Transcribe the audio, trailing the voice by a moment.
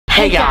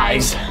Hey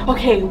guys!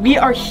 Okay, we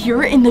are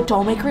here in the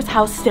Dollmaker's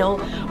house still.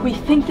 We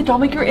think the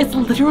Dollmaker is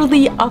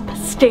literally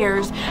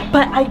upstairs,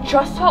 but I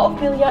just saw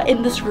Ophelia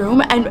in this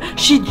room and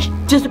she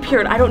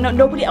disappeared. I don't know,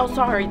 nobody else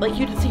saw her. Like,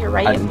 you didn't see her,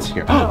 right? I didn't see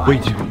her. Oh,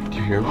 wait, do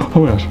you hear her?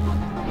 Oh my gosh.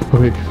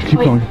 Okay, keep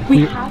going.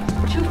 We have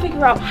to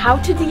figure out how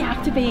to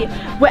deactivate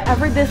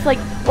whatever this, like,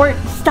 or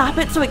stop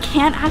it so it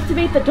can't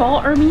activate the doll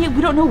army.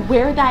 We don't know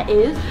where that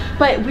is,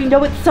 but we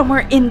know it's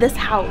somewhere in this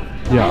house.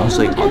 Yeah, I was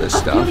like, all this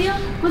stuff. Ophelia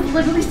was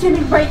literally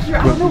standing right here.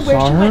 I don't know where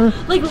she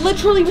went. Like,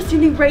 literally was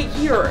standing right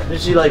here.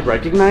 Did she like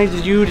recognize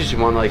you? Did she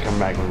want to like come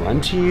back and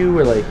run to you,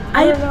 or like?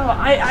 I don't know.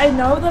 I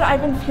know that I've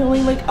been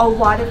feeling like a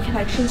lot of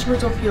connections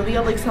towards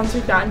Ophelia, like since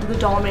we've gotten to the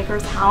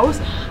Dollmaker's house,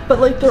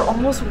 but like they're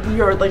almost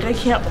weird. Like I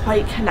can't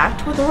quite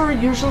connect with her.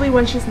 Usually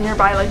when she's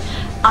nearby, like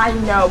I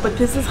know, but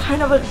this is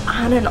kind of like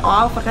on and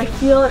off. Like I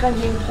feel like I'm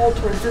being pulled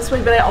towards this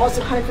way, but I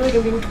also kind of feel like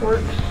I'm being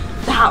toward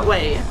that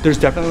way. There's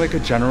definitely like a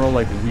general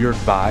like weird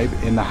vibe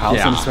in the house,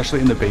 and especially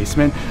in the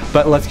basement.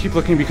 But let's keep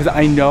looking, because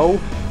I know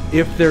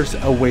if there's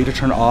a way to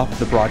turn off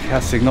the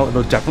broadcast signal,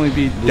 it'll definitely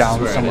be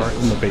down somewhere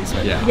in the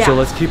basement. Yeah. So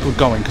let's keep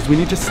going, because we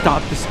need to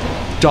stop this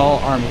doll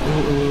army.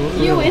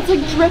 Ew, it's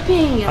like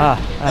dripping.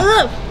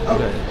 Okay.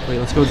 Wait,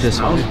 let's go this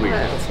way.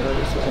 Weird. Let's go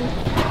this way.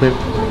 Wait,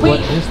 what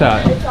is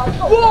that?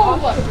 Whoa!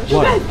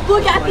 You guys,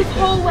 look at this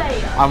hallway.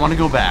 I want to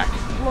go back.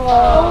 Whoa.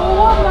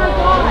 Oh my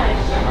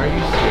gosh. Are you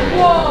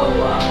serious? Whoa.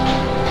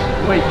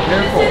 Wait,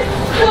 careful. This is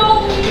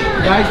so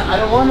weird. Guys, I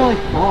don't want to like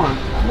fall on.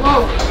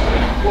 Whoa.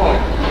 Whoa.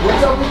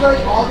 What's up with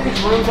like all these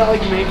rooms that like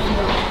make you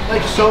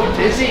like so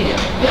dizzy?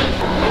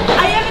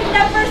 I have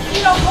never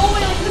seen a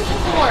hallway like this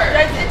before.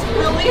 Guys, it's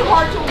really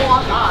hard to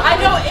walk on. I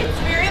know, it's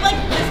very like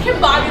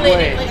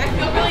discombobulated. Like I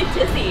feel really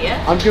dizzy.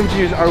 I'm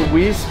confused. Are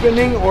we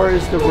spinning or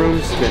is the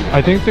room spinning?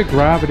 I think the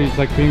gravity's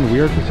like being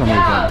weird for some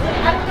Yeah, reason.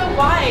 like, I don't know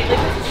why.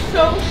 Like this is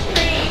so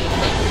strange.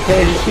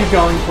 Okay, just keep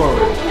going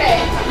forward. Okay.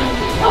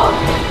 Oh.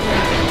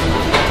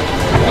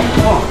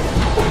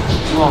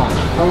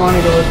 I want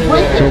to go with it.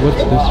 So what's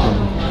this one?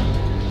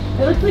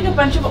 It looks like a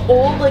bunch of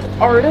old like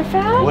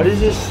artifacts. What is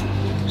this?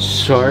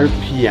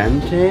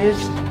 Serpientes?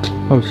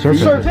 Oh, serpent.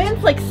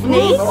 Serpents, like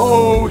snakes?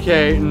 Oh,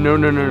 okay. No.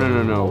 There,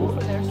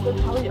 so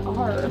they probably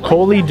are.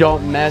 Coley,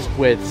 don't mess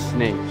with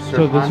snakes.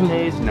 So this was-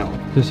 Serpentes? No.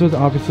 This was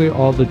obviously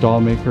all the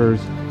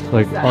Dollmaker's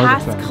like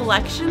Past artifacts.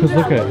 collections. Because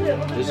look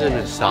at. There's an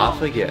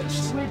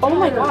esophagus. Oh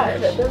my god,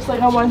 there's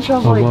like a bunch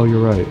of Oh like, well,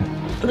 you're right.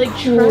 Like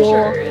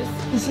treasures.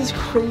 this is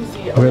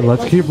crazy. Okay,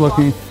 let's keep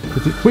looking.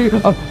 Wait,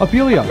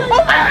 Ophelia.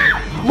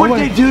 What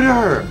did they do to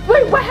her?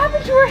 Wait, what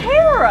happened to her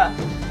hair?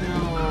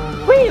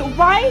 Wait,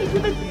 why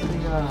did the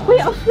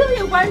Wait,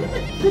 Ophelia, why did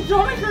the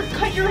Dollmaker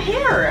cut your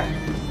hair?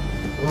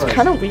 It's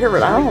kind of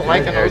weird. I don't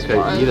like it as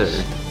haircut much. either.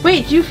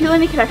 Wait, do you feel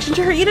any connection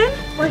to her, Eden?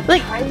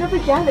 Like kind of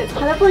again. It's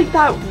kind of like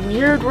that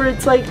weird where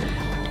it's like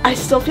I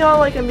still feel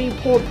like I'm being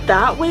pulled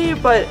that way,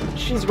 but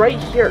she's right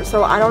here,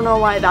 so I don't know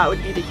why that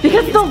would be the case.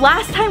 Because the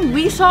last time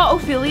we saw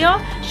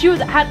Ophelia, she was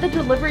at the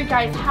delivery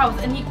guy's house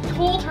and he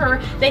told her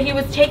that he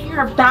was taking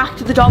her back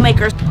to the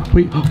Dollmaker's.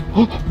 Wait.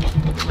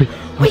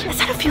 Wait, is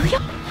that Ophelia?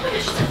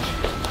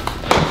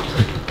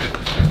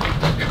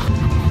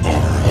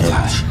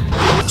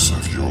 As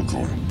if you're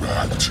going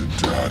back to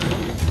Daddy.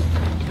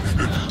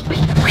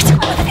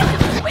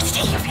 Where's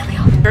taking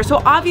Ophelia?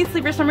 So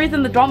obviously, for some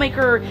reason, the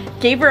Dollmaker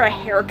gave her a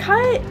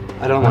haircut.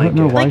 I don't I like don't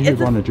know it. why Like, he'd is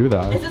want to do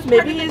that. Is this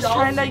Maybe he's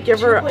trying to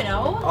give her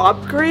 2.0?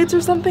 upgrades or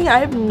something. I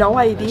have no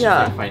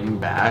idea. Fighting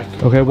back.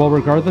 Okay, well,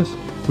 regardless,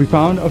 we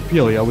found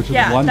Ophelia, which is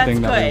Yeah, one that's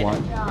thing that we good.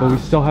 want. But we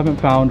still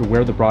haven't found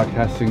where the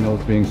broadcast signal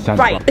is being sent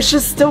Right. from. It's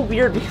just still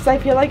weird because I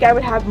feel like I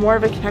would have more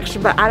of a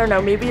connection, but I don't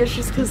know. Maybe it's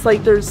just because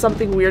like there's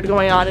something weird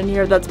going on in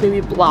here that's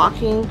maybe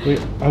blocking. Wait,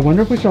 I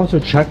wonder if we should also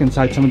check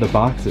inside some of the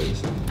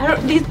boxes. I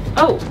don't. These.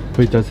 Oh.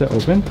 Wait, does it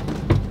open?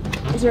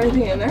 Is there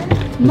anything in there?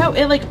 No,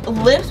 it like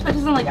lifts, but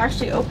doesn't like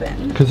actually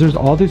open. Because there's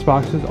all these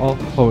boxes, oh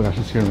my gosh,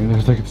 it scared me.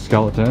 There's like a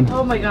skeleton.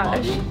 Oh my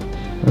gosh.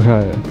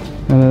 Okay.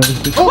 And then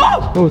there's Whoa!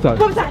 what was that?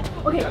 What was that?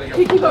 Okay,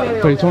 keep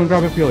going. Wait, someone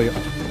grab Ophelia.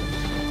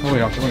 Oh my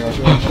gosh, oh my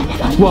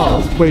gosh.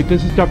 Whoa, wait,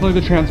 this is definitely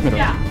the transmitter.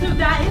 Yeah, so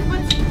that is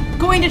what's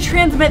going to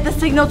transmit the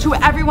signal to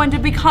everyone to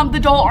become the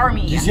doll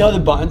army. You see all the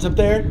buttons up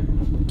there?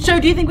 So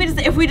do you think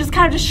if we just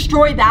kind of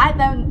destroy that,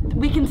 then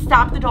we can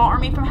stop the doll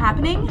army from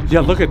happening?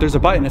 Yeah, look, there's a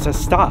button. It says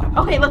stop.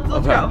 Okay, let's go.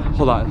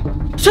 Hold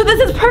on. So this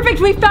is perfect.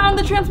 We found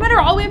the transmitter.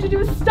 All we have to do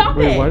is stop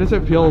Wait, it. why does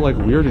it feel like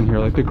weird in here?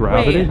 Like the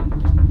gravity?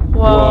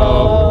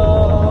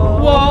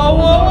 Whoa.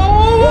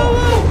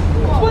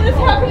 What is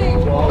happening?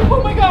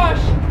 Oh my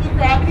gosh. The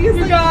gravity is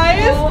You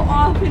guys. So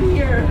off in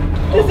here.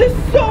 This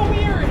is so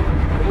weird.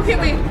 Okay,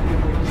 wait.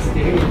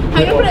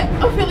 I'm gonna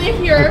put Ophelia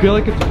here. I feel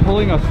like it's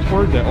pulling us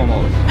towards it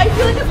almost. I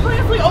feel like it's pulling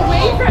us like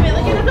away from it.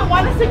 Like it doesn't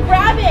want us to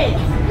grab it.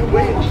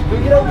 Wait,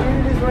 you know how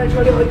weird it is when I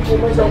try to like pull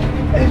myself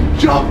and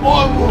jump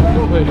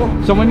on. Wait,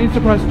 someone needs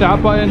to press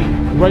that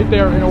button right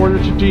there in order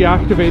to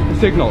deactivate the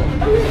signal.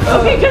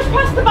 Okay, just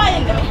press the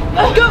button.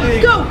 Go.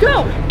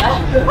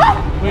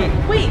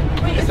 Wait.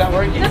 Is that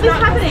working? Nothing's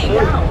happening.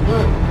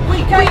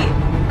 Wait, guys.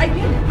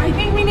 I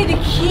think we need a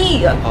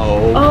key.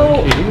 Oh.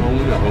 Oh. Okay. Oh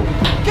no.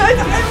 Guys,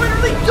 I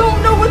literally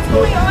don't know what's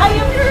going on. I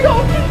am so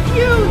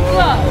confused.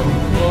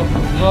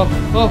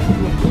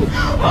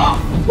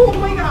 Oh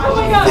my gosh. Oh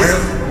my gosh.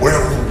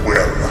 Well,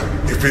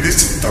 if it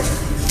isn't the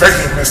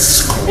famous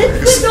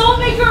Skorys. It's the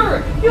Dollmaker!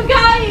 You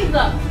guys!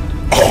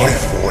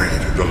 I've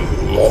waited a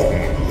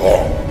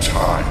long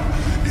time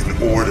in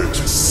order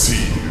to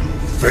see you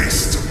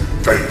face to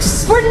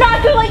face. We're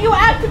not gonna let you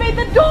activate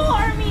the doll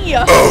army!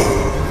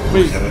 Oh,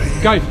 Wait,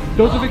 guys,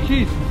 those are the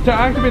keys to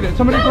activate it.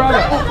 Somebody grab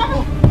it.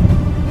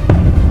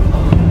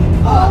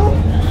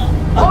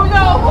 Oh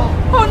no.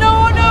 Oh no.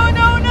 Oh no.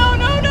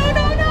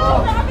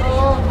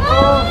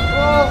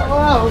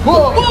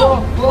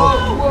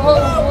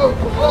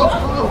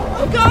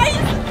 Guys,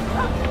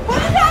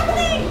 what is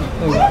happening?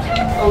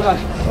 Oh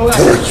gosh.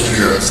 for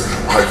years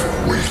I've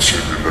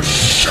waited in the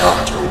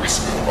shadows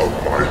of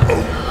my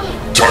own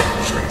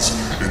dungeons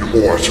in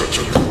order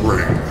to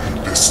bring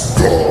this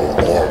doll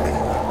army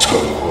to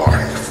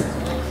life.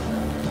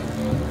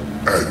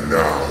 And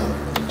now,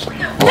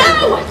 I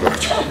won't let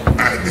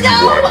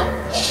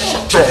anyone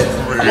stop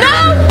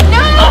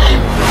me.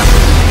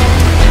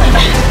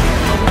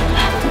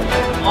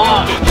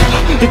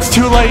 It's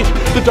too late.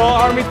 The doll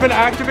army's been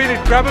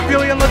activated. Grab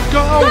Ophelia and let's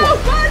go.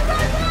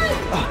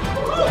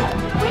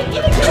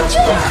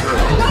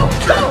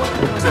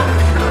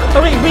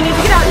 Okay, we need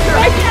to get out of here.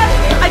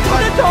 I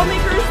told the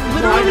Dollmaker is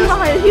literally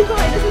behind us. He's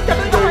behind us. He's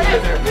definitely behind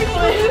us. We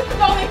need to use the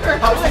Dollmaker.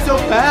 How is it so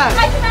fast?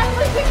 I can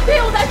actually fix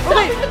Bill. That's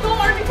stopping the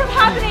doll army from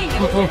happening.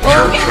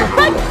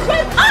 Run!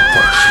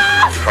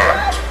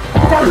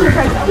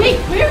 Wait,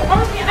 where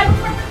are we? I don't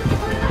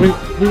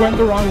remember. We went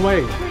the wrong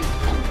way.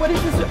 What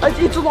is this?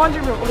 It's a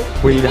laundry room.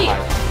 We need to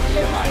hide.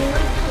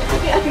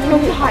 Okay, I think we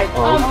need to hide.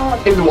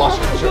 In the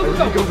washer. Go.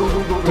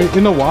 Wait,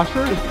 in the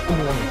washer?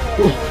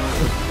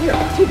 Here,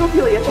 take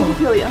Ophelia.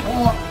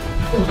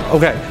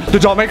 Okay, the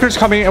Dollmaker's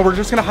coming and we're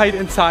just gonna hide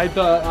inside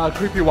the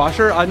creepy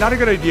washer. Not a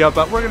good idea,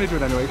 but we're gonna do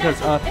it anyway because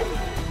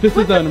this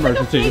is an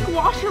emergency. Like a fake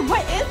washer.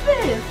 What is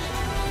this?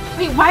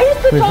 Wait, why is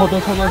the doll?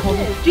 Hold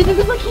on. Do you think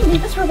it's like he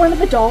made this for one of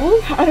the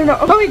dolls? I don't know.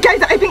 Okay,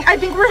 guys, I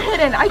think we're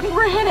hidden. Are you?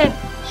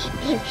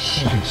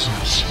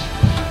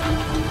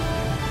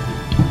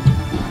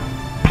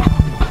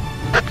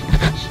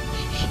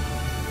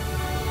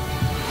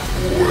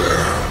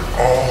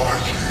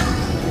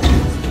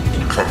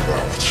 Come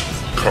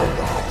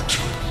out,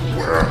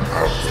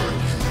 wherever you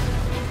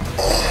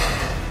are.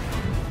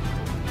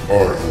 I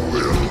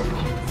will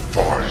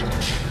find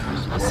you.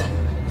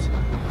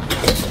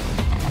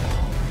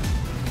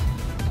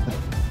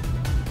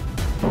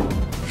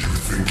 You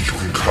think you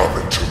can come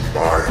into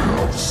my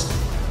house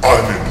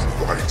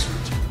uninvited?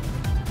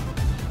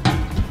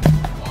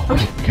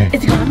 Okay.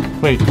 It's gone.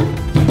 Wait,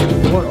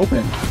 the door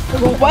open.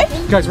 What?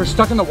 Guys, we're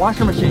stuck in the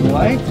washer machine.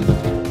 What?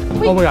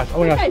 Wait, Oh my gosh.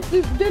 Guys,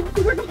 there's a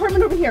secret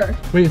compartment over here.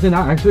 Wait, is it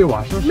not actually a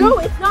washer machine? No,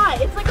 it's not.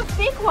 It's like a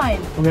fake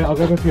one. Okay, I'll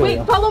go Ophelia.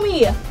 Wait, follow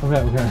me.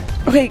 Okay.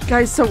 Okay,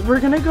 guys, so we're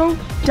gonna go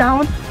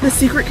down the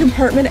secret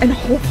compartment and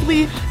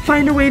hopefully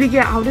find a way to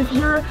get out of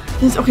here.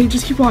 Okay,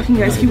 just keep walking,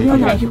 guys. Keep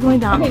going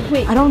down. Okay,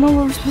 wait. I don't know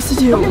what we're supposed to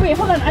do. Okay, wait,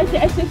 hold on. I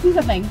see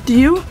something. Do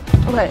you?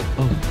 Okay.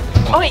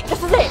 Oh, wait,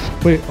 this is it.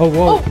 Wait, oh,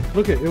 whoa. Oh.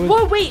 Look, it was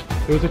Whoa, wait.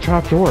 It was a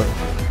trap door.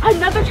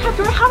 Another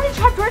trapdoor? How many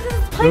trapdoors does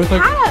this It place was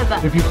like,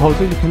 have? if you close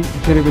it, you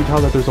can't even tell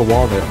that there's a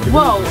wall there.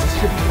 Whoa.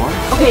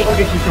 Okay.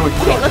 Okay, keep going.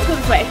 Okay, let's go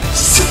this way.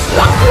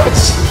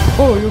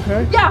 Oh, you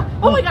okay? Yeah.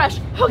 Oh my gosh.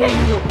 Okay.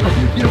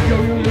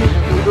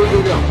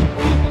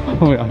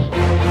 Oh my gosh.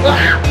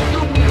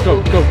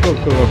 Go.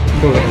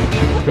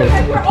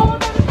 Guys, we're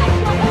almost out of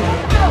the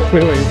house.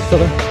 Wait, still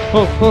there?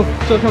 Oh,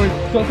 still coming.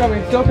 Oh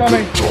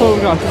gosh. Go.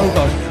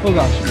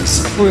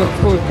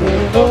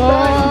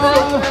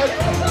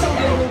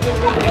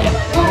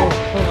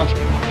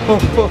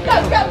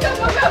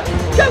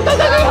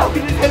 He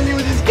just hit me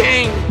with his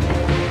cane.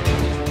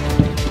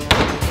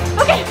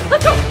 Okay,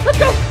 let's go.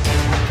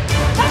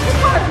 That's the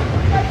car.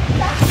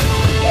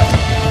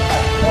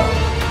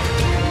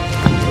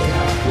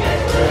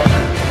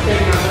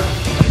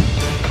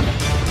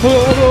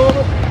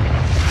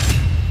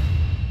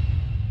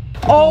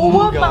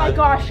 Oh my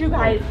gosh, you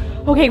guys.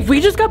 Okay, we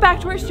just got back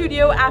to our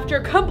studio after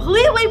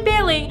completely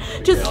failing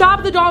to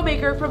stop the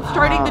Dollmaker from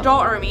starting the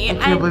doll army. I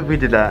can't believe we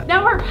did that.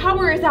 Now our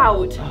power is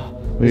out.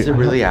 Is it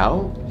really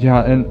out?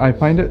 Yeah, and I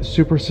find it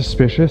super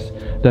suspicious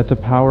that the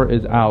power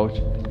is out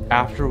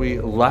after we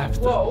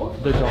left the doll.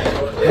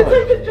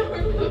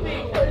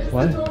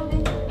 What?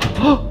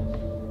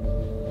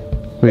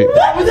 Wait.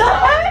 What was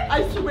that?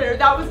 I swear,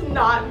 that was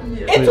not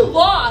me. It's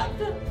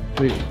locked.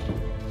 Wait.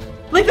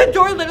 Like the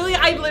door I literally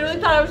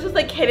thought I was just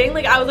like kidding.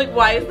 Like I was like,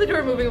 why is the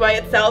door moving by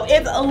itself?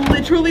 It's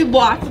literally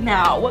locked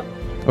now.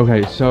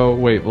 Okay, so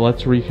wait,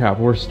 let's recap.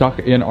 We're stuck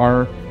in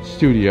our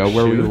studio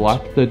where we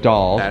left the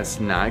doll. That's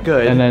not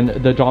good. And then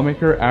the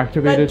Dollmaker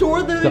activated That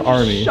door literally the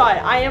army. just shut.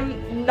 I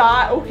am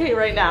not okay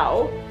right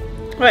now.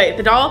 Right,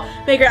 the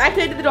Dollmaker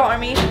activated the doll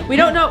army. We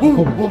don't know.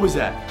 What was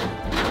that?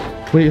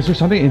 Wait, is there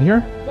something in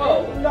here? What?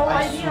 Whoa, no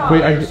idea.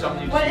 Wait,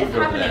 What is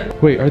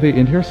happening? wait, are they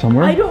in here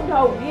somewhere? I don't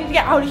know. We need to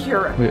get out of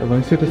here. Wait, let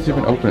me see if this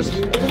even opens.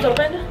 Is this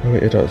open? Oh,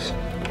 wait, it does.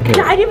 Okay.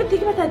 Yeah, I didn't even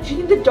think about that. Do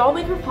you think the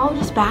Dollmaker followed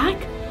us back?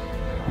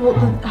 Well,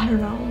 I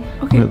don't know.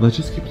 Okay. Wait, let's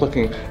just keep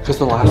looking, because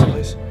the last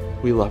place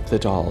we left the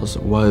dolls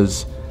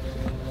was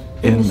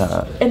in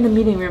the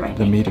meeting room, I think.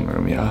 the meeting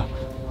room, yeah.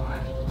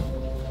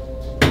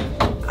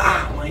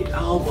 Ah, my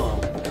elbow.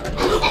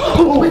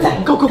 What's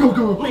that? Go.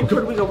 Wait,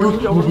 where do we go?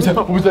 What was that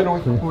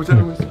noise? What was that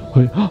noise?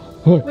 Wait,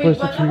 look, where's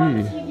the what's on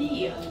the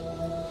TV?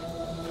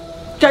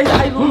 TV? Guys,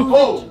 I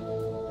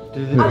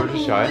Did the door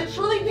just shut?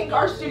 literally think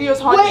our studio's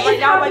haunted right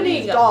now by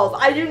these dolls.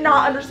 I do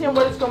not understand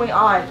what is going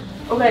on.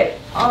 Okay,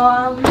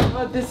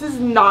 this is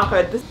not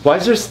good. Why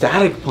is there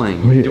static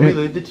playing? Wait, Did we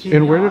leave the TV?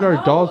 and where did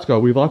our dolls go?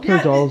 We left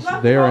our dolls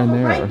there and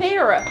there. Right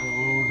there.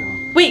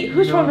 Wait,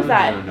 whose phone was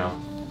that? No.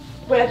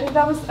 Wait, I think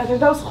that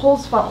was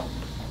Cole's phone.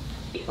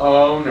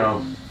 Oh no.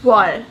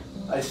 What?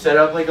 I set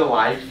up like a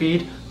live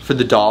feed for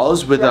the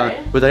dolls with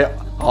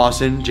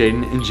Austin,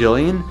 Jaden, and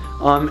Jillian.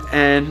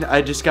 And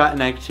I just got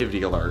an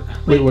activity alert.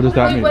 Wait, what does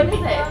that mean? What is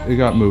it? You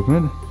got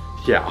movement?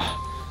 Yeah.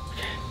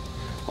 Okay.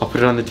 I'll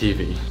put it on the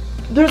TV.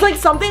 There's like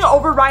something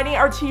overriding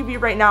our TV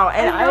right now,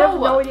 and I have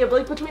no idea. But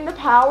like between the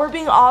power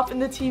being off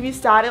and the TV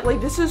static,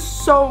 like this is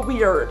so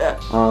weird.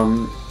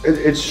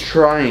 It's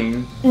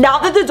trying. Now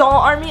that the doll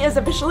army is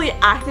officially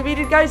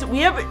activated, guys, we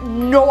have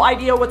no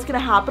idea what's gonna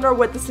happen or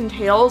what this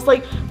entails.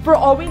 Like for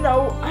all we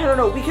know, I don't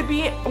know. We could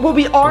be, well,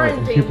 we are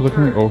in danger. Keep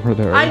looking over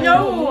there. I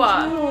know.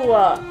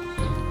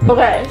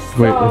 Okay.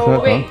 So, wait, is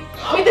that wait,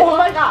 oh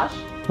my gosh.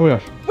 Oh my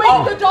gosh.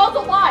 Wait, the doll's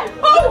alive.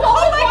 Oh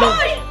my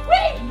god.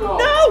 Wait. No.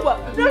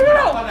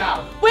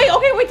 Wait,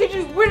 okay, wait,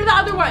 where did the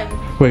other one?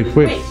 Wait.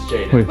 Wait,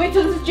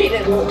 so this is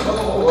Jaden.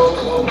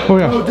 Oh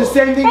yeah. Oh, the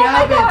same thing Oh my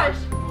happened.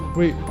 gosh.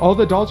 Wait, all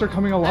the dolls are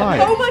coming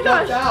alive. Oh my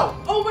gosh.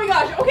 Oh my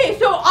gosh. Okay,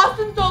 so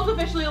Austin's doll is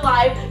officially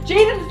alive.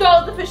 Jaden's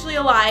doll is officially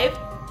alive.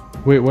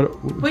 Wait,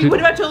 what? Wait, what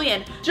about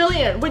Jillian?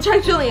 Jillian, we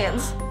checked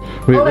Jillian's.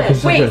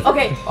 Wait,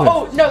 Okay.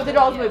 Oh no, the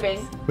doll's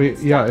moving. Wait,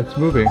 yeah, it's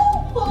moving.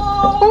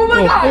 Oh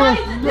my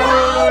god.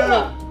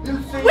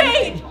 No.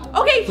 Wait.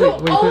 Okay, so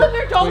Wait, all of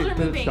their dolls are did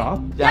it moving. stop?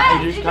 Yeah,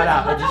 it just cut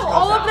out.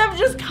 All of them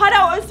just cut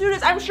out as soon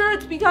as, I'm sure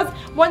it's because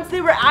once they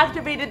were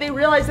activated, they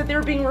realized that they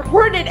were being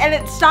recorded and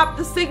it stopped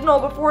the signal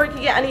before it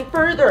could get any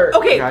further.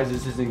 Okay. Guys,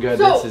 this isn't good.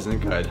 So- This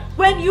isn't good.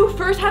 When you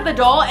first had the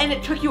doll and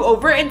it took you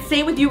over, and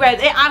same with you guys,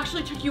 it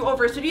actually took you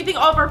over. So do you think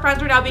all of our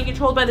friends are now being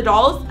controlled by the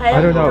dolls?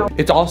 I don't know.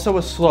 It's also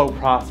a slow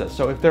process.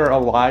 So if they're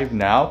alive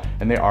now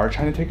and they are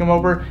trying to take them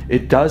over,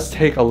 it does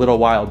take a little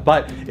while.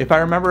 But if I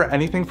remember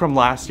anything from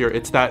last year,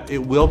 it's that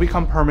it will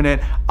become permanent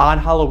on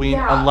Halloween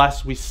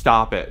unless we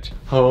stop it.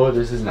 Oh,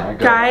 this is not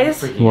good.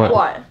 Guys,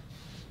 what?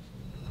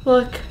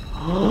 Look.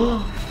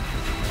 Oh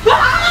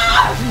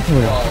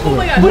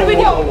my god, what do we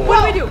do? What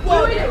do we do?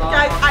 What do we do?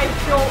 Guys, I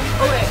don't.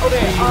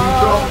 Okay.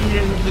 Go eat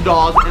into the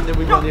dolls and then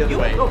we run the other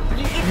way.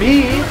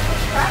 Me?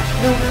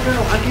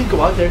 No. I can't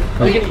go out there.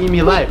 They're gonna eat me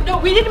alive. No,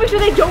 we need to make sure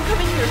they don't come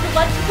in here. So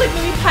let's just like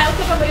maybe pile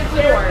stuff up against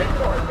the door.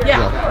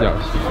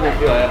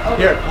 Yeah.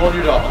 Here, hold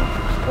your doll.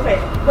 Okay,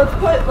 let's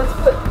put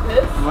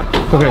this.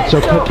 Okay,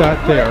 so put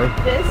that there.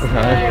 This Okay.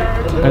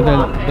 there. And then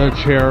the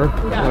chair,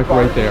 like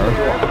right there.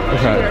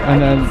 Okay,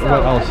 and then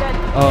what else?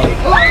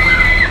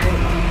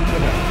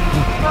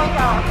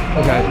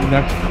 Okay,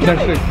 next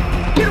thing.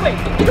 Get away.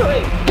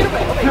 Okay.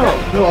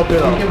 No, up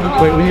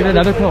there. Wait, we need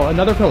another pillow.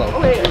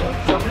 Okay.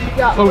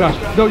 Yeah. Oh gosh,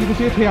 no, you can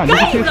see its hand. You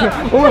can see its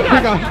hand. Oh my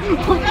god.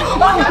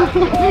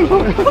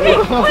 Okay,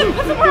 wait,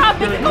 put some more up.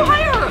 Make it go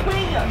higher.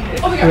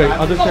 Okay,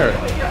 I'll just share it.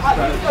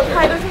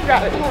 Tyler can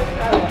grab it.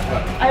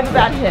 I have a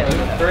bad hip.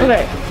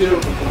 Okay. 3, 2,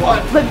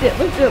 1. Lift it.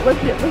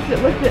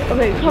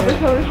 Okay, cover.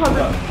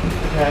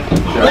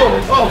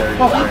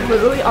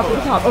 Literally up at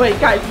the top. Okay,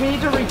 guys, we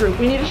need to regroup.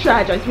 We need to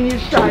strategize.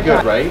 Pretty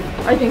good, right?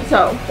 I think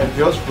so. It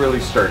feels really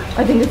sturdy.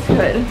 I think it's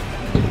good.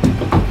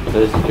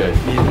 This is good.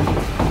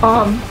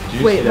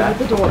 Wait, look at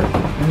the door.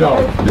 No.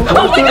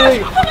 Oh my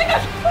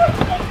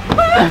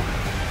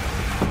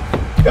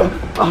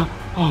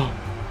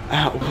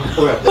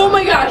gosh! Oh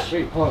my gosh!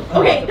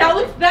 Okay,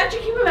 that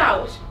should keep him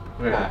out.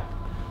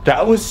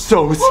 That was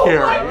so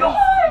scary.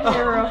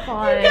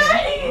 Terrifying.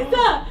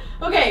 Guys!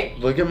 Okay.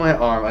 Look at my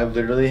arm. I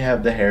literally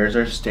have the hairs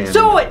are standing.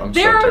 So I'm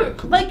they're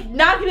tired. like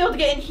not gonna be able to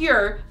get in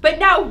here, but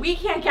now we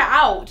can't get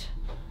out.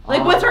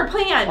 Like, what's our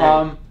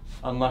plan?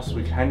 Unless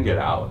we can get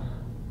out.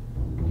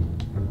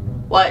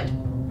 What?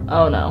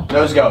 Oh no.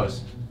 Nose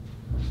goes.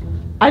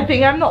 I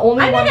think I'm the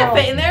only I'm one not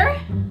gonna fit in there.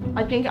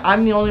 I think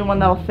I'm the only one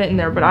that'll fit in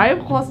there, but I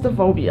have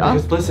claustrophobia.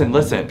 Just listen.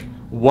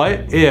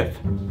 What if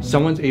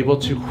someone's able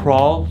to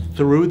crawl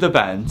through the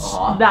vents,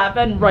 That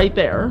vent right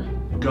there.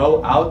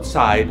 go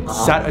outside,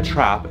 set a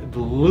trap,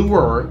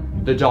 lure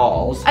the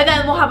dolls? And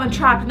then we'll have them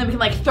trapped and then we can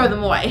like throw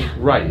them away.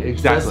 Right,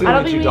 exactly. I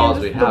don't the think two we dolls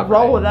can we just have.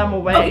 throw Right? them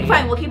away. Okay,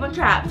 fine, we'll keep them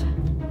trapped.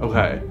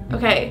 Okay.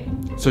 Okay.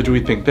 So do we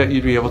think that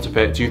you'd be able to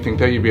fit? Do you think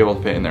that you'd be able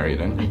to fit in there,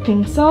 Eden? I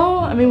think so.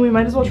 I mean, we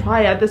might as well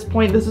try. At this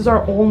point, this is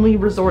our only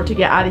resort to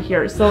get out of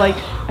here. So like,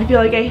 I feel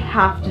like I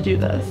have to do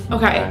this.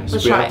 Okay, So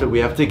let's try. we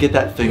have to get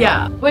that thing.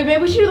 Yeah. Wait,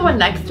 maybe we should do the one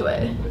next to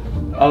it.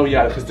 Oh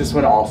yeah, because this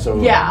one also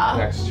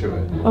next to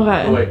it.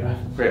 Okay. Oh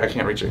wait, I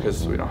can't reach it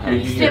because we don't have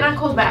it. Stand on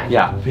Cole's back.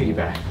 Yeah,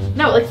 piggyback.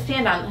 No, like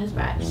stand on his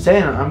back.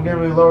 Stand, I'm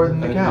gonna be lower than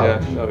the Yeah,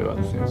 couch. that'll be about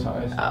the same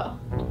size. Oh.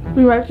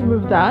 We might have to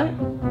move that.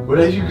 What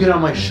if you get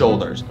on my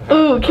shoulders?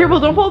 Ooh, careful,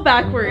 don't fall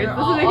backwards.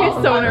 This is making me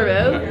so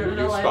nervous.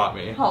 Okay, you spot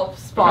me. Help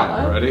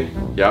spot. Ready?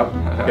 Yep.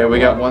 Okay, we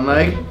got one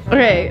leg.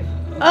 Okay.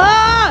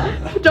 Ah!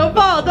 Don't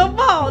fall, don't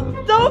fall,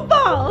 don't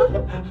fall!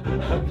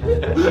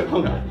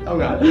 Oh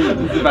god.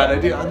 This is a bad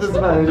idea. This is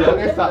a bad idea.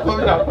 Okay, stop.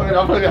 Put it down.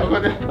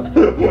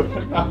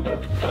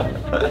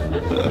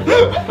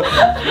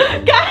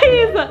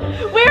 Guys,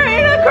 we're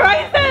in a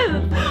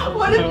crisis!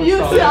 What if you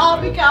sit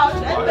on the couch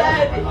and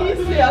then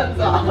he stands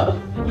up?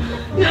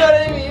 You know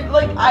what I mean?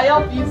 Like, I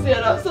help you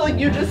stand up, so like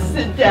you just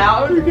sit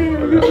down.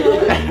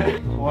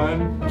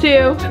 1, 2,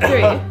 3.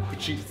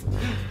 jeez.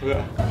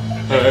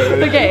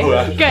 Okay,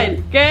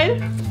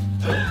 good.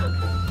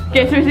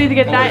 Okay, so we just need to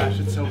get Oh my that. gosh,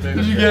 it's so big.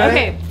 Did you get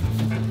Okay.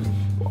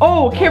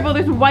 Oh, careful,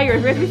 there's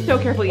wires. We have to be so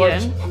careful,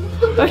 Eden.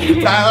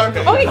 Okay. Tyler.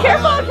 Okay,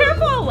 careful. Okay,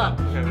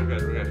 we're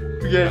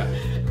good. Okay.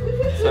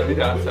 Set me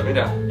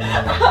down.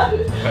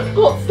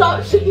 Well,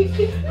 stop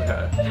shaking.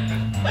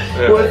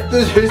 Okay. What's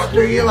the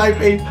history of my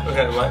face?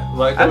 Okay,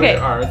 let go of your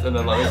arms and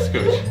then let me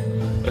scooch.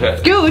 Okay.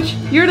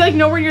 Scooch, you're like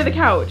nowhere near the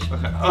couch.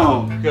 Okay.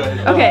 Oh, good.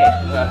 Okay.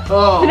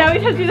 Oh. So now we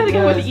have to do that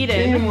again with Yes,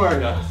 Eden.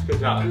 teamwork. Yes, good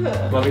job.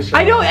 Let me show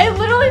I you. know, it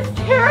literally is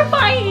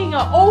terrifying.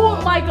 Oh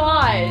my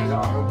god.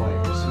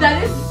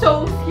 That is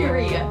so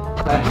scary.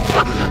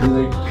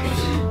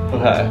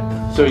 Okay.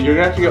 So you're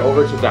gonna have to get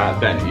over to that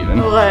then, Eden.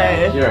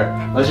 Okay.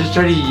 Here, let's just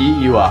try to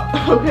yeet you up.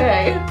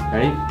 Okay.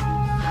 Ready?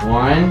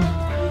 1,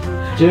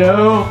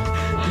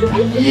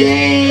 2.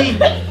 Yay!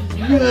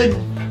 Good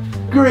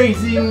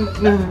grazing.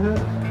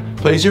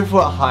 Place your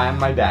foot high on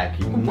my back,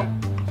 Eden.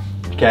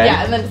 Okay?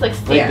 Yeah, and then just like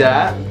Like stand.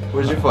 that.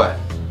 Where's your foot?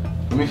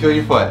 Let me feel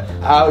your foot.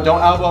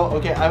 Don't elbow.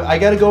 Okay, I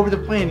gotta go over the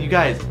plan, you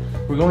guys.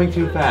 We're going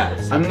too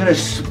fast. I'm gonna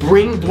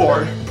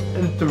springboard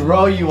and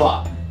throw you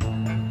up.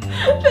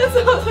 That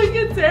sounds like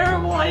a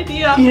terrible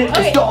idea. Yeah,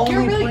 Okay, it's the only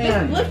you're really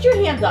plan. good. Lift your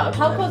hands up.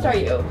 How close are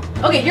you?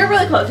 Okay, you're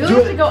really close. You Do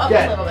have to it- go up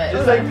yeah, a little bit.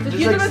 just like- Just just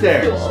use like them as a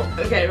stairs.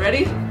 stool. Okay,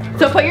 ready?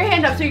 So put your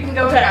hand up so you can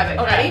go and grab it.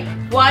 Okay. Ready?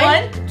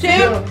 1, 2,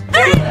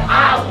 3.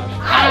 Ow!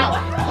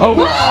 Ow! Oh,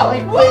 My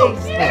Whoa,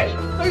 face.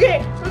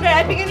 Okay,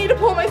 I think I need to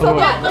pull myself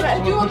Yeah, up. let's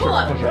Okay. do a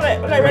pull-up.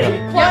 Okay, ready?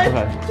 Yeah.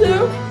 1,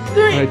 2,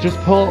 3. Okay, just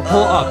pull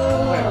up.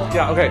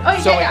 Yeah, okay. Oh,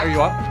 So yeah, wait, yeah. are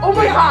you up? Oh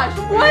my gosh!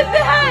 What the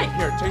heck?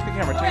 Here, take the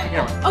camera.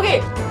 Okay.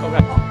 Okay.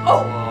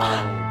 Oh.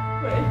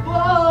 Wait.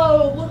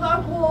 Whoa, look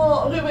how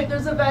cool. Okay, wait,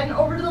 there's a vent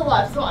over to the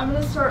left, so I'm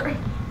gonna start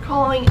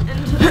crawling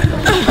into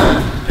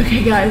the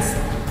Okay, guys,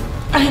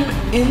 I'm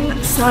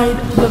inside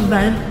the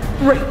vent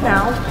right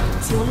now,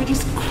 so let me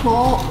just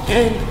crawl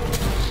in.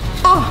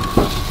 Oh,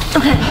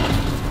 okay.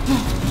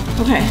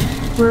 Okay,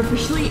 we're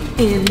officially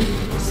in,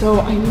 so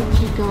I need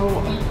to go,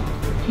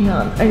 hang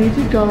on, I need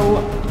to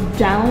go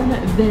down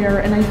there,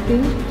 and I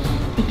think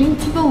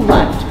to the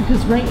left,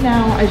 because right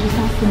now I just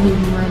have the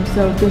meeting room,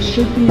 so this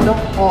should be the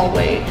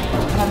hallway.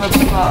 I'm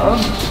above.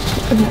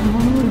 I don't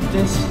know where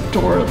this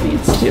door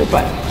leads to,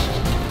 but.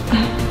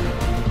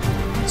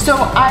 So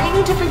I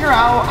need to figure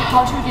out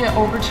how to get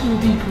over to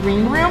the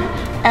green room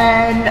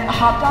and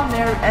hop down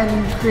there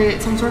and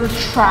create some sort of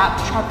trap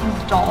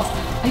these dolls.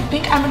 I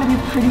think I'm gonna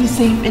be pretty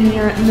safe in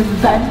here in the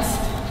vents,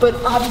 but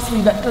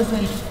obviously that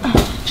doesn't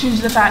change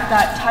the fact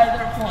that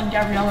Tyler, Cole, and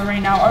Gabriella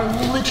right now are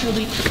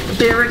literally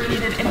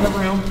barricaded in the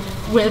room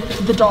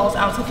with the dolls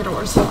outside the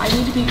door. So I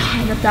need to be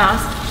kind of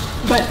fast,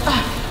 but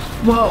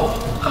whoa,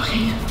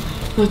 okay,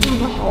 let's in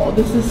the hall.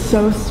 This is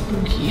so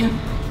spooky.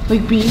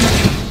 Like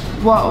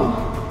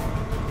whoa.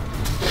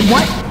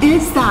 What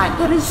is that?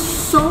 That is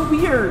so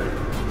weird.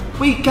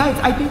 Wait, guys,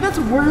 I think that's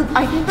where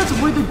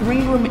the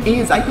green room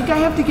is. I think I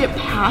have to get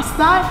past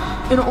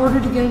that in order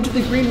to get into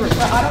the green room.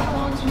 But I don't know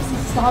how I'm supposed to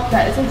stop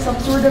that. It's like some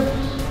sort of,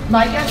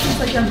 my guess is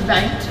like a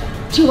vent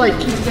to like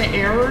keep the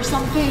air or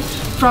something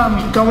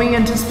from going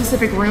into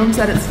specific rooms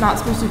that it's not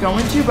supposed to go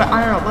into. But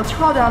I don't know. Let's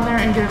crawl down there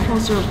and get a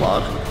closer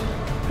look.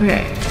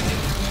 Okay.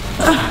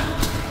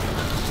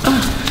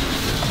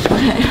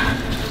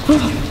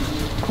 Okay.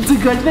 It's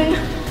a good thing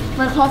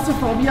my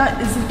claustrophobia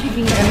isn't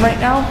kicking in right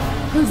now,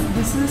 because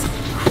this is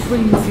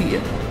crazy.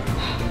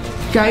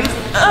 Guys,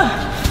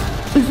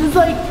 this is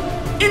like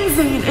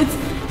insane.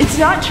 It's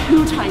not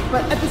too tight,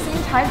 but at the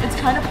same time, it's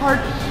kind of hard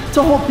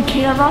to hold the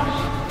camera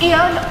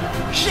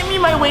and shimmy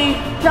my way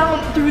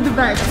down through the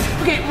vents.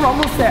 Okay, we're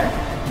almost there.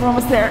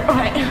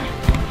 Okay,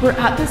 we're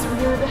at this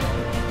weird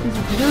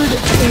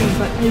thing,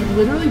 but I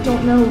literally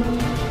don't know.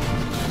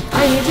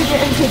 I need to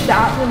get into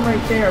that room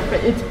right there,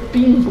 but it's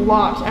being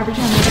blocked every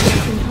time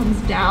this thing comes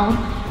down,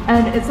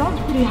 and it sounds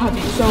pretty heavy,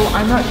 so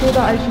I'm not sure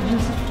that I should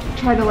just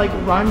try to like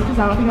run, because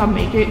I don't think I'll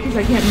make it, because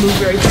I can't move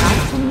very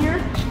fast from here.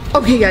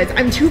 Okay guys,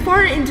 I'm too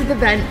far into the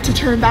vent to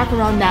turn back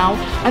around now.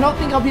 I don't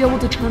think I'll be able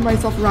to turn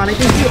myself around. I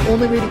think the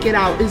only way to get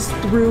out is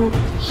through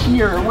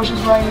here, which is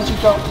where I need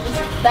to go.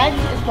 This vent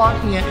is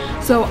blocking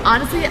it. So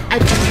honestly, I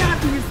think I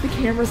have to use the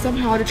camera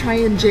somehow to try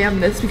and jam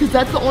this because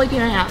that's the only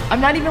thing I have.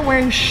 I'm not even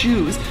wearing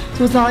shoes.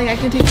 So it's not like I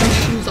can take my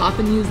shoes off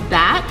and use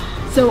that.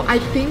 So I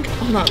think,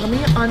 hold on, let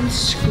me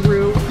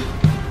unscrew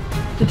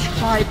the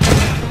tripod.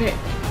 Okay.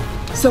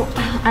 So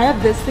I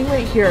have this thing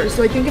right here.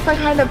 So I think if I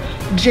kind of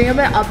jam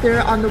it up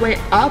there on the way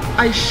up,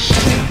 I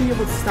should be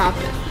able to stop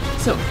it.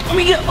 So let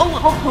me get a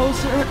little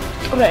closer.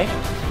 Okay,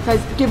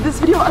 guys, give this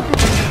video a big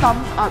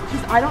thumbs up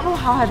because I don't know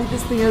how heavy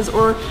this thing is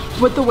or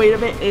what the weight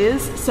of it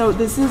is. So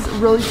this is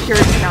really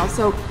scary now.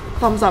 So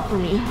thumbs up for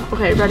me.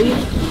 Okay, ready?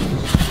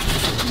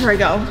 Here I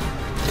go.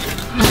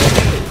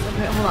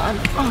 Okay, hold on.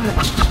 Okay.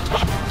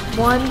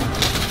 1,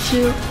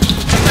 2.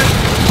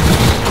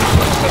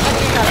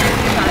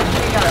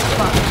 I got it.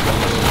 Come on.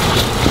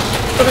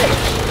 Okay.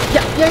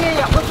 Yeah.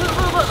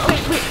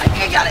 Wait.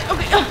 I got it.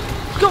 Okay.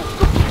 Go.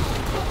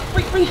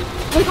 Wait.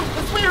 Go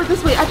this way or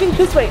this way? I think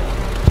this way.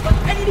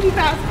 I need to be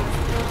fast.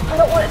 I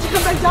don't want it to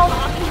come back down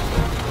on me.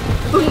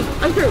 Okay,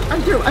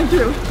 I'm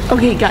through.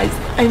 Okay, guys,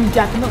 I'm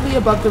definitely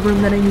above the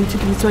room that I need to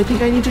be, so I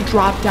think I need to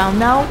drop down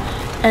now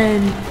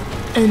and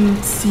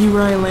see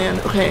where I land.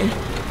 Okay.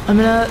 I'm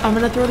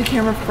gonna throw the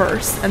camera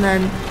first, and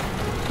then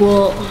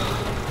we'll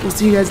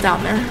see you guys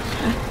down there.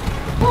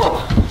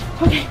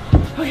 Okay.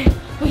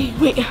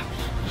 Wait.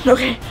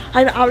 Okay,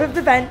 I'm out of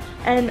the vent,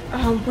 and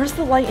where's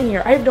the light in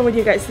here? I have no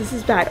idea, guys. This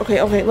is bad.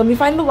 Okay. Let me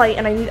find the light,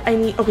 and I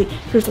need. Okay,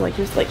 here's the light.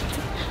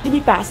 Let me be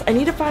fast. I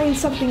need to find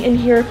something in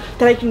here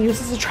that I can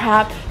use as a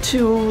trap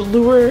to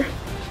lure.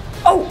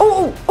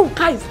 Oh,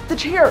 guys, the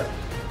chair.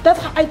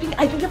 I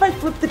think if I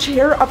flip the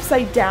chair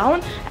upside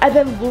down and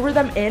then lure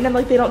them in and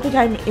like they don't think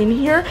I'm in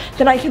here,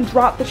 then I can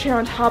drop the chair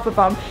on top of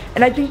them,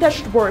 and I think that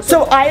should work.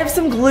 So I have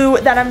some glue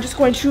that I'm just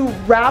going to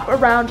wrap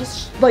around,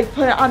 just like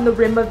put it on the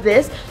rim of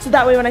this, so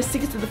that way when I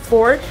stick it to the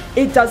floor,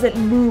 it doesn't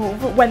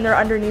move when they're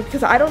underneath,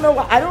 because I don't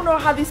know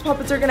how these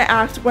puppets are gonna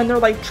act when they're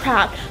like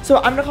trapped. So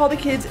I'm gonna call the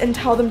kids and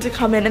tell them to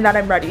come in and that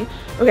I'm ready.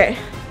 Okay,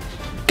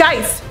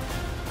 guys,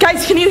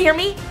 can you hear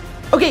me?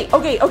 Okay,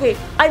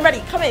 I'm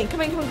ready. Come in.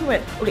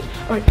 Okay,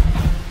 all right.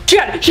 She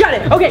got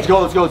it. Okay.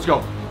 Let's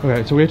go.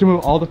 Okay, so we have to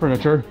move all the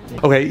furniture.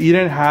 Okay,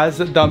 Eden has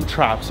them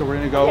trapped, so we're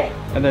gonna go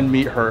and then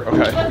meet her.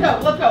 Okay.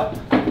 Let's go.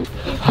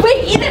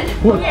 Wait, Eden.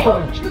 Okay.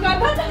 You got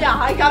them? Yeah,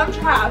 I got them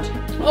trapped.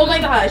 Oh my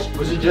gosh.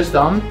 Was it just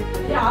them?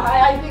 Yeah,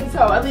 I think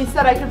so. At least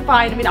that I can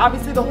find. I mean,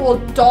 obviously the whole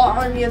doll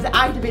army is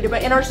activated,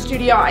 but in our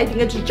studio, I think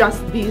it's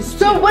just these two.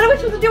 So what are we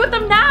supposed to do with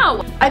them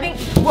now? I think,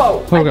 I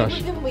think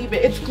we can leave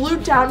it. It's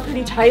glued down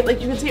pretty tight. Like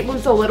you can see it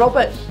moves a little,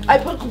 but I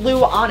put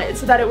glue on it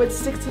so that it would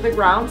stick to the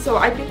ground. So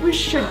I think we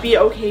should be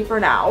okay for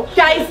now.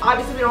 Guys,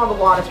 obviously we don't have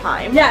a lot of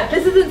time. Yeah,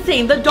 this is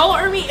insane. The doll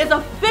army is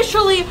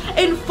officially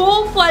in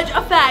full-fledged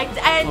effect,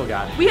 and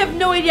we have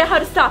no idea how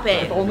to stop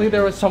it. If only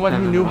there was someone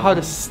who knew how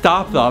to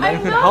stop them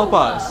and could help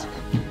us.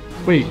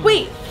 Wait.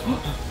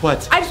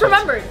 What? I just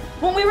remembered.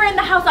 When we were in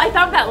the house, I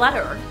found that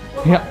letter.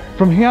 Yeah,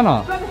 from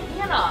Hannah.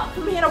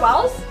 From Hannah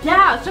Wells?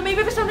 Yeah, so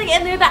maybe there's something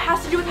in there that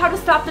has to do with how to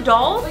stop the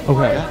dolls. Like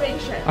more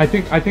information. I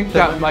think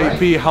that might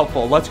be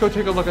helpful. Let's go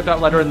take a look at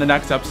that letter in the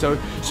next episode.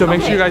 So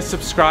make sure you guys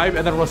subscribe,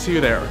 and then we'll see you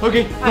there.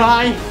 Okay,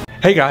 bye.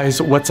 Hey guys,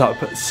 what's up?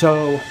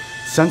 So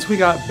since we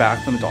got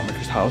back from the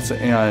Dollmaker's house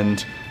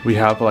and we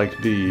have like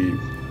the,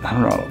 I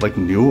don't know, like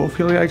new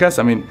Ophelia, I guess.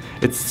 I mean,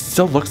 it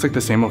still looks like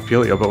the same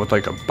Ophelia, but with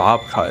like a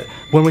bob cut.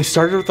 When we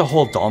started with the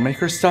whole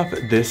Dollmaker stuff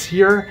this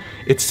year,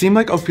 it seemed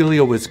like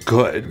Ophelia was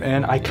good.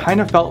 And I kind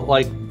of felt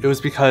like it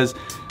was because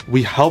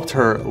we helped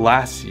her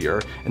last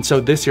year. And so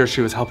this year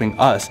she was helping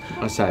us.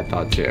 That's what I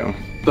thought too.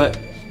 But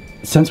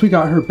since we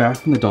got her back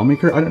from the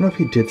Dollmaker, I don't know if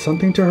he did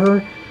something to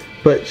her,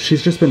 but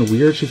she's just been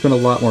weird. She's been a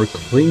lot more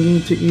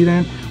clinging to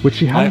Eden, which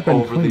she hadn't been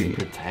overly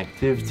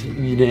protective to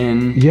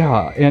Eden.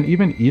 Yeah, and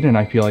even Eden,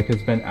 I feel like,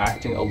 has been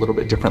acting a little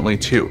bit differently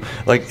too.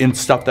 Like in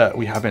stuff that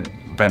we haven't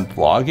been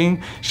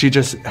vlogging, she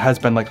just has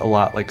been like a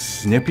lot like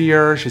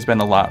snippier. She's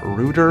been a lot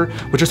ruder,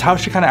 which is how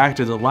she kind of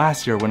acted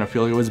last year when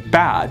Ophelia was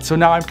bad. So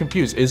now I'm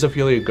confused. Is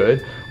Ophelia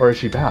good or is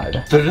she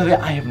bad? Literally,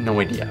 I have no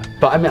idea.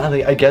 But I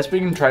mean, I guess we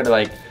can try to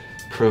like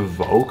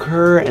provoke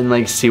her and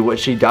like see what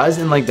she does,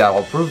 and like that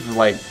will prove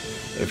like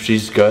if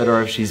she's good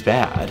or if she's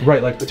bad.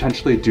 Right, like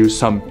potentially do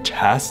some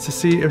tests to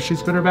see if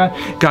she's good or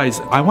bad. Guys,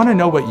 I want to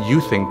know what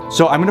you think.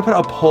 So I'm gonna put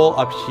a poll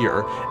up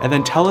here and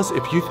then tell us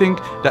if you think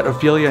that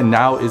Ophelia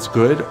now is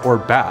good or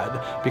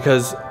bad,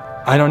 because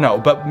I don't know,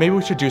 but maybe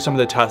we should do some of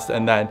the tests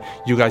and then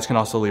you guys can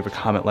also leave a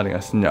comment letting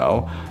us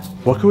know.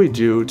 What can we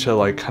do to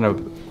like kind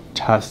of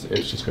test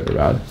if she's good or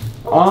bad?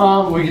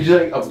 We could do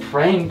like a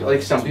prank.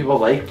 Like some people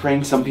like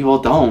pranks, some people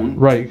don't.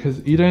 Right,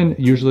 because Eden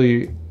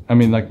usually, I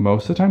mean, like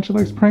most of the time she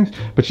likes pranks,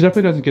 but she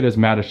definitely doesn't get as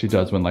mad as she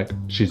does when like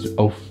she's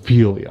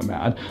Ophelia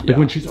mad. Like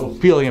when she's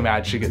Ophelia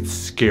mad, she gets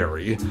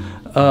scary. You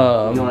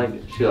know, like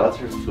she lets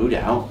her food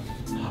out.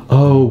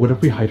 Oh, what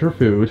if we hide her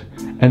food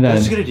and then?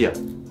 That's a good idea.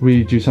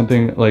 we do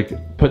something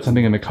like put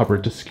something in the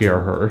cupboard to scare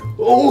her.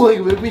 Oh, like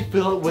maybe we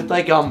fill it with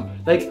like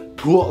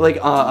pool, like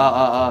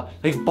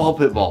ball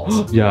pit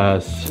balls.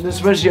 Yes. And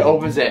then when she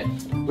opens it,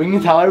 we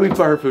can tell her we put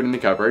her food in the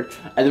cupboard,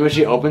 and then when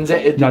she opens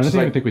it, No, I don't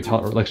even think we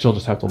tell her. Like she'll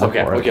just have to look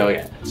for it.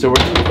 Okay. So we're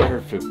gonna put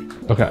her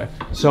food. Okay.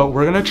 So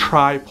we're gonna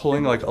try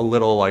pulling like a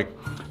little like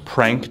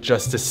prank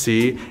just to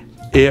see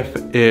if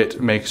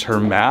it makes her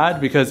mad,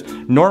 because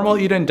normal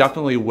Eden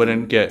definitely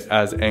wouldn't get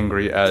as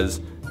angry as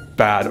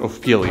bad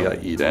Ophelia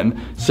Eden.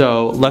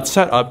 So let's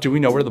set up. Do we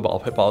know where the ball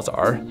pit balls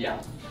are?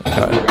 Yeah.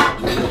 Okay.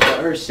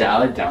 Put her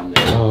salad down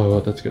there.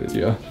 Oh, that's a good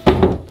idea.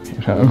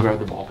 Okay. Grab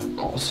the ball pit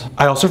balls.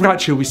 I also forgot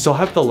too, we still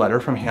have the letter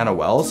from Hannah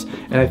Wells,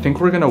 and I think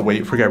we're gonna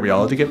wait for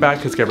Gabriella to get back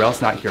because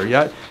Gabriella's not here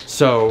yet.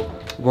 So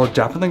we're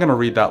definitely gonna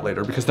read that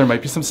later because there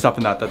might be some stuff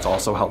in that that's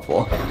also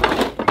helpful.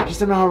 I just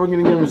don't know how we're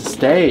gonna get him to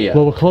stay.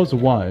 Well, we'll close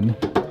one.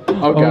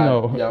 Oh god.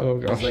 No. Yep. Oh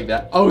gosh. Just like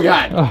that. Oh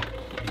god.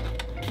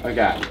 Oh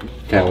god.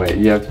 Okay, wait.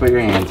 You have to put your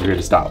hands here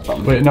to stop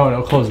them. Wait,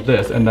 no, close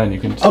this, and then you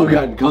can. Oh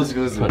god, close.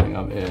 Putting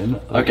them in.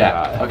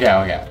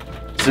 Okay.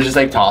 So just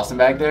like toss them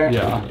back there.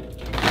 Yeah.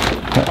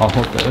 Okay, I'll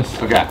hold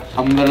this. Okay.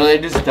 I'm literally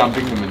just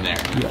dumping them in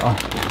there. Yeah.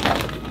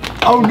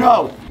 Oh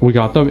no! We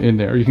got them in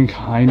there. You can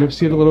kind of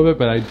see it a little bit,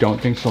 but I don't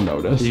think she'll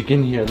notice. You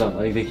can hear them,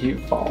 like they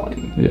keep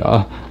falling.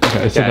 Yeah.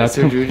 Okay, so that's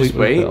so do we completely just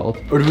wait? filled.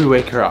 Or do we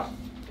wake her up?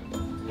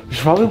 We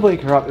should probably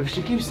wake her up. If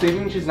she keeps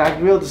sleeping, she's not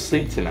gonna be able to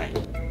sleep tonight.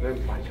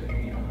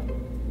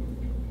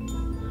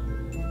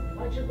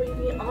 Why'd you wake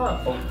me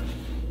up?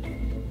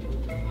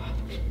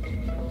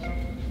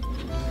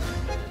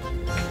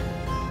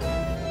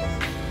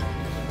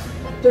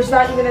 There's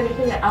not even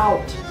anything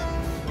out.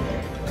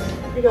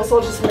 I guess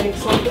I'll just make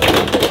something.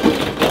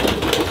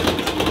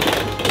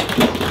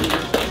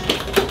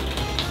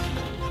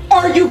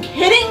 Are you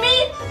kidding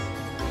me?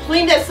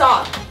 Clean this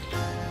up.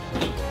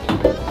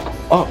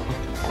 Oh,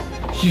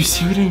 you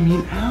see what I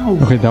mean? Ow.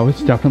 Okay, that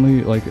was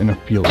definitely like an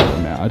Ophelia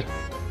mad.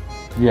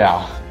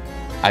 Yeah,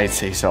 I'd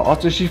say so.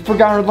 Also, she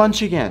forgot her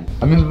lunch again.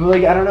 I mean,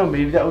 like, I don't know.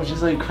 Maybe that was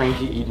just like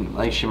cranky Eden.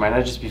 Like, she might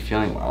not just be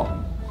feeling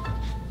well.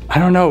 I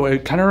don't know,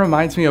 it kind of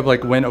reminds me of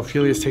like when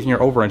Ophelia's taking her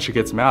over and she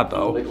gets mad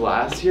though. Like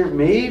last year,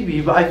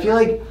 maybe, but I feel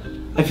like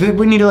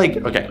we need to like,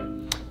 okay,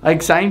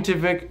 like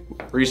scientific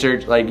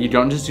research, like you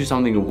don't just do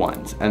something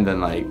once and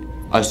then like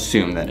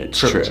assume that it's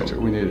true.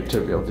 We need to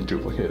be able to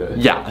duplicate it.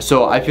 Yeah,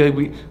 so I feel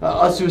like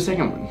let's do a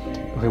second one.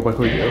 Okay, what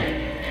can we do?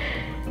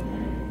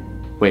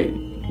 Wait,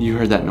 you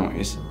heard that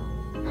noise?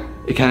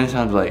 It kind of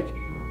sounded like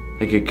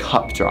a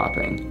cup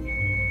dropping.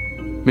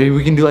 Maybe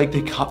we can do like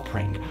the cup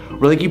prank.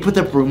 Where like you put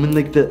the broom in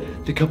like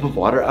the cup of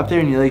water up there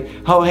and you're like,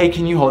 oh hey,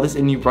 can you hold this?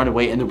 And you run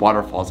away and the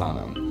water falls on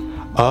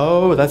them.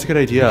 Oh, that's a good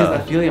idea.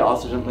 Because Ophelia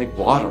also doesn't like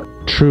water.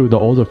 True, the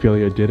old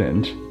Ophelia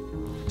didn't.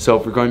 So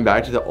if we're going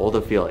back to the old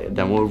Ophelia,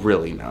 then we'll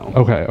really know.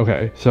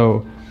 Okay,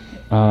 so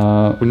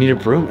we need a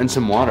broom and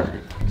some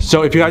water.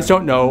 So if you guys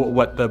don't know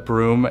what the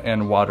broom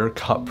and water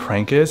cup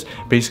prank is,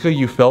 basically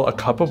you fill a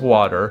cup of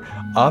water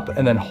up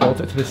and then hold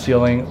it to the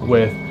ceiling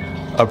with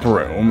a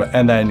broom,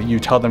 and then you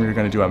tell them you're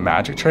gonna do a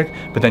magic trick,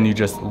 but then you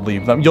just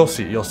leave them. You'll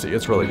see,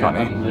 it's really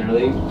funny. I'm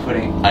literally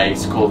putting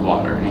ice cold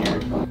water in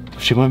here.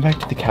 She went back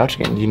to the couch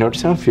again. Do you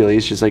notice how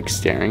Ophelia's just like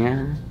staring at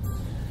her?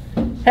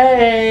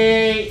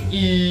 Hey,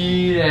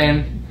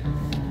 Eden,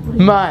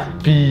 my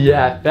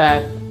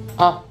BFF.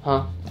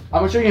 I'm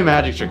gonna show you a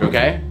magic trick,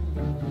 okay?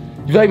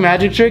 You like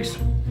magic tricks?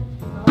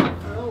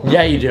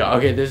 Yeah, you do.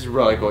 Okay, this is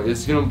really cool. This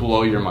is gonna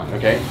blow your mind,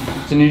 okay?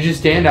 So you just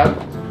stand up.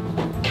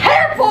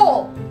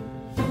 Careful!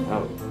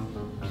 Oh,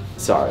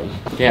 sorry.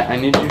 Yeah, I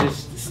need you to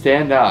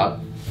stand up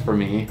for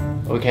me,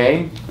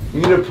 okay?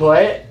 I'm gonna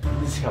put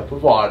this cup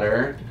of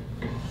water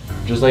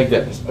just like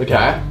this,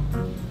 okay?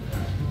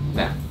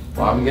 Now,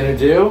 what I'm gonna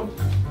do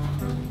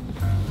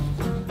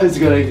is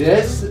go like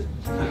this,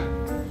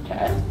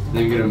 okay?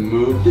 Then I'm gonna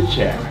move the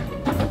chair.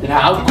 And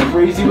how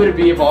crazy would it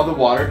be if all the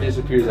water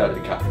disappears out of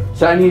the cup?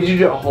 So I need you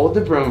to hold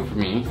the broom for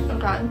me.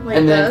 Okay, like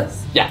and then,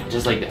 this? Yeah,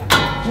 just like that.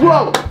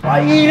 Whoa!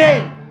 I eat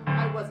it!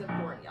 I wasn't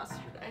born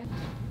yesterday.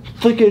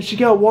 Look at it, she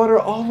got water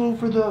all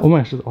over the... Oh my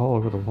gosh, it's all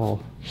over the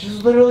wall.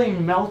 She's literally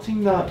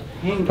melting the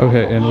paint.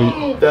 Okay, and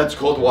we... That's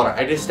cold water.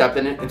 I just stepped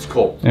in it, it's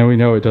cold. And we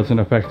know it doesn't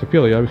affect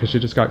Ophelia because she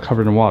just got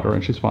covered in water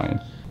and she's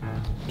fine.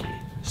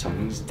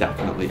 Something's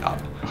definitely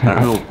up. Okay, I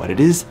don't know what it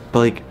is, but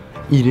like,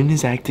 Eden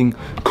is acting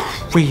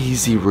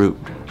crazy rude.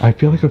 I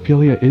feel like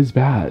Ophelia is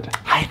bad.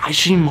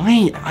 She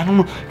might. I don't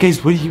know.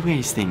 Guys, what do you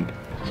guys think?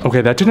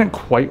 Okay, that didn't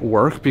quite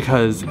work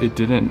because it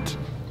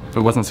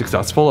wasn't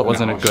successful. It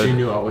wasn't a good She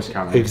knew I was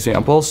coming.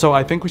 example. So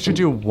I think we should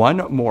do one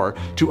more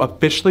to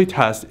officially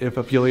test if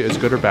Ophelia is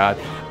good or bad.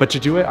 But to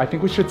do it, I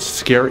think we should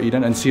scare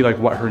Eden and see like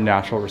what her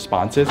natural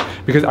response is.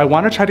 Because I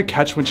want to try to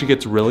catch when she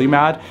gets really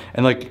mad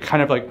and like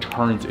kind of like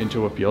turns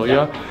into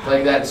Ophelia. Yeah,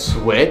 like that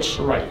switch.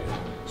 Right.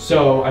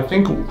 So I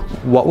think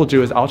what we'll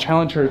do is I'll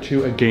challenge her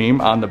to a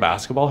game on the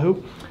basketball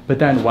hoop. But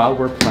then while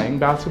we're playing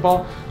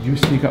basketball, you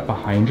sneak up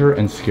behind her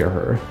and scare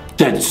her.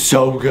 That's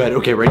so good.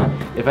 Okay, ready?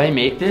 If I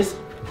make this,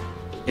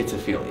 it's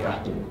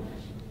Ophelia.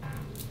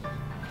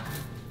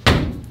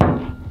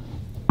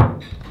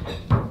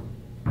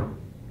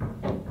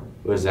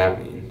 What does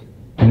that mean?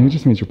 I think it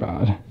just means you're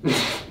bad.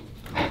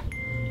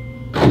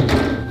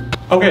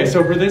 Okay,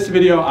 so for this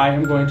video, I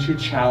am going to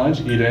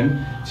challenge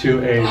Eden to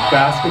a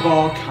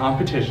basketball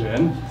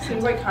competition.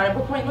 Seems like kind of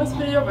a pointless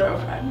video, but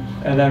okay.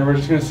 And then we're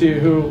just gonna see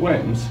who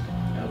wins.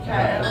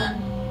 Okay.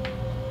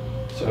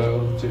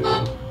 So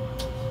do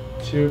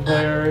 2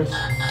 players.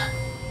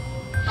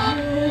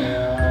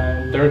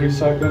 And 30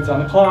 seconds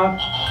on the clock.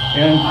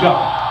 And go.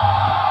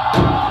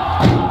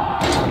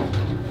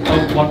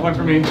 Oh, 1 point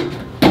for me.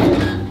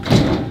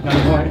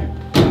 Another point.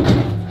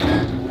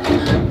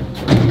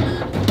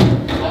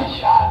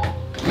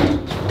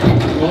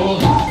 Oh,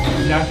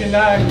 neck and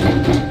neck.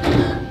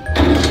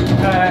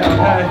 Okay,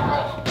 okay.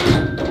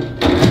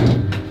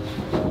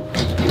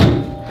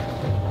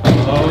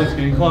 Oh, it's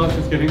getting close,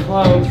 it's getting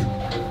close.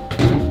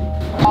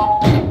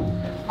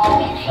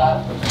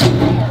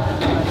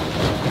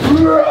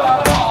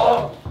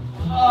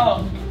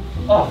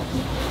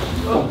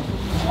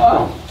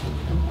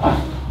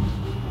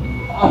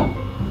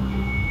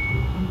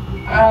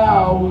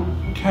 Ow!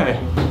 Okay.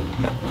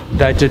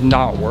 That did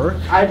not work.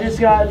 I just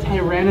got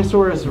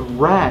Tyrannosaurus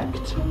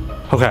wrecked.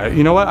 Okay,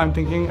 you know what I'm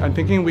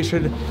thinking we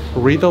should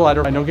read the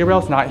letter. I know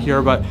Gabrielle's not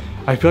here, but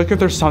I feel like if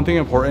there's something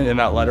important in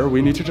that letter,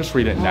 we need to just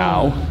read it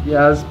now.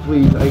 Yes,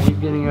 please. I keep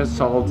getting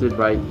assaulted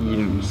by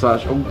Eden /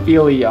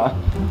 Ophelia.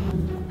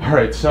 All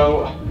right,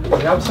 so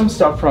we have some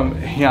stuff from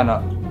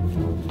Hannah.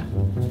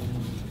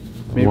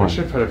 Maybe we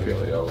should put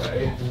Ophelia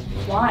away.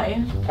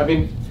 Why? I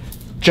mean,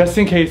 just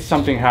in case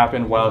something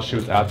happened while she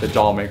was at the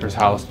Dollmaker's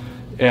house,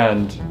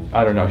 and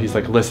I don't know, he's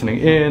like listening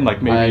in,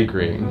 like maybe. I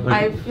agree.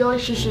 I feel like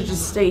she should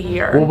just stay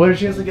here. Well, what if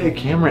she has like a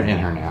camera in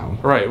her now?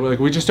 Right, like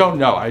we just don't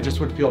know. I just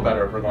would feel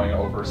better if we're going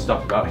over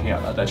stuff about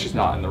Hannah that she's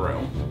not in the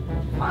room.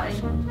 Fine.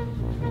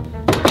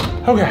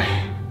 Okay.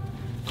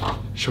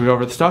 Should we go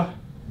over the stuff?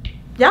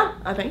 Yeah,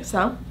 I think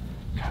so.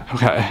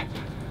 Okay.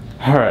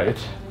 All right.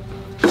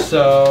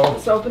 So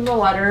Let's open the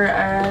letter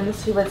and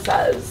see what it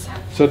says.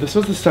 So this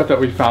was the stuff that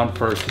we found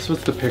first. This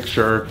was the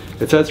picture.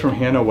 It says from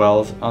Hannah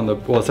Wells on the,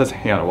 well, it says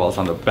Hannah Wells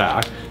on the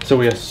back. So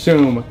we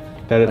assume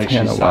that it's Like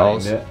Hannah she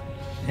Wells. signed it.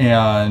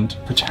 And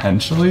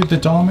potentially the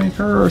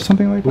Dollmaker or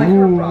something like that. Like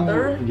her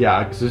brother?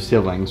 Yeah, because they're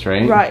siblings,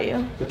 right?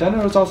 Right. But then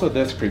there was also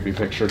this creepy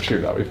picture too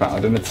that we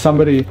found. And it's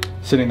somebody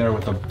sitting there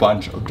with a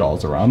bunch of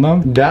dolls around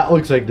them. That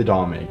looks like the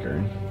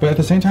Dollmaker. But at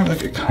the same time,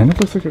 like, it kind of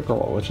looks like a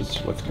girl, which is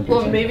what's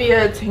confusing. Well, maybe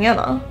it's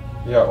Hannah.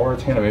 Yeah, or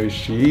it's Hannah. Maybe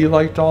she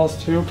liked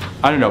dolls too.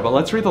 I don't know, but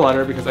let's read the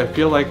letter because I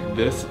feel like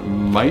this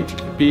might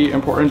be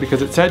important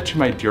because it said to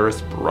my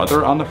dearest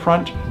brother on the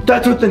front.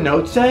 That's what the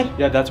note said?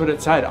 Yeah, that's what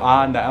it said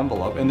on the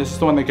envelope. And this is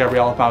the one that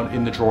Gabriella found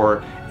in the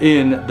drawer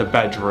in the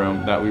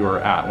bedroom that we were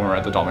at when we were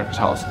at the Dollmaker's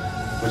house.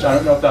 Which I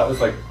don't know if that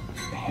was like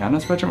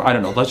Hannah's bedroom. I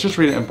don't know. Let's just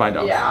read it and find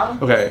out. Yeah.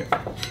 Okay,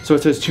 so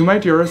it says, to my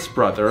dearest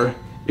brother,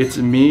 it's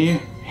me,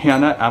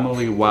 Hannah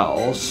Emily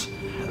Wells.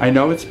 I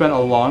know it's been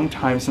a long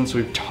time since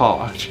we've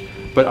talked,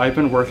 but I've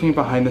been working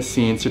behind the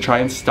scenes to try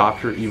and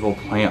stop your evil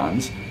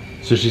plans.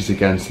 So she's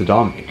against the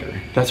Dollmaker.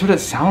 That's what it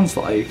sounds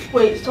like.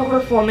 Wait, so her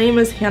full name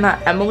is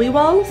Hannah Emily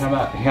Wells?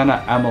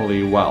 Hannah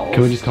Emily Wells.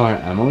 Can we just call her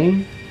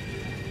Emily?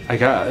 I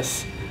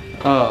guess.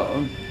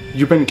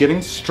 You've been getting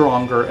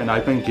stronger and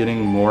I've been getting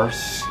more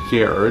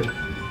scared.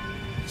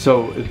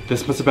 So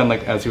this must have been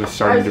like as he was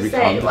starting to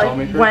become the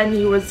Dollmaker? When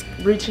he was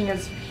reaching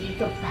his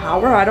peak of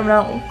power, I don't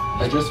know.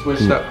 I just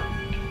wish that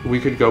we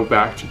could go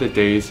back to the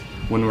days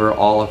when we were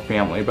all a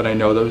family, but I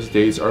know those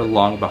days are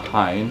long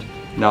behind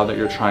now that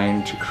you're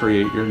trying to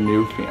create your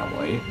new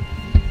family.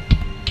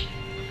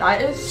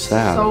 That is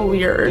Sad. so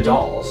weird. The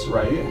dolls,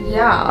 right?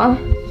 Yeah.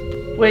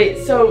 Wait,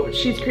 so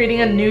she's creating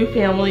a new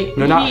family?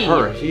 No, not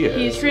her, he is.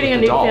 He's creating a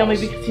with new the dolls. family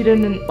because he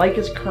didn't like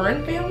his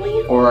current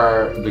family?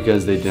 Or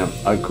because they didn't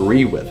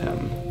agree with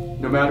him?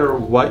 No matter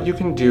what you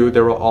can do,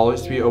 there will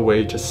always be a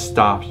way to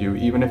stop you,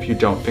 even if you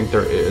don't think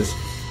there is.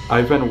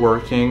 I've been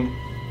working,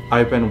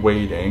 I've been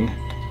waiting.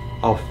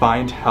 I'll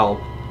find help,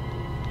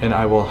 and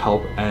I will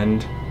help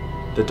end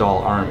the doll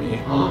army.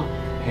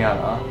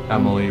 Hannah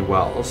Emily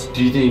Wells.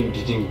 Do you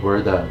think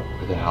we're the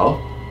help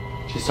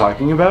she's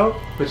talking about?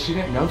 But she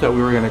didn't know that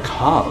we were gonna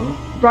come.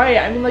 Right,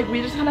 I mean, like,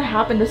 we just kind of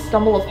happened to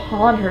stumble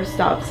upon her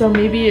stuff, so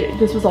maybe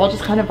this was all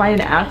just kind of by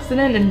an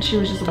accident and she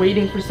was just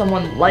waiting for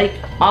someone like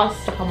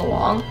us to come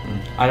along.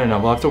 I don't know,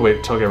 we'll have to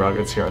wait till Gabrielle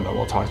gets here and then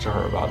we'll talk to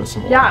her about it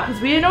some more. Yeah,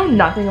 because we know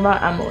nothing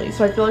about Emily,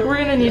 so I feel like we're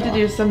gonna need to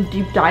do some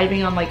deep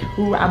diving on like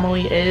who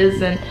Emily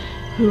is and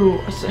who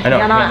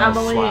Hannah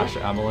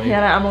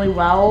Emily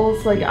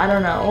Wells, like, I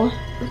don't know.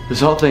 This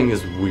whole thing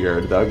is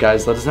weird though.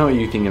 Guys, let us know what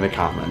you think in the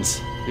comments.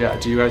 Yeah,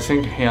 do you guys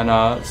think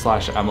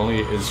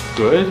Hannah/Emily is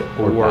good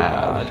or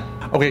bad?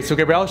 Okay, so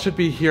Gabrielle should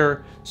be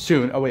here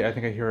soon. Oh wait, I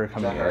think I hear her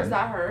coming in. Is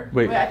that her?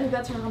 Wait, I think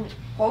that's her.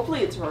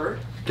 Hopefully it's her.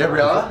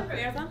 Gabriella?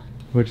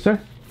 What'd you say?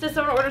 Did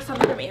someone order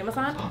something from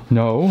Amazon?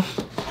 No.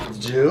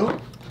 Did you?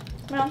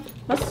 Well,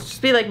 must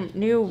just be like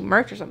new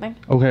merch or something.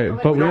 Okay,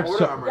 but we have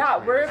Yeah,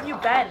 where have you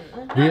been?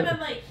 I've been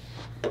like,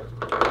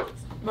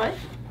 what?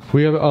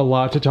 we have a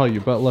lot to tell you,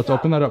 but let's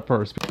open that up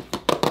first.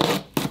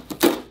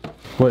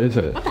 What is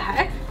it? What the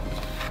heck?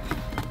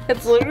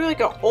 It's literally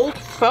like an old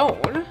phone.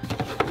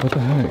 What the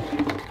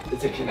heck?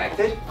 Is it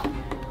connected?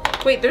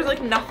 Wait, there's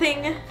like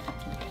nothing.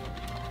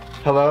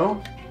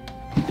 Hello?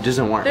 It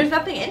doesn't work. There's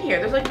nothing in here.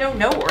 There's like no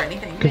note or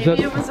anything.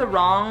 Maybe it was a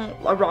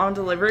wrong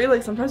delivery.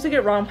 Like sometimes we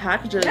get wrong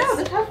packages. Yeah,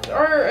 this has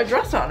our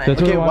address on it.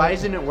 That's Okay, what why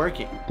isn't it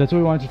working? That's what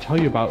we wanted to tell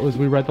you about. Was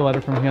we read the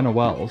letter from Hannah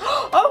Wells.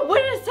 Oh, what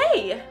did it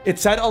say? It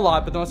said a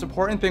lot, but the most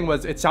important thing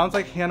was it sounds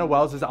like Hannah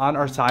Wells is on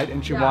our side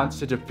and she wants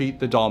to defeat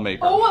the Dollmaker.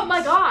 Oh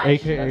my gosh.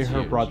 AKA That's her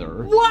huge.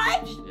 brother.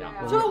 What?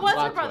 Yeah. So it was her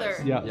Plot brother.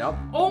 twist. Yeah. Yep.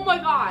 Oh my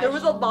gosh. There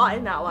was a lot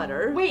in that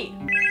letter. Wait.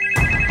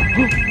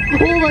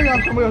 Oh my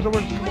gosh, oh my gosh, oh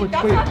my gosh.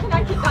 That's not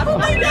connected. That's oh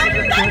my gosh,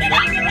 it's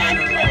not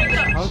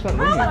connected. How is that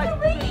How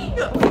ringing? is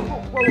it ringing?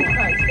 Whoa,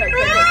 guys,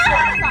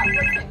 stop.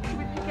 Should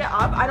we pick it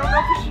up? I don't know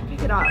if we should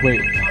pick it up.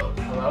 Wait.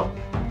 Hello?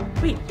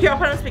 Wait, here, I'll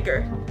put it on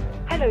speaker.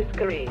 Hello,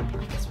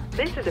 Skorys.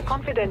 This is a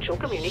confidential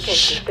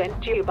communication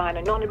sent to you by an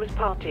anonymous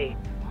party.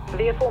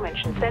 The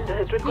aforementioned sender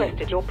has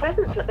requested your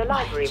presence at the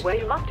library where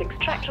you must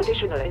extract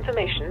additional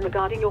information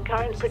regarding your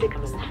current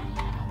predicament.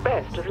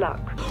 Best of luck.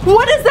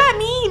 What does that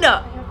mean?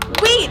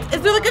 Wait,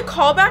 is there like a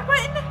callback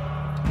button?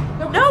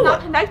 No. It's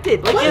not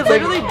connected. Like it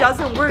literally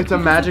doesn't work. It's a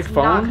because magic it's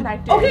phone? Not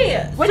connected.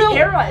 Okay, What so-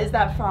 era is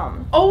that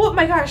from? Oh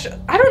my gosh,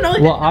 I don't know.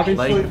 Like Well, the-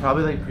 obviously, Like,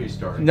 probably like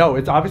prehistoric. no,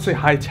 it's obviously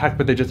high tech,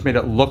 but they just made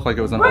it look like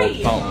it was an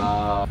Right. old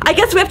phone. I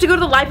guess we have to go to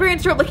the library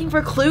and start looking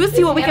for clues,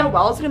 see what we Hannah can.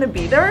 Wells gonna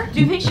be there? Do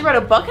you think she wrote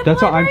a book in That's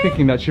the what I'm library?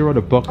 thinking, that she wrote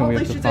a book and Oh, we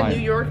like have to she's a New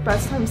find. York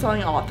best-time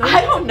selling author.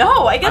 I don't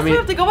know. I guess mean, we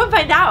have to go and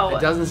find out. It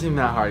doesn't seem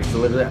that hard because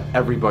literally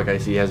every book I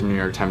see has a New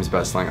York Times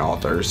bestselling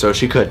author, so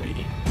she could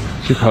be.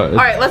 She could. All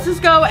right, let's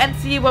just go and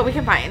see what we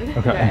can find.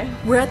 Okay.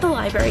 We're at the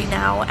library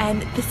now,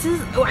 and this is,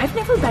 oh, I've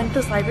never been to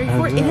this library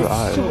before. It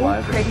is so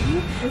Library.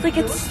 pretty. It's like,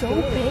 it's so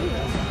big.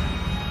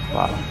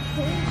 Wow.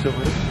 So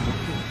what is she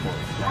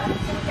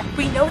looking for?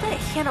 We know that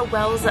Hannah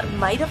Wells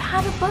might have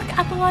had a book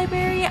at the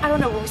library. I don't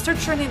know, when we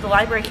searched her name, the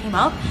library came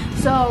up.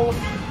 So,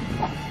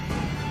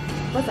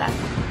 what's that?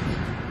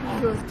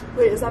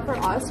 Wait, is that for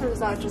us or is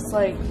that just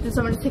like? Did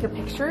someone just take a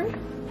picture?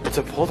 It's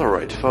a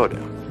Polaroid photo.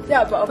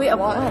 Yeah, but Wait,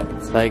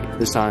 what? Like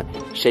this on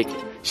shake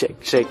it, shake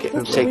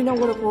it, shake We it. know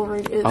what a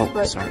Polaroid is, Oh,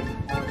 but sorry.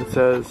 It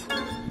says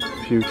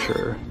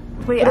future.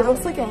 Wait, it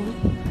looks like a.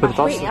 But it's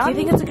wait, do also, you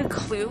think it's like a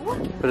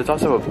clue? but it's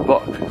also a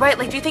book. Right,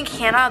 like do you think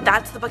Hannah,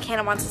 that's the book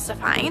Hannah wants us to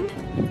find?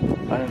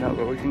 I don't know,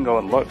 but we can go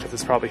and look because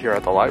it's probably here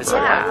at the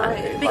library.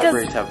 Yeah, because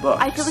Libraries have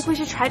books. I feel like we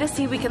should try to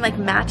see if we can like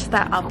match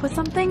that up with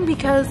something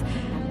because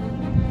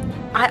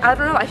I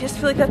don't know, I just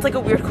feel like that's like a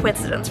weird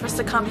coincidence for us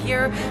to come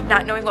here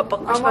not knowing what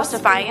book we're supposed to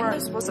We find.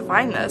 weren't supposed to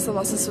find this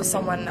unless this was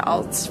someone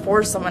else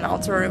for someone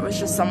else, or it was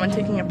just someone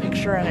taking a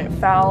picture and it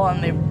fell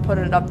and they put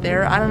it up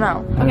there. I don't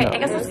know. Okay, I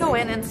guess let's go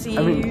in and see.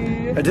 I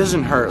mean, it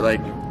doesn't hurt. Like,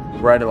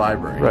 we're at a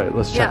library. Right,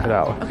 let's check Yeah. it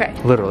out. Okay.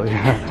 Literally.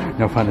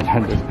 No pun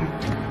intended.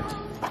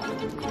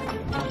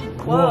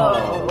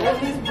 Whoa!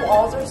 These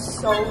walls are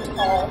so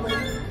tall.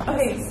 Like,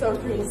 okay, so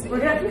crazy. We're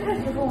gonna have to be kind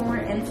of careful when we're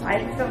inside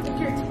because I don't think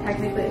you're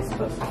technically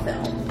supposed to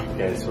film.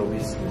 Okay, so we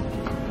see.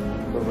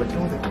 We're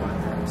looking at the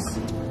corners.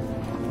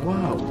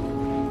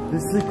 Whoa,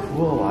 this is a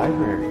cool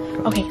library.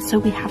 Okay, so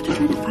we have to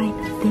try to find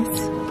this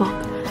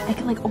book. I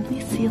can like only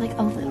see like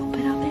a little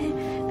bit of it.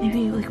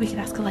 Maybe like we could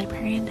ask a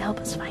librarian to help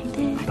us find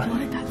it. I feel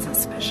like that's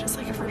suspicious.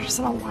 Like if we're just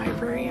in a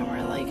library and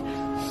we're like,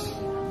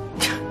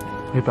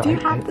 But do you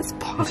have this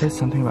book? It says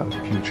something about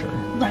future.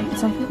 Right,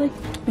 so I feel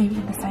like maybe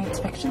in the science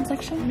fiction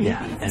section.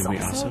 Yeah, it's and we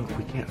also-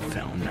 we can't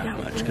film that Yeah,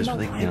 much because we're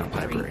like in a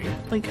library.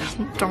 Like,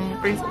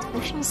 don't raise those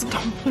questions.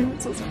 Don't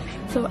raise those.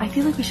 So I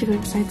feel like we should go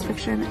to science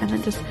fiction and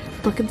then just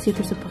look and see if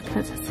there's a book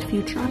that says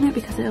future on it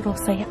because it'll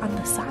say it on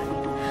the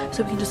side.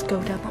 So we can just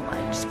go down the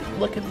line, just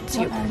look and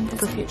see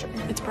for future.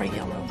 It's bright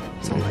yellow.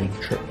 So like,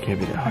 can't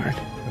be that hard.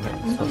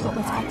 Let's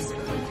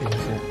go.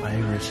 Is it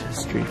Irish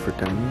history for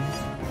dummies?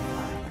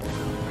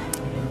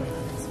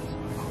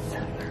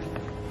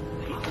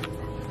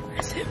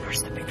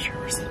 Where's the picture?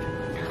 Where's the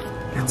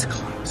It's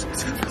close.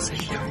 It's got the same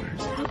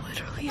colors. It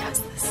literally has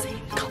the same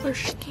color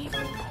scheme.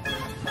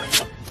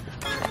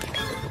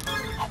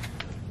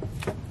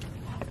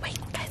 Wait,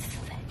 guys, this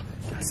is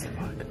it. That's the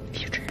book.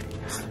 Future.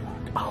 That's the book.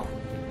 Oh,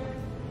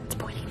 it's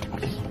pointing to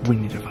me. We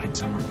need to find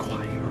somewhere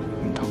quiet where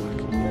we can talk.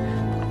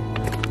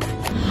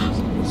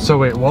 So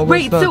wait, what was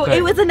Wait, the so thing?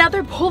 it was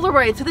another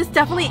Polaroid. So this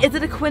definitely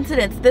isn't a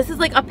coincidence. This is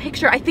like a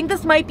picture. I think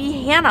this might be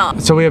Hannah.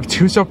 So we have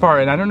two so far,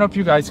 and I don't know if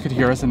you guys could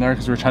hear us in there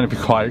because we were trying to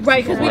be quiet.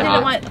 Right, because we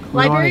didn't want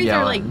libraries yell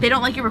are at like them. they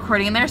don't like you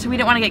recording in there, so we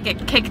didn't want to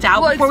get kicked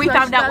out before we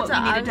found out what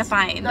we needed to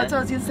find. That's what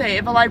I was gonna say.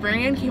 If a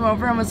librarian came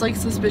over and was like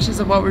suspicious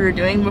of what we were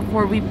doing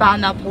before we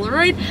found that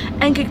Polaroid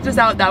and kicked us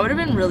out, that would have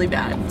been really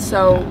bad.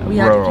 So we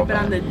had to keep it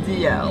on the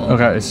DL.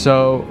 Okay,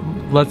 so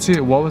let's see.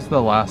 What was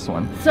the last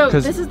one? So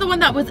 'Cause this is the one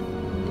that was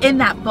in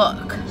that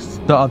book.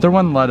 the other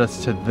one led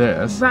us to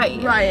this.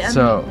 Right. Right. And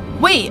So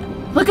Wait,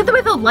 look at the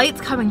way the light's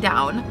coming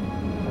down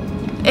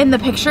in the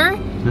picture.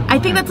 I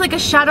think that's like a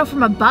shadow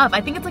from above.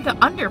 I think it's like an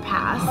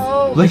underpass.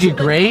 oh, Look is at it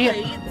gray?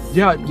 lights?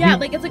 Yeah. Yeah,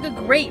 like it's like a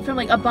grate from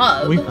like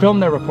above. We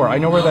filmed there before. I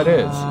know where that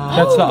is.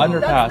 That's the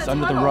underpass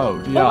under the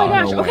road. Yeah. Oh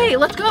my gosh. no way. Okay,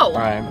 let's go. All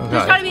right.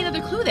 There's gotta be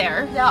another clue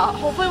there. Yeah,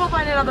 hopefully we'll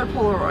find another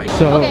Polaroid.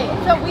 So, Okay,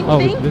 so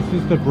we think. this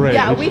is the bridge.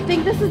 Yeah, we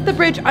think this is the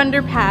bridge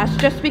underpass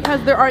just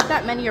because there aren't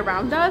that many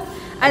around us.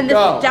 And this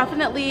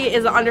definitely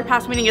is an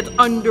underpass, meaning it's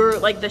under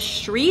like the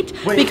street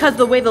because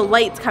the way the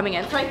light's coming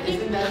in. So I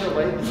think,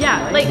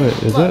 yeah, like,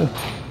 Wait, is look.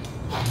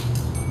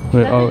 it?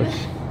 Wait, oh,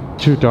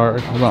 it's too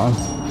dark. Hold on.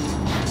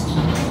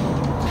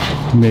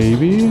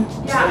 Maybe?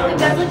 Yeah, like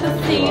that's like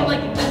the same,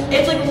 like,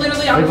 it's like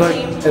literally on the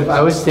same. If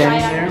I was standing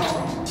there,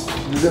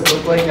 does it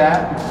look like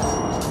that?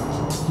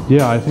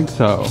 Yeah, I think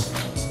so.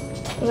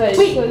 Wait,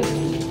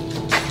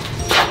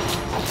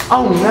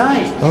 Oh,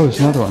 nice. Oh, there's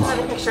another one.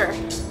 another picture.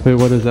 Wait,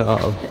 what is that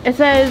of? It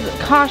says,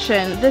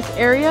 caution, this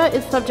area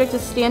is subject to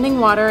standing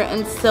water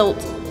and silt.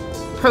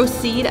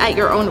 Proceed at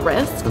your own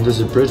risk. And there's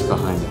a bridge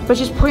behind it. But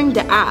she's pointing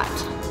to at.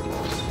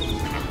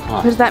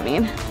 What does that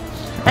mean?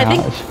 I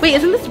think, wait,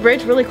 isn't this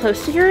bridge really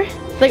close to here?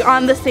 Like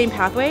on the same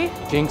pathway?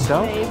 Think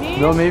so?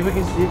 Maybe. No, maybe we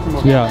can see it from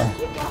over Yeah.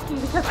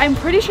 Because I'm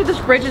pretty sure this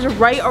bridge is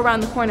right around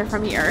the corner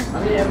from here.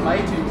 I mean, it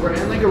might be. We're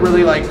in like a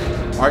really like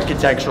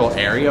architectural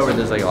area where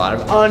there's like a lot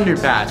of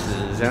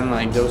underpasses and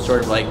like those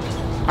sort of like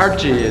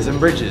arches and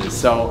bridges.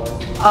 So,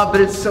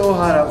 but it's so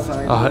hot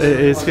outside.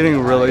 It's getting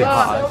really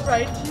hot. So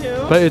right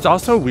too. But it's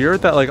also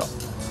weird that like,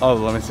 oh,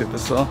 let me see if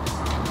this will,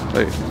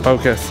 wait,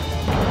 focus.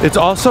 It's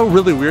also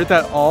really weird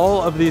that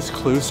all of these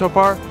clues so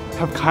far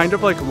have kind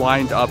of like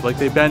lined up, like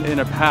they've been in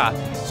a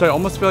path. So I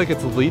almost feel like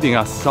it's leading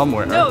us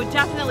somewhere. No,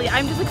 definitely.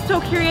 I'm just like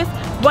so curious.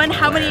 One,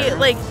 how many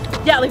like,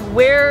 yeah, like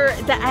where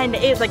the end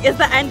is. Like, is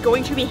the end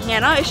going to be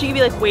Hannah? Is she gonna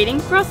be like waiting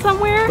for us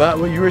somewhere? But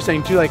what you were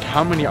saying too, like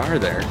how many are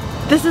there?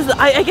 This is,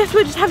 I guess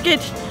we just have to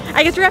get,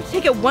 I guess we have to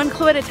take it one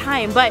clue at a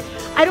time, but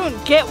I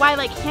don't get why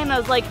like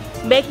Hannah's like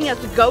making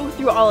us go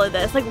through all of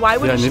this. Like why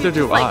wouldn't she neither just,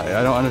 do like,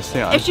 I don't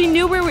understand. if she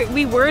knew where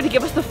we were to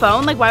give us the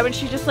phone, like why wouldn't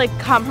she just like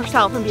come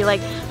herself and be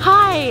like,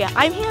 hi,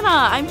 I'm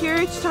Hannah, I'm here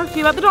to talk to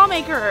you about the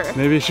Dollmaker.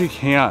 Maybe she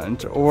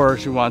can't, or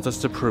she wants us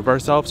to prove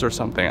ourselves or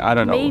something. I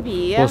don't know.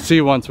 Maybe. We'll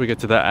see once we get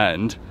to the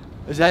end.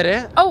 Is that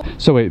it? Oh.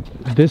 So wait,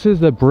 this is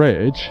the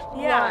bridge.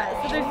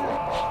 Yeah,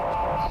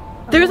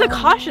 so there's a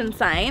caution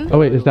sign. Oh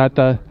wait, is that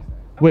the,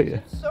 wait.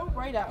 So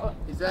bright out.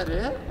 Is that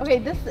it? Okay,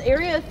 this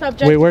area is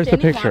subject Wait, to where's the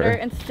standing picture? water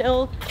and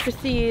still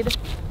proceed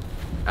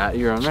At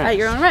your own risk. at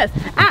your own risk.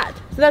 At.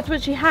 So that's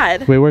what she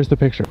had. Wait, where's the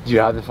picture? Do you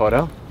have the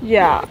photo?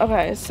 Yeah,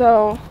 okay,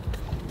 so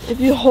if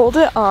you hold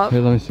it up. Wait,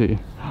 let me see.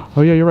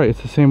 Oh yeah, you're right,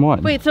 it's the same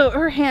one. Wait, so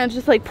her hand's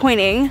just like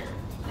pointing.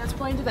 It's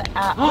pointing to the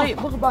app.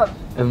 Wait, look above.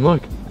 And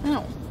look.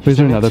 Oh. Wait, is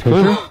there another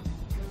picture?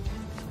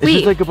 It's Wait.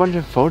 just like a bunch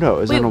of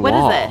photos Wait, on a what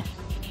wall. is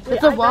it?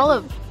 It's a wall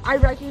of, I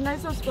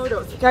recognize those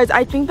photos. Guys,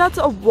 I think that's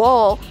a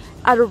wall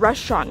at a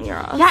restaurant near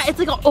us. yeah, it's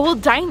like an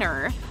old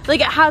diner. Like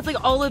it has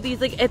like all of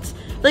these, like it's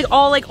like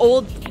all like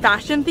old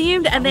fashion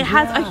themed, and it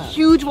has a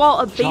huge wall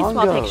of baseball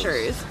Jongos.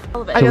 pictures.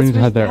 I guess we need we to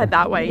head should there. head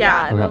that way,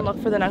 yeah, and then Okay.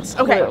 look for the next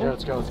Okay. clue.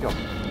 Let's go, let's go.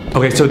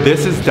 Okay, so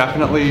this is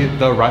definitely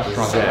the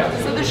restaurant. So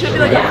there should be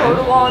like a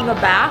photo wall in the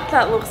back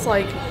that looks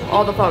like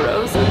all the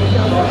photos.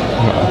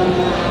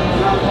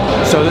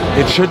 So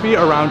it should be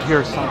around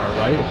here somewhere,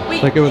 right?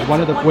 Wait, like it was one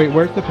of the, wait,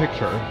 where's the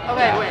picture?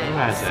 Okay, wait.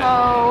 has it?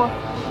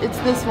 So it's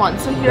this one.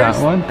 So here's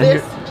That one?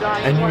 this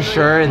giant And you one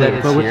sure that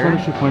it's But which one here?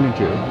 is she pointing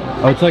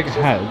to? Oh, it's like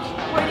heads.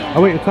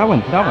 Oh wait, it's that one,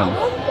 that one.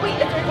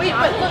 Wait,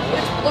 but look,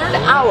 it's blurred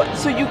out,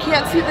 so you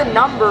can't see the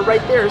number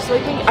right there. So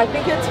I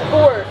think it's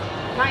for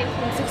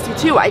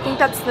 1962. I think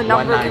that's the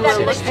number. Like an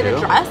 1962?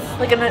 address,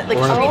 like Or an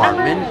street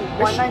number. apartment?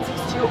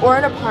 1962, or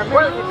an apartment,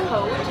 or like a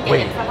code to get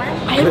Wait, in somewhere.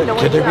 I have no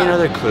could there be idea.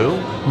 another clue?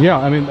 Yeah,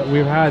 I mean,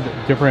 we've had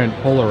different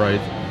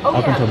Polaroids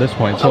up until this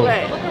point. So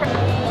Okay.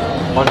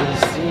 Wanted to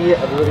see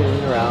everybody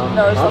moving around.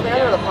 No, there's something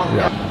under the pump.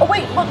 Oh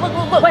wait,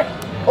 look. Wait.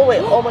 Oh wait.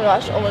 Oh my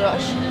gosh.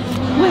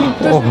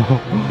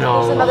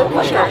 No. There's another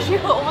picture. She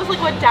almost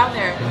like went down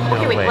there.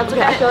 Okay, wait, way. let's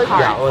Okay, I feel like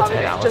Yeah, let's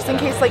head out, just in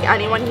case like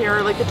anyone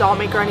here, like the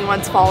Dollmaker,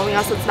 anyone's following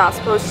us that's not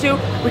supposed to,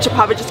 we should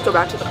probably just go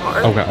back to the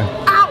car. okay.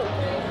 Ow!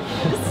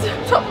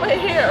 It's up my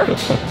hair.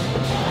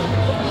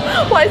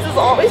 Why does this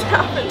always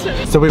happen to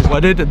me? So wait,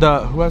 what did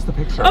the, who has the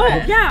picture? Oh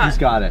yeah. He's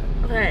got it.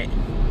 Okay.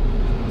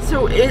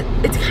 So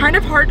it's kind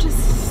of hard to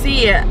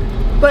see it,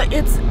 but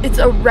it's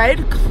a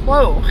red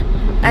cloak,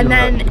 and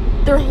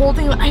then they're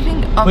holding, I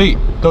think. Wait,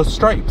 those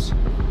stripes.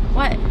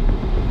 What?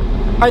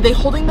 Are they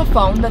holding the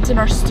phone that's in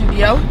our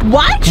studio?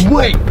 What?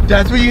 Wait,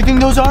 that's what you think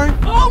those are?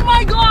 Oh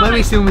my god! Let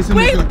me see,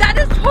 Wait, that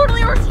is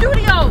totally our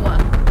studio!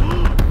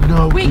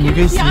 No, Wait, can you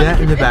guys see that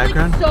in the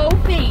background? It's like so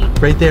faint.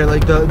 Right there,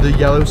 like the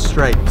yellow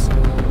stripes.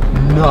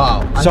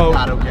 No, So- I'm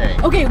not okay.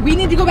 Okay, we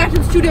need to go back to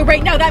the studio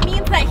right now. That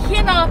means that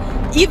Hannah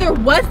either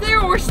was there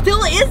or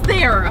still is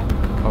there.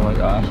 Oh my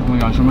gosh, oh my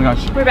gosh, oh my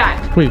gosh. We're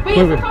back. Wait,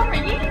 is the phone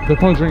ringing? The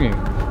phone's ringing.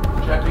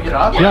 Should I pick it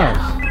up? Yes.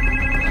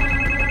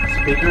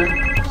 Speaker?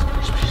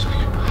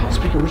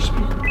 Speaker, where's the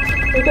speaker?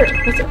 Right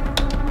there. That's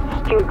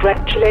it.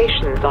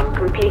 Congratulations on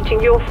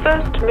completing your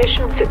first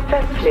mission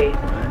successfully.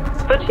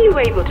 But are you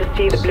able to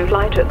see the blue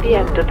light at the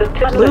end of the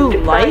tunnel Blue to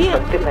light?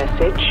 decipher the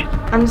message?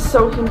 I'm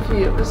so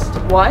confused.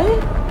 What?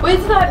 What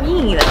does that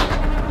mean?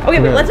 Okay,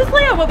 but let's just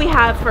lay out what we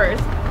have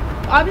first.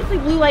 Obviously,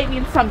 blue light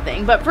means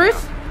something, but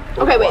first,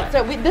 okay, wait.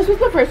 So this was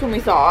the first one we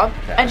saw,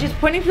 and she's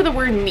pointing to the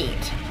word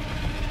meat.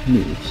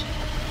 Meat.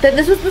 Then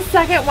this was the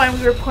second one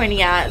we were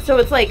pointing at. So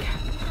it's like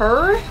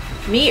her,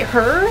 meet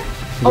her.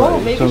 Oh,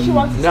 maybe so she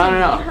wants us to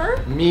meet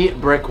her?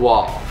 Meet brick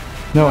wall.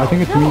 No, I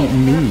think it's meet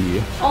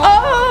me.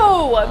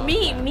 Oh,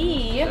 meet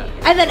me.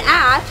 And then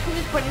at, who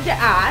is pointing to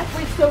at.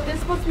 Wait, so this is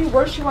supposed to be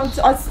where she wants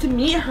us to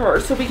meet her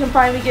so we can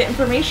finally get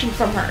information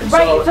from her.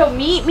 Right, so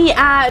meet me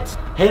at.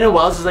 Hannah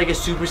Wells is like a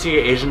super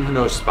secret agent who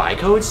knows spy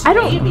codes? I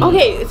don't,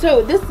 okay,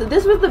 so this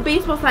was the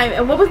baseball sign,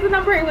 and what was the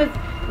number? It was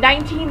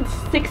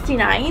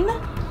 1969?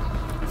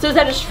 So is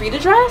that a street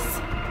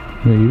address?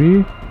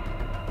 Maybe.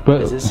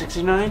 But Is it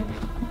 69?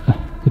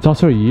 it's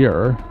also a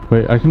year.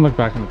 Wait, I can look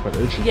back in the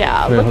footage.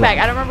 Yeah, Wait, look hold back.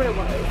 on. I don't remember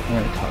what it was.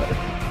 Alright, cut.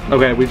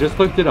 Okay, we just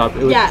looked it up.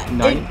 It was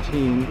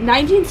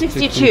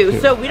 1962.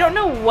 So we don't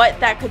know what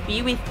that could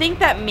be. We think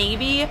that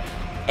maybe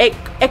it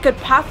could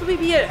possibly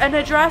be an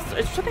address.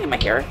 Is something in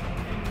my hair?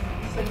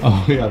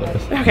 Oh yeah, there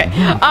is. Okay.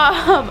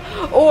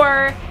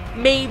 Or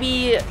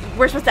maybe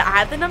we're supposed to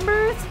add the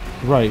numbers.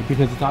 Right,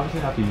 because it's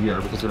obviously not the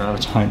year because we don't have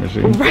a time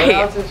machine. Right.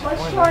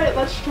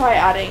 Let's try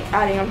adding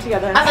them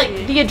together. And And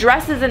like the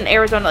addresses in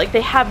Arizona, like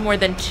they have more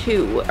than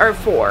 2 or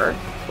 4.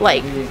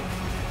 Like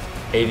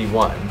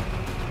 81.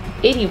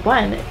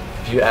 81.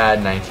 If you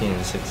add 19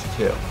 and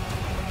 62.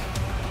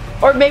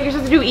 Or maybe you're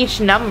supposed to do each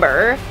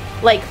number.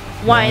 Like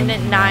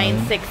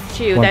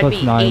 1962. 1 That'd plus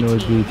be 9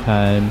 would 18. be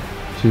 10.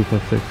 2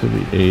 plus 6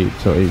 would be 8,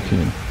 so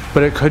 18.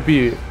 But it could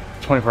be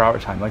 24-hour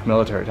time, like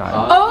military time.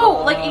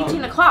 Oh, like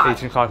 18 o'clock.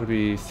 18 o'clock would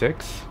be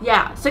 6?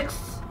 Yeah, 6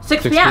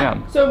 6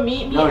 p.m. So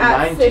meet me No,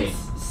 at 19.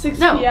 6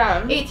 No,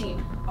 p.m.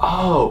 18.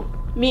 Oh.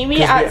 Meet me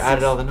Because at we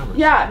added all the numbers.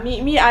 Yeah,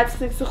 meet me at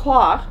 6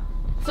 o'clock.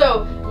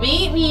 So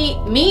meet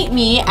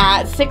me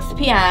at 6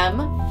 p.m.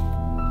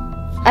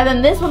 And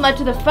then this one led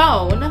to the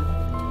phone,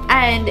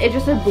 and it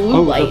just said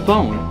blue light. the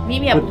phone. Meet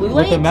me at blue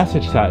What the light.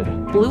 message said.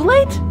 Blue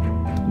light?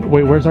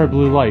 Wait, where's our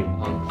blue light?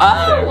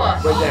 Oh.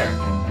 Right there.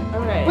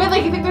 Okay. Wait,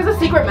 like you think there's a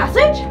secret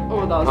message?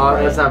 Oh, that was Oh,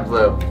 right. that's not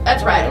blue.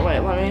 That's red. Wait,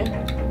 let me.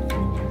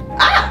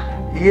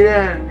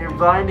 Eden, you're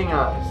blinding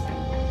us.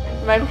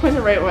 Am I going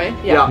the right way?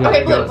 Yeah.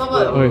 Okay, it blue, goes blue, blue.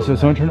 Okay, so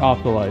someone turn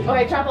off the light.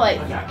 Okay, drop a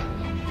light.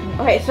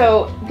 Okay,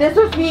 so this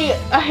would be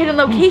a hidden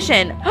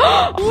location.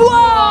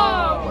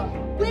 Whoa!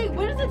 Wait,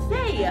 what does it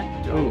say?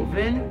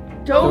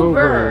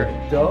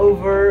 Dover.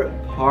 Dover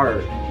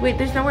Park. Wait,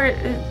 there's nowhere.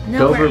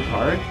 Dover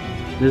Park?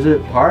 There's a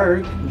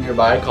park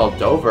nearby called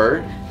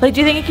Dover. Like,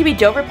 do you think it could be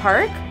Dover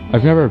Park?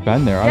 I've never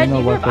been there. I don't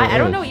know what that I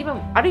don't is.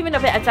 know I don't even know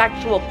if it's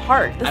actual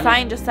park. The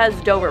sign just says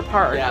Dover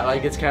Park. Yeah,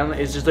 like it's kind of,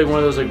 it's just like one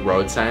of those like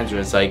road signs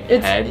where it's like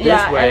It's head this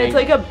yeah, way. and it's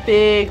like a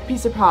big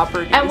piece of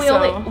property. And we so.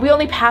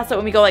 only pass it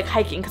when we go like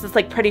hiking because it's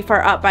like pretty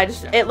far up. But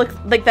it looks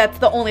like that's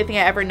the only thing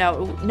I ever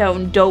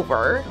known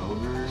Dover.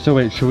 So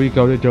wait, should we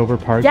go to Dover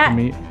Park Yeah. to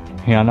meet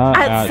Hannah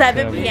At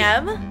 7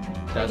 p.m.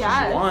 That's Yes.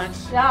 what she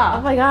wants. Oh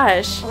Yeah. my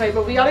gosh. Okay,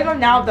 but we gotta go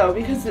now though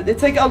because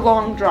it's like a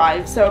long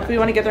drive. So if we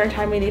want to get there in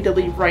time, we need to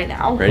leave right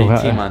now. Ready? Okay.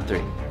 Team on 3.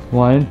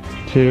 1,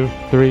 2,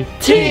 3.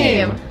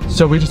 Team.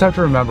 So we just have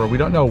to remember, we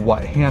don't know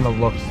what Hannah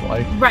looks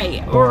like.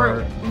 Right.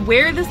 Or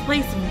where this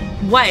place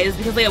was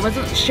because like it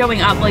wasn't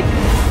showing up. Like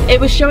it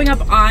was showing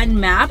up on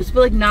maps,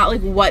 but like not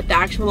like what the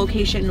actual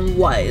location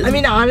was. I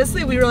mean,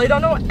 honestly, we really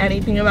don't know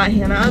anything about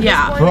Hannah. At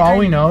Yeah. This point. For all and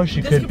we know,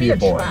 she this could be a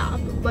boy. trap.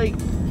 Like,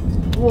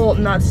 well,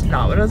 that's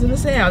not what I was gonna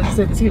say. I was gonna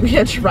say this could be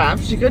a trap.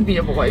 She could be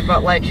a boy,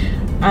 but like,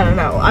 I don't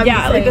know. I'm Yeah,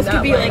 just like, saying this that,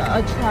 could be, like-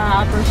 a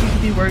trap, or she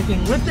could be working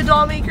with the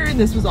Dollmaker, and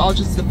this was all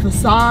just a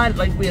facade.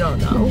 Like, we don't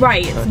know.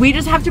 Right. We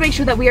just have to make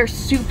sure that we are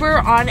super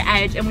on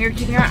edge and we are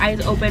keeping our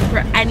eyes open for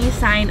any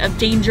sign of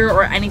danger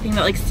or anything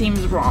that like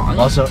seems wrong.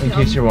 Also, in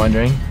case you're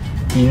wondering,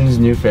 Eden's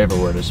new favorite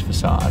word is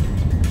facade.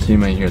 So you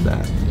might hear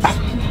that.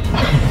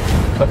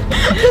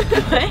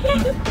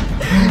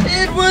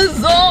 It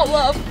was all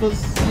a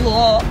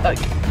facade.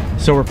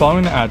 So we're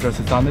following the address,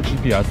 it's on the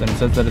GPS, and it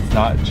says that it's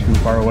not too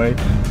far away,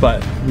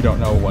 but we don't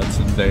know what's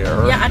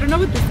there. Yeah, I don't know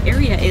what this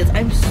area is.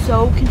 I'm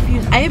so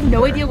confused. I have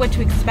no idea what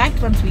to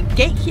expect once we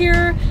get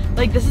here.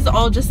 Like this is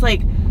all just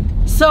like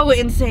so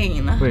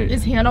insane. Wait,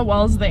 Is Hannah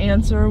Wells the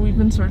answer we've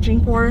been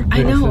searching for?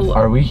 I know.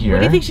 Are we here? What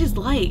do you think she's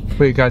like?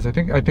 wait guys, I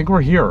think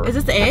we're here. Is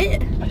this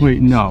it? Wait,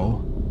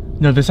 no.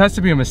 No, this has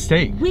to be a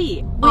mistake.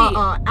 Wait.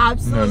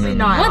 Absolutely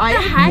No. not. What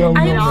the heck? No,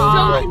 I no, am no, so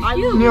no.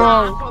 confused. I'm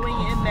not going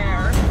in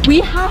there.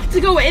 We have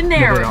to go in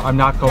there. No, I'm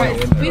not going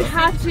in there. We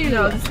have to.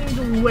 No, this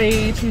seems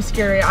way too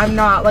scary. I'm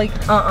not like,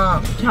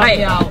 Count Alright,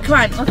 me out. come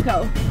on, let's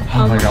go.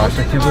 Oh my gosh,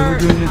 I can't believe we're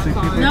doing this. I can't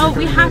believe No, we're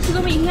we doing have this. to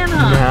go meet Hannah.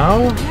 Now?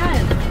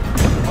 Yes.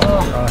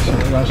 Oh gosh, oh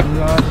my gosh, oh my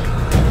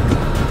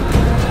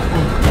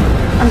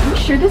gosh. Are you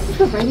sure this is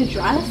the right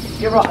address?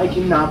 Gabrielle, I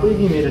cannot believe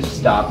you made us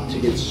stop to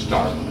get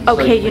Starbucks.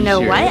 Okay, Like, you know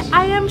serious? what?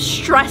 I am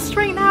stressed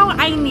right now.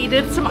 I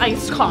needed some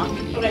iced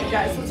coffee. Okay,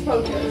 guys, let's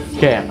focus.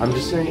 Okay, I'm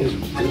just saying it's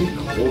really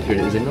cold here.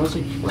 Does anyone else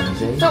like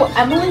freezing? So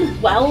Emily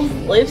Wells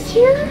lives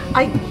here?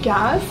 I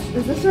guess.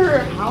 Is this her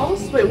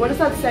house? Wait, what does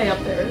that say up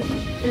there?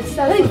 It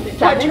says Like something. Yeah,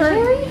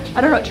 cemetery?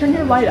 I don't know. Turn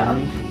your light up.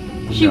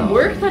 She No.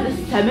 works at a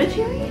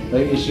cemetery?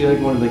 Like, is she like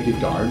one of like the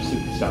guards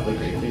to stop like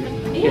grave diggers?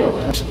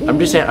 Ew. I'm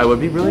just saying I would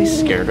be really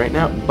scared right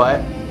now, but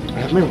I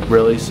have my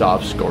really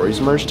soft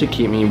Skorys merch to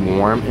keep me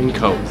warm and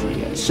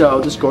cozy. So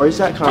the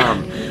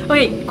Skorys.com.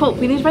 Okay, cool.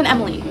 We need to find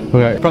Emily.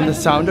 Okay. From the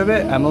sound of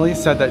it, Emily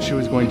said that she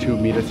was going to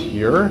meet us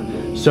here.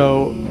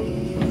 So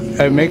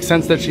it makes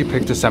sense that she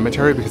picked a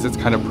cemetery because it's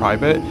kind of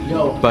private,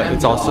 but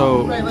it's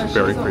also Right, like,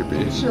 very she doesn't-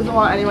 creepy. She doesn't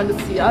want anyone to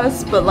see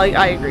us, but like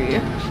I agree.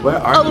 Where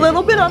are A you?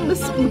 little bit on the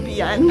spoopy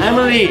end.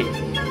 Emily!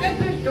 Guys,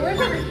 there's doors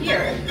over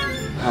here.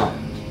 Oh.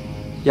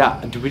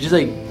 Yeah, do we just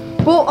like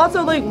Well,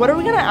 also like, what are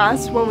we gonna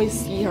ask when we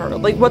see her?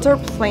 Like, what's our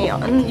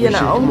plan? You we should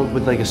come know? up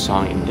with like a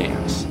song and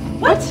dance?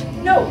 What?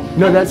 No.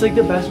 No, that's like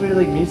the best way to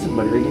like meet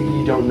somebody, like if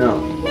you don't know.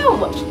 No.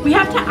 We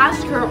have to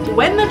ask her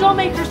when the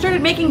Dollmaker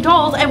started making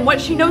dolls and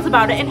what she knows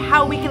about it and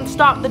how we can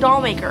stop the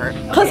Dollmaker.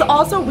 Because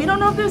also, we don't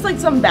know if there's like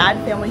some bad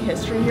family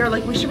history here.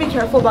 Like, we should be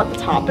careful about the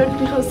topic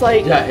because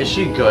like. Yeah, is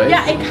she good?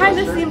 Yeah, it kind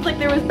of seems like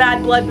there was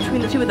bad blood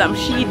between the two of them.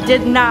 She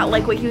did not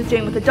like what he was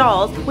doing with the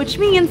dolls, which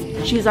means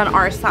she's on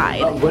our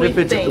side. What if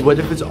we it's think. what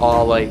if it's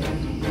all like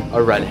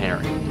a red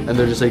herring and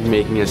they're just like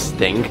making us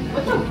think?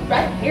 What's a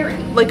red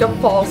herring? Like a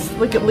false,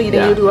 like leading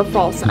Yeah. you to a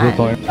false end.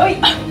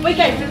 Oh wait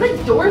guys, there's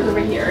like doors over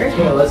here.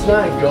 Okay, let's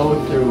not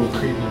go through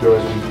creepy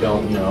doors we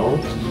don't know.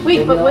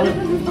 Wait, but what if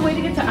this is the way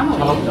to get to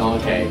Emily? Oh, no,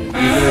 okay.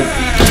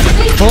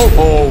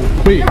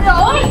 Oh, wait.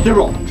 No! They're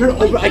wrong. Turn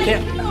over. I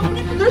can't.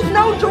 There's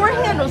no door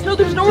handles. No,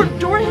 there's no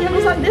door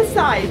handles on this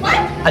side.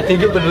 I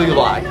think it literally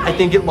locked. I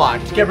think it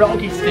locked. Gabrielle,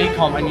 okay, stay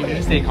calm. I need you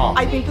to stay calm.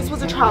 I think this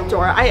was a trap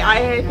door.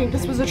 I think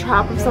this was a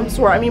trap of some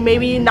sort. I mean,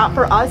 maybe not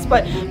for us,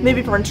 but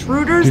maybe for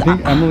intruders. Do you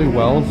think Emily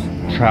Wells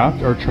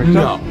trapped or tricked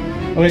No. us?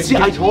 Okay, See,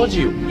 I told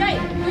you. Guys,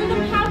 there's a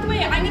pathway.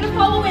 I'm gonna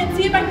follow it and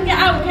see if I can get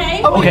out,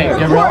 okay? Okay,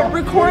 Gabrielle.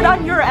 record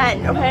on your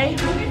end, okay? You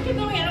guys keep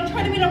going and I'll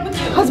try to meet up with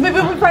you. Because maybe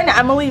we find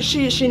Emily,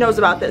 she knows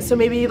about this. So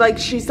maybe like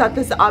she set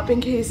this up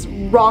in case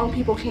wrong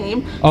people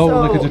came. Oh, so,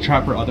 like it's a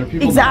trap for other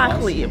people? not us?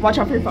 Exactly. Watch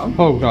out for your phone.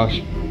 Oh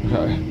gosh.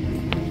 Okay.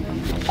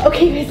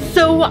 Okay, guys,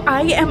 so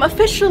I am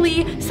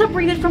officially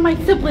separated from my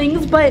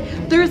siblings, but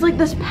there's like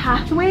this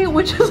pathway,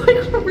 which is like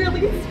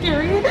really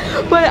scary,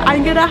 but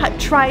I'm gonna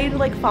try to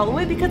like follow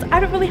it because I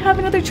don't really have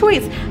another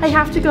choice. I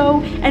have to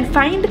go and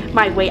find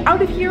my way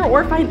out of here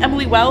or find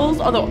Emily Wells,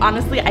 although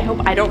honestly, I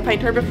hope I don't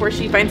find her before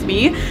she finds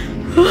me.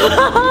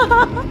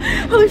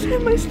 I'll just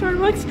have my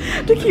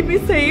Starbucks to keep me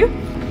safe.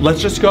 Let's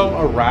just go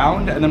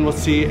around and then we'll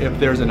see if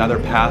there's another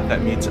path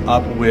that meets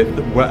up with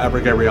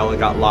wherever Gabriella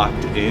got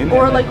locked in.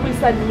 Or like we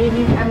said,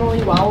 maybe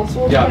Emily Wells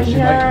will Yeah, be in she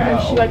here might and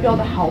know. she might be able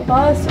to help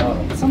us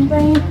or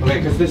something. Okay,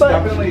 because this But-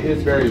 definitely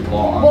is very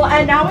long. Well,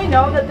 and now we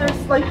know that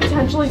there's like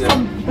potentially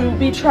some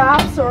booby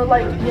traps or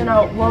like, you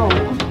know, whoa.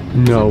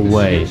 No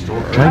way.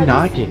 Try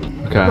knocking.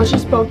 Okay. Let's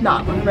just both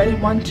knock. Okay, ready?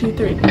 1, 2,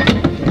 3.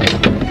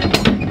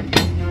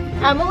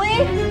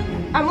 Emily?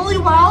 Emily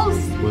Wells?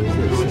 What does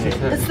this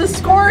say? It's the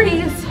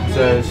Skorys. It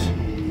says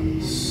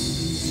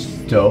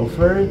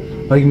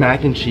Stouffer? Like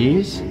mac and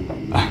cheese?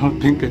 I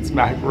don't think it's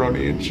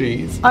macaroni and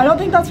cheese. I don't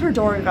think that's her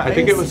door, guys. I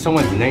think it was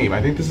someone's name.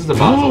 I think this is a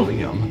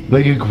mausoleum.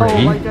 Like a Oh,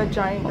 grave? like a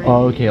giant grave.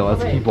 Oh, okay,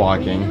 let's Okay, keep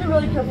walking. We need to be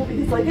really careful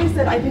because like I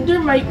said, I think there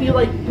might be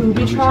like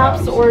booby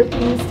traps traps. or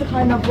things to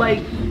kind of like,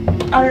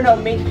 I don't know,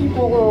 make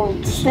people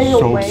stay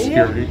So away.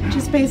 scary.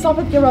 Just based off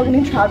of Gabrielle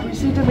getting trapped, we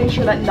just need to make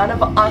sure that none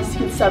of us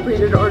get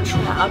separated or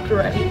trapped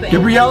or anything.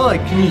 Gabriella,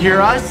 can you hear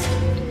us?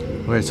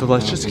 Okay, so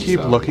let's just keep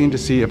looking to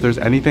see if there's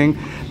anything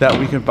that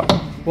we can find.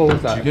 What was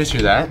Did that? you guys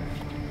hear that?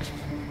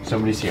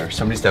 Somebody's here.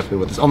 Somebody's definitely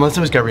with us. Unless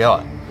it was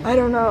Gabriella. I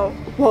don't know.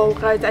 Whoa,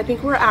 guys, I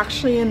think we're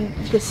actually in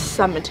the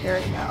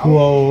cemetery now.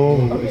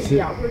 Whoa. Okay,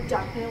 yeah, we're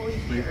definitely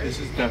here. This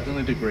is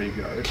definitely the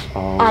graveyard.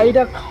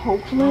 Ida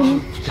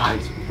Copeland.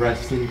 Guys,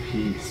 rest in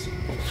peace.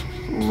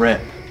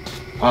 Rip.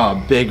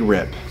 Big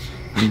rip.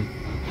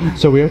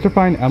 So we have to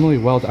find Emily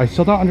Wells. I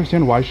still don't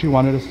understand why she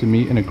wanted us to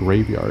meet in a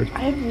graveyard.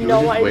 I have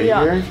no just wait idea.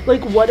 here?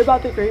 Like, what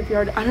about the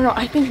graveyard? I don't know.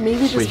 I think maybe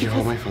just Wait, here,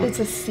 hold my because phone. it's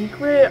a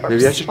secret or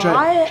Maybe I should spot.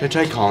 try. Should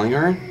I try calling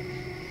her?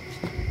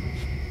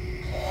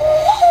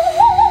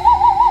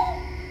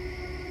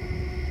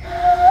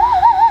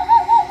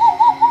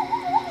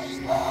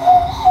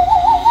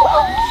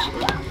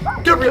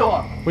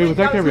 Gabriella! Wait, was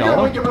that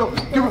Gabriella? Gabriella!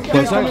 Guys,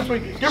 Was come that- this way.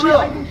 I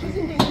Gabriella! think she's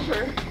in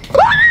danger.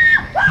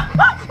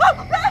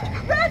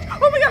 Rat!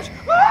 Oh my gosh!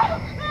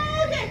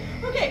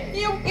 Okay.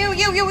 You.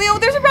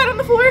 There's a rat on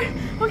the floor.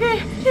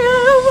 Okay.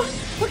 You.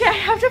 Okay, I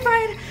have to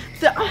find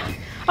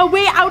a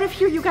way out of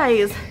here, you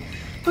guys.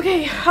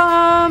 Okay,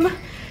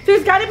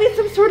 there's gotta be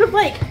some sort of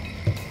like,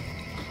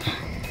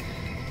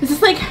 is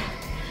this like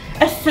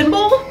a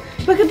symbol?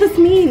 What could this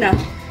mean?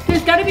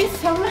 There's gotta be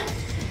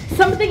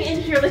something in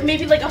here, like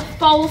maybe like a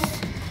false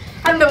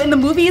I don't know, in the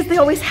movies they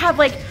always have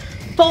like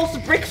false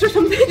bricks or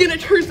something and it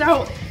turns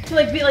out to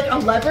like be like a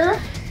lever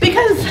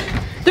because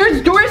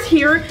there's doors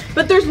here,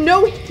 but there's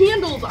no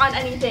handles on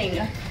anything.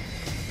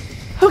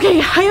 Okay,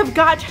 I have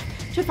got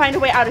to find a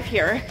way out of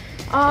here.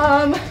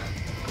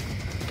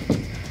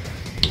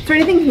 Is there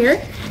anything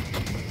here?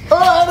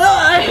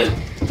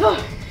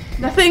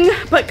 Nothing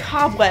but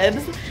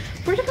cobwebs.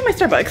 Where'd I put my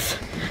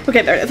Starbucks?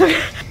 Okay, there it is.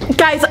 Okay.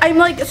 Guys, I'm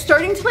like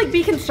starting to like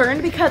be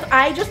concerned because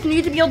I just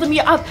need to be able to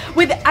meet up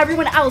with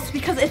everyone else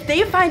because if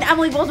they find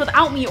Emily Wells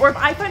without me or if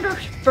I find her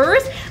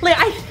first, like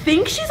I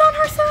think she's on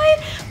her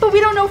side, but we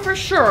don't know for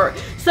sure.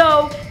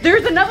 So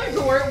there's another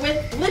door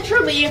with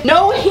literally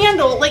no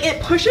handle. Like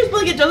it pushes,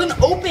 but like it doesn't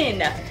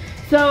open.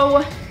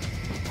 So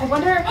I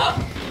wonder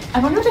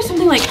if there's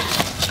something like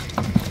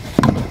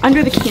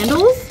under the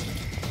candles.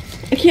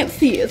 I can't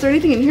see. Is there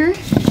anything in here?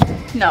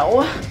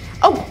 No.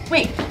 Oh,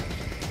 wait.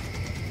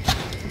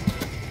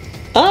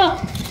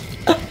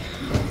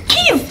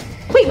 Keys!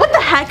 Wait, what the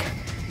heck?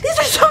 These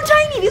are so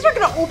tiny. These aren't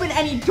gonna open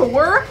any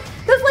door.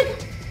 That's like,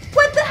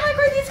 what the heck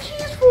are these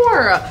keys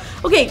for?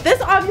 Okay,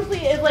 this obviously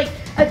is like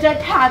a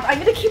dead path. I'm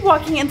gonna keep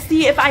walking and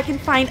see if I can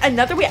find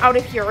another way out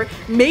of here.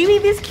 Maybe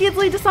these keys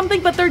lead to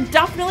something, but they're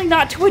definitely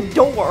not to a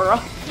door.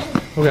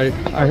 Okay,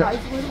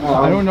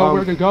 I don't know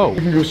where to go. We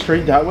can go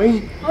straight that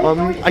way?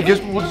 I guess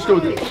we'll just go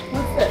this.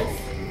 What's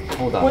this?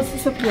 Hold on. What's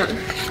this up here? No.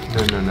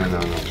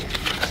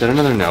 Is that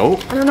another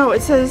note? I don't know.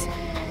 It says,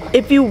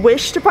 if you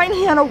wish to find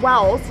Hannah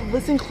Wells,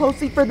 listen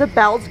closely for the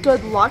bells.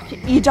 Good luck,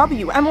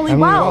 EW. Emily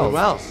Wells. Who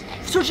else?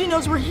 So she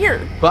knows we're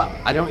here. But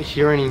I don't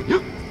hear any.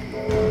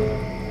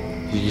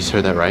 You just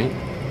heard that right?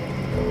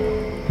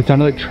 It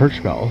sounded like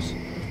church bells.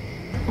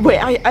 Wait,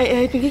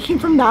 I think it came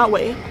from that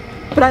way.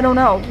 But I don't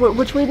know.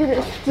 Which way did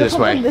it? This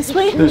way. This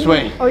way? This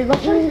way. Oh,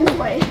 let's try this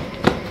way.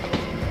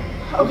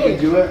 Okay.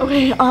 Do it.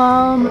 Okay,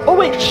 oh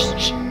wait,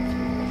 shh.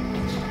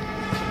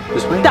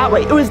 This way? That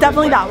way. It was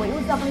definitely that way. It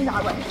was definitely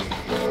that way.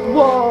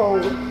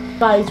 Whoa.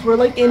 Guys, we're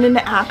like in an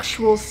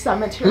actual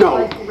cemetery. No.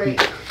 Like,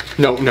 great.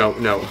 No.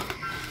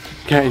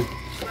 Okay.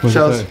 What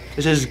So does it say?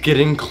 it says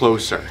getting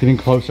closer. Getting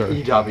closer.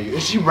 EW.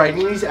 Is she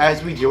writing these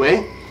as we do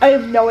it? I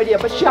have no idea,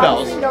 but she Bells.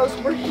 obviously knows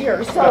we're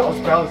here, so.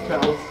 Bells.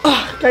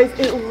 Guys,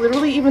 it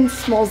literally even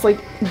smells like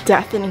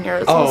death in here.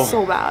 It smells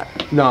so bad.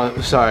 No,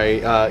 sorry.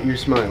 You're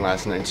smelling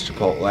last night's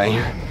Chipotle.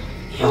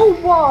 Ew.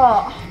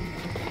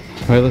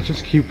 Alright, let's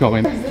just keep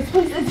going. This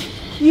place is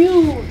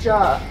huge.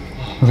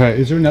 Okay,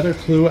 is there another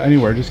clue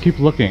anywhere? Just keep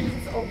looking.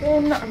 It's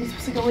open. Are we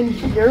supposed to go in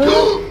here?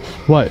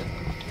 What?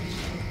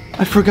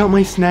 I forgot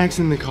my snacks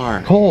in the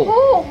car. Cole!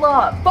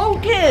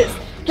 Focus!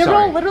 They Sorry.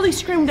 all literally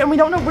screamed and we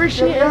don't know where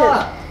she is.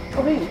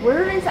 Okay,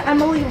 where is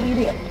Emily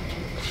leading?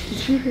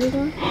 Did you hear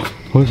that?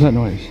 What was that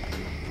noise?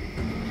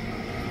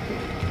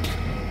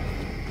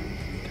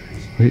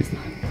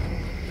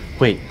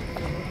 Wait,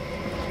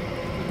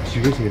 Did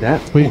you guys hear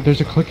that? wait,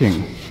 there's a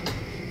clicking.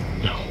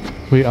 No.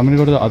 Wait, I'm gonna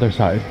go to the other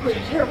side. Wait,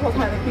 careful,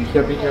 Tyler. Be Yeah,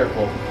 careful. be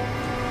careful.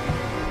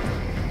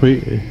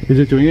 Wait, is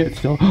it doing it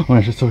still? Oh,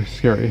 it's just so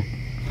scary.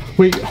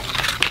 Wait.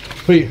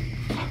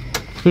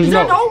 There's Is a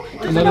there note.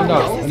 There's Another a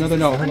note. Another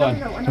note. Hold on.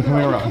 I'm coming Come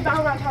around. back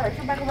around, Tyler.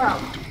 Come back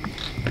around.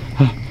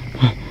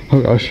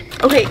 Oh gosh.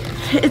 Okay,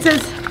 it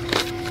says,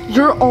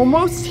 you're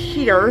almost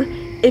here.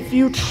 If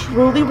you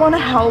truly want to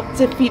help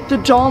defeat the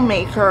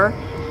Dollmaker,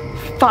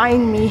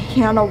 find me,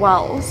 Hannah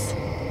Wells.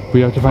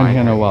 We have to find Find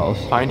Hannah her.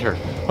 Wells. Find her.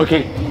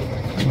 Okay.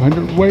 Find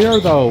her where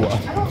though? I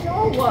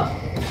don't know.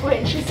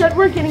 Wait, she said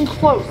we're getting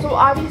close, so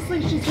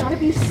obviously she's got to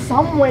be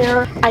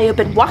somewhere. I have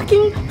been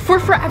walking for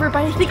forever,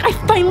 but I think I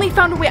finally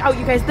found a way out,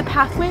 you guys. The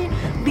pathway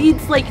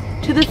leads like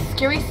to this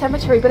scary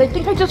cemetery, but I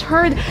think I just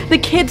heard the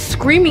kids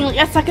screaming like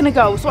a second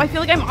ago, so I feel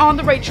like I'm on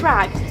the right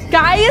track.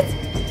 Guys!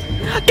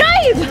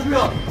 Wait,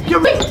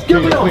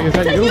 is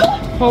that you?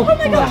 Oh my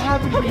What gosh!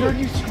 happened? We heard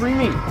you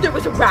screaming. There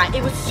was a rat.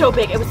 It was so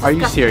big. It was Are you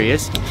disgusting.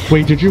 serious?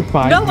 Wait, did you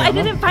find No, Hannah? I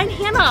didn't find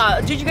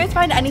Hannah. Did you guys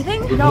find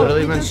anything? We've No,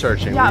 literally we been just-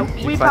 searching. Yeah,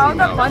 keep we finding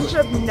found a notes.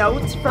 bunch of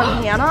notes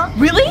from Hannah.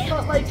 Really?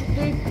 But like,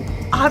 they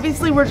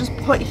obviously were just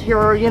put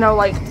here, you know,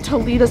 like to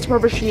lead us to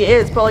wherever she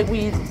is. But like,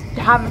 we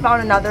haven't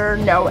found another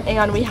note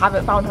and we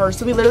haven't found her.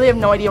 So we literally have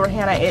no idea where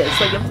Hannah is.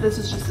 Like, if this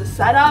is just a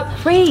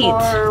setup Wait.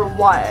 or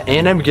what.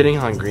 And I'm getting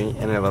hungry,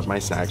 and I left my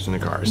snacks in the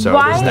car. So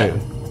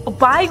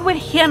Why would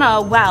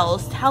Hannah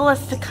Wells tell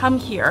us to come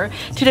here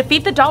to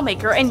defeat the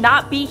Dollmaker and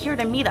not be here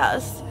to meet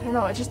us? I don't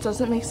know, it just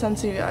doesn't make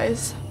sense, you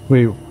guys.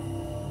 Wait.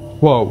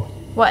 Whoa.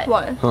 What?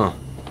 What? Huh?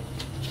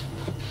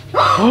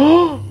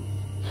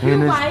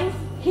 Guys,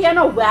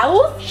 Hannah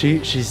Wells?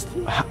 She's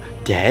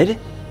dead?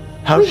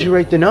 How did she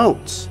write the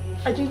notes?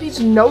 I think these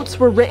notes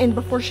were written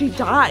before she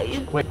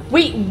died.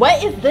 Wait,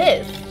 what is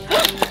this?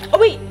 Oh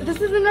wait,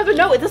 this is another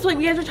note. Is this what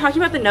you guys are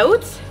talking about, the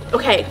notes?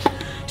 Okay.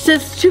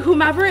 Says, to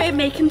whomever it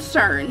may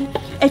concern,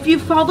 if you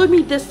followed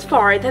me this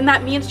far, then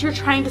that means you're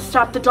trying to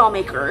stop the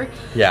Dollmaker.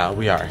 Yeah,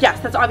 we are. Yes,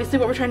 that's obviously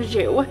what we're trying to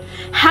do.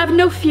 Have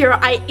no fear,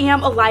 I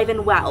am alive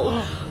and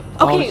well.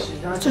 Okay,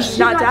 So she's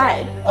not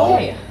dead.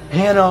 Okay.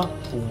 Hannah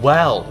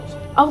Wells.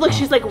 Oh, look,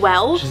 she's like,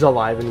 well. She's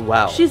alive and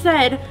well. She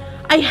said,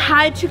 I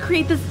had to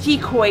create this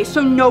decoy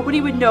so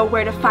nobody would know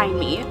where to find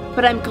me,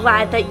 but I'm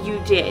glad that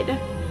you did.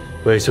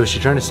 Wait, so is she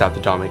trying to stop the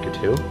Dollmaker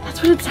too?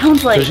 That's what it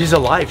sounds like. So she's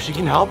alive, she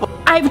can help.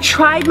 I've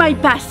tried my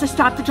best to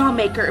stop the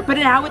Dollmaker, but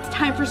now it's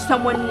time for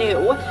someone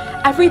new.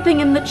 Everything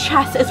in the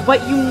chest is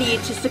what you need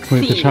to succeed.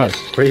 Wait, the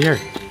chest. Right here.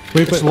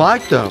 Wait, It's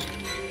locked though.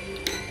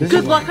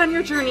 Good luck on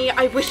your journey.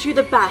 I wish you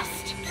the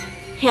best.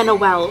 Hannah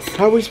Wells.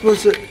 How are we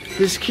supposed to?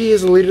 This key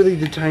is literally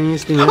the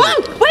tiniest thing ever.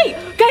 Oh, wait,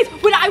 guys,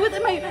 when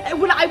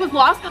I was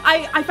lost,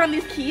 I found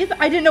these keys.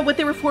 I didn't know what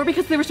they were for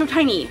because they were so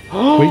tiny.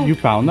 Wait, you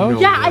found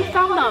those? Yeah, I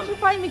found them. To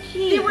find the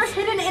keys. They were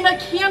hidden in a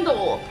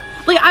candle.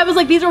 Like, I was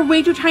like, these are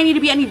way too tiny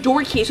to be any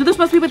door keys, so this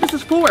must be what this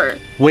is for.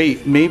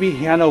 Wait, maybe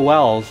Hannah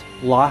Wells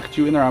locked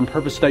you in there on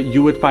purpose so that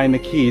you would find the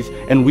keys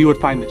and we would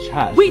find the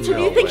chest. Wait, so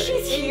do you think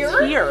she's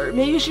here? Here.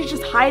 Maybe she's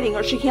just hiding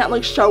or she can't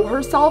like show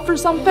herself or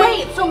something.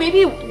 Wait, so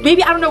maybe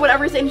I don't know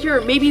whatever's in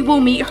here. Maybe we'll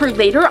meet her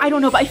later. I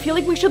don't know, but I feel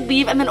like we should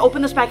leave and then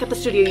open this back at the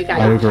studio, you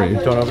guys. I agree.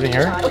 Don't open it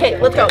here. Okay,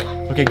 let's go.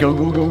 Okay, go.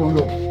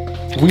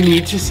 We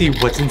need to see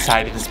what's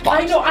inside of this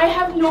box. I know, I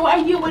have no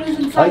idea what is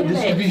inside of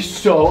This it. could be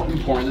so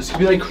important. This could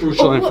be like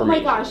crucial Oh information.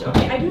 my gosh,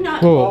 okay, I do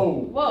not.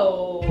 Whoa.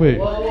 Whoa. Wait.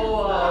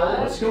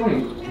 What's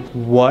going?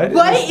 What?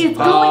 What is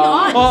going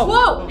on? Oh.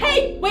 Whoa,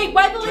 hey, wait,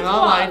 why the lights Turn go on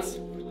off? lights.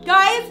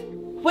 Guys,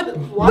 wait,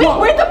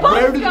 where'd the box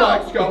Where did the go?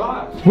 box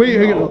go? Wait,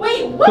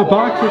 Wait, what? the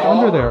box is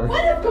under there.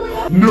 What is going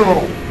on?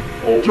 No!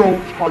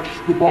 Don't touch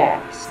the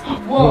box.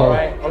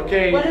 Alright,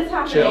 okay. What is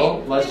happening?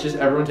 Chill. Let's just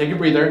everyone take a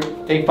breather.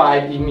 Take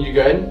 5. Eden, you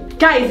good?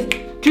 Guys,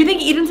 do you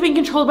think Eden's being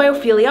controlled by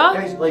Ophelia?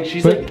 Guys, like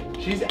she's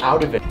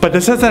out of it. But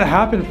this hasn't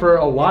happened for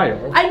a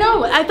while. I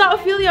know, I thought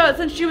Ophelia,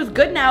 since she was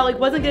good now, like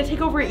wasn't gonna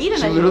take over Eden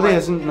She anymore. literally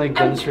hasn't like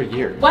done this for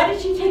years. Why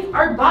did she take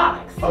our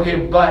box?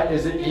 Okay, but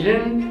is it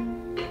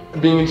Eden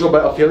being controlled by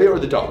Ophelia or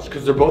the dolls?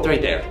 Because they're both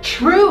right there.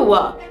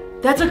 True.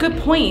 That's a good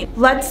point.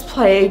 Let's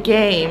play a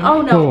game.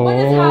 Oh no, what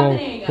is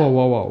happening?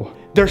 Whoa.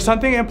 There's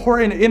something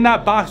important in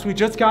that box. We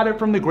just got it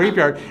from the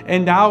graveyard,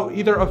 and now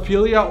either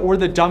Ophelia or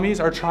the dummies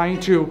are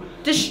trying to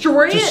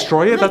Destroy it?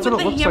 Destroy it? That's what it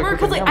with looks the like hammer? with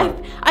the Because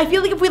hammer. I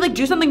feel like if we like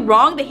do something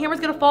wrong, the hammer's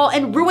gonna fall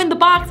and ruin the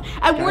box,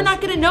 and we're not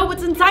gonna know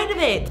what's inside of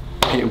it.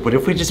 Okay, what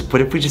if we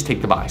just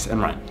take the box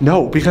and run?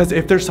 No, because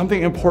if there's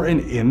something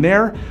important in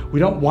there, we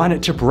don't want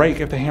it to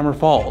break if the hammer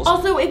falls.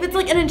 Also, if it's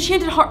like an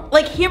enchanted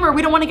hammer,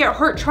 we don't want to get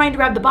hurt trying to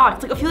grab the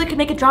box. Like Ophelia could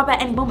make it drop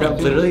at any moment.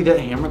 But literally, that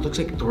hammer looks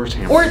like Thor's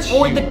hammer. Or It's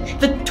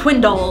the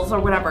twin dolls or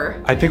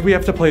whatever. I think we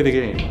have to play the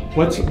game.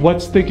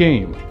 What's the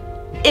game?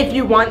 If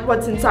you want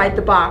what's inside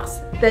the box,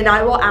 then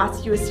I will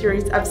ask you a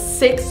series of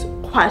 6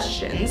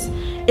 questions.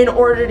 In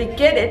order to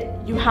get it,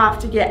 you have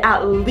to get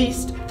at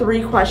least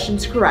 3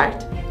 questions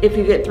correct. If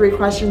you get 3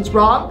 questions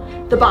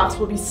wrong, the box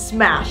will be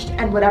smashed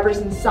and whatever's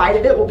inside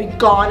of it will be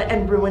gone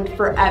and ruined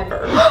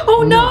forever.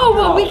 Oh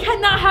no, we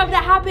cannot have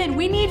that happen.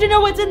 We need to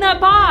know what's in that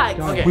box.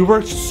 Okay. We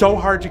worked so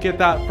hard to get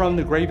that from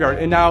the graveyard,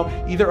 and now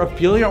either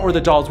Ophelia or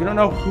the dolls, we don't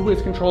know who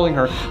is controlling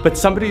her, but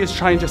somebody is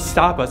trying to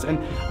stop us, and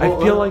I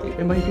feel like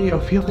it might be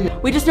Ophelia.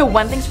 We just know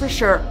one thing's for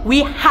sure.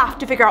 We have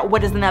to figure out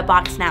what is in that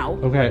box now.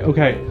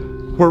 Okay.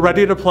 We're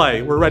ready to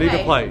play. We're ready to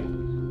Okay. play.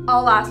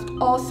 I'll ask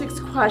all 6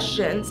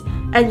 questions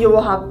and you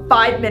will have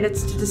 5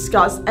 minutes to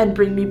discuss and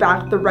bring me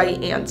back the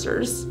right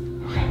answers.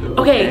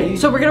 Okay,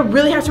 so we're gonna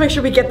really have to make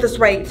sure we get this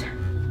right.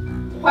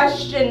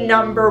 Question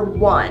number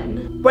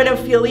 1. When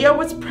Ophelia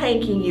was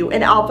pranking you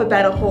in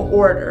alphabetical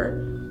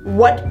order,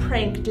 what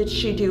prank did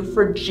she do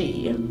for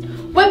G?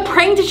 What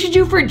prank did she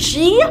do for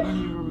G?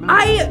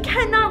 I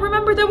cannot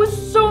remember. There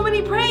was so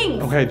many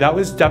pranks. Okay, that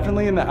was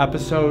definitely in the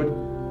episode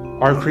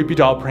Our Creepy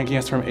Doll Pranking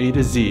Us from A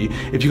to Z.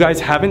 If you guys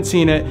haven't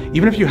seen it,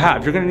 even if you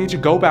have, you're gonna need to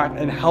go back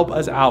and help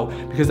us out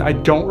because I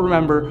don't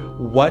remember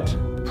what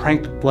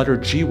prank letter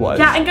G was.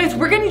 Yeah, and guys,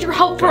 we're gonna need your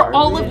help for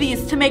all of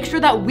these to make sure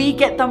that we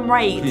get them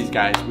right. Please,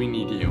 guys, we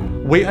need you.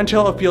 Wait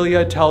until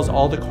Ophelia tells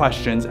all the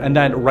questions and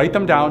then write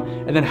them down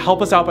and then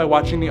help us out by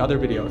watching the other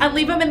videos. And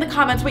leave them in the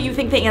comments what you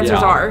think the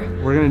answers are.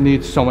 We're gonna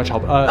need so much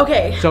help.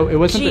 Okay. So it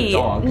wasn't G. the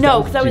dog. No,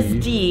 because that was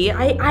D.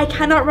 I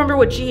cannot remember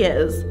what G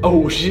is.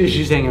 Oh,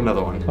 she's saying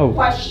another one. Oh.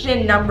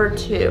 Question number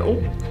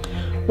 2.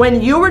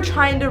 When you were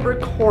trying to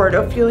record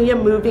Ophelia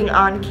moving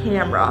on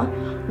camera,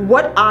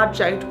 what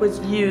object was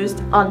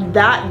used on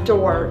that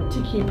door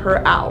to keep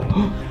her out?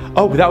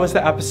 Oh, that was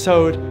the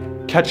episode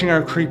catching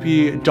our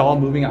creepy doll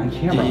moving on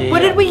camera. Yeah. What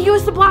did we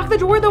use to block the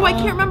door though? I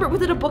can't remember.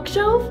 Was it a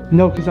bookshelf?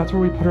 No, because that's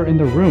where we put her in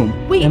the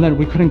room. Wait. And then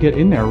we couldn't get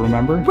in there,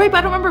 remember? Right, but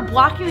I don't remember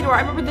blocking the door.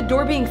 I remember the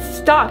door being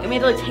stuck and we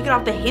had to like take it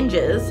off the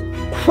hinges.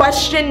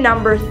 Question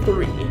number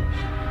 3.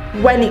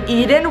 When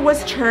Eden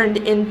was turned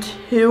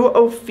into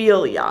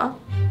Ophelia,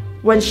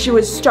 when she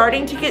was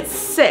starting to get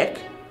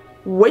sick,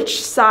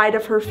 which side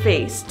of her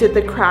face did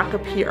the crack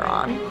appear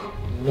on?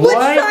 Which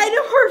side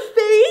of her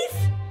face?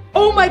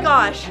 Oh my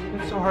gosh.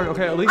 It's so hard.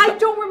 Okay, at least I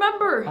don't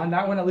remember. on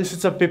that one, at least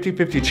it's a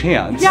 50-50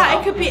 chance. Yeah,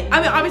 it could be.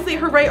 I mean, obviously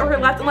her right or her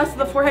left, unless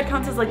the forehead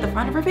counts as like the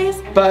front of her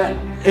face. But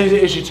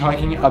is she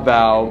talking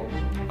about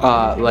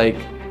like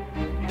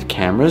the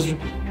cameras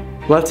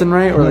Left and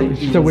right, or like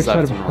She said which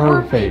side of left and her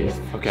right? face.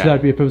 Okay. So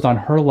that'd be if it was on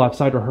her left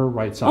side or her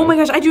right side. Oh my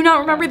gosh, I do not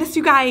remember this,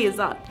 you guys.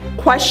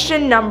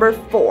 Question number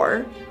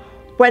 4.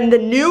 When the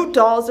new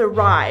dolls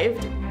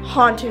arrived,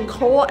 haunting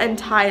Cole and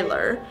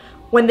Tyler,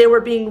 when they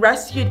were being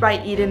rescued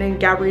by Eden and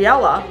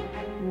Gabriella,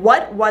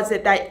 what was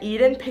it that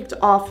Eden picked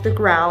off the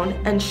ground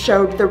and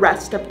showed the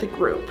rest of the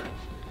group?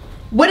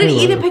 What did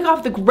Wait, Eden pick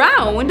off the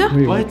ground?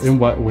 Wait, What? In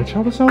what? Which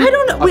episode? I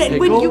don't know. When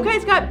pickle? you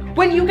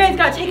guys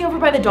got taken over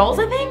by the dolls,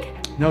 I think?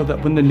 No,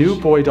 that when the new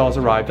boy dolls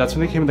arrived, that's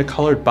when they came in the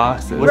colored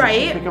boxes. What did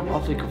Right. she pick up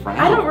off the ground?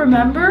 I don't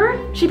remember.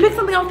 She picked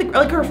something off the,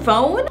 like her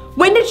phone?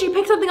 When did she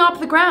pick something off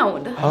the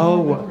ground?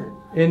 Oh,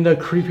 in the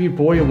creepy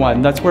boy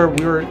one. That's where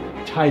we were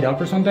tied up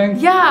or something?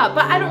 Yeah,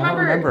 but I don't I don't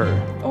remember.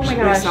 remember. Oh my She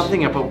picked gosh.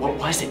 something up, but what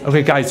was it?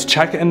 Okay, guys,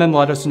 check and then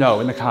let us know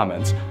in the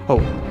comments. Oh,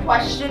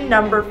 Question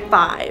number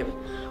 5.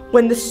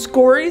 When the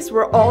Skorys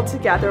were all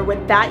together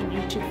with that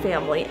YouTube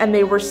family and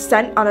they were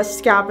sent on a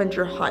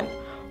scavenger hunt,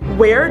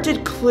 where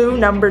did clue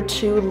number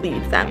 2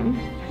 leave them?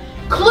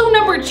 Clue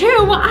number 2,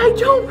 I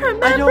don't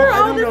remember I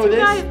all don't this, know you this.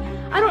 guys.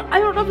 I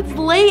don't know if it's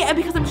late and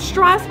because I'm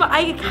stressed, but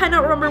I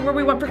cannot remember where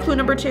we went for clue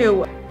number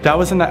 2. that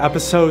was in the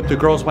episode the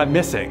girls went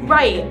missing.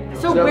 Right.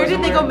 So That where was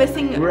did they where go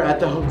missing? We were at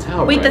the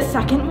hotel. Wait, right? the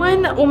second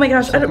one? Oh my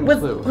gosh, Second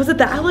clue. was it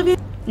the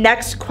elevator?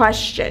 Next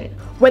question.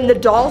 When the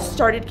dolls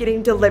started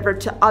getting delivered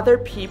to other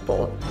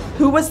people,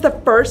 who was the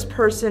first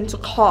person to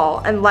call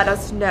and let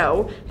us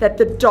know that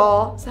the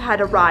dolls had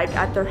arrived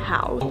at their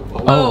house?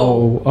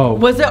 Oh.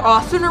 Was it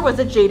Austin or was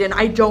it Jaden?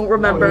 I don't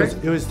remember.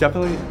 It was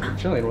definitely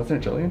Jillian,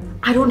 wasn't it Jillian?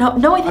 I don't know.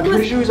 No, I think I'm it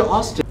pretty was. sure it was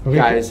Austin. Okay,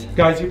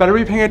 guys, you better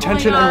be paying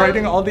attention and God.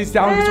 writing all these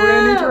down because we're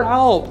gonna need your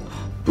help.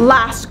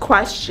 Last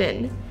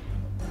question.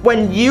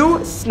 When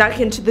you snuck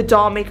into the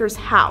Dollmaker's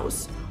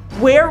house,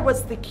 where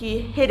was the key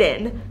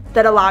hidden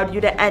that allowed you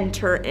to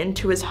enter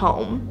into his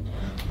home?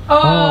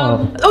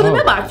 The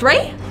mailbox,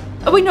 right?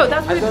 Oh wait, no,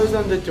 that's I where. thought it was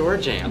on the door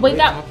jam. Wait, Like,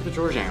 that- top of the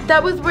door jam.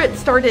 That was where it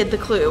started. The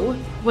clue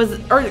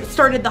or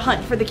started the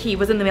hunt for the key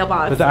was in the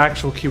mailbox. But the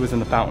actual key was in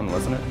the fountain,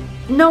 wasn't it?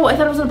 No, I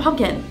thought it was in a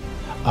pumpkin.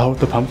 Oh,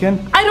 the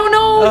pumpkin? I don't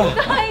know, you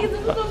guys. This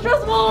is so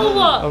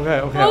stressful.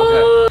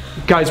 Okay.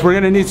 Guys, we're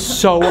gonna need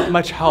so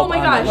much help. Oh my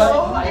on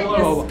gosh. this.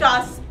 Go and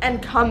discuss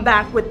and come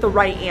back with the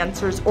right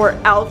answers, or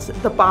else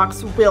the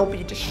box will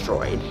be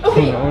destroyed.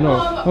 Okay. Oh no.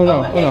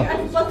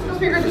 Let's go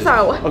figure this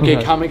out. Okay,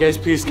 Okay. comment, guys,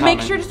 please comment.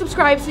 Make sure to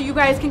subscribe so you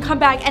guys can come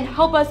back and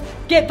help us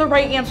get the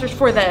right answers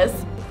for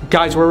this.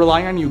 Guys, we're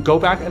relying on you. Go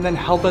back and then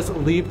help us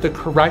leave the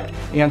correct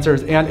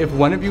answers. And if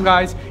one of you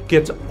guys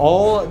gets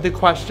all the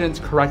questions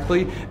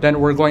correctly, then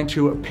we're going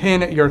to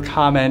pin your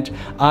comment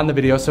on the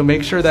video. So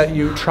make sure that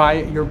you try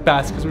your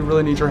best because we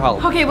really need your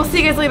help. Okay, we'll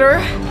see you guys later.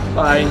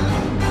 Bye.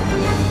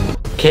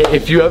 Okay,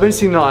 if you haven't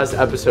seen the last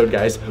episode,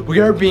 guys, we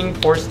are being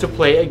forced to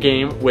play a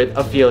game with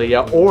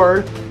Ophelia,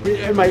 or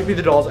it might be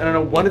the dolls. I don't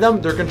know. One of them,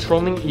 they're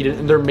controlling Eden,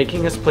 and they're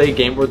making us play a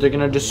game where they're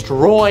gonna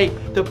destroy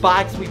the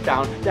box we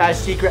found that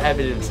has secret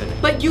evidence in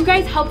it. But you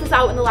guys helped us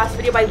out in the last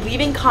video by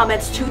leaving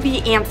comments to the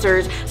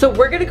answers. So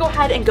we're gonna go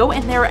ahead and go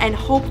in there and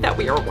hope that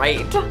we are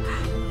right.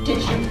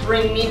 Did you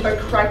bring me the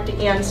correct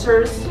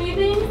answers?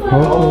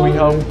 Oh, we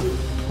hope.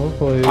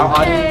 Hopefully. Our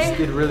audience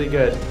did really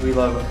good. We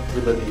love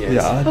you guys.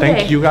 Yeah, Okay.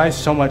 thank you guys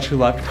so much who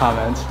left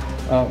comments.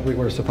 Wait,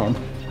 where's the phone?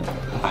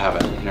 I have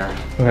it here.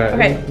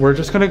 Okay. We're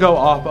just gonna go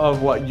off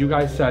of what you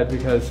guys said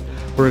because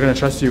we're gonna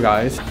trust you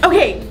guys.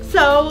 Okay,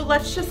 so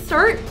let's just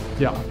start.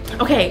 Yeah.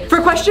 Okay, for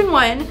question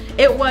 1,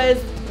 it was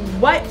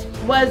what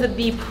was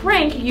the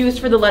prank used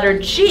for the letter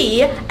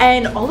G?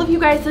 And all of you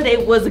guys said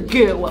it was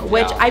goo,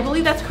 which Yeah. I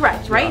believe that's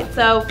correct, right?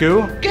 So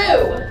Goo?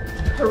 goo.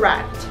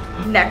 Correct.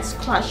 Next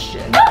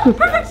question.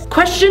 Perfect.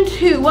 Question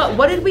 2,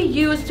 what did we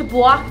use to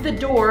block the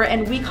door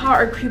and we caught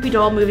our creepy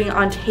doll moving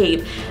on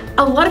tape?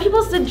 A lot of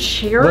people said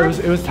chair. Well,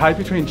 it was tied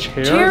between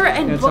chair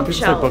And some people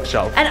said bookshelf.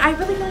 bookshelf. And I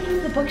really think it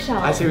was the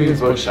bookshelf. I say we use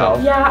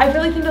bookshelf. Yeah, I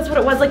really think that's what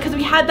it was. Like, because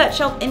we had that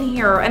shelf in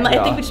here, and I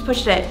Yeah. think we just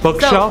pushed it.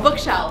 Bookshelf? So,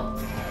 bookshelf.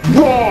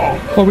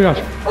 Oh my gosh.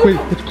 Wait,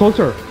 it's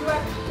closer. You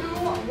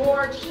have 2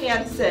 more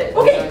chances.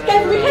 Okay,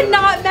 guys, we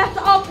cannot mess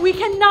up. We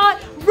cannot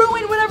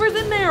ruin whatever's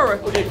in there.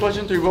 Okay,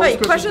 question 3. What Wait,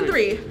 was question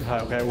 3.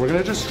 Okay, we're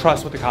gonna just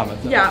trust what the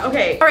comments say. Yeah,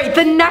 okay. All right,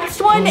 the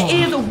next one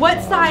is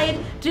what side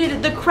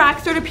did the crack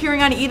start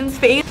appearing on Eden's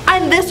face?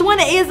 And this one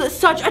is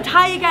such a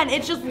tie again.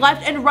 It's just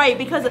left and right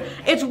because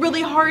it's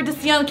really hard to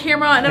see on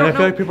camera, and I And I don't feel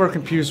know. like people are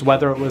confused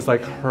whether it was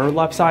like her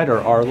left side or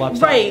our left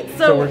side. Right,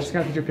 so- we're just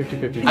gonna have to do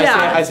 50-50.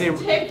 Yeah. I say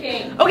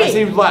Ticking. I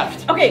say Okay,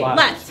 left. okay,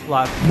 left.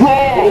 Left.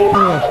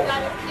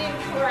 That is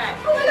incorrect.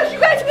 Oh my gosh, you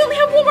guys, we only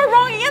have one more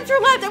wrong answer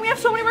left, and we have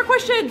so many more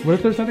questions. What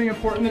if there's something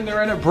important and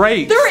they're in a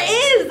break? There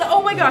is!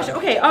 Oh my gosh,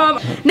 okay,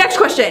 next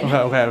question.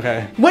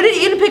 Okay. What did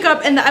Eden pick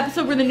up in the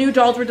episode where the new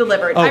dolls were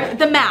delivered? Oh.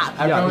 The map.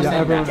 Everyone was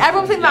saying everyone- that.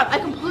 Everyone's saying the map. I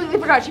completely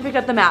forgot she picked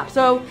up the map.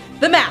 So,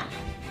 the map.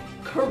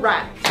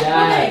 Correct.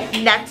 Yes.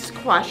 Next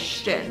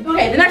question.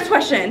 Okay, the next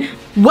question.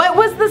 What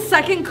was the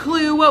second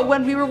clue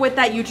when we were with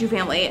that YouTube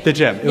family? The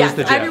gym. It Yes, was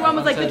the gym. everyone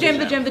was like, the Said gym,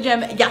 the the gym, the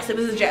gym. Yes, it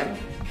was the gym.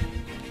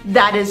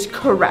 That is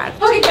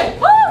correct. Okay, good.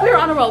 Woo! We're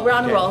on a roll. We're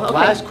on a roll. Okay.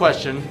 Last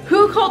question.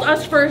 Who called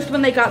us first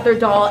when they got their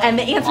doll? And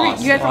the answer,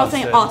 you guys are all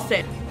saying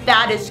Austin.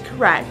 That is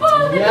correct.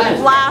 Yes.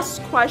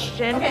 Last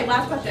question. Okay,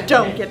 last question.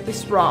 Don't get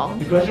this wrong.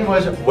 The question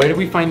was, where did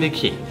we find the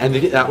key? And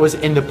that was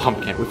in the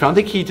pumpkin. We found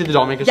the key to the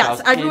Dollmaker's house.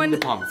 Yes, everyone in the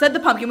pumpkin. said the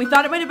pumpkin. We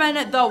thought it might have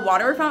been the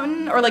water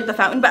fountain or like the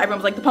fountain, but everyone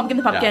was like the pumpkin,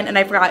 Yeah. and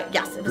I forgot.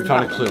 Yes, it was We the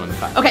found a pumpkin. clue in the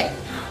fountain. Okay.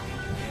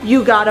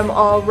 You got them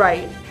all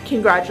right.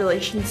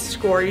 Congratulations,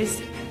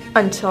 Skorys.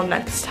 Until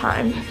next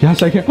time.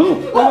 Yes, I can. Oh,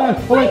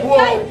 Wait,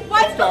 guys,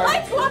 why is the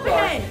lights go up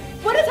again?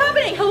 What is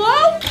happening?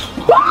 Hello?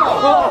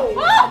 Whoa!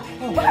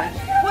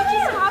 What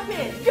just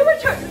happened?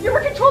 You were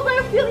controlled by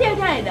Ophelia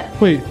again.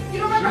 wait. You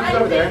don't remember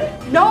over there.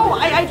 anything? No,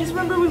 I just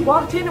remember we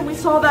walked in and we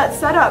saw that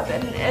setup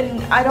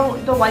and I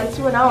don't, the lights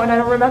went out and I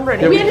don't remember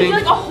anything. We had to do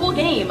think- like a whole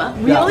game.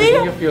 Really? I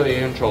think Ophelia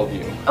controlled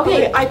you.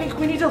 Okay, I think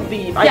we need to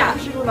leave. I Yeah. think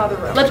we should go to another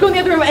room. Let's go in the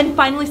other room and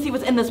finally see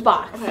what's in this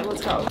box. Okay,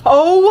 let's go.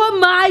 Oh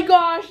my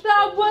gosh,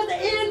 that was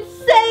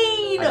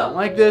insane! I don't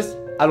like this.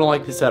 I don't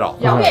like this at all.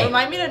 Yeah, Okay.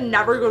 remind me to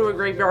never go to a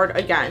graveyard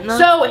again.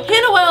 So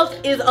Hannah Wells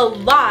is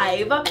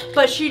alive,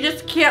 but she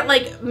just can't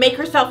like make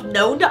herself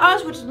known to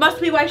us, which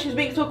must be why she's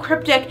being so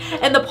cryptic.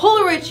 And the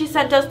Polaroid she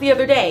sent us the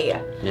other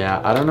day.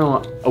 Yeah, I don't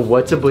know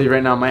what to believe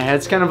right now. My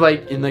head's kind of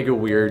like in like a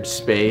weird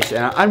space,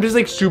 and I'm just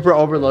like super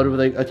overloaded with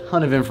like a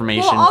ton of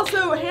information. Well,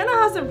 also, Hannah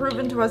hasn't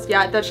proven to us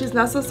yet that she's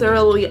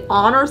necessarily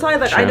on our side.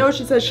 Like, I True. know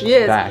she says she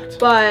is, Fact.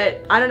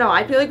 but I don't know.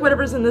 I feel like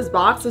whatever's in this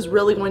box is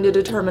really going to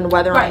determine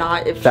whether or Right.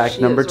 not if Fact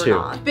she number is or 2.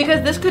 not.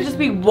 Because this could just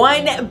be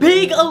one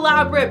big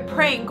elaborate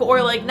prank,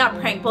 or like not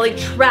prank, but like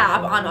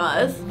trap on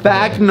us.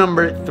 Fact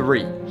number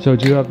 3. So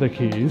do you have the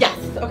keys? Yes,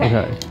 okay.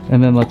 Okay.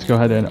 And then let's go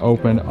ahead and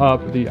open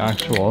up the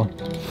actual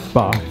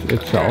box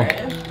itself.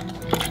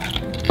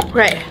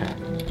 Right.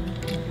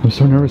 I'm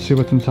so nervous to see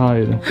what's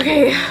inside.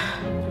 Okay.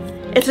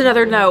 It's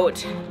another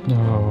note.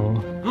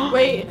 No.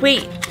 Wait,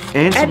 Wait,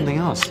 And something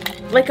else.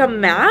 like a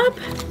map?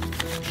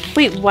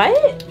 Wait,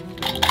 what?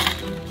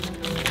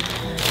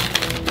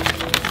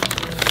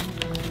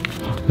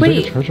 It's Wait.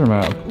 like a treasure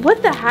map.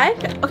 What the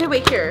heck? Okay,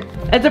 wait, here.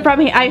 It's from,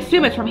 I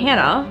assume it's from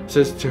Hannah. It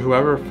says to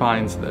whoever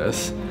finds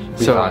this.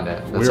 We found it.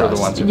 That's We were the us.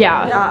 ones who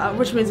Yeah. yeah,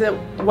 which means it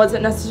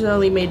wasn't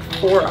necessarily made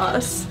for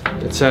us.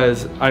 It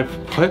says, I've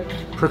put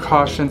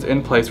precautions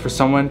in place for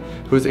someone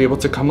who is able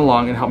to come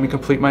along and help me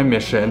complete my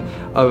mission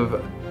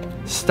of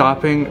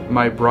stopping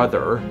my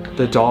brother,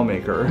 the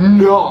Dollmaker.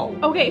 No!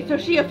 Okay, so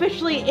she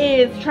officially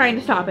is trying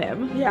to stop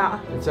him. Yeah.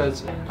 It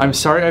says, I'm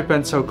sorry I've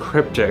been so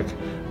cryptic,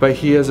 but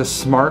he is a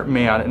smart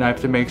man and I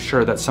have to make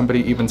sure that somebody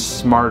even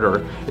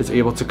smarter is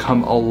able to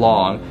come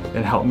along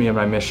and help me in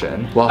my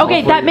mission. Well, Okay,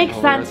 hopefully that makes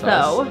you'll sense notice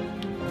us.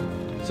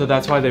 though. So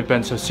that's why they've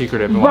been so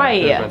secretive and why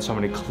Right. there have been so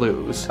many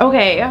clues.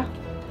 Okay.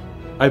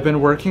 I've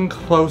been working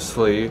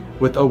closely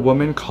with a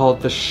woman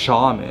called the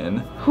Shaman.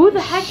 Who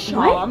the heck?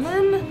 What?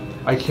 Shaman?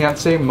 I can't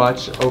say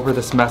much over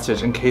this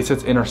message in case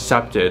it's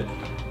intercepted,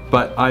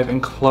 but I've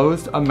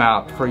enclosed a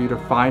map for you to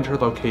find her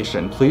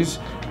location. Please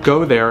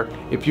go there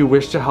if you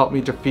wish to help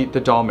me defeat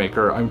the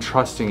Dollmaker. I'm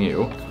trusting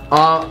you.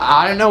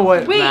 I don't know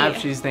what Wait. map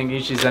she's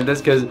thinking she sent us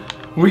because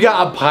we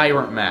got a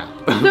pirate map.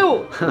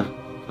 So,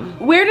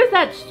 where does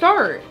that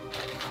start?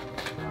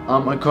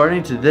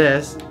 According to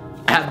this,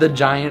 at the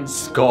giant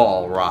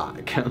skull rock.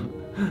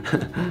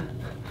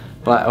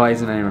 Why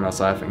isn't anyone else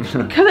laughing?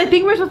 Because I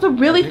think we're supposed to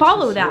really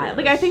follow that.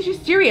 Like, I think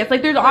she's serious.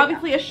 Like, there's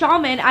obviously a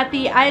shaman at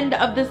the end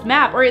of this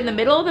map, or in the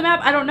middle of the map.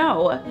 I don't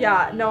know.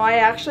 Yeah, no, I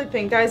actually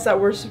think, guys, that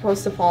we're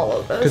supposed to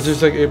follow Because this.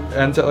 there's like, it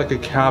ends at like a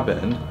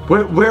cabin.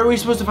 Where are we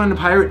supposed to find a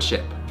pirate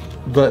ship?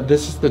 But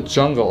this is the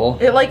jungle.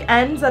 It like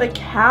ends at a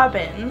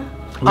cabin.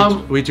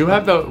 We do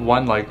have the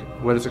one, like,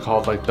 what is it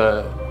called? Like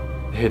the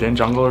hidden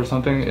jungle or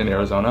something in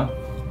Arizona.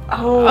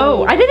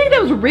 Oh, I didn't think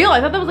that was real. I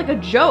thought that was like a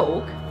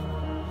joke.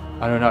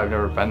 I don't know, I've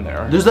never been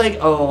there. There's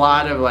like a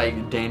lot of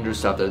like dangerous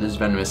stuff there. There's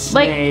venomous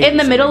Like, snakes. in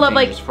the middle of,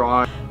 like- dangerous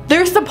frogs.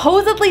 There's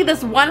supposedly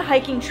this one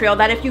hiking trail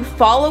that if you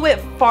follow it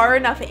far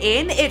enough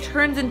in, it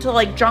turns into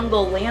like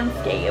jungle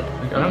landscape.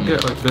 Like, I don't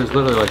get, like, there's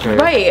literally like a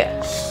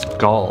Right.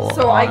 skull.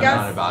 So on I it.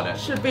 guess, about it.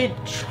 should we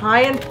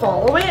try and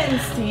follow it and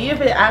see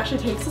if it actually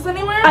takes us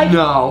anywhere?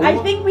 No. I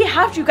think we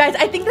have to, guys.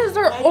 I think this is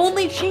our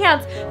only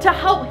chance to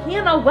help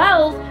Hannah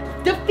Wells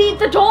defeat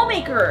the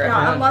Dollmaker.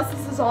 Yeah, unless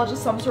this is all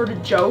just some sort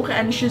of joke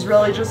and she's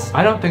really just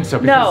I don't think so,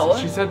 because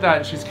No. she said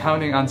that she's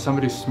counting on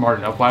somebody smart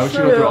enough. Why would she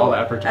go through all the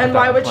effort to put and that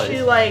why in would place?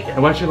 she like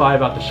And why'd she lie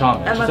about the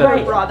shaman? and She like said,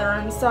 her brother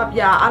and stuff?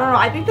 Yeah, I don't know.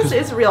 I think this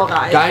is real,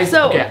 guys. Guys,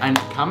 So- okay, and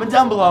comment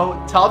down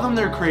below. Tell them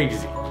they're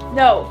crazy.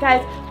 No,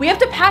 guys, we have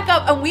to pack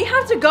up and we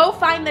have to go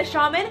find the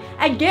shaman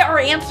and get our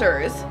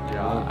answers.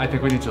 yeah, I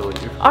think we need to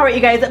leave. All right, you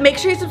guys, make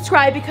sure you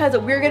subscribe because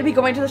we're gonna be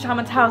going to the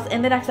shaman's house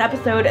in the next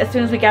episode as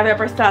soon as we gather up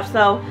our stuff.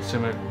 So,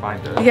 Assume we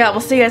find it. yeah,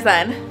 we'll see you guys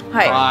then.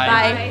 Hi.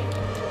 Bye.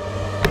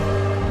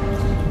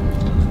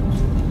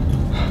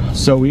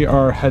 So we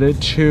are headed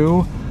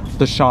to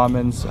the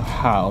shaman's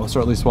house,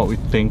 or at least what we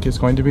think is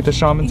going to be the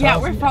shaman's Yeah,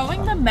 house. we're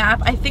following the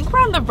map. I think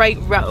we're on the right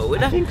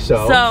road. I think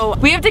so. So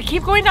we have to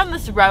keep going down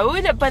this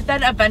road, but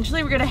then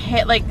eventually we're gonna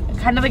hit like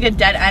kind of like a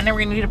dead end, and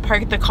we're gonna need to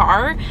park the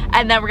car,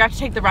 and then we're gonna have to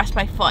take the rest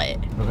by foot.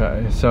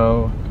 Okay,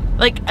 so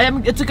like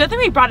it's a good thing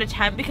we brought a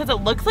tent, because it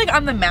looks like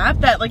on the map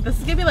that like this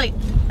is gonna be like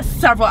a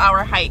several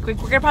hour hike. Like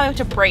we're gonna probably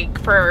have to break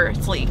for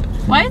sleep.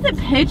 Why is it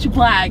pitch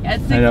black at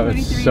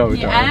 6:43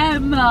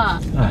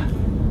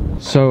 p.m.?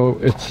 So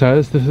it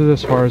says this is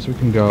as far as we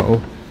can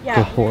go.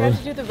 Yeah, before. we have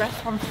to do the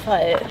rest on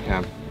foot.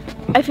 Yeah.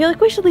 I feel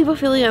like we should leave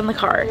Ophelia in the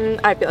car.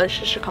 I feel like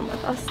she should come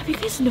with us. Have you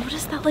guys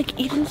noticed that like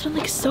Aiden's been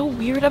like so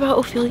weird about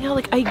Ophelia?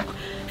 Like I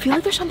feel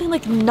like there's something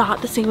like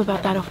not the same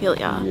about that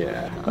Ophelia.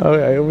 Yeah.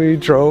 Okay, we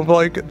drove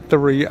like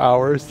 3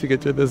 hours to get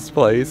to this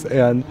place,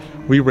 and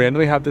we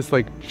randomly have this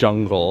like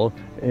jungle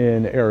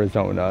in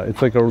Arizona.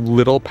 It's like a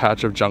little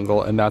patch of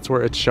jungle, and that's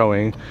where it's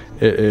showing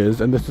it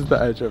is, and this is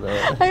the edge of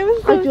it.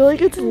 I feel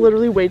like it's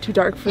literally way too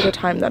dark for the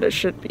time that it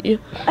should be.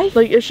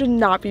 Like it should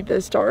not be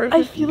this dark.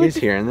 I feel You like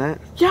guys hearing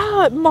that?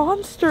 yeah,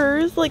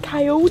 monsters like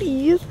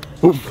coyotes.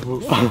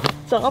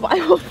 Stop!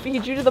 I will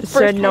feed you to the first.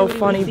 Said no coyote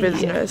funny we see.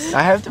 business.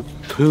 I have to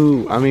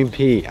poo. I mean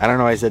pee. I don't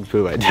know why I said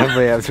poo. I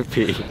definitely have to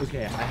pee.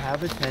 Okay, I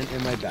have a tent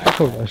in my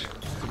back. Oh gosh.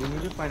 We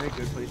need to find a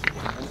good place to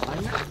camp. And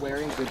I'm not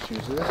wearing good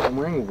shoes for this. I'm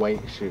wearing white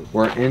shoes.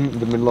 We're in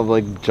the middle of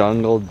like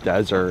jungle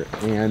desert,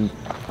 and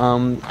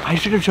I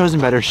should have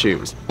chosen better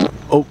shoes.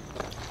 Oh.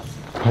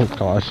 Oh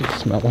gosh, it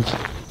smells.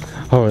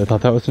 Oh, I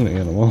thought that was an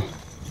animal.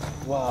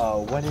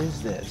 Whoa, what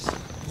is this?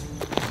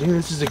 I think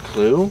this is a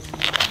clue.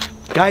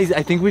 Guys,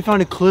 I think we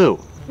found a clue.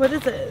 What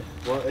is it?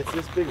 Well, it's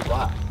this big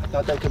rock. I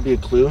thought that could be a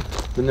clue,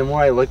 but the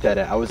more I looked at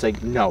it, I was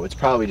like, no, it's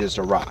probably just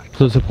a rock.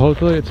 So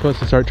supposedly it's supposed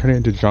to start turning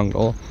into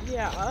jungle.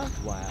 Yeah.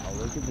 Wow,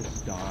 look at the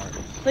stars.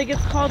 Like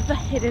it's called the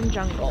hidden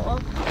jungle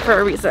for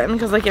a reason,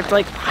 because like you have to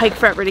like hike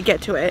forever to get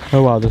to it.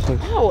 Oh wow, this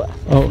looks... Oh,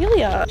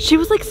 Ophelia. She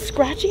was like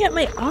scratching at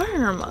my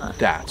arm.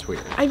 That's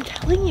weird. I'm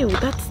telling you,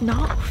 that's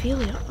not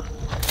Ophelia.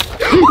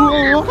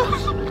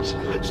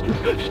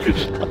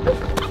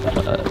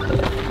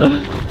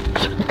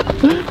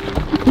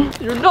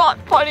 You're not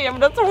funny. I'm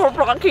gonna throw a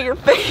rock in your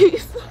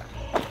face.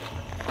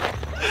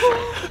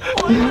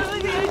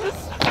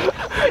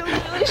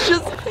 I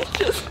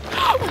just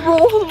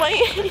rolled my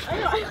head.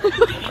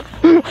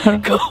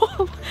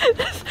 Cool.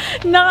 That's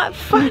not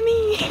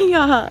funny.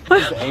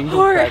 That's the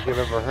angriest crack I've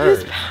ever heard.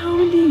 Is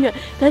pounding.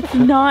 That's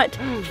not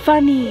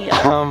funny.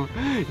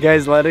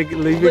 Guys,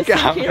 leave a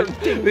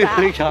comment. Leave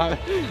a comment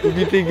if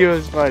you think it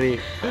was funny.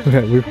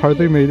 Okay, we've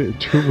hardly made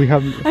it I'm so we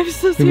made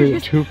it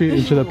serious. 2 feet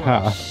into the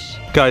path.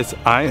 Guys,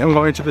 I am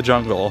going to the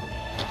jungle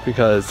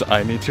because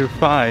I need to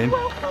find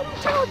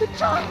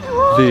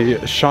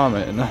the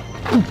shaman. Do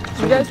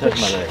you guys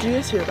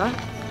hear that?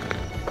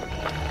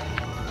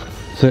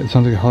 So it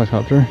sounds like a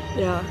helicopter.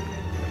 Yeah.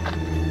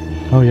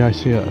 Oh yeah, I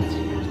see it. I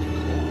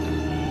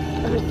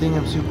think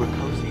I'm super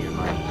cozy in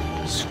my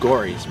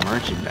Skorys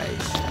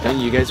merchandise. Don't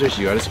you guys wish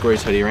you had a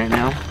Skorys hoodie right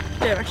now?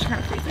 Yeah, I'm actually kind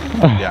of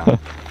freezing. Yeah.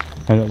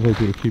 I know they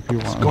do keep you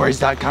warm.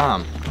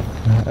 Skorys.com.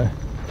 Like they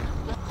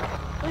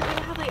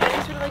don't have like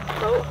any sort of like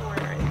boat horn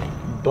or anything.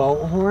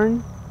 Boat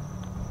horn?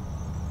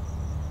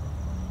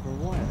 For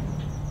what?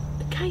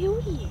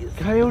 Coyotes.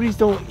 Coyotes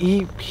don't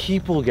eat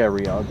people,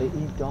 Gabrielle. They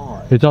eat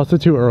dogs. It's also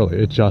too early.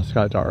 It just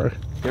got dark.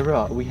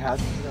 Gabrielle, we have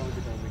to know what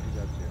the Dollmaker's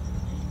up to.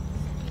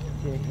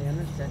 Yeah,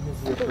 Hannah sent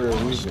us here for a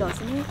reason.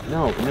 Doesn't it?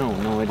 No,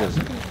 it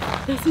doesn't.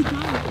 Yes, it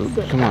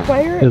does. Come on.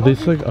 Why are At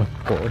least like a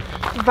fork.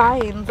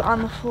 vines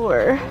on the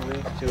floor? It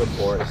leads to a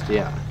forest,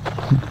 yeah.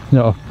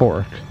 No, a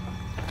fork.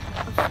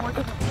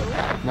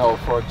 No, a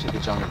fork to the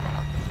jungle.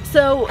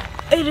 So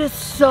it is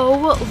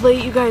so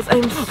late, you guys.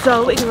 I'm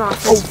so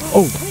exhausted.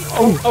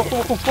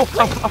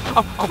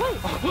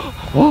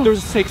 There's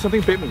a snake.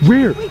 Something bit me.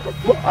 Where?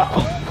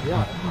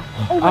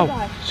 Oh my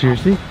god.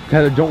 Seriously?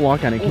 Tyler, don't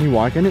walk on it. Can you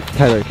walk on it?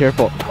 Tyler,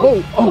 careful.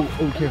 Oh,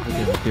 careful.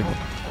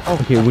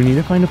 Okay, we need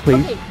to find a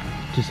place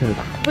to set it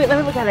up. Wait, let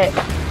me look at it.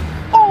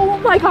 Oh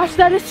my gosh,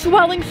 that is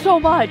swelling so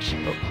much.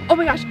 Oh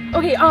my gosh.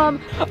 Okay,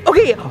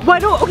 why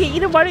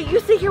don't you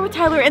sit here with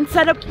Tyler and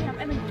set up camp,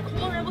 and then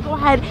Cole and I will go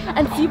ahead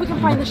and see if we can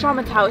find the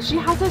shaman's house. She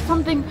has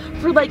something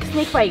for like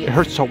snake bites. It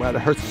hurts so bad.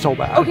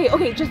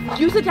 Okay, just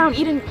you sit down,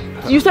 Eden.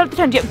 You set up the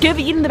tent. Give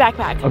Eden the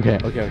backpack. Okay.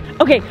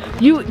 Okay,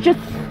 you just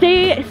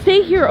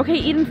stay here. Okay,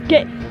 Eden,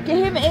 get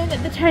him in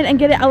the tent and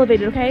get it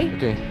elevated. Okay.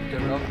 Okay.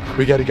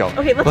 We gotta go.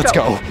 Okay, let's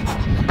go.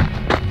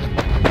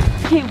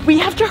 Okay, we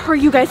have to hurry,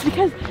 you guys,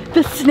 because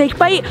the snake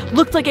bite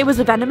looked like it was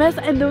venomous,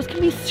 and those can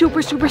be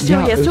super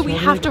serious. So we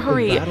have to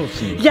hurry.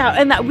 Yeah,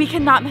 and that we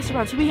cannot mess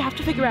around. So we have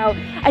to figure out.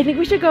 I think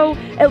we should go.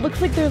 It looks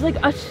like there's like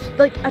a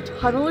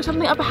tunnel or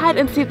something up ahead,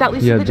 and see if that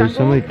leads to the jungle. Yeah, there's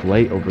some like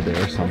light over there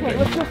or something. Okay,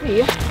 let's go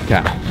see.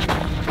 Yeah.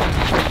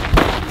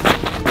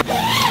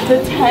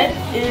 The tent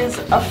is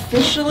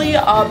officially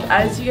up.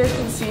 As you guys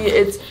can see,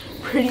 it's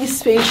pretty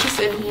spacious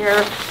in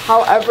here.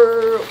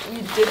 However,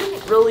 we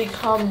didn't really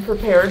come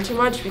prepared too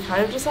much. We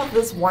kind of just have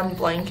this one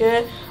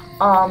blanket.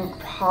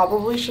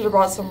 Probably should have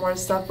brought some more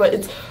stuff, but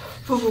it's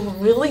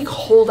really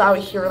cold out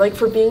here. Like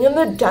for being in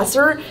the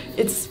desert,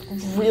 it's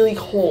really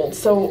cold.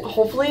 So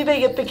hopefully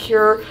they get the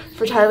cure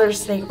for Tyler's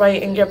snake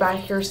bite and get back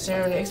here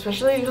soon,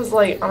 especially because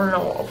like, I don't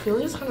know,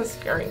 Ophelia's kind of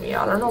scaring me.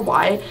 I don't know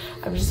why.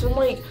 I've just been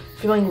like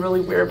feeling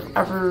really weird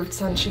ever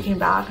since she came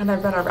back and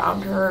I've been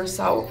around her,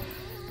 so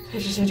I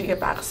just need to get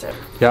back soon.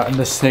 Yeah, and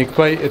the snake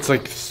bite, it's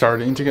like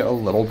starting to get a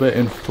little bit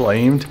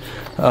inflamed,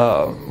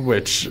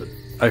 which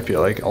I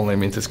feel like only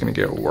means it's gonna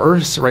get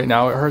worse. Right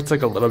now it hurts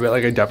like a little bit,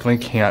 like I definitely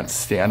can't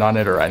stand on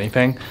it or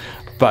anything,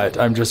 but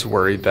I'm just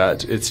worried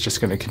that it's just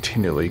gonna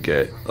continually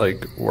get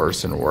like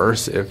worse and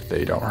worse if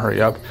they don't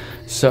hurry up.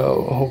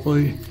 So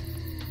hopefully.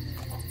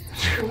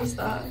 What was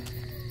that?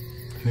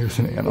 I think it was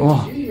an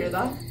animal. Did you hear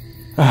that?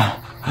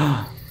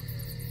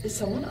 Is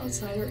someone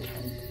outside our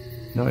tent?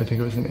 No, I think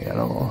it was an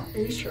animal. Are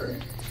you sure?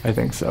 I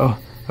think so.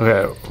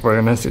 Okay, we're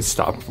gonna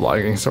stop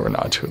vlogging so we're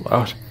not too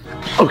loud.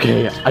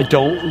 Okay, I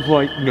don't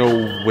like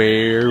know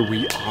where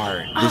we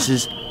are. This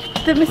is.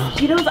 The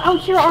mosquitoes out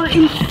here are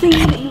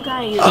insane, you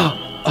guys.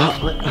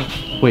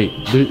 Wait,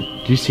 do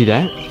you see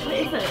that? What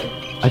is it?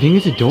 I think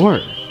it's a door.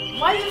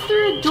 Why is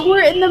there a door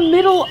in the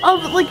middle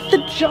of like the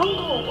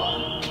jungle?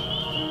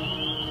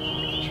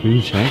 Should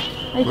we check?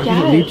 I Where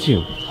does it lead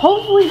to?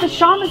 Hopefully the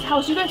shaman's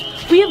house. You guys,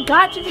 we have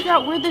got to figure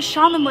out where the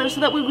shaman lives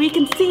so that way we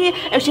can see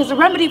if she has a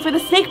remedy for the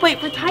snake bite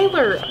for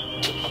Tyler.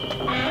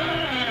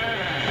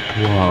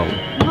 Whoa.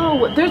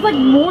 No, there's like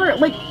more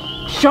like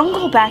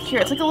jungle back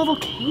here. It's like a little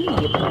cave.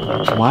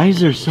 Why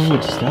is there so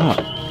much stuff?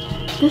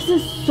 This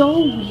is so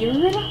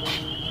weird.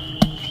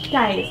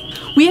 Guys,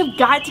 we have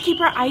got to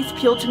keep our eyes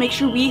peeled to make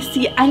sure we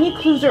see any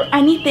clues or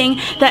anything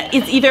that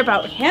is either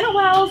about Hannah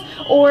Wells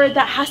or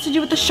that has to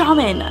do with the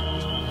shaman.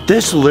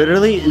 This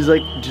literally is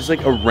like just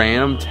like a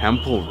random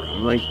temple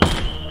room. Like,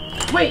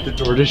 wait, the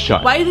door just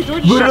shut. Why is the door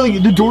just literally,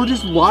 shut? the door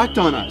just locked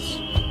on us.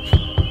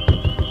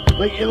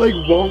 Like it like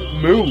won't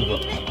move.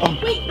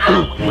 Wait,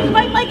 ow!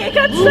 My leg, it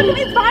got stuck in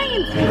these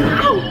vines.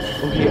 Ow!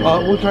 Okay,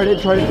 we'll try to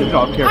take it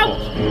off. Careful.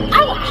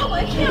 Ow!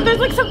 I can't. There's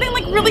like something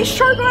like really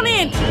sharp on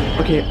it.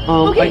 Okay,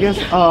 Okay, I guess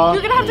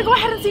you're gonna have to go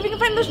ahead and see if you can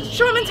find the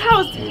shaman's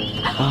house.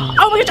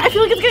 Oh my gosh, I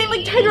feel like it's getting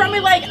like tighter on my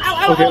leg.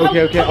 Ow!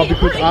 Okay. I'll be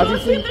quick. Hurry,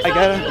 Obviously, go see if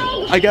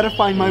there's I gotta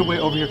find my way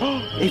over here.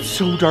 It's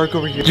so dark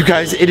over here. You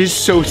guys, it is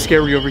so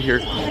scary over here.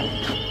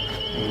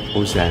 What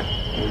was that?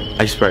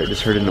 I swear, I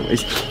just heard a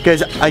noise.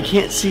 Guys, I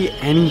can't see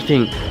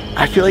anything.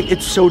 I feel like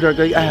it's so dark.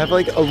 Like I have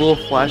like a little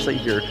flashlight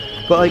here,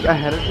 but like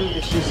ahead of me,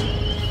 it's just.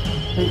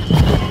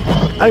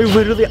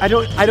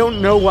 I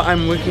don't know what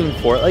I'm looking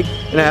for. Like,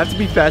 and I have to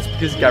be fast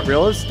because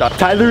Gabrielle is stuck.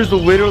 Tyler's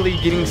literally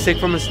getting sick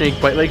from a snake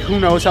bite. Like, who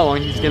knows how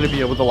long he's gonna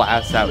be able to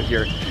last out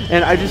here.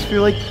 And I just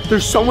feel like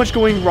there's so much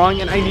going wrong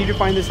and I need to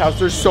find this house.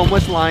 There's so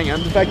much lying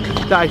on the fact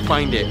that I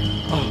find it.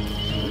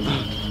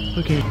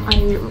 Okay.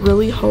 I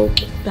really hope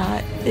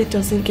that it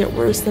doesn't get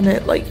worse than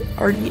it like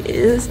already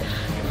is.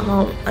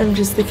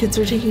 The kids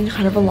are taking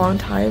kind of a long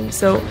time,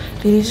 so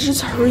they need to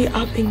just hurry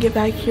up and get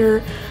back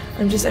here.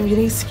 I'm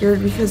getting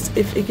scared because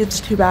if it gets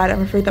too bad,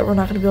 I'm afraid that we're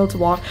not going to be able to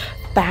walk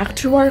back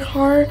to our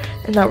car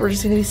and that we're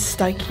just going to be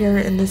stuck here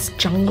in this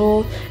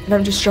jungle. And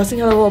I'm just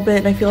stressing out a little bit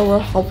and I feel a little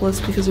helpless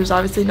because there's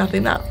obviously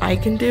nothing that I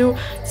can do.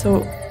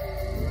 So,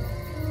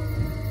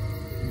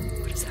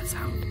 what is that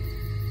sound?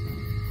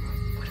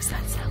 What is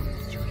that sound?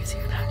 Did you guys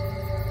hear that?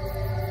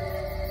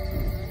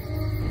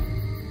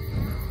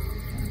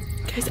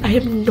 Guys, I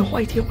have no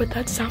idea what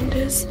that sound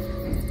is.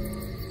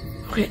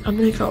 Okay, I'm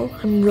gonna go.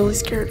 I'm really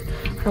scared.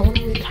 I don't want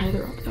to wake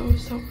Tyler up though,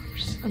 so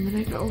I'm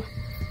gonna go.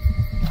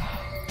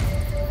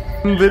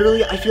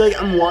 Literally, I feel like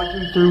I'm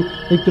walking through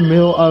like the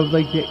middle of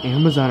like the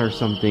Amazon or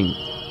something.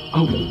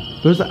 Oh,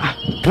 there's a, I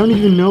don't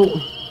even know.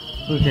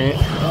 Okay.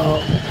 Ow.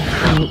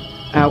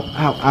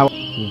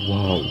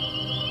 Whoa.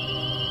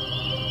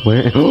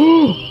 Where?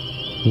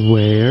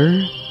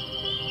 Where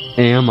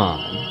am I?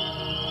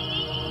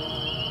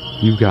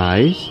 You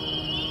guys,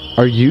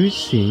 are you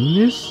seeing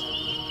this?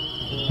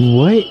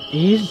 What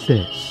is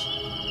this?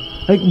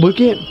 Like, look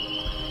at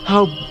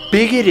how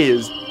big it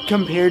is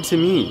compared to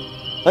me.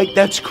 Like,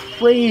 that's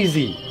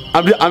crazy.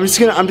 I'm just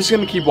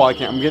gonna keep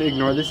walking. I'm gonna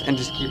ignore this and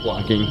just keep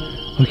walking.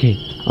 Okay.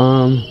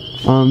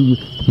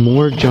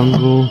 More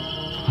jungle.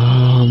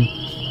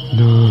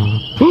 No.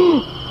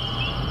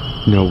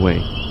 No way.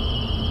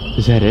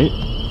 Is that it?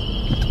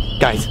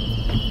 Guys,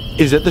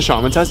 is it the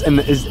shaman's house? And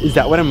is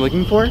that what I'm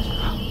looking for?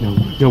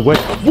 No way.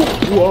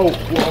 Whoa.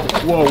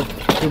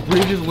 The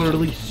bridge is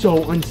literally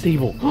so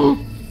unstable.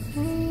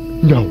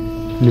 No.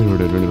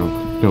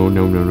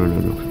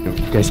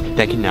 Guys,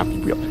 that cannot be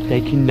real.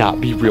 That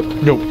cannot be real.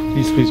 No,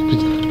 please.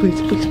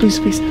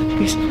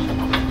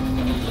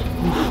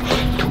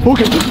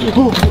 Okay.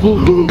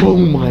 Oh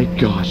my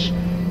gosh.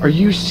 Are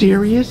you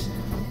serious?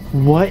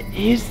 What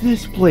is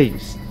this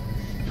place?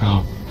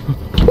 Oh,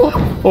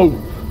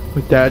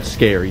 but that's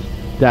scary.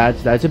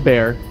 That's a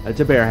bear. That's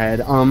a bear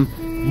head.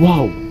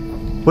 Whoa.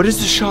 What does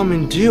the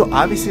shaman do?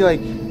 Obviously, like,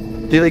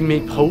 they like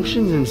make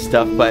potions and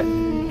stuff, but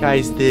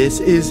guys, this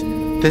is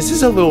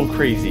a little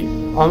crazy.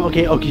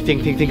 Okay,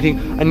 think.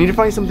 I need to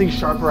find something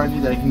sharp around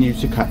here that I can use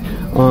to cut.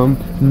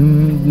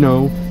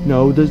 No,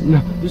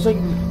 there's like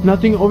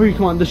nothing over here.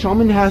 Come on, the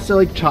shaman has to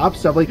like chop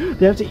stuff. Like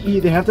they have to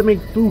eat, they have to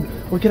make food.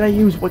 What can I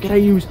use?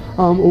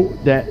 Oh,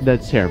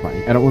 that's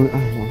terrifying. I don't want.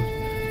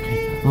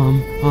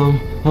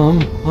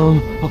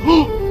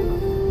 Okay.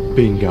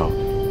 Bingo.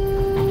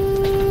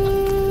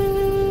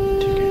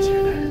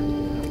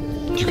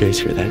 Do you guys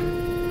hear that?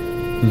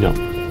 No.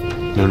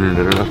 No.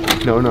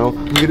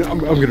 I'm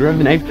gonna grab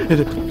the knife and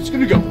I'm just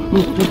gonna go.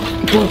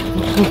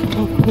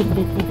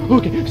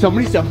 Okay,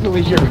 somebody's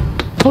definitely here.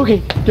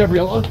 Okay,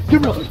 Gabriella.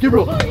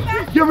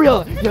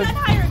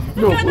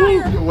 No,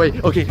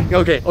 wait. Okay,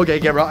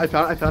 Gabriella. I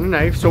found a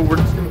knife. So we're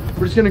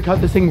just gonna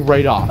cut this thing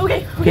right off.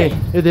 Okay.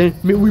 And then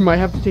we might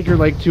have to take her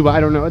leg too, but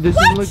I don't know. This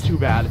doesn't look too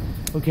bad.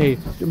 Okay,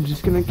 I'm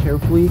just gonna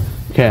carefully.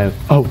 Okay.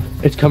 Oh,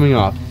 it's coming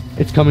off.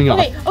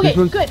 Okay,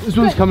 good. This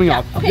one's coming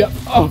off. Okay. Yep.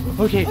 Oh,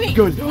 okay,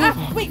 good.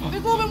 Wait,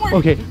 there's a little bit more.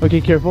 Okay,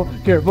 careful.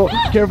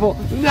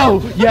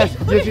 No, yes.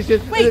 Wait,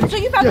 so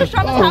you found the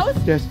shaman's house?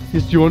 Yes. Do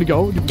you want to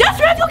go? Yes,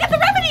 we have to go get the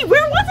remedy.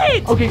 Where was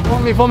it? Okay,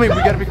 follow me.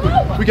 We gotta be quick.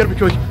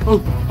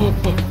 Oh.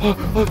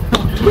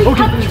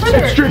 Okay,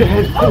 it's straight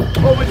ahead.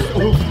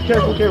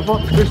 Careful.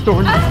 There's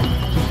thorns.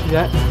 See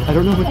that? I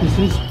don't know what this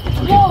is.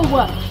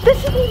 Whoa, this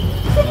is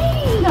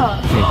insane.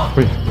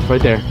 Okay,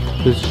 right there.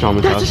 This is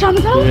Shaman's house. That's the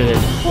shaman's house? There it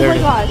is. Oh my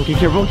gosh. Okay,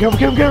 careful.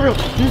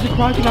 There's a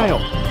crocodile.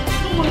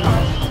 Oh my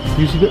gosh.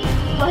 You see the...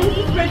 Why is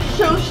this bridge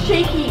so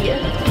shaky?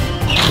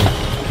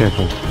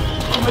 Careful.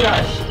 Oh my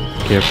gosh.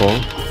 Careful. This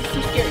is so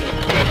scary.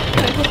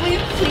 Can I quickly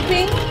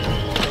sleeping?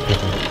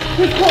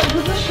 Wait,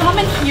 was the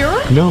shaman here?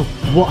 No.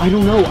 Well, I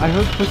don't know. I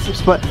heard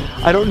footsteps, but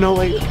I don't know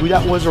like who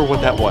that was or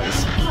what that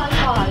was. Oh my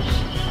gosh.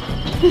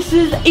 This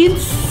is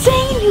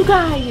insane, you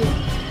guys.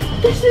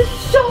 This is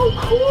so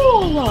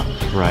cool.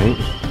 Right?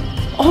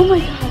 Oh my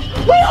gosh.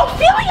 Wait,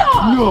 Ophelia!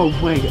 No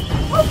way.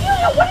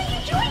 Ophelia, what are you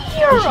doing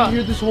here? Was she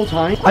here this whole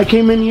time? I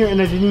came in here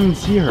and I didn't even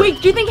see her. Wait,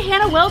 do you think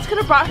Hannah Wells could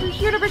have brought her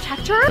here to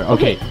protect her?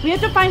 Okay. We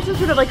have to find some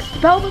sort of like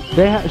spell book.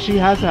 She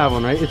has to have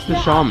one, right? It's the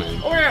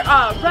shaman. Or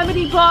a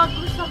remedy book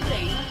or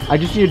something. I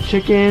just need a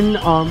chicken,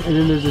 and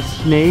then there's a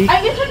snake.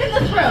 I get took in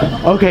this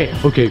room.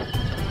 Okay.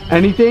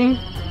 Anything?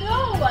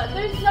 No,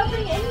 there's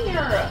nothing in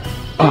here.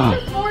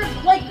 There's just more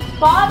like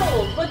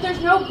bottles, but there's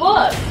no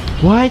book.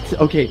 What?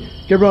 Okay,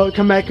 Gabriel,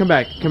 come back.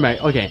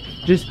 Okay,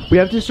 we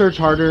have to search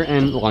harder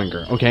and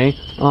longer. Okay.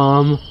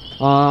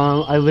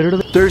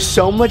 There's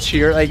so much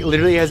here. Like,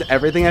 literally has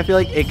everything. I feel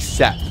like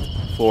except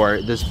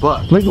for this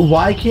book. Like,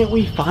 why can't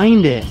we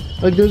find it?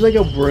 Like, there's like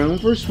a broom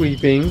for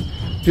sweeping.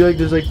 I feel like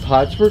there's like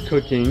pots for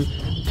cooking,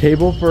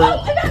 table for.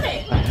 Oh, I found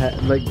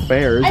it. Like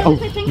bears. I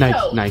think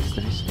so. Nice.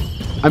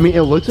 I mean,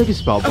 it looks like a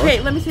spell book. Okay,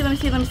 let me see.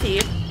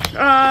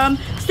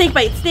 Snake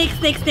bite,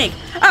 snake.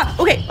 Ah,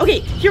 okay,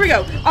 here we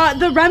go.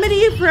 The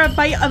remedy for a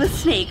bite of a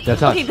snake.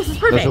 That's us. Okay, this is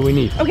perfect. That's what we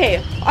need.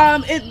 Okay,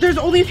 there's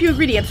only a few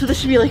ingredients, so this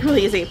should be like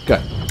really easy.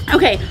 Good.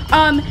 Okay,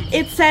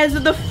 it says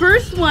the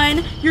first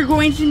one, you're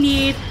going to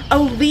need a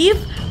leaf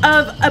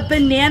of a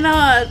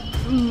banana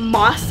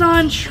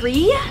moss-on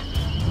tree.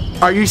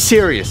 Are you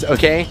serious?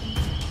 Okay.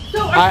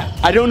 So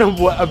I don't know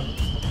what a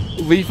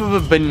leaf of a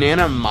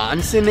banana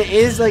monson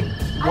is. Like,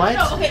 what? I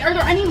don't know. Okay, are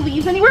there any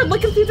leaves anywhere?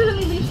 Look and see if there's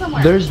any leaves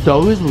somewhere. There's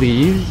those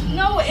leaves?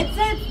 No, it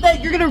says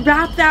that you're gonna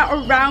wrap that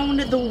around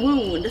the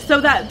wound so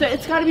that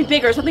it's gotta be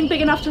bigger, something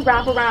big enough to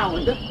wrap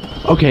around.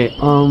 Okay,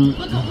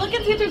 Look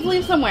and see if there's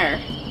leaves somewhere.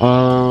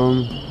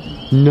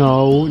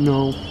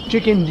 No.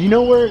 Chicken, do you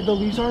know where the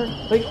leaves are?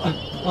 Like,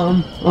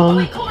 Oh,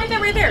 wait, Cole,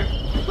 right there.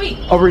 Wait.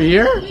 Over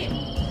here? Wait,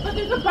 but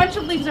there's a bunch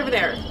of leaves over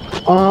there.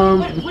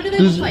 What do they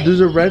look like? There's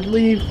a red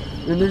leaf,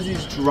 and there's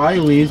these dry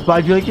leaves, but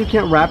I feel like you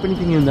can't wrap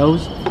anything in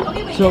those.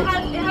 Okay, wait, so, it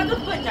has a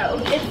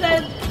footnote. It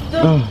says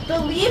the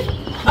leaf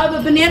of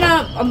a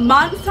banana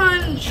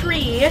monson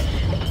tree,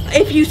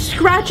 if you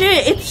scratch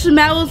it, it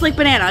smells like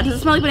banana. Does it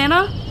smell like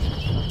banana?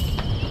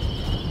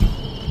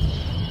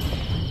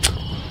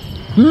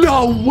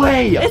 No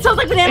way! It smells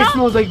like banana? It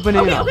smells like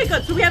banana. Okay,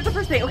 good. So we have the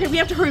first thing. Okay, we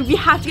have to hurry. We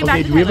have to get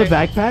back to do we have a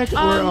Tyler. backpack?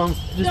 Or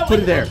just put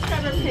it there?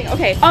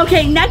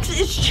 Okay, next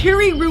is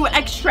cherry root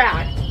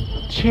extract.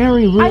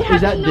 Cherry root?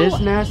 Is that this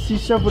nasty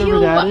stuff? Whatever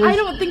that is? I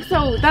don't think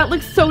so. That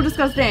looks so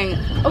disgusting.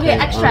 Okay,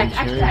 extract.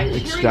 Cherry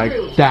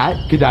root.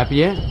 Could that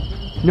be it?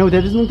 No,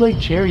 that doesn't look like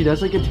cherry.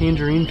 That's like a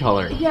tangerine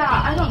color. Yeah,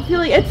 I don't feel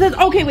like it says.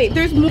 Okay, wait.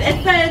 There's more.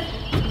 It says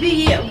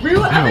the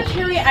root of a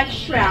cherry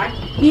extract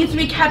needs to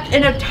be kept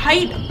in a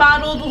tight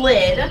bottled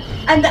lid,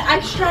 and the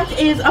extract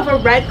is of a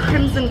red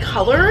crimson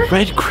color.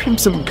 Red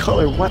crimson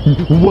color? What?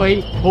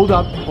 Wait, hold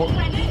up. Can you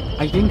find it?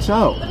 I think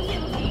so. Let me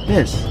see.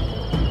 This.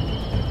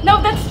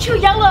 No, that's too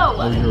yellow.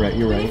 Oh, you're right.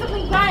 We need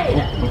something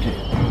red. Okay.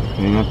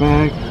 Putting that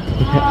back.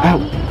 Okay.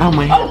 Ow,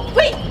 my hand. Oh,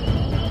 wait.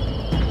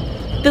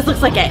 This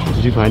looks like it.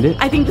 Did you find it?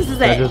 I think this is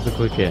That it. does look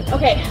like it.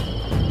 Okay.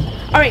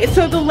 All right,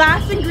 so the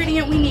last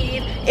ingredient we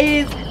need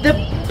is the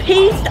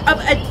paste of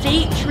a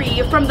date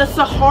tree from the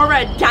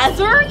Sahara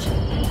Desert.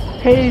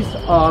 Paste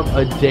of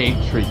a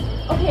date tree.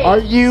 Okay. Are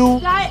you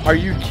that-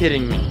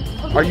 kidding me?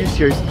 Okay. Are you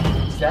serious?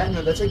 that?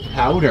 No, that's like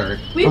powder.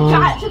 We've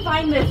got to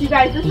find this, you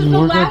guys. This is the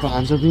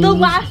garbanzo beans?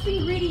 last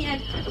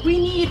ingredient we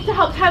need to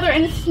help Tyler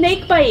in a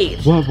snake bite.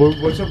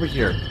 What's over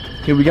here?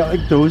 Okay, we got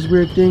like those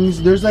weird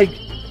things. There's like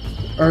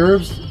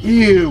herbs.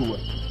 Ew.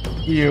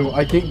 Ew.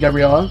 I think,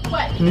 Gabriella.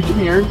 What? Can you come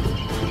here?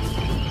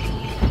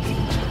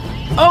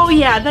 Oh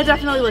yeah, that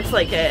definitely looks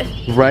like it.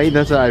 Right?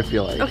 That's what I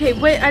feel like. Okay,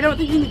 wait, I don't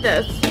think we need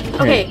this.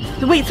 Okay,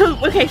 wait, so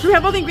we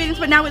have all the ingredients,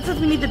 but now it says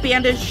we need the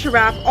bandage to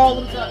wrap all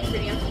of the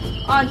ingredients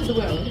onto the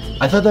wound.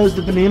 I thought that was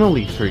the banana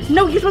leaf tree.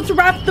 No, you're supposed to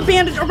wrap the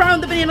bandage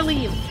around the banana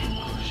leaves.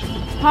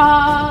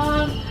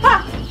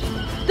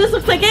 This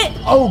looks like it.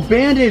 Oh,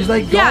 bandage,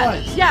 like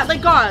gauze. Yeah,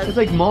 like gauze. It's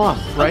like moss,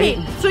 right?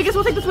 Okay, so I guess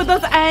we'll take this with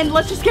us and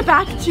let's just get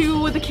back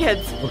to the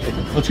kids. Okay,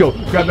 let's go.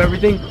 Grab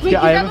everything. Wait,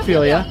 I have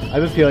Ophelia. I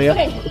have Ophelia.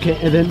 Okay. Okay,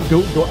 and then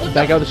go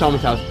back out of the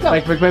shaman's house. Go.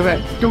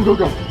 Back.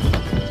 Go.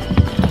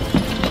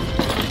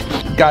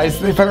 Guys,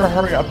 they better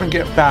hurry up and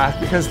get back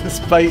because this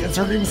bite is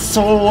hurting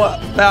so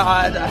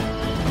bad.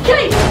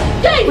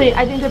 Kitty! Wait,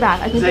 I think they're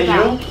bad. I think they're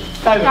bad.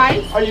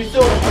 Guys? Are you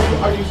still okay?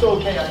 Are you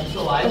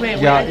still alive? Okay,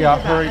 wait, Yeah,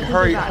 I think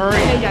hurry.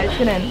 Okay, guys,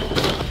 get in.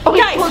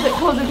 Okay,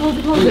 Close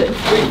it.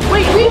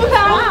 Wait, we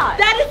found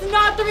that is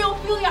not the real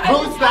Ophelia.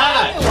 Who's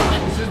that?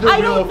 This is the I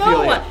real don't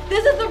know. Ophelia.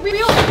 This is the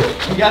real.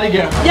 We gotta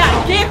get her.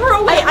 Yeah, get her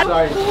away. I don't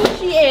Sorry. know who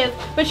she is,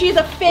 but she's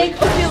a fake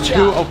Ophelia.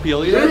 Two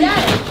Ophelia?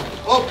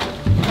 Yes, Oh.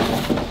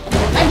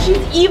 and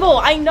she's evil.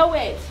 I know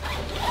it.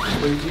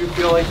 Do you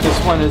feel like this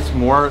one is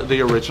more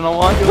the original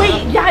one?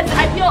 Wait, yes,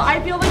 I feel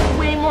like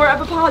way more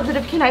of a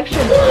positive connection.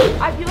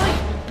 I feel like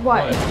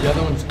what? The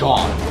other one's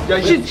gone. Yeah,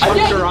 She's- I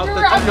Yeah, her out you're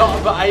the up.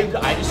 No, but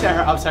I just set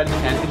her outside the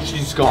tent and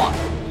she's gone.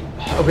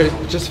 Okay,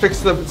 just fix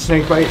the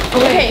snake bite.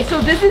 Okay,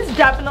 so this is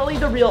definitely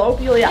the real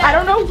Ophelia. I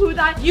don't know who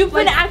that. You've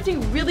been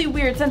acting really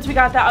weird since we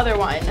got that other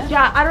one.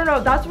 Yeah, I don't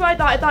know. That's what I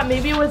thought. I thought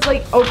maybe it was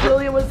like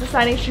Ophelia was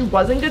deciding she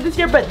wasn't good this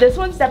year, but this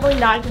one's definitely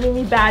not giving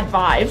me bad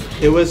vibes.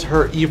 It was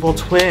her evil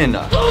twin.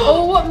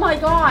 Oh my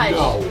gosh.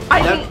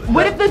 I think,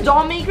 what if the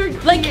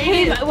Dollmaker Like,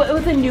 hey, it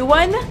was a new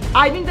one?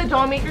 I think the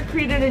Dollmaker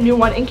created a new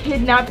one and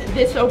kidnapped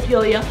this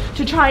Ophelia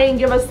to try and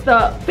give us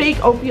the fake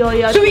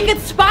Ophelia. So he could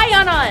spy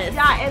on us.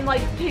 Yeah, and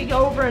like take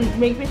over and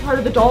make me part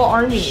of the doll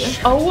army.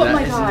 Oh That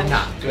my is gosh.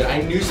 not good.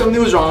 I knew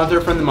something was wrong with her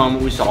from the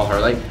moment we saw her.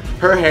 Like,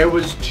 her hair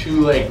was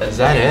too like. Is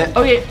that it?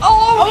 Okay.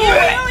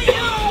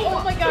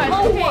 Oh my gosh.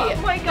 Oh Okay.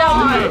 my That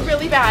god. looks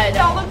really bad.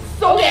 That looks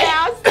so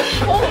nasty.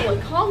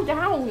 Oh, calm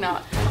down.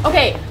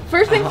 Okay,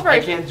 first things I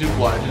first. can't do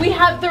blood.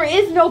 There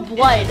is no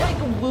blood. Like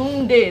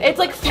wounded. It's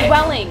like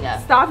swelling.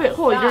 Stop it,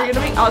 Cole. Stop. You're gonna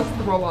make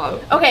us throw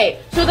up. Okay,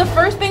 so the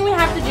first thing we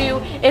have to do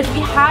is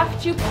we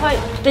have to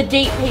put the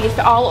date paste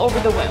all over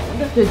the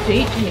wound. The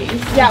date taste.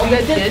 Yeah,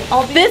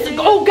 this.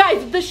 oh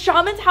guys, the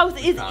shaman's house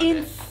is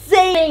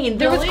insane.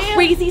 There was Really?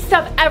 crazy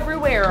stuff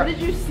everywhere. What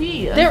did you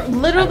see? They're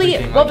literally,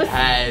 Everything, well, like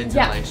heads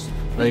yeah. and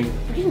like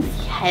We didn't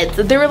see heads.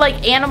 There were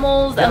like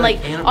animals and like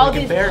all like a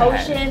these bear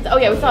head. potions. Oh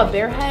yeah, we saw a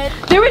bear head.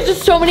 There was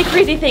just so many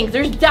crazy things.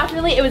 There's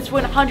definitely, it was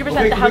 100% Okay,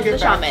 the can house we of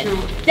the get back shaman.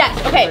 to-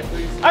 Yes, okay.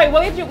 please? All right,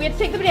 what we have to do, we have to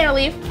take the banana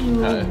leaf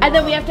and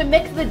then we have to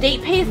mix the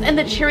date paste and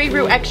the cherry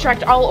root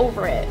extract all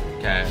over it.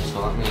 Okay,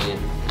 so let me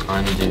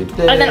undo this.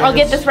 And then I'll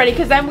get this ready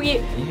because then we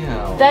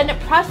Ew. then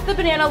press the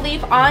banana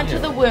leaf onto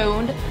the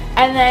wound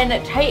and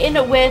then tighten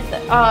it with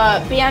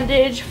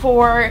bandage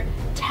for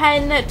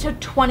 10 to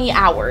 20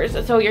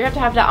 hours. So you're gonna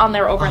have that on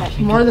there overnight.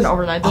 More than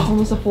overnight. That's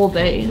almost a full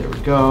day. There we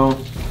go.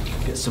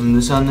 Get some of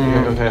this on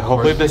there. Okay,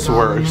 hopefully this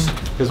works.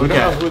 Because we don't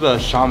know Okay. who the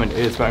shaman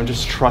is, but I'm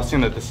just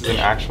trusting that this is an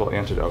actual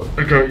antidote.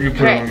 Okay, you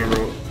put Okay. it on the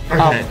root.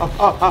 Okay.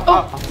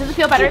 Oh, does it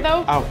feel better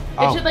though? Ow, It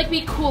ow. should like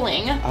be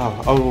cooling.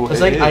 Oh, It's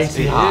it like is,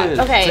 icy it hot. is.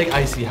 Okay. It's like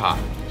icy hot.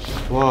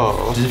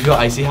 Whoa. Does it feel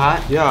icy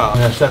hot? Yeah.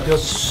 Yes, that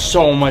feels.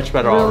 So much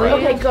better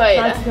already. Okay, good.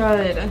 That's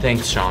good.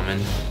 Thanks,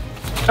 shaman.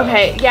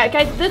 Okay, yeah,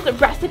 guys, this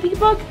recipe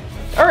book,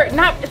 or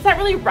not, it's not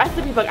really a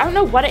recipe book. I don't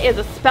know what it is,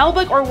 a spell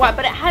book or what,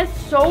 but it has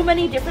so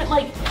many different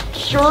like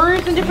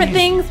cures and different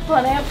things. Hold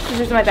on, I have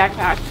scissors in my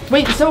backpack.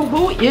 Wait, so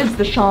who is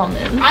the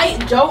shaman? I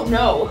don't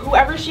know.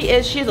 Whoever she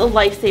is, she's a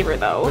lifesaver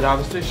though. But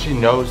obviously she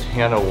knows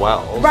Hannah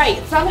well. Right,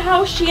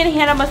 somehow she and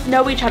Hannah must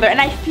know each other, and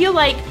I feel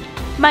like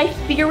my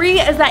theory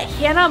is that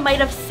Hannah might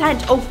have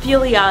sent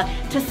Ophelia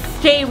to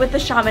stay with the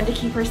shaman to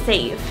keep her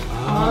safe.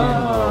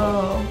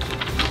 Oh.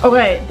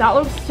 Okay, that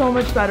looks so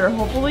much better.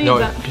 Hopefully No,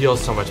 that. it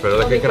feels so much better.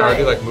 Like Okay, I can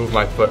already good. like move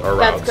my foot around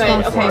That's so good,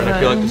 much okay, more, and I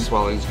feel like good. the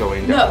swelling's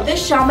going down. No,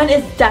 this shaman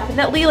is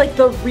definitely like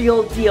the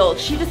real deal.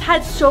 She just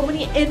had so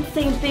many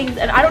insane things,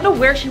 and I don't know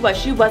where she was.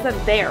 She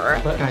wasn't there.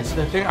 But guys,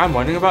 the thing I'm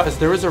wondering about is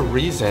there was a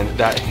reason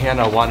that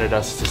Hannah wanted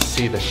us to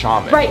see the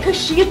shaman. Right, because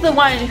she's the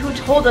one who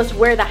told us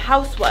where the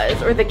house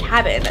was, or the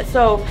cabin.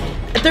 So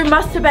there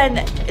must have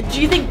been, do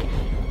you think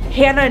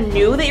Hannah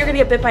knew that you're gonna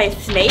get bit by a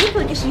snake?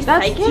 Like, is she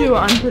That's psychic? too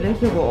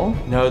unpredictable.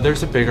 No,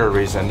 there's a bigger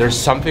reason. There's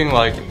something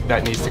like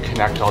that needs to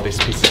connect all these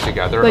pieces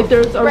together. Like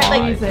there's a Right,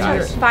 like, reason.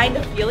 guys. find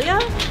Ophelia?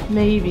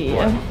 Maybe.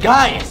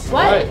 Guys!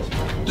 What?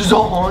 There's a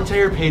whole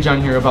entire page on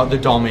here about the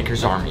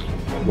Dollmaker's army.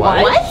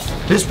 What?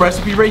 This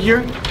recipe right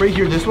here,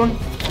 this one,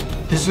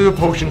 This is a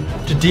potion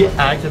to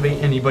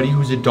deactivate anybody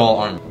who's a doll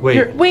army.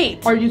 Wait.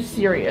 Wait. Are you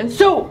serious?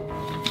 So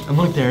And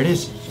look, there it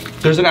is.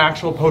 There's an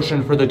actual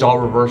potion for the doll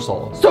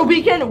reversal. So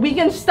we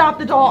can stop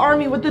the doll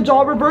army with the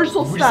doll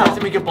reversal We just have stuff.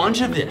 to make a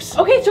bunch of this.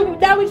 okay, so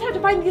now we just have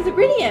to find these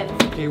ingredients.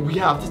 Okay, we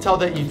have to tell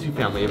that YouTube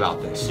family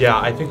about this. Yeah,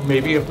 I think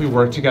maybe if we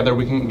work together,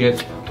 we can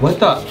get, what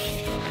the?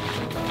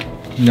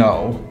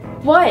 No.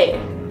 What?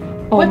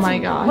 Oh my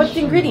gosh. What's the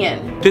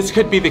ingredient? This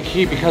could be the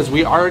key because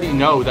we already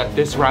know that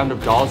this round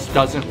of dolls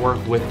doesn't work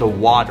with the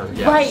water.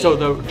 Right. So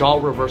the doll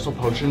reversal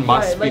potion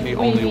must Right, be like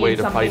the we only need way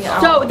to something fight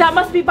else. them. So that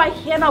must be why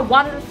Hannah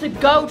wanted us to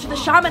go to the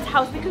shaman's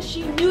house because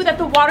she knew that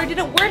the water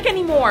didn't work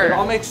anymore. It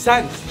all makes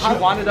sense. She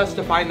wanted us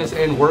to find this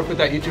and work with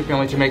that YouTube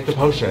family to make the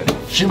potion.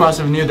 She must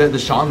have knew that the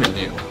shaman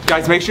knew.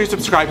 Guys, make sure you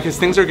subscribe because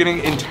things are getting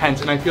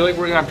intense and I feel like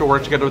we're gonna have to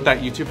work together with that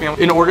YouTube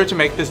family in order to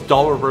make this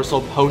doll reversal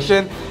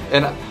potion.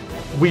 And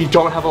we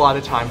don't have a lot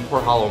of time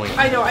before Halloween.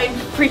 I know, I'm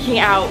freaking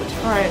out.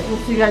 All right, we'll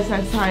see you guys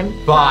next time.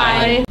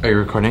 Bye. Are you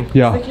recording?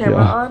 Yeah. The camera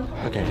on.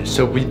 Okay,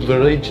 so we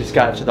literally just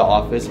got to the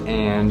office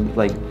and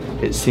like,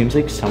 it seems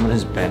like someone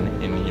has been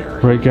in here.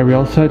 Right,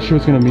 Gabrielle said she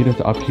was gonna meet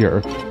us up here,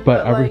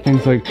 but like-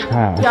 everything's like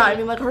trash. Yeah, I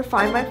mean, like, her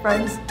Find My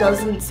Friends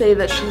doesn't say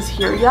that she's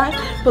here yet,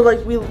 but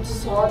like we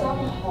saw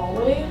down the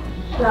hallway.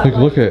 That, Like,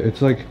 look at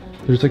it's like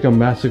there's like a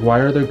mess. Like, why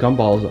are there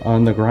gumballs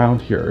on the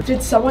ground here?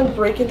 Did someone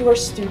break into our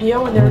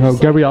studio and they I were don't know.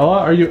 just like, Gabriella,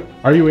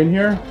 are you in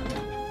here?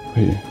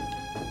 Wait,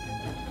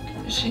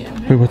 is she in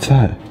there? wait, what's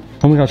that?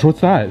 Oh my gosh,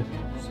 what's that?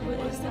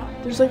 What is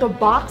that? There's like a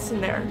box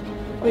in there.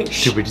 Wait,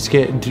 Should we just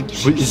get,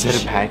 is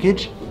that a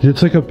package?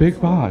 It's like a big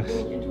box.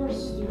 into our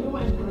studio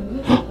and bring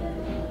it?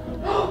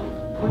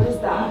 What is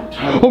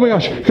that? Oh my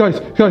gosh, guys,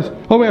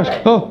 oh my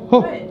gosh, oh,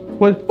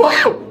 what?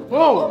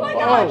 Oh my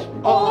gosh!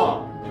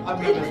 Oh,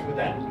 I'm gonna mess with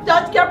that.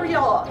 that's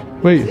Gabriella.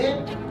 Wait,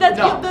 That's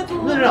No. that's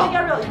No, literally no.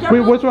 Gabriella. wait,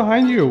 Gabriella. what's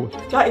behind you?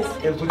 Guys?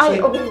 It looks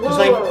okay, like, whoa, there's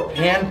whoa. like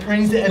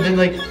handprints and then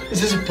like,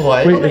 is this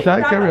blood? Wait, Okay, is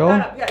that back Gabriella?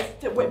 Up,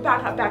 guys. Wait,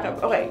 back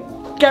up. Okay,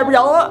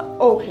 Gabriella.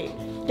 Okay,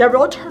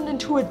 Gabriella turned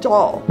into a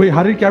doll. Wait,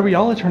 how did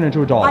Gabriella turn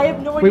into a doll? I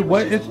have no idea. Wait,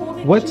 what She's is,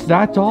 holding- what's she's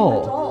that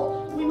holding a doll?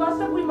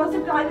 We must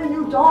have gotten a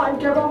new doll, and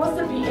Gabriella must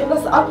have beaten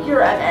us up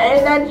here,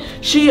 and then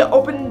she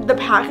opened the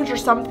package or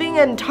something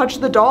and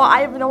touched the doll.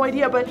 I have no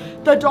idea, but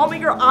the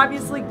Dollmaker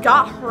obviously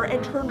got her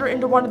and turned her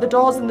into one of the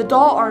dolls in the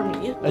doll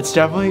army. It's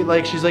definitely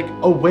like, she's like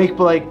awake,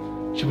 but like,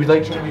 should we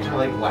like try to make her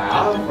like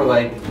laugh or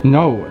like?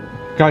 No,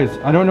 guys,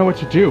 I don't know what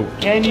to do.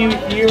 Can you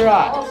hear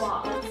us?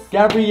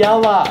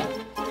 Gabriella!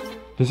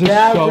 This is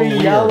so weird.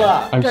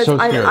 Gabriella. I'm Guys, so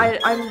scared.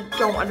 I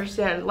don't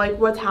understand, like,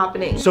 what's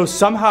happening. So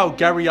somehow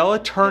Gabriella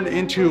turned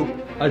into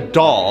a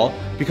doll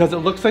because it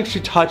looks like she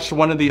touched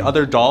one of the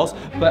other dolls,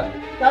 but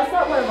That's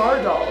not one of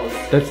our dolls.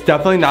 that's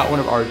definitely not one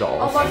of our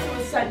dolls. Unless it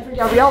was sent for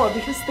Gabriella,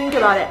 because think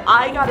about it.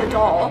 I got a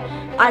doll.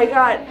 I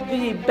got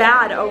the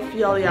bad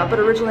Ophelia, but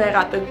originally I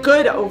got the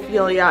good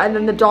Ophelia, and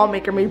then the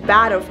Dollmaker made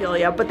bad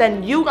Ophelia. But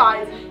then you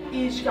guys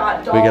each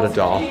got dolls got a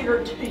doll.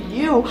 catered to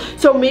you.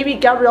 So maybe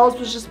Gabriella's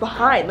was just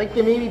behind. Like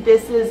maybe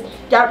this is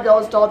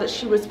Gabriella's doll that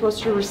she was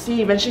supposed to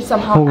receive, and she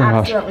somehow Oh my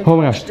gosh, accidentally oh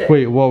my gosh, touched it.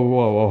 wait,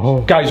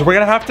 whoa. Guys, we're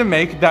gonna have to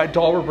make that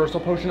doll reversal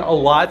potion a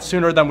lot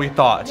sooner than we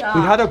thought. Yeah.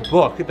 We had a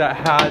book that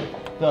had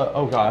the,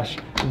 oh gosh,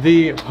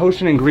 the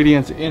potion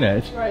ingredients in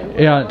it. Right, what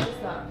And, is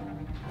that?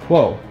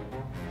 whoa,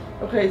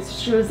 Okay, so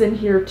she was in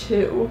here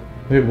too.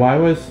 wait,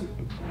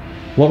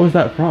 what was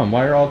that from?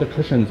 Why are all the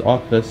cushions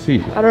off the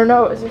seat? I don't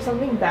know. Is there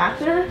something back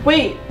there?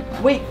 Wait,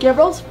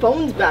 Gabrielle's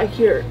phone's back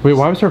here. Wait,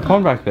 why was her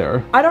phone back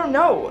there? I don't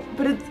know,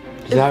 but it's.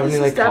 Does it have this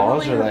any, is like,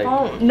 calls definitely or, her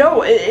like- phone.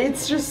 No,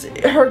 it's just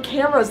her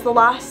camera's the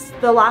last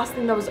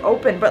thing that was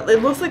open. But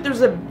it looks like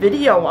there's a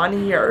video on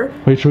here.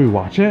 Wait, should we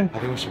watch it? I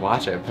think we should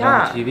watch it. Put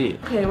Yeah. on the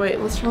TV. Okay, wait.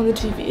 Let's turn on the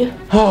TV.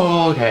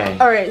 Oh, okay.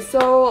 All right,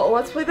 so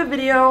let's play the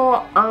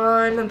video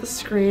on the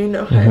screen.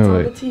 Okay, it's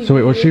on the TV. So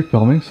wait, was she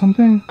filming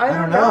something? I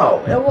don't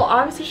know. Well,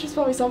 obviously she's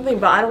filming something,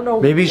 but I don't know.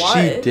 Maybe what.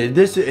 she did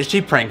this. Is she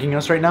pranking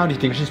us right now? Do you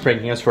think she's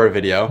pranking us for a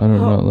video? I don't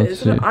know, Oh, let's is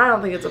see. it? I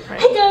don't think it's a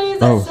prank. Hey guys,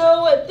 Oh.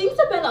 so things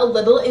have been a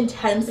little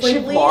intense Is she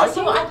lately, vlogging?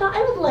 so I thought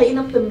I would lighten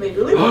up the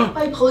mood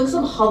by pulling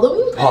some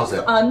Halloween Pause pranks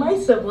it. on my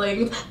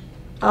siblings.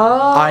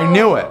 Oh. I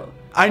knew it.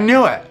 I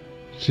knew it.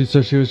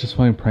 So she was just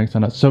playing pranks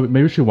on us. So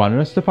maybe she wanted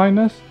us to find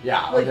this?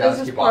 Yeah. Like okay, this let's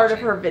is keep part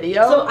watching. of her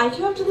video. So I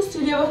came up to the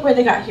studio before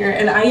they got here,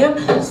 and I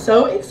am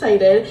so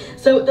excited.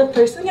 So the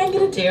first thing I'm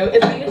gonna do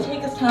is I'm gonna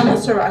take some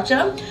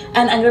sriracha,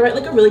 and I'm gonna write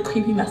like a really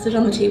creepy message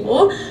on the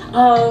table.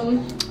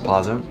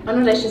 Pause it. I don't know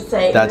what I should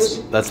say.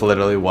 That's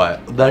literally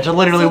what. That's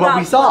literally what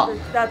we that's saw.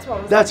 That's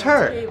what was That's on the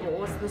her. table,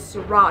 was the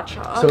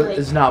sriracha. So like-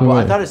 it's not. Well,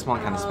 I Wait. thought it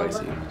smelled kind of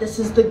spicy. This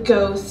is the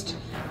ghost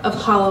of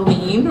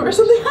Halloween or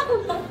something. I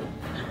don't know.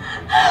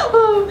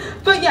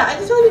 But yeah, I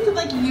just feel like we could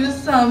like use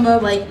some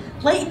like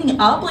lightening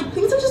up. Like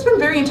things have just been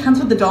very intense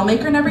with the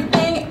Dollmaker and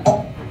everything.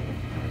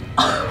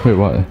 Wait,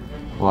 what?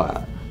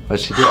 What?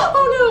 What'd she do?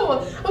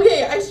 Oh no!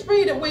 Okay, I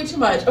sprayed it way too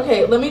much.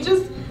 Okay, let me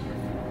just.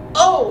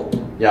 Oh!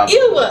 Yeah.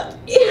 Ew!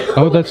 Ew!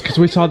 Oh, that's because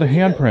we saw the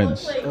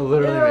handprints. Like, It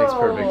literally makes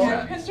perfect Ew.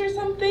 sense. handprints or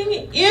something.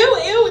 Ew!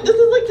 Ew! This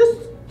is like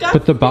disgusting.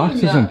 But the box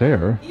isn't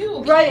there. Ew!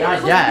 Right.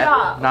 Not so, yet.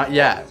 yeah. Not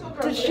yet.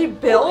 Did she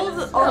build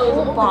a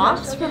whole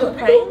box for the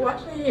prank?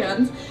 Wash my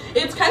hands.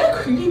 It's kind of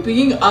creepy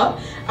being up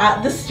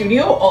at the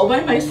studio all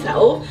by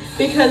myself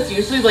because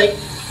usually, like,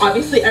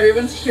 obviously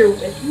everyone's here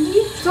with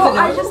me. So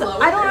I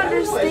don't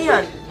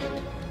understand.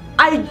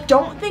 I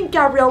don't think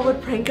Gabrielle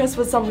would prank us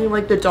with something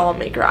like the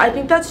Dollmaker. I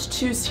think that's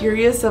too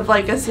serious of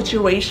like a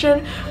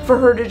situation for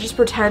her to just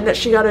pretend that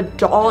she got a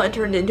doll and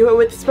turned into it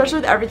with, especially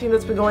with everything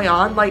that's been going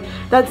on. Like,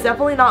 that's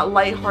definitely not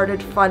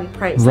lighthearted, fun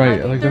pranks.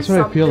 Right, like that's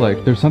what I feel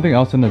like. There's something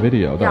else in the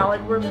video. Yeah,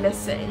 like we're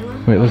missing.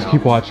 Wait, let's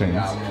keep watching.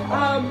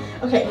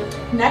 Okay,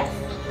 next.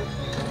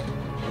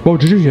 Whoa,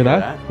 did you hear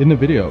that? In the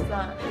video.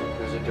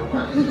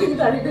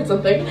 I heard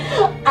something.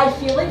 I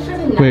feel like for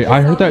the next. Wait,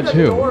 I heard that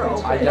too.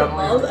 I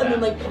definitely. And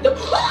then like.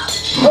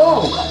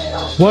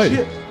 Oh! What?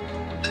 Shit.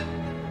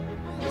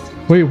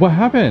 Wait, what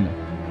happened?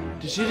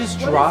 Did she just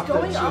drop the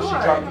going she on?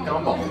 dropped the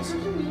gumballs?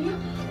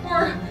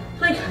 Or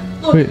like,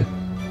 look. Wait,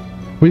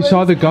 we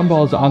saw the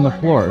gumballs on the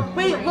floor.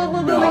 Wait,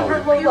 look.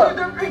 Either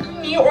they're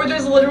pranking me or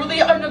there's literally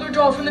another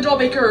doll from the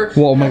Dollmaker.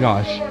 Whoa, oh my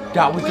gosh.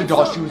 That was the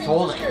doll she was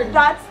holding.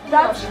 That's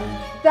why.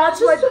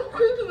 So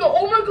creepy.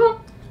 Oh my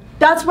god.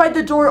 That's why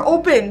the door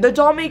opened. The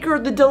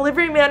Dollmaker, the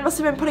delivery man must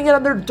have been putting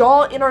another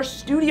doll in our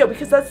studio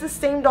because that's the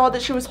same doll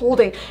that she was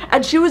holding.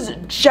 And she was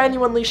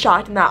genuinely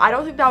shocked in that. I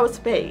don't think that was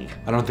fake.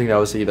 I don't think that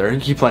was either.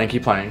 Keep playing,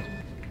 keep playing.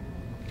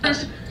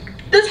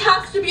 This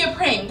has to be a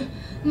prank.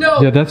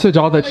 No. Yeah, that's the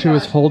doll that she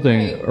was gosh.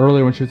 holding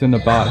earlier when she was in the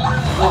box.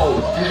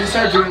 Oh, did you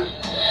start doing...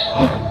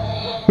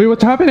 Wait,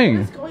 what's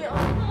happening?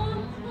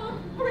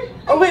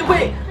 Oh,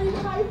 wait.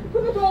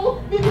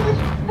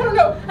 I don't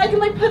know. I can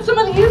like put some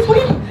of these.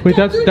 Wait,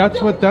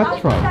 that's what that's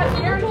from.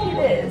 That guaranteed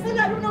is. And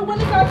I don't know when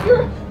it got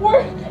here or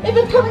if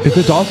it's coming. Is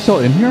the doll still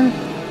in here?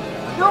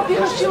 No,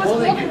 because she was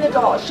holding the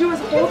doll. She was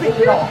holding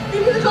the doll.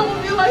 Maybe the doll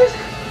will realize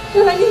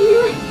that I'm in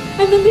here,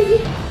 and then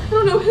maybe I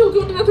don't know. He'll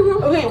go into another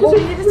room. Okay, well,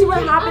 we need to see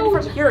what happened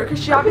from here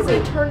because she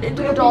obviously turned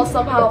into the doll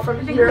somehow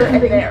from here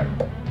and there.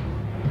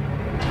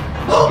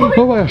 Oh my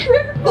gosh.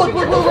 Look,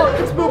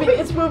 it's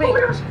moving. Oh my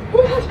gosh.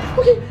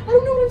 Okay, I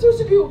don't know what I'm supposed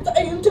to do.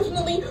 I am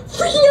definitely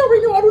freaking out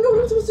right now. I don't know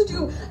what I'm supposed to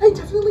do. I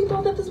definitely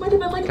thought that this might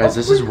have been like. Guys,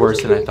 this is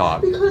worse than I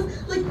thought. Because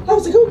like I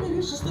was like, oh, maybe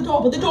it's just the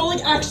doll, but the doll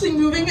like actually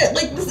moving it.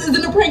 Like this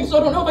isn't a prank, so I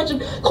don't know if I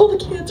should call the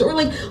kids or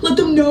like let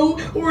them know,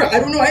 or I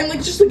don't know. I'm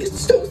like just like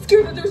so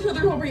scared that there's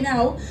another doll right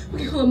now.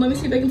 Okay, hold on. Let me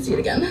see if I can see it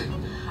again.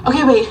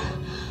 Okay, wait.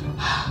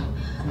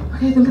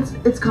 Okay, I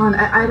think it's gone.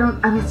 I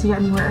don't see it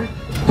anywhere.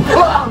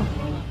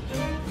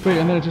 Wait,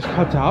 and then it just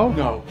cuts out?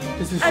 No,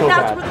 this is so And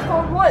that's bad. where the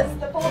phone was.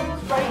 The phone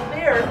was right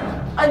there.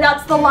 And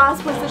that's the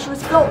last place that she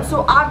was filmed.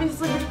 So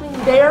obviously between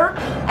there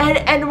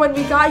and when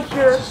we got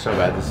here, This is so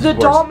bad. This is the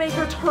worse.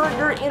 Dollmaker turned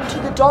her into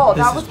the doll.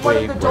 This That was is one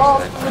way of the worse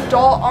dolls than I from the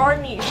doll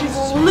army. She's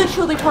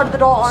literally part of the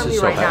doll This army is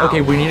so right bad. now.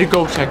 Okay, we need to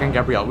go check on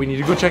Gabrielle. We need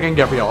to go check on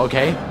Gabrielle,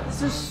 okay?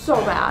 This is so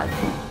bad.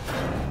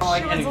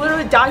 She was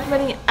literally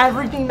documenting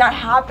everything that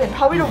happened,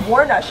 probably to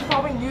warn us. She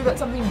probably knew that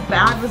something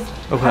bad was,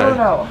 Okay. I don't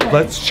know.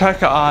 Let's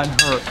check on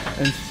her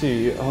and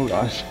see. Oh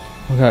gosh.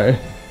 Okay.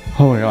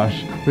 Oh my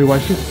gosh. Wait, why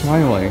is she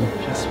smiling?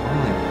 She's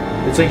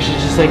smiling. It's like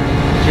she's just like,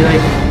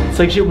 it's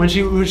like when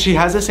she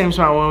has the same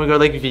smile when we go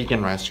like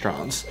vegan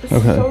restaurants. It's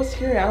Okay. so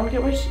scary. I don't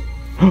get why she...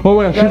 Oh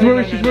my gosh, she's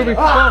moving, she's moving.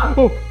 Ah!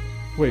 Oh.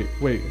 Wait.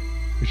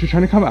 Is she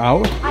trying to come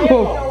out? I have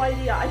no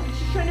idea. I think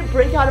she's trying to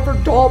break out of her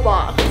doll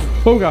box.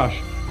 Oh gosh.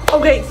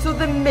 Okay, so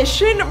the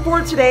mission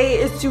for today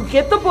is to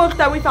get the book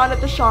that we found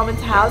at the shaman's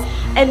house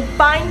and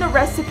find the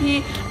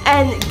recipe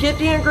and get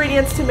the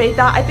ingredients to make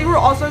that. I think we're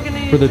also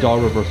gonna For the doll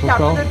reversal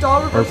spell? for the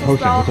doll Or reversal potion,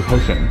 spell. it's a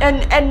potion.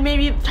 And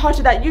maybe talk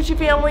to that YouTube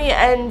family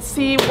and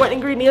see what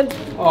ingredients.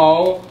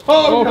 Oh gosh.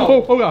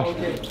 Oh gosh. Oh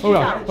gosh. She's Oh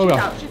out,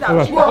 gosh. she's Oh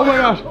out. gosh. Oh my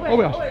gosh. Oh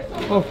my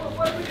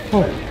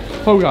gosh.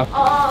 Oh gosh.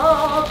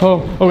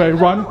 Oh, okay,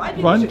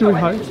 run, do it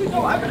high.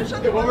 I'm gonna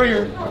shut the Over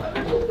here.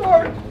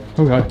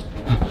 Okay.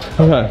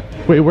 Okay.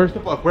 Wait, where's the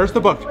book? Where's the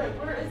book? Where is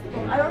the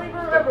book? I don't even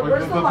remember.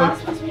 Where's the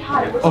last place we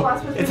had it? Where's the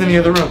last place It's we in the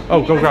other room.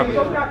 Oh, go grab it.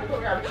 Go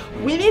grab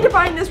it. We need to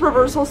find this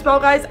reversal spell,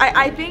 guys.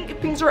 I think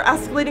things are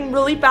escalating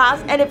really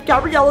fast, and if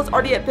Gabrielle is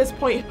already at this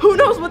point, who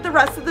knows what the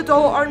rest of the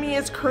doll army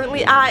is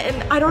currently at,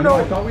 and I don't I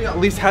know. thought we at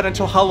least had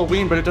until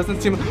Halloween, but it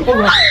doesn't seem. Oh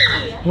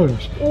gosh. Oh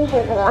gosh. Oh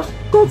my gosh,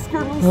 that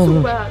scared me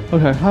so bad.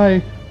 Okay,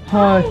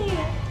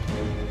 hi.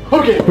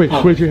 Okay. Wait,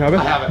 do you have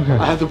it? I have it. Okay.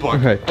 I have the book.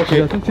 Okay. Okay.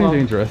 It doesn't seem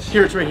dangerous.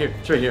 Here, it's right here.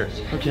 It's right here.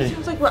 Okay. It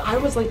was like what I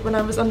was like when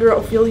I was under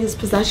Ophelia's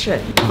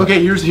possession.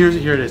 Okay, here it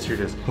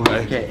is. Okay.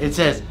 Okay, it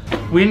says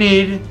we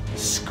need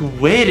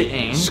squid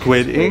ink.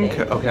 Squid ink.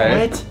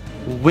 Okay.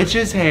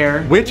 Witch's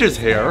hair. Witch's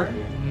hair.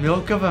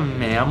 Milk of a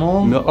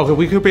mammal. Okay,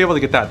 we could be able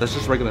to get that. That's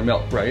just regular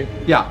milk, right?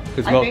 Yeah.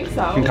 Because I milk think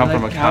so. can come Like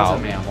from a cow's cow. a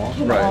mammal.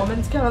 Can Right.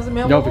 almonds count as a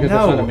mammal? No, because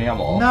that's not a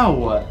mammal.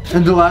 No.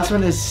 And the last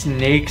one is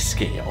snake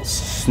scales.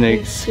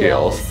 Snake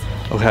scales.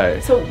 Okay.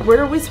 So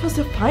where are we supposed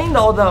to find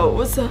all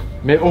those?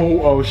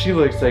 Oh, she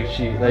looks like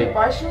she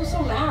Why is she look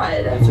so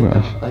mad? It's Oh, like,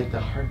 gosh. like the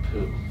heart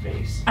poop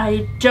face.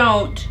 I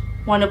don't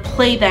want to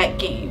play that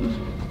game.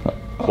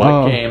 What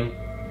Oh. game?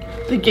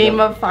 The game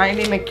of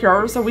finding the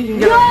cure so we can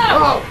get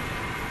Oh!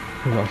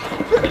 Oh gosh.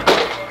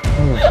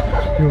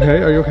 Oh. You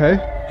okay? Are you okay?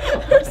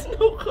 There's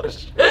no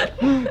cushion.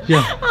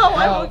 Yeah. Oh,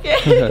 I'm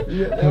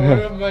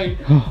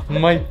okay.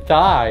 Might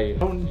die.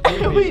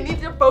 We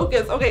need to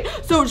focus. Okay,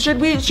 so should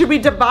we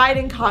divide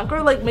and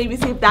conquer? Like maybe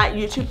see if that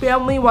YouTube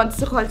family wants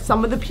to collect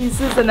some of the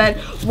pieces and then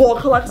we'll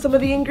collect some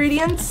of the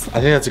ingredients? I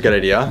think that's a good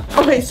idea.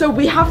 Okay, so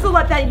we have to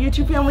let that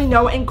YouTube family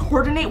know and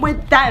coordinate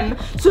with them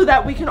so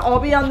that we can all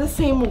be on the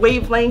same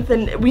wavelength,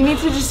 and we need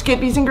to just get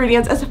these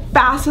ingredients as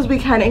fast as we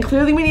can, and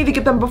clearly we need to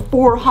get them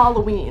before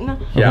Halloween.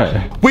 Yeah.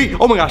 Okay. Wait,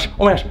 oh my gosh,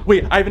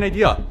 wait, I have an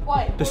idea.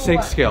 What? The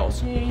snake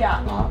scales.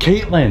 Yeah.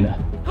 Caitlin.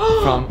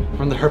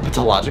 From the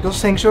herpetological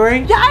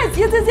sanctuary? Yes.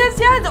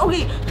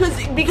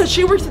 Okay, because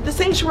she works at the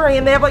sanctuary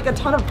and they have like a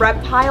ton of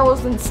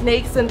reptiles and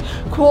snakes and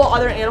cool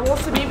other animals,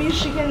 so maybe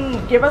she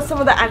can give us some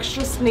of the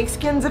extra snake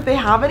skins if they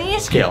have any.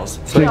 Scales.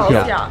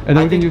 Yeah. And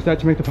then we can use that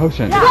to make the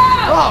potion. Yeah.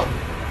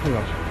 Oh! Oh my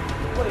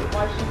gosh. Wait,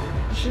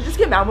 why should she just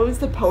get mad when we use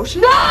the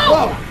potion?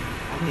 Whoa!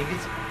 I think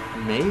it's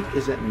make.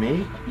 Is it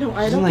make? No,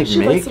 I Isn't don't like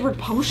think she likes the word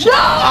potion.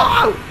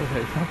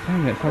 Okay, stop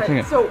saying it. Stop saying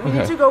it. So we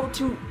need to go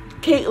to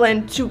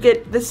Caitlin to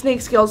get the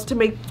snake scales to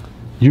make.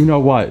 You know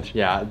what?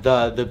 Yeah,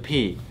 the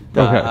pee.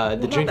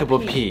 The drinkable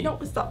pee. No,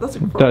 stop.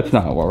 That's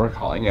not what we're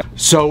calling it.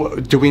 So,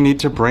 do we need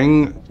to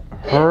bring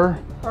her?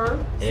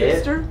 Her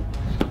sister.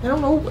 I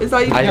don't know. Is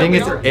that even? I think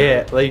it's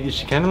it. Like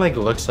she kind of like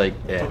looks like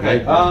it.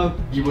 Okay. Like,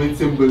 you want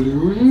some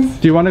balloons?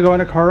 Do you want to go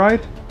on a car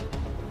ride?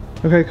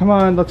 Okay, come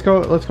on. Let's go.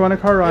 Let's go on a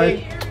car ride.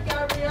 Hey,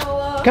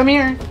 Gabriella. Come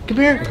here,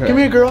 Okay. come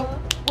here, girl.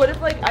 What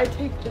if like I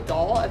take the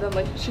doll and then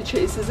like she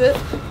chases it?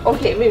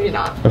 Okay, maybe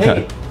not.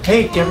 Okay.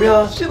 Hey,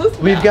 Gabriella. She looks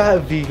We've mad. got a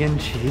vegan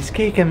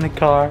cheesecake in the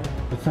car.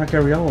 It's not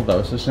Gabriella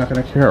though, so she's not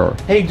gonna care.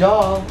 Hey,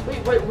 doll.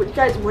 Wait,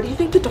 guys, what do you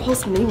think the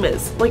doll's name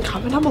is? Like,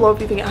 comment down below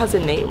if you think it has a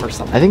name or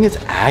something. I think it's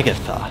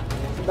Agatha.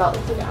 That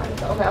looks like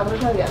Agatha. Okay, I'm gonna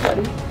try again,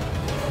 buddy.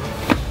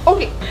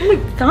 Okay, oh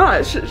my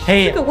gosh. She's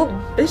Hey. like a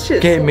little vicious.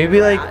 Okay, little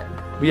maybe like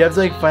rat. we have to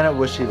like find out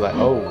what she like.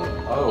 Oh,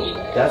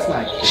 that's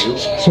not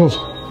cute.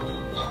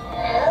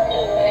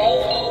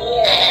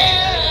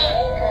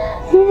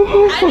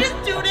 I just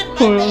do it with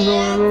my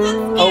hands. It's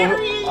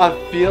scary. Oh,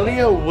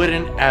 Ophelia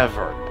wouldn't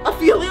ever.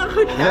 Ophelia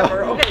could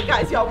never. Okay,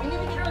 guys, y'all, we need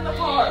to get her in the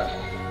car.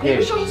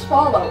 Maybe she'll just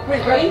follow.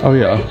 Wait, ready? Oh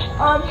yeah. Ready?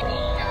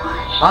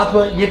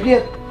 Appa, yip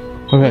yip.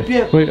 Okay.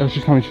 Yep. Wait, oh,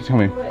 she's coming. She's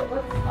coming. Wait,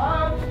 let's,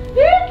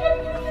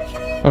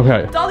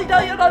 Okay. Dolly,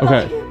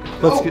 Okay.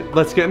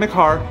 Let's get in the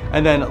car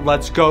and then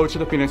let's go to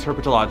the Phoenix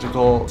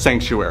Herpetological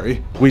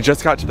Sanctuary. We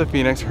just got to the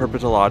Phoenix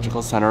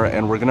Herpetological Center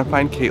and we're gonna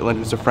find Caitlin,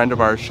 who's a friend of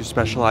ours. She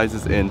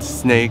specializes in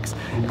snakes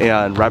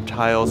and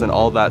reptiles and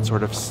all that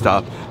sort of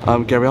stuff.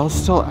 Gabriella's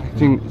still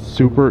acting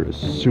super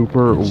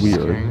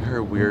weird. Scaring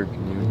her weird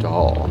new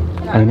doll.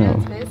 I know.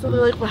 It's basically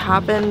like what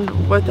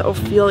happened with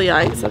Ophelia,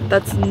 except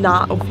that's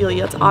not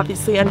Ophelia. It's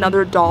obviously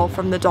another doll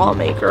from the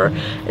Dollmaker.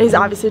 And he's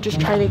obviously just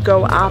trying to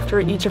go after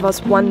each of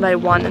us one by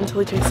one until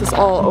he takes us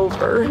all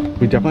over.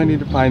 We definitely need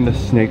to find the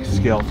snake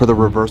scale for the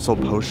reversal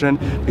potion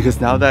because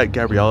now that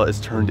Gabriella is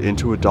turned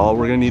into a doll,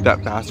 we're gonna need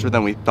that faster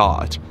than we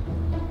thought.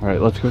 All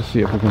right, let's go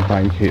see if we can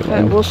find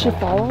Caitlin. Will she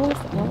follow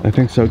us? I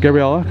think so.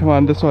 Gabriella, come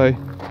on this way.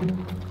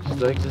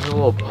 She's like just a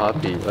little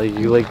puppy. Like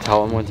you like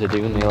tell them what to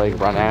do and they like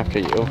run after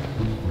you.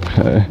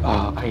 Okay.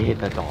 Oh, I hate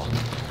that doll.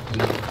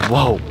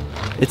 Whoa,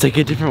 it's like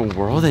a different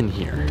world in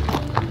here.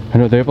 I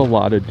know they have a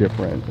lot of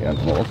different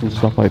animals and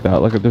stuff like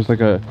that. Like there's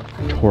like a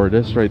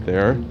tortoise right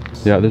there.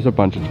 Yeah, there's a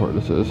bunch of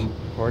tortoises.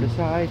 Tortoises?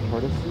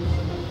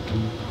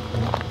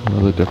 All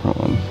the different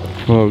ones.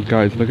 Whoa,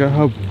 guys, look at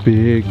how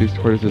big these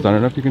tortoises are. I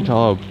don't know if you can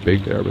tell how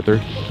big they are, but they're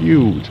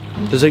huge.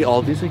 There's like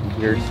all these like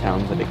weird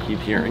sounds that I keep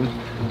hearing.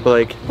 But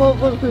like, Well,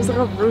 look, there's like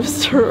a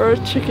rooster or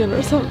a chicken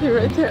or something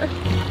right there.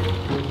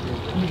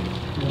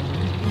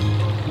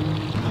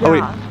 Oh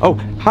wait, oh,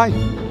 hi.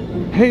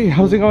 Hey,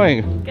 how's it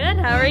going? Good,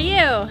 how are you?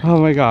 Oh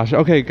my gosh.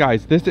 Okay,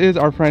 guys, this is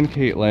our friend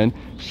Caitlin.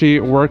 She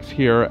works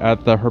here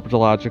at the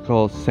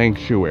Herpetological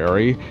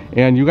Sanctuary,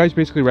 and you guys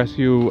basically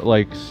rescue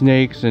like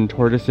snakes and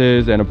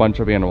tortoises and a bunch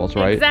of animals,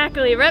 right?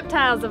 Exactly,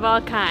 reptiles of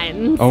all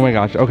kinds. Oh my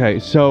gosh. Okay,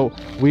 so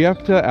we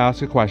have to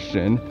ask a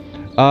question.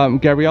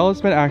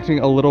 Gabriella's been acting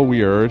a little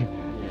weird,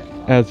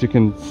 as you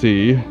can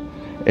see.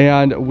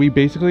 And we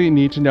basically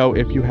need to know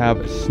if you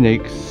have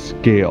snake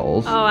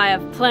scales. Oh, I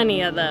have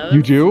plenty of those.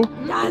 You do?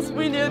 Yes,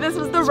 we knew this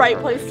was the right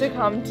place to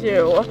come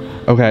to.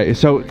 Okay,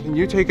 so can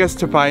you take us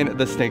to find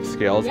the snake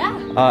scales? Yeah.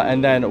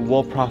 And then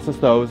we'll process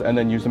those and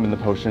then use them in the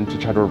potion to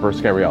try to reverse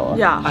Gabriella.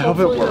 Yeah, I hope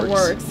it hopefully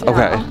works. yeah.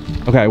 Okay.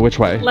 Okay, which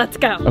way? Let's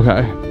go.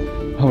 Okay.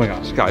 Oh my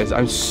gosh, guys,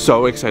 I'm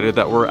so excited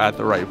that we're at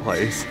the right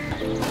place.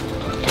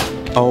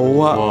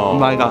 Oh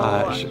my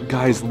gosh.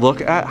 Guys,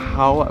 look at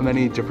how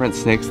many different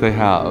snakes they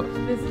have.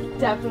 This is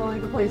definitely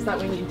the place that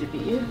we need to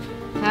be.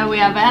 We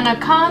have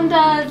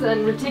anacondas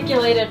and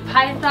reticulated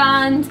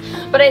pythons,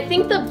 but I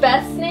think the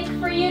best snake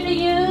for you to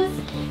use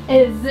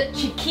is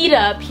Chiquita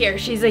up here.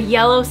 She's a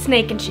yellow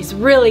snake and she's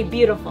really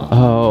beautiful.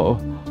 Oh.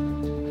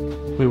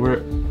 We were...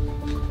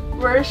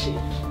 Where is she?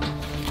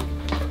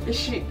 Is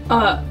she?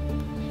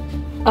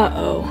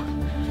 Uh-oh.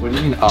 what do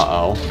you mean,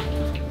 uh-oh?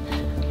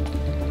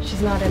 She's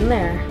she's not in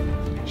there.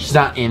 She's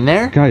not in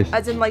there? Guys,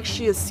 As in like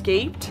she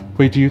escaped?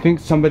 wait, do you think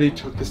somebody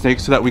took the snake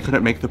so that we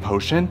couldn't make the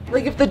potion?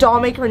 Like if the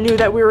Dollmaker knew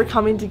that we were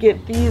coming to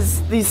get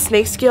these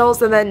snake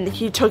scales and then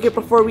he took it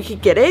before we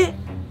could get it?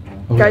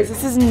 Okay. Guys,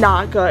 this is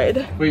not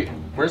good. Wait,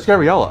 where's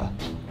Gabriella?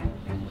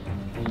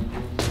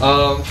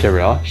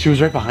 Gabriella? She was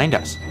right behind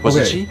us,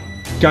 wasn't Okay.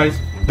 she? Guys,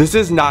 this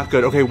is not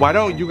good. Okay, why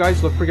don't you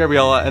guys look for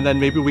Gabriella and then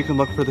maybe we can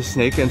look for the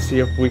snake and see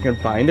if we can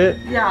find it?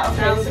 Yeah, okay,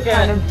 Sounds so good.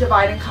 kind of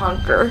divide and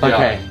conquer.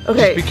 Okay.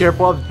 Okay. Just be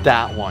careful of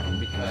that one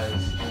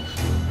because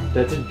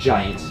that's a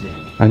giant snake.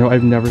 I know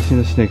I've never seen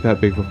a snake that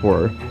big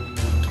before.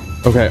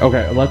 Okay,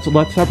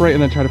 let's separate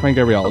and then try to find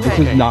Gabriella. This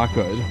Okay. is not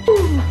good.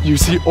 You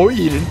see,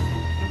 Eden.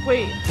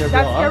 Wait, that's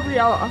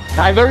Gabriella?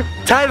 Gabriella.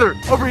 Tyler,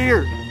 over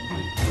here.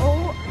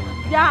 Oh,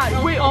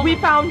 yeah, we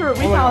found her,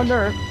 we found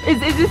her. Is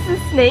this the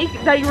snake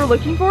that you were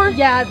looking for?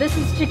 Yeah, this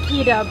is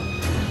Chiquita.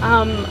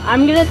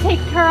 I'm gonna take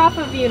her off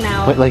of you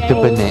now. But like the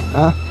okay?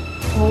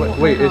 banana.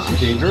 Wait, is she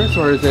dangerous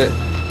or is it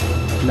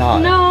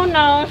not?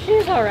 No,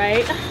 she's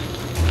alright.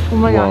 Oh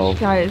my Whoa. gosh,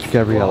 guys.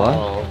 Gabriella?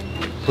 Whoa.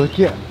 Look,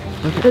 yeah.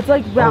 It's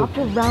like wrapped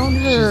around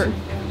her.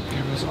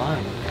 Gabriel's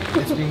arm.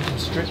 It's being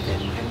constricted.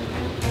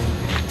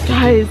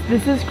 Guys,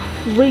 this is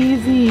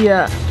crazy.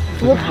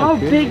 Look how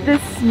big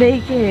this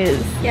snake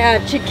is.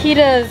 Yeah,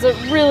 Chiquita is a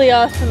really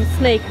awesome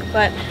snake,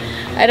 but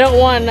I don't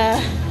want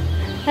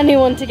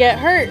anyone to get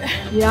hurt.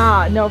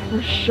 Yeah, no,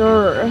 for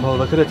sure. Oh,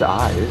 look at its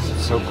eyes.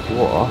 It's so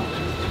cool.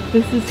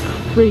 This is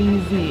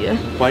crazy.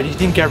 Why do you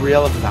think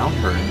Gabriella found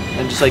her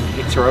and just like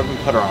picked her up and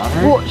put her on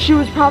her? Well, she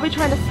was probably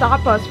trying to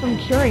stop us from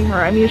curing her.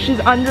 I mean, she's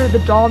under the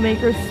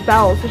Dollmaker's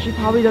spell, so she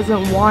probably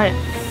doesn't want...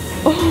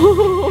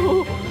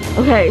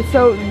 Okay,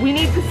 so we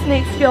need the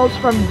snake scales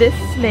from this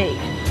snake.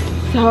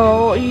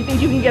 So, you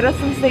think you can get us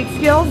some snake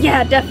scales?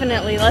 Yeah,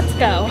 definitely. Let's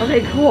go.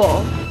 Okay,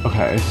 cool.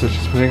 Okay, so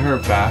she's putting her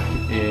back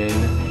in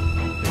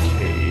the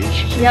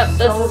cage. Yep,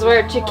 this is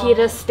where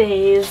Chiquita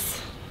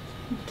stays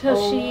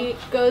until she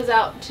goes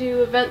out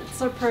to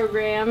events or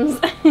programs.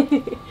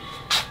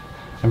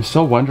 I'm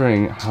still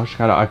wondering how she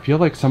got out. I feel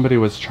like somebody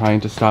was trying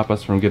to stop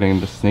us from getting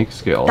the snake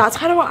scale. That's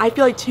kind of what I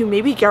feel like too.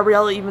 Maybe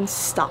Gabriella even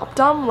stopped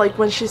them, like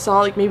when she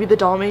saw like maybe the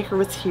Dollmaker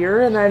was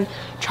here and then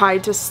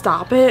tried to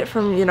stop it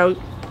from, you know...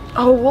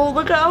 Oh, well,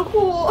 look how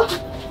cool.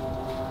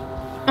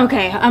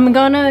 Okay, I'm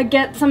gonna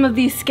get some of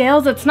these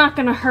scales. It's not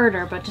gonna hurt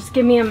her, but just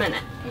give me a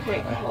minute.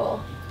 Okay,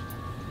 cool.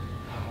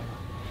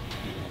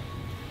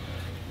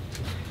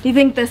 Do you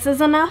think this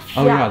is enough?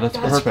 Oh yeah, that's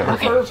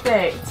perfect.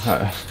 Perfect.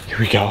 Here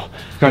we go.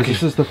 Guys,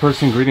 this is the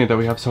first ingredient that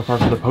we have so far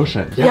for the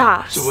potion.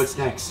 Yeah. So what's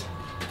next?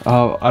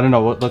 I don't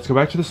know. Let's go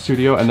back to the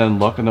studio and then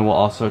look, and then we'll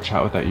also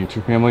chat with that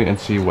YouTube family and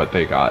see what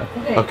they got.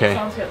 Okay.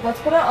 Sounds good. Let's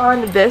put it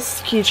on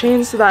this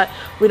keychain so that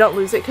we don't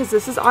lose it, because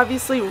this is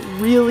obviously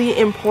really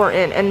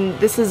important, and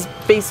this is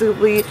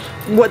basically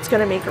what's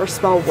gonna make our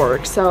spell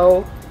work.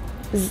 So,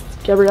 is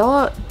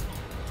Gabriella?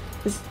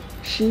 Is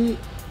she?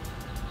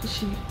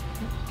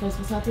 Guys,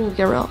 what's happening with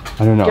Gabriella?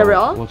 I don't know.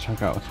 Gabriella? We'll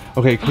check out.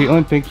 Okay,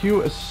 Caitlin, thank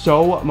you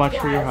so much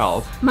for your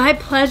help. My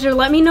pleasure.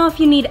 Let me know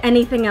if you need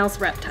anything else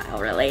reptile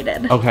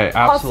related. Okay,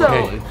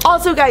 absolutely.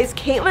 Also guys,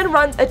 Caitlin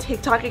runs a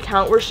TikTok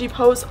account where she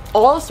posts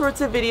all sorts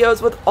of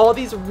videos with all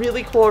these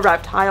really cool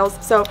reptiles,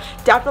 so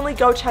definitely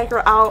go check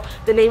her out.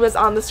 The name is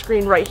on the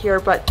screen right here.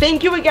 But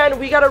thank you again.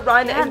 We gotta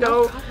run and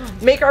go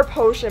make our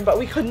potion, but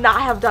we could not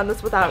have done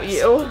this without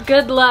you.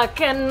 Good luck,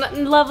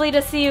 and lovely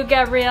to see you,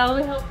 Gabrielle.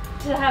 We hope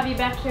to have you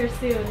back here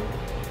soon.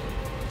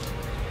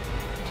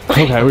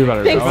 Okay, we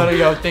better We go. gotta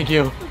go. Thank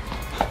you.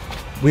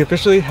 We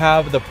officially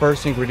have the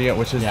first ingredient,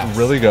 which is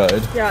really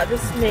good. Yeah, the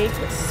snake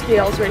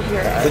scales right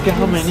here. Look at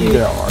how many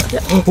there are.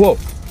 Whoa,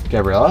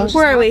 Gabriella?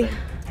 Where are we? Are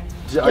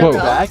you whoa,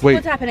 back? wait,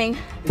 What's happening?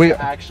 wait,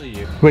 Actually,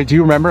 you. wait, do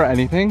you remember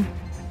anything?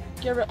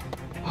 Gabriella.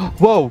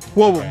 Whoa,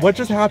 what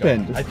just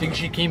happened? I think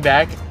she came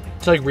back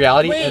to like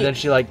reality Wait. and then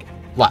she like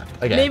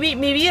left again.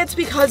 Maybe it's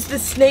because the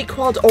snake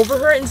crawled over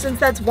her, and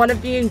since that's one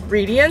of the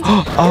ingredients, it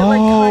like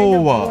kind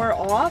of wore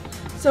off.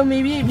 So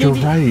maybe You're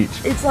right.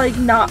 it's like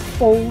not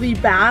fully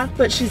back,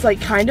 but she's like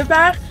kind of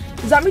back.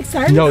 Does that make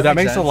sense? No, that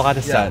makes sense. a lot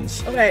of Yeah.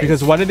 sense. Okay.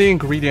 Because one of the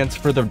ingredients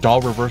for the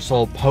doll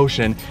reversal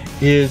potion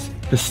is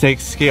the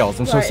snake's scales.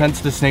 And so Right.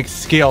 since the snake's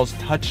scales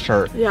touched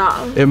her,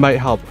 Yeah. it might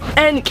help.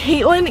 And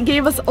Caitlin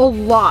gave us a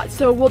lot,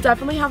 so we'll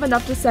definitely have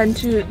enough to send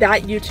to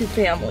that YouTube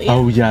family.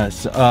 Oh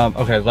yes.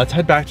 Okay, let's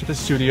head back to the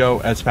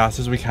studio as fast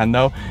as we can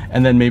though,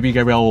 and then maybe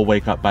Gabrielle will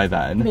wake up by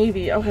then.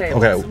 Maybe. Okay.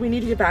 Okay. We need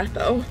to get back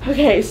though.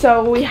 Okay,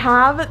 so we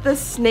have the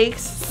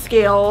snake's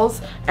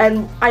scales,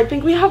 and I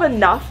think we have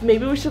enough.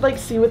 Maybe we should like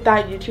see with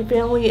that YouTube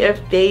family if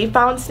they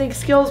found snake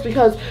scales,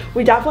 because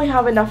we definitely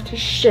have enough to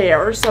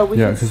share. So we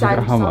Yeah, can because look send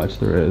at how some. much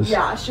there is.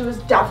 Yeah, she was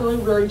definitely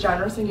really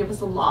generous and gave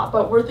us a lot.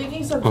 But we're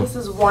thinking since this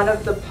is one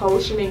of the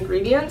potion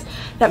ingredients,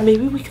 that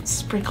maybe we could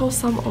sprinkle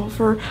some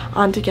over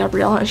onto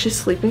Gabriella, and she's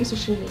sleeping, so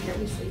she didn't hear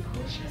me say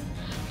potion.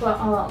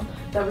 But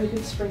that we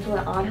could sprinkle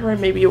it on her,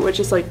 and maybe it would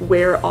just like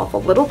wear off a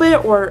little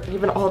bit, or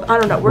even all. I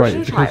don't know. We're Right,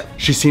 gonna try because it.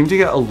 she seemed to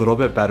get a little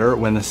bit better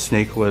when the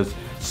snake was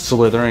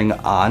slithering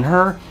on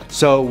her.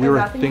 So we were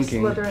that thing was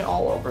thinking, slithering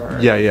all over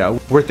her. yeah,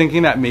 we're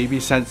thinking that maybe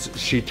since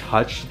she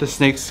touched the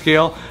snake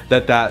scale,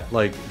 that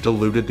like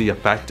diluted the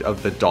effect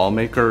of the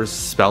Dollmaker's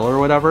spell or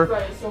whatever.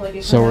 Right, so like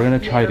it So we're kinda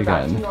gonna try it made her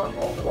back to again.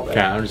 normal a little bit.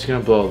 Okay, I'm just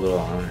gonna blow a little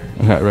on her.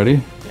 Okay,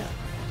 ready?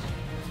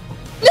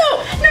 No!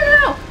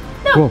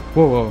 Whoa,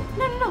 whoa, whoa.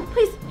 No,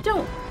 please,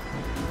 don't.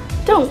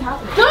 Don't!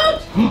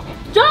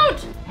 Don't!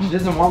 She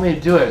doesn't want me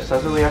to do it, so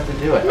that's why we have to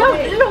do it. No,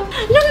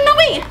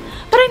 wait.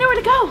 But I know where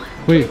to go.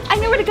 Wait, I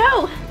know where to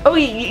go. Oh,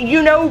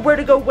 you know where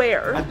to go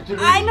where?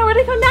 I know where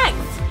to go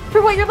next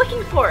for what you're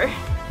looking for.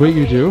 wait,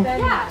 you do? Then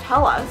Yeah.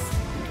 tell us.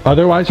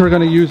 Otherwise, we're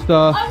gonna use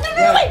the.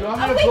 No, wait. You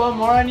want me to Wait. blow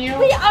more on you?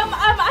 Wait,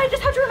 I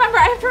just have to remember.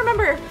 I have to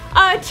remember.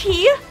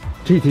 T.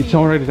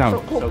 Someone write it down.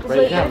 So write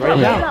it down, write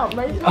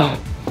it down.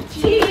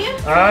 T.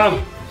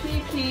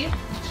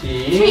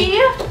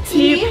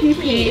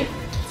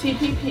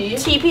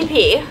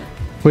 TPP.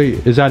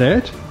 Wait, is that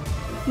it?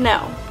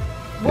 No.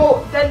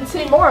 Well, then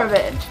say more of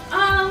it.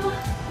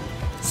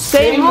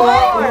 Say more.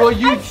 Well,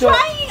 you I'm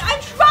trying.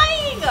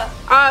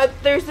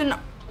 There's an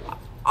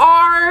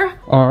R.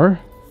 R,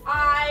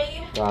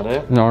 I. got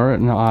it. an R,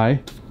 and an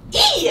I.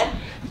 E.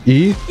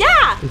 E?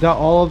 Yeah. Is that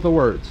all of the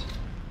words?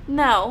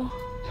 No.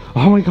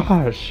 Oh my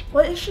gosh.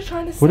 What is she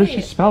trying to say? What is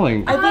she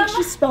spelling? I think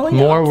she's spelling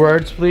More it.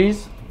 words,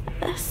 please.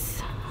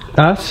 S.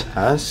 S?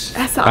 S.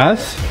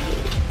 S?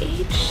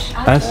 H.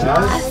 S?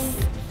 S.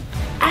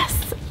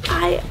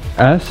 I.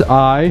 S?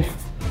 I?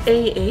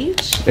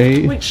 A-H?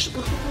 A? Which,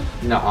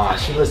 Nah,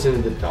 she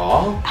listened to the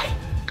doll.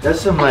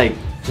 That's some like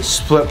just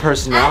split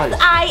personality.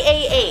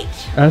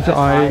 SIAH. S?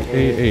 I?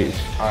 A? H.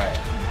 Alright.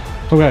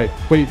 Okay,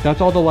 wait, that's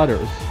all the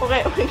letters.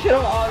 okay, wait, get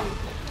them on.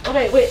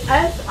 Okay, wait,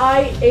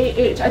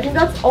 S-I-A-H. I think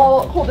that's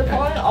all. Hold it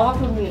on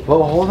off of me.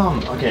 Well, hold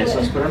on. Okay, so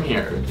let's put them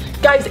here.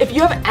 Guys, if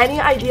you have any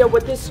idea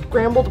what this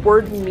scrambled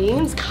word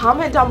means,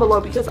 comment down below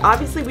because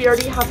obviously we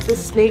already have the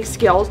snake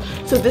scales,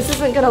 so this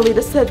isn't gonna lead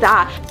us to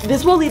that.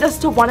 This will lead us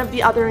to one of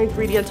the other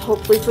ingredients,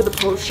 hopefully for the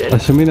potion.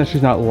 Assuming that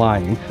she's not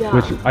lying, Yeah.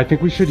 which I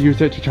think we should use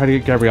it to try to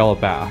get Gabriella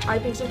back. I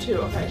think so too.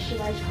 Okay,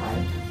 should I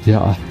try?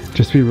 Yeah,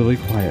 just be really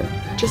quiet.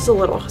 Just a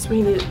little, because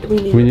we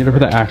need it for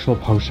the actual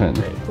potion.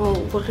 Whoa,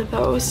 look at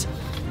those.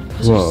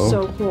 Those Whoa. are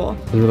so cool.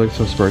 They're like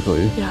so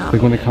sparkly. Yeah.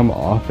 Like when they come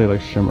off, they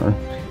like shimmer.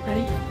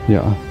 Ready?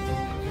 Yeah.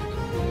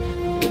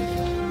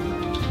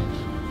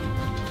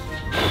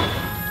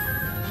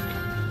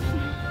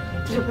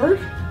 Did it work?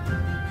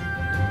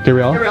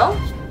 Gabrielle? Gabrielle?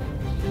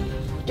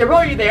 Gabrielle,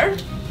 are you there?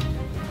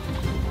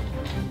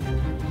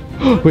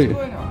 Wait,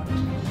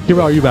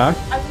 Gabrielle, are you back?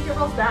 I think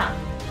Gabrielle's back.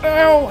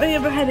 Oh, I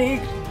have a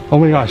headache. Oh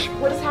my gosh.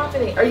 What is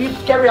happening? Are you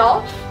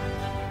Gabrielle?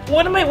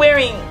 What am I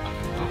wearing?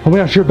 Oh my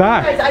gosh, you're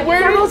back. Guys, I think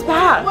Gabrielle's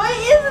back. What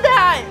is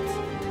that?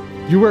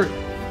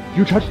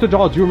 You touched the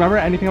doll. Do you remember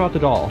anything about the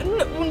doll?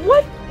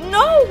 What?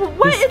 No.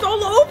 What is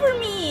all over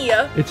me?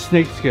 It's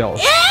snake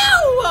scales. Ew!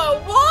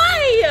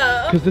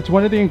 Why? Because it's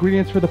one of the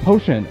ingredients for the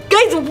potion.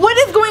 Guys, what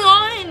is going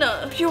on?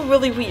 You're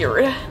really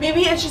weird.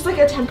 Maybe it's just like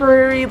a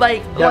temporary,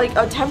 like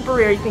a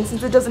temporary thing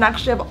since it doesn't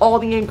actually have all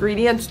the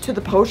ingredients to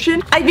the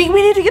potion. I think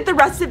we need to get the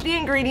rest of the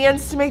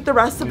ingredients to make the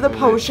rest of the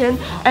potion.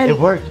 And It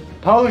worked.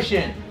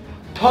 Potion.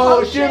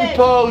 Potion. It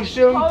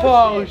totally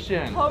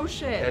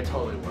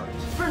worked.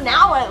 For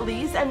now, at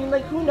least. I mean,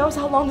 like, who knows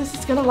how long this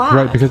is gonna last?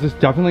 Right, because this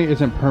definitely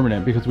isn't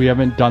permanent because we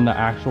haven't done the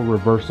actual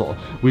reversal.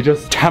 We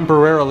just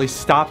temporarily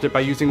stopped it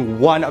by using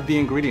one of the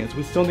ingredients.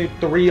 We still need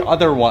 3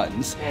 other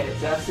ones. Okay,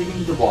 it's not sticking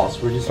to the walls.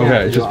 We're just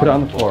Okay, just put it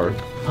on the floor.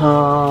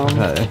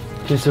 Okay.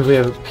 Okay, so we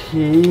have a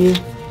pea,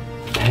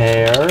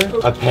 pear,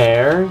 a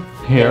pear,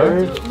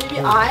 Here. Maybe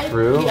I,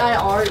 True.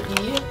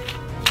 P-I-R-E.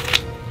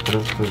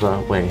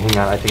 Wait, hang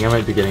on. I think I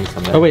might be getting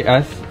something. Oh wait,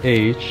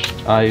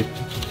 S-H-I-P.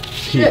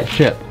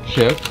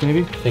 Ship,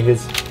 maybe? I think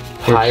it's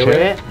Or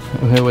pirate.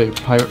 chip? Okay, wait,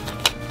 pirate.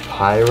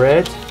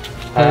 Pirate.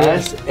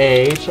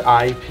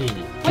 S-H-I-P.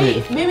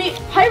 Wait, maybe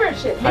pirate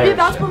ship. Maybe Pirate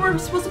that's ship. where we're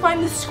supposed to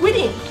find the squid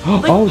ink.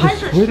 Oh, the pirate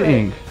squid ship.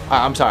 ink.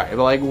 I'm sorry,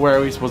 but like, where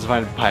are we supposed to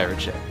find a pirate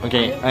ship?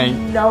 Okay, I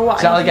mean, No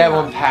it's not like I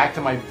idea. will packed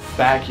in my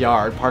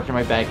backyard, parked in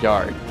my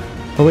backyard.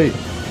 Oh wait,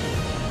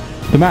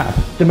 the map.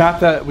 The map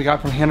that we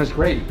got from Hannah's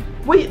grave.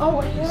 Wait,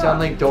 oh, yeah. Sound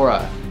like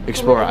Dora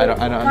Explorer. I don't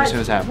understand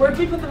what's happening. Where'd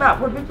we put the map?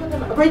 Where'd we put the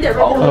map? Right there,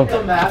 right Oh. there.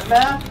 the map.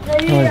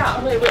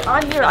 Yeah. Wait,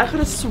 on here. I could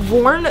have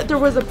sworn there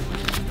was a.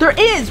 There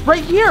is,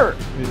 right here.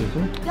 Wait, is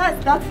there?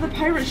 Yes, that's the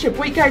pirate ship.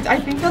 Wait, guys, I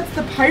think that's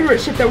the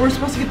pirate ship that we're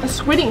supposed to get the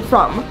squid ink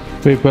from.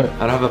 Wait, but I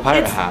don't have a pirate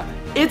It's- hat.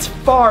 It's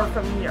far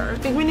from here. I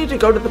think we need to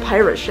go to the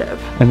pirate ship.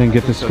 and then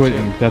get the so squid too.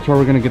 ink. That's where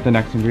we're gonna get the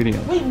next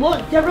ingredient. Wait,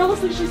 look. Gabrielle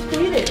looks like she's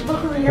faded. Look,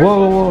 her hair.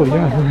 Whoa,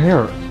 yeah, her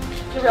hair.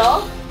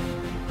 Gabrielle?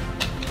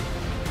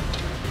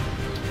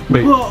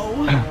 Wait, Whoa.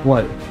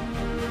 what?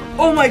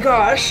 Oh my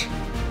gosh.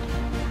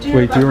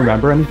 Wait, do you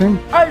remember anything?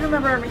 I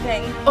remember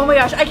everything. Oh my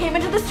gosh, I came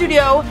into the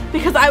studio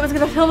because I was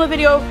gonna film a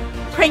video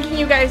pranking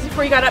you guys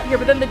before you got up here,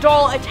 but then the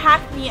doll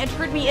attacked me and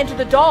turned me into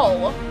the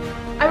doll.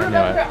 I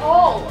remember it. it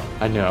all.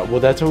 I know. Well,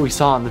 that's what we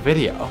saw in the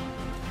video.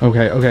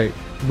 Okay.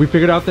 we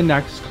figured out the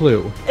next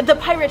clue. The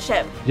pirate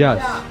ship. Yes.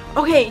 Yeah.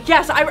 Okay,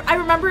 yes, I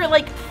remember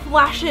like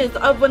flashes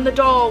of when the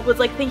doll was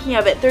like thinking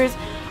of it. There's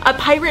a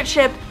pirate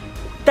ship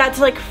that's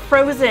like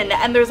frozen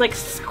and there's like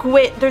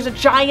squid, there's a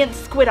giant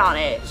squid on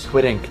it.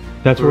 Squid ink.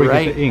 That's where we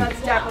Right. get the ink.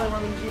 That's definitely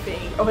where we keep the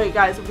ink. Okay,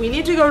 guys, we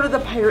need to go to the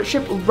pirate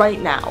ship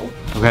right now.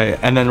 Okay,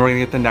 and then we're gonna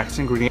get the next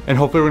ingredient, and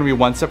hopefully we're gonna be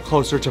one step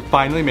closer to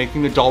finally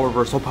making the doll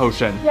reversal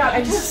potion. Yeah,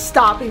 and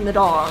stopping the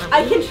doll army.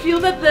 I can feel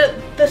that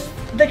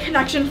the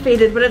connection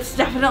faded, but it's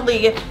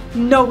definitely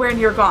nowhere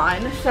near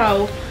gone.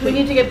 So we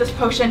need to get this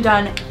potion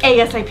done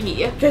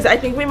ASAP. Guys, I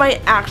think we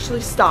might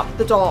actually stop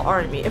the doll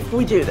army if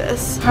we do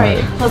this. All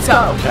right, let's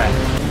go. Okay.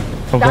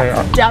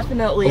 That's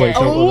definitely wait, it.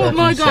 so- Oh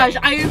my gosh,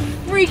 I am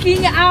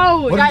freaking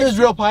out. What if there's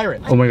real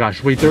pirates? Oh my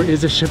gosh, wait, there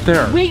is a ship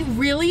there. Wait,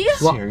 really?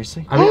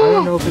 Seriously? I mean, I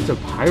don't know if it's a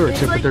pirate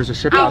ship, but there's a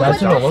ship out there.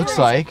 That's what it looks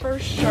like. For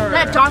sure.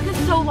 That dock is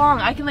so long,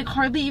 I can like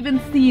hardly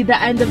even see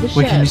the end of the ship.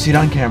 Wait, can you see it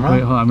on camera?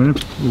 Wait, hold on, I'm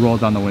gonna roll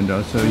down the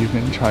window so you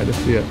can try to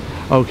see it.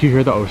 Oh, can you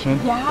hear the ocean?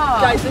 Yeah.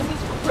 Guys, this is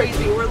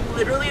crazy. We're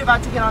literally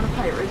about to get on a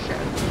pirate ship.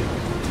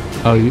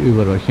 Oh, you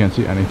literally can't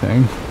see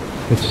anything.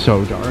 It's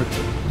so dark.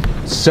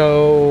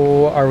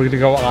 So, are we gonna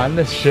go on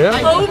the ship?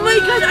 Oh my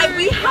god,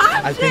 we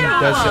have to! I think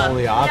that's the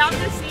only We have option.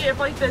 to see if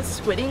like this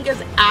squid ink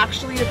is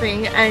actually a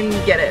thing and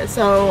get it.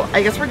 So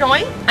I guess we're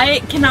going. I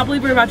cannot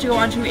believe we're about to go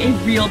onto a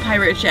real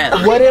pirate ship.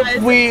 What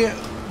if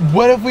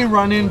we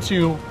run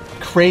into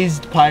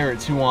crazed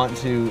pirates who want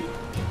to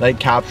like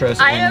capture us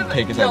I and have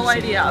take us no out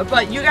to sea? idea,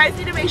 but you guys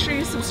need to make sure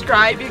you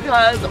subscribe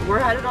because we're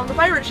headed on the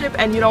pirate ship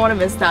and you don't want to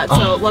miss that.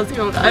 So let's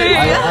go.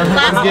 I'm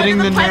Let's getting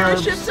go to the pirate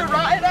nerves. ship to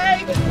rotten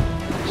egg.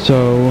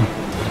 So,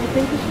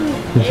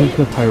 this is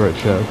the pirate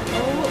ship.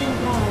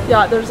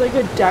 Yeah, there's like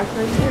a deck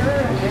right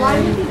here. Why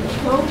is it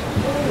so cold?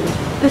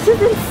 This is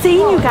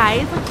insane, you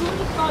guys. I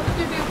really thought it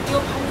would be a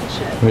real pirate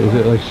ship. Wait, is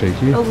it like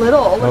shaky? A little.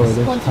 Oh, Like, it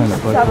is once kind you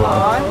of like step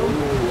rock. on.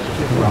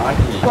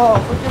 Oh,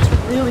 look, it's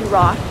really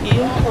rocky.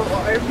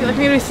 I feel like I'm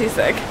gonna be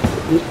seasick.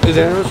 Is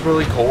it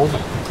really cold?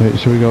 Wait,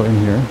 should we go in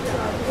here?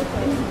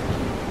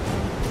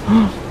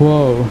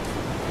 Whoa.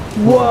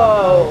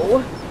 Whoa.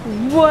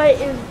 What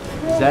is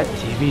Is that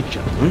TV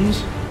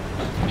Jones?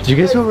 Do you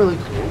guys feel really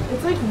cool?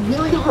 It's like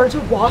really hard to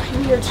walk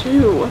in here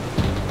too.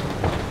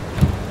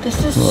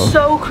 this? Is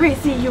so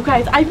crazy, you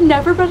guys. I've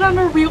never been on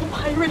a real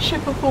pirate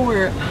ship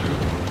before.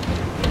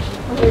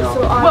 Okay,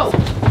 so Whoa.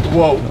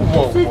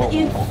 Whoa, This is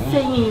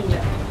insane.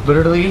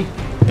 Literally,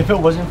 if it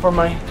wasn't for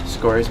my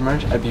Skorys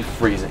merch, I'd be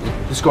freezing.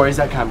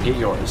 Skorys.com, get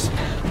yours.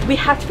 We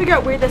have to figure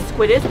out where this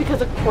squid is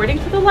because according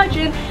to the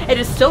legend, it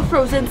is still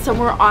frozen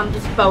somewhere on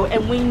this boat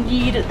and we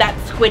need that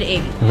squid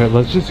ink. Okay,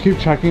 let's just keep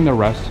checking the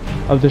rest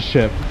of the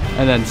ship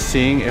and then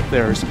seeing if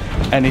there's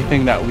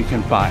anything that we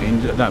can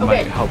find that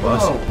might help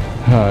us.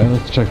 Alright,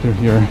 let's check through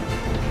here.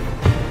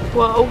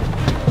 Whoa.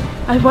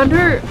 I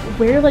wonder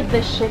where like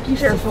this ship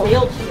used to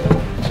sail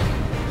to.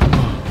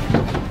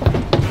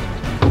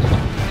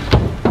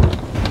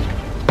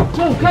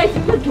 Whoa, guys,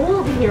 there's a door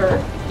over here.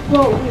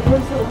 Whoa, wait,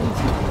 where's the open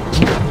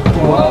to?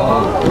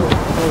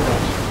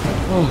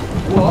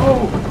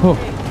 Oh,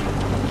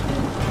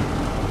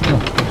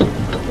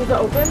 is it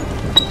open?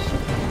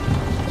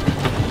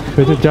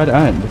 it's a dead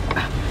end.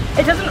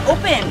 It doesn't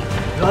open.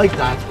 I feel like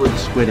that's where the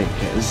squid ink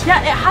is.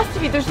 Yeah, it has to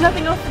be. There's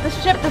nothing else to the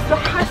ship. This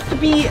has to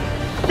be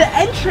the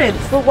entrance.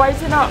 But why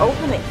is it not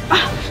opening?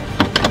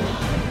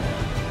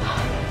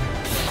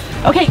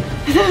 Okay,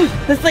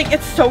 this like,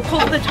 it's so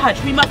cold to the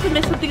touch. We must have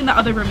missed something in the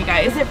other room, you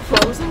guys. Is it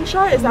frozen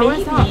shut? Is that why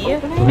it's not Maybe.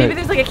 opening? Maybe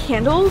there's like a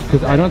candle.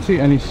 Because I don't see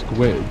any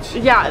squids.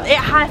 Yeah, it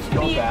has to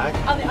be back.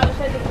 on the other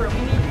side of the room.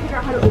 We need to figure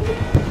out how to open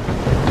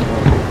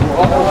it.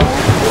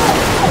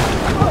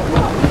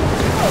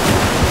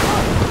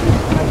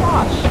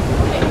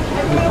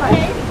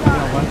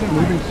 Why is it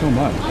moving so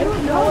much? I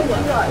don't know. I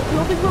feel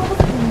like we're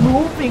almost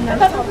moving. I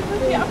thought this was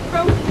supposed to be a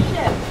frozen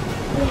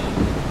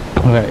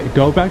ship. Okay,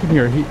 go back in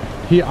here.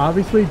 He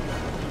obviously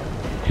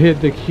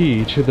hid the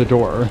key to the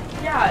door.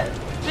 Yeah,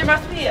 there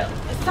must be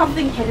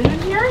something hidden in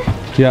here.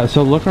 Yeah,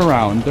 so look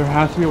around. There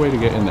has to be a way to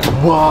get in there.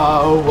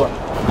 Whoa!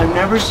 I've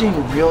never seen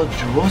real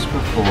jewels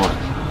before.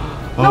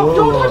 No,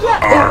 don't touch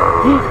that.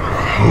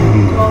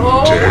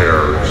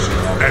 Dares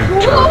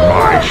enter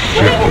my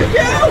ship.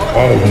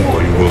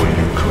 Only will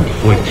you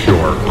complete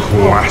your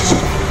quest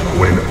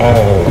when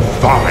all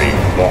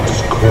 5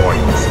 lost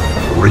coins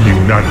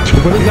reunite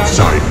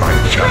inside my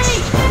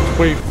chest.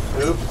 Wait,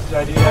 Oops, did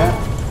I do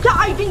that? Yeah,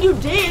 I think you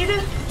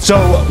did.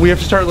 so we have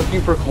to start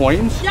looking for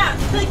coins? Yeah,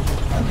 like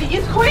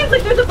these coins,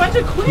 like there's a bunch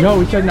of coins. No,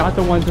 we in said here. not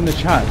the ones in the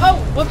chest. Oh,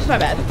 whoops, my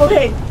bad.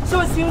 Okay, so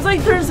it seems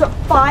like there's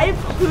 5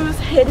 clues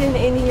hidden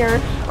in here,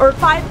 or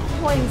 5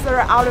 coins that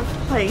are out of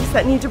place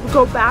that need to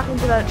go back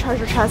into that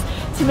treasure chest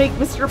to make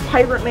Mr.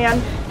 Pirate Man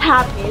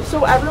happy.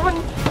 So everyone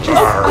just,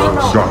 I don't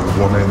Our know. young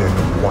woman in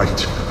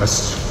white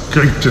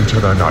escaped into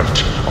the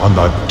night on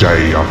the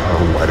day of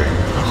her wedding.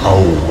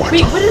 Oh, what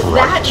Wait, a what does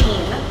fright. that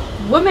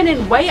mean? Woman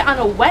in white on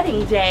a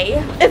wedding day?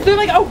 Is there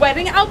like a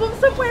wedding album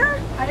somewhere?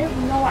 I have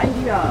no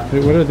idea.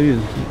 Wait, what are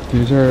these?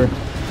 These are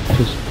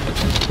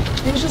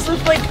just... These just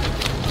look like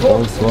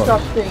books or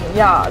something.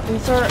 Yeah,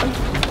 these are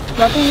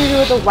nothing to do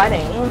with the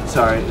wedding.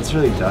 Sorry, it's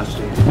really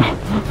dusty.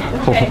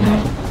 Okay.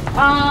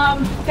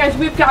 Guys,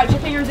 we've got to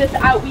figure this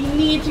out. We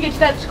need to get to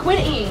that squid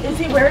ink. Is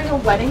he wearing a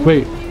wedding?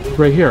 Wait,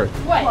 right here.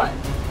 What?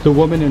 The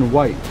woman in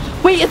white.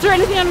 Wait, is there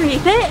anything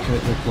underneath it?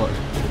 Wait, look.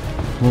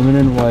 Woman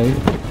in white.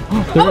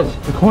 There is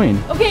a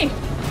coin. Okay,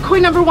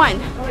 coin number 1.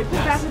 Oh, wait, put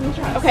that in the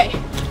chest. Okay.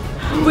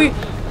 We.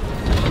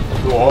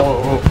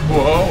 Oh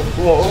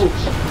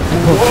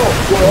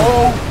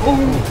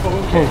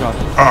gosh.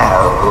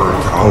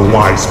 Arrgh, a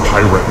wise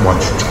pirate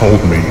once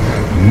told me,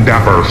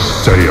 never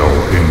sail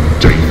in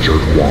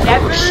endangered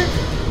Never waters.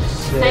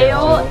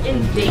 sail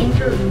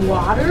endangered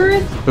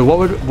waters? But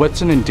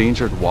what's an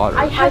endangered water?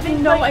 I have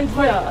no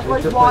idea.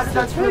 Like water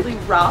that's really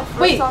rough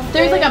or Wait, something.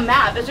 there's like a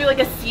map. Is there like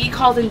a sea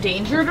called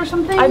endangered or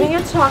something? I think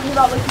it's talking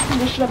about like the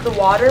condition of the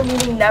water,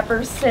 meaning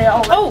never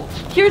sail. Oh,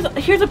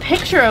 here's a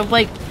picture of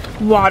like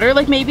water.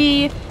 Like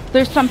maybe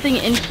there's something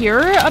in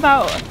here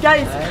about.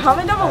 Guys,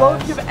 comment down below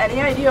if you have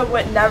any idea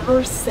what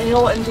never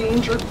sail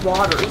endangered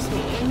waters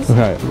means.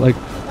 Okay, like,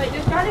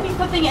 There's gotta be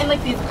something in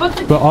like these books.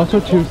 Like, but also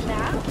too,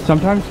 maps.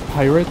 sometimes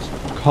pirates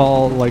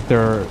call like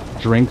their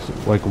drinks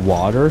like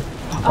water.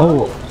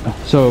 Oh,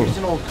 so Here's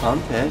an old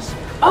compass.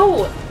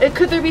 Oh,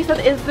 could there be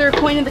something? Is there a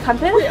coin in the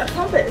compass? Wait, a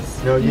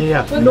compass. No,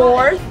 yeah.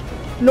 North,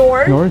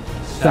 north,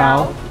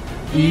 south,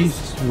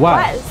 east,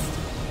 west.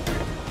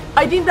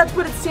 I think that's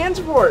what it stands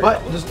for.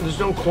 But there's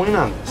no coin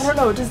on I this. don't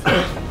know, just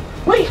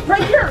wait,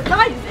 right here,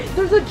 guys,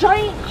 there's a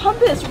giant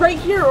compass right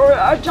here, or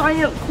a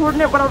giant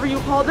coordinate, whatever you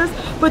call this,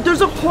 but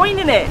there's a coin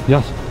in it.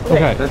 Yes.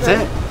 Okay. That's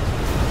it.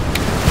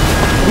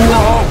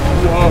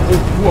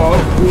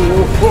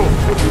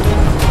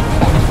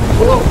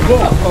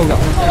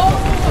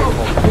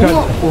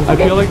 Guys, I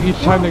feel like each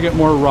time they get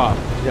more rough.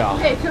 Yeah.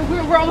 Okay, so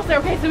we're almost there.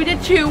 Okay, so we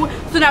did 2,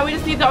 so now we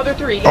just need the other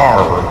 3.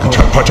 Arrgh,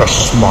 to put a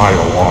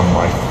smile on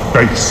my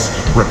face,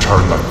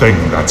 return the thing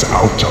that's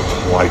out of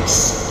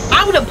place.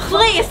 Out of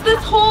place? This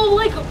whole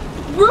like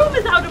room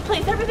is out of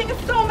place. Everything is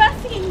so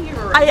messy in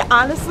here. I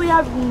honestly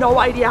have no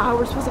idea how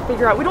we're supposed to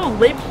figure out. We don't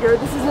live here.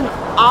 This isn't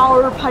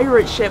our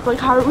pirate ship. Like,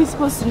 how are we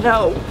supposed to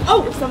know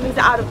if something's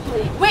out of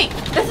place? Wait,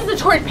 this is a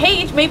torn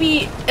page.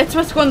 Maybe it's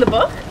supposed to go in the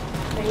book?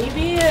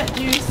 Maybe.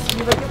 Do you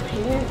see like a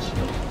page?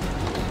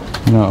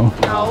 No.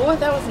 No,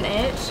 that wasn't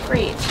it.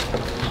 Great.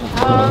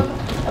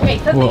 Okay,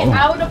 something Whoa.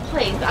 out of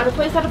place. Out of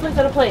place, out of place,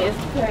 out of place.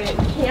 Okay,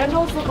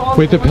 candles look all.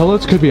 Wait, the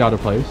pillows could be out of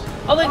place.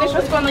 Oh, like they're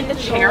supposed to go on like the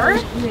chair?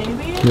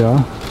 Maybe.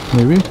 Yeah.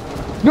 Maybe.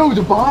 No,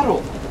 the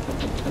bottle.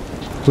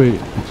 Wait.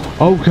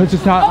 Oh, because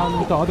it's not on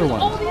with the other All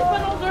one. these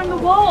bottles are in the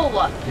wall.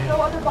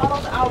 No other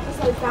bottles out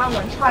besides that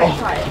one. Try it,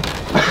 try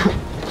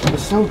it.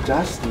 It's so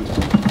dusty.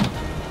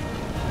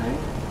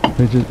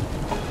 Wait, just,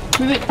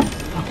 Wait.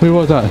 wait,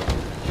 what was that?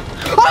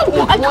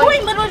 Oh, a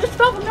coin literally just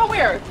fell from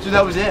nowhere. So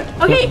that was it.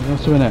 Okay,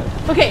 What's in it?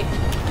 okay.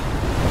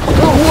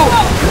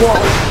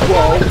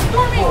 Whoa. It's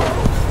storming.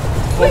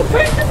 Wait,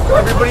 where's the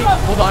storm? Everybody,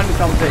 hold on to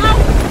something.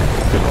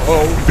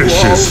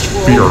 This is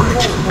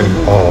spirit,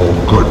 and all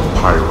good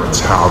pirates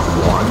have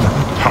one.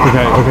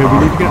 Okay, we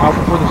need to get out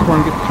before the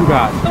storm gets too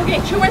bad. Okay,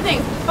 2 more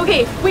things.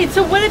 Okay, wait,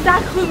 so what did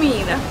that clue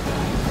mean?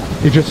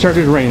 It just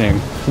started raining.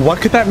 What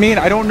could that mean?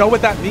 I don't know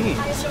what that means.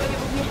 I have no idea,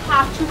 but we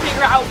have to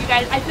figure out, you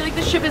guys. I feel like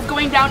the ship is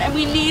going down and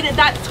we need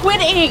that squid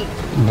ink.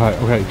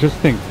 Okay, just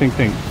think.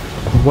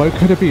 What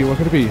could it be? What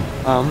could it be?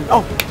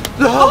 Oh,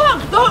 the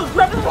Oh,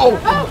 grab the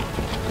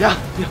Yeah.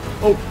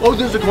 Oh,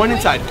 there's a coin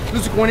inside.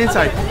 There's a coin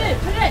inside. Put it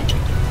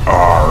in.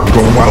 Arrgh,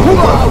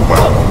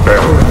 well, very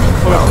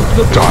well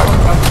done.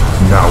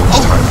 Now it's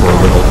time for a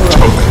little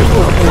token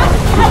of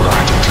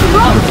gratitude.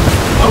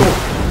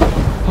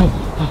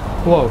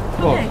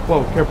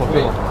 Whoa, careful. Do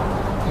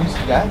you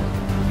see that?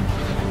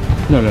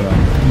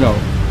 No.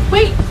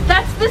 Wait,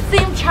 that's the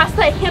same chest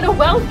that Hannah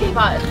Wells gave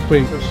us.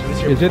 Wait, So she was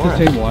here is it the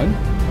before same one?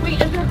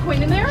 Wait, is there a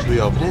coin in there? Should we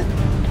open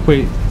it?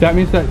 Wait, that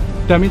means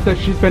that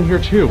she's been here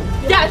too.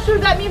 Yeah, so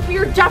that means we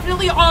are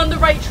definitely on the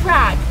right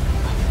track.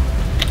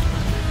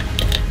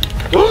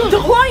 The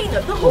coin!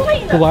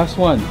 The last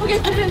one. Okay,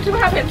 put it in, see what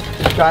happens.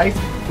 Guys,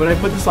 when I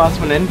put this last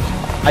one in,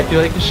 I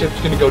feel like the ship's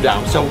gonna go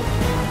down. So,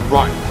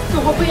 run. So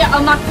hopefully it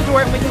unlocks the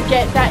door and we can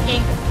get that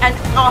ink and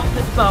off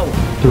this boat.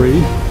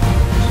 3,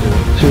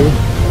 2,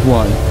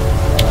 1.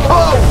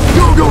 Oh,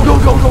 go.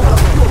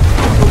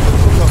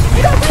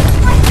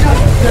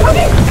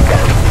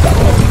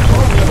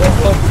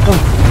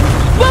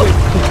 Whoa!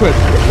 Squid.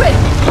 Wait.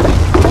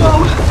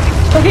 Whoa.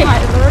 Okay.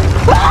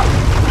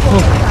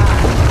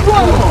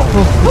 Whoa.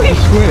 Okay.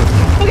 Squid.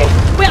 Okay.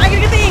 Wait, I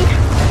gotta get the ink.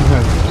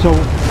 Okay, so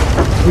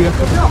we have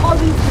to. Look at all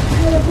these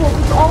cannibals.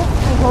 It's all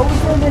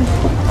frozen and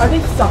are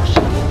they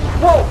suction?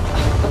 Whoa.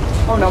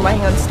 Oh no, my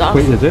hand's stuck.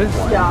 Wait, is it?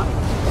 Yeah.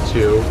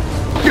 2,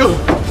 go.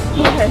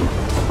 Okay.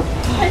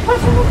 I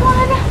pressed the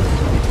one.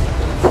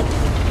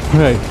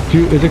 Okay,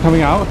 is it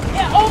coming out?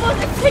 Yeah, almost.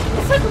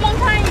 It's such a long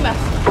time.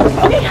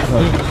 Okay. I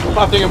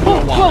think I'm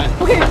gonna want it.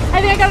 Okay.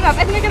 I think I got enough.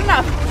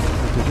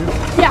 Did you?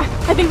 Yeah.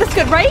 I think that's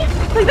good, right?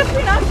 Like that's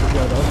good enough.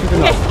 Yeah, that was good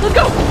Okay. enough. Let's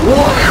go.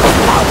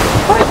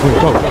 Wait,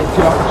 go.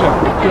 Get off the ship.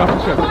 Get off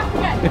the ship.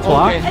 It's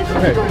block?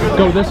 Okay,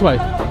 go this way.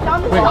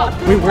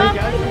 Wait, where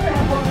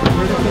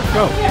does this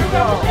go?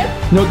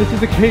 No, this is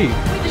the cave.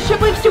 The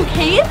ship leads to a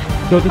cave?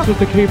 No, this was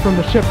the cave from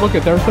the ship. Look,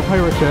 there's the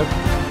pirate ship.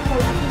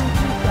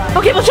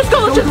 Okay, let's just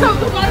go. The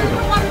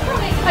water's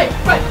coming. Hey,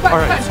 right.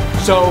 Alright,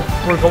 so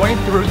we're going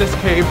through this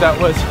cave that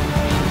was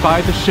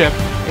by the ship,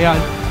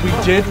 and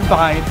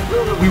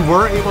we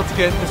were able to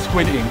get the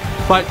squid ink,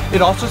 but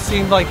it also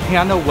seemed like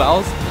Hannah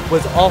Wells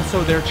was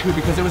also there too,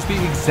 because it was the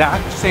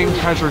exact same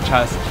treasure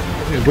chest.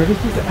 Okay, where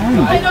does this end?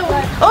 I know.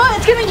 Oh,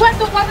 it's getting wet.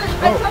 The water's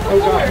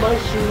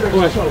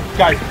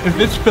Guys, if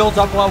this fills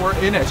up while we're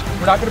in it,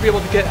 we're not going to be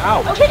able to get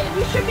out. Okay,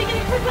 we should be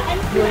getting quicker. I'm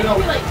feeling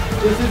like...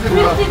 This isn't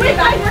rough. Wait,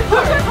 guys,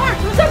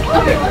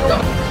 okay, let's go.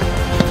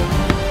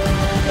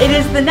 It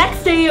is the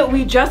next day.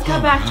 We just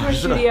got back to our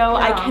studio.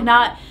 I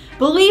cannot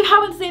believe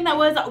how insane that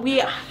was. We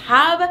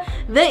have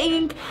the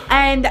ink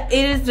and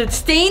it is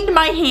stained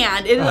my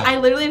hand. It is, I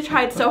literally have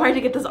tried so hard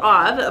to get this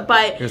off,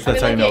 but that's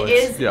how you know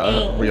it's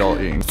real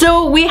ink.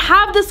 So we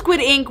have the squid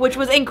ink, which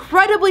was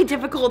incredibly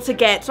difficult to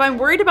get. So I'm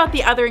worried about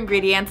the other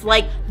ingredients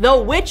like the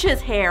witch's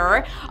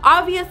hair.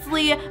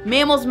 Obviously,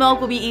 mammal's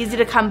milk will be easy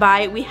to come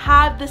by. We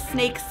have the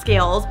snake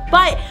scales,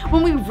 but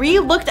when we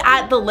re-looked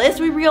at the list,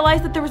 we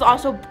realized that there was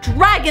also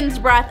dragon's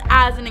breath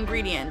as an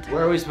ingredient.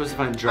 Where are we supposed to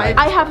find dragon?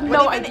 I have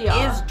no idea.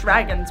 What is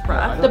dragon's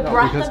breath? The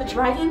breath of a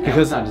dragon?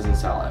 Because that doesn't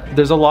sound like it.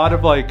 There's a lot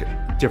of like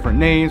different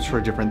names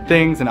for different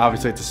things, and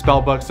obviously it's a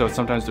spell book, so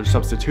sometimes there's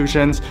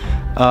substitutions.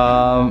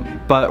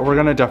 But we're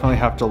gonna definitely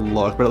have to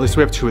look, but at least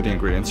we have 2 of the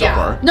ingredients so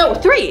far. No,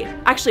 3.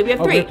 Actually, we have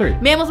 3. We have 3.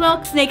 Mammal's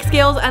milk, snake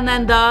scales, and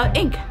then the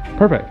ink.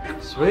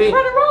 Perfect. Sweet.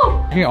 Run and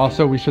roll. Okay,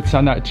 also we should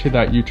send that to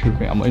that YouTube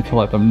family to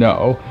let them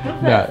know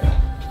that.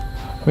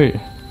 Wait,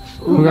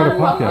 who got a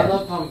pumpkin? I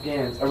love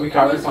pumpkins. Are we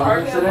carving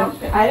pumpkins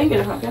today? I didn't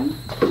get a pumpkin.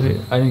 Wait,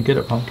 I didn't get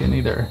a pumpkin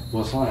either.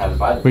 Well, someone had to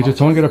buy the Wait, did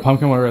someone get a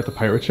pumpkin while we were at the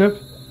pirate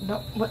ship? No,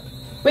 what?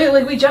 Wait,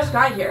 like we just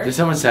got here. Did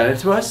someone send it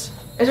to us?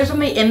 Is there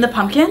something in the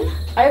pumpkin?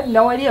 I have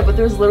no idea, but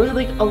there's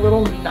literally like a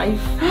little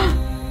knife.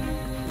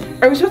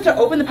 Are we supposed to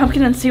open the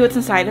pumpkin and see what's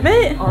inside of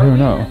it? I don't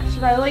know.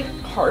 Should I like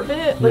carve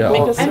it? Like Yeah.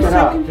 make a Pick it symbol?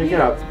 up. Pick it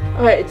up.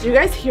 Okay, do you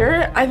guys hear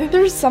it? I think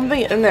there's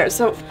something in there,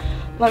 so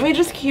let me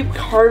just keep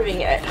carving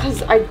it,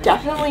 because I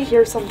definitely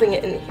hear something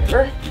in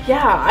here.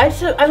 Yeah,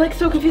 I'm like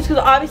so confused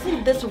because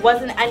obviously this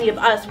wasn't any of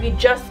us. We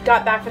just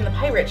got back from the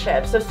pirate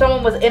ship, so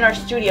someone was in our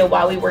studio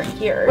while we weren't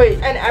here. Wait,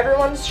 and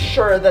everyone's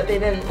sure that they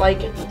didn't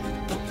like get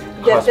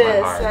Cross my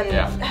this heart, and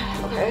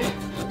yeah. okay.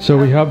 So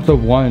we have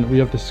we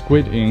have the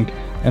squid ink,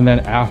 and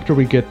then after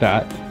we get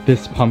that,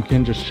 this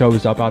pumpkin just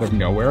shows up out of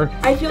nowhere.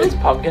 I feel Is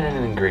like pumpkin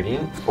an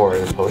ingredient for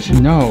the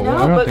potion? No,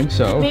 I don't but think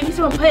so. Maybe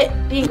someone put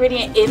the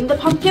ingredient in the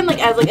pumpkin, like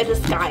as like a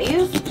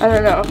disguise. I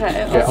don't know. Okay,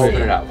 Yeah, let's open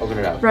see. it up. Open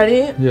it up.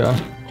 Ready? Yeah.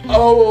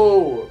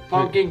 Oh,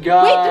 pumpkin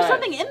guy. Wait, there's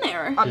something in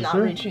there. I'm not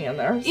there? reaching in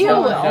there. Ew.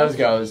 Nose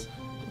goes.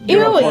 Ew,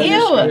 I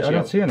ew.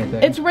 don't see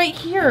anything. It's right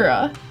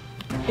here.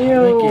 Ew.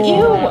 Ew.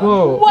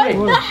 Whoa. What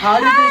whoa. the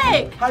How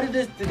heck?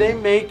 did they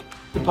make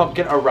the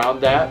pumpkin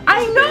around that?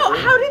 I know.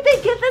 How did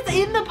they get this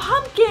in the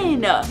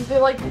pumpkin? Did they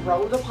like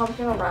grow the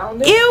pumpkin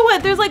around it? Ew,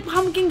 there's like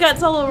pumpkin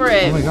guts all over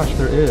it. Oh my gosh,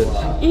 there is.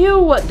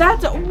 Ew,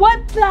 that's,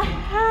 what the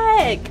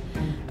heck?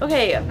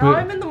 Okay, Now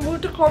I'm in the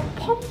mood to carve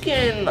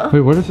pumpkin.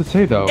 Wait, what does it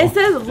say though? it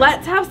says,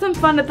 let's have some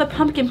fun at the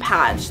pumpkin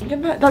patch.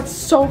 That's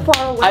so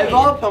far away. I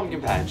love pumpkin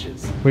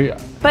patches. Wait,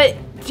 But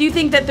do you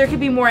think that there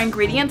could be more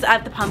ingredients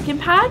at the pumpkin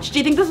patch? Do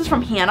you think this is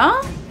from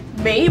Hannah?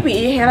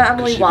 Maybe Hannah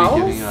Emily Should be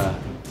Wells.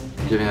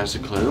 giving us a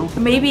clue.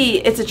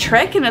 Maybe it's a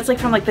trick and it's like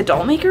from like the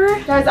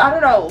Dollmaker? Guys, I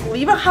don't know.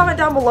 Leave a comment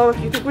down below if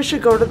you think we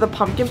should go to the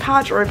pumpkin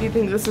patch or if you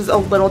think this is a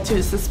little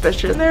too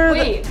suspicious.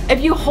 Wait,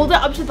 if you hold it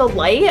up to the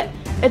light,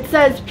 it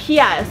says,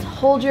 P.S.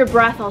 Hold your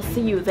breath, I'll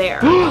see you there.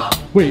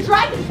 wait,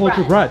 Dragon's hold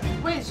your breath.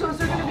 Wait, so is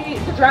there gonna be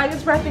the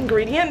dragon's breath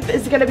ingredient?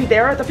 Is it gonna be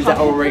there at the pumpkin? Is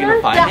that where we're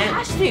gonna find That it?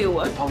 has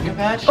to. Pumpkin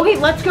patch? Okay,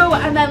 let's go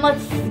and then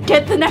let's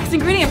get the next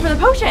ingredient for the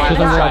potion. So then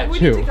we're Yeah, at we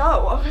 2. need to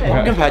go. Okay.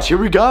 Pumpkin patch, here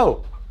we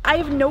go. I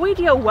have no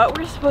idea what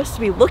we're supposed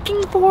to be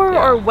looking for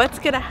or what's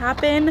gonna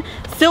happen.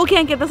 Still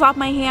can't get this off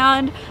my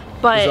hand,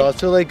 but There's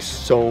also like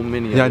so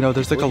many. Yeah, I know,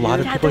 there's like a lot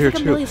of yeah, people there's here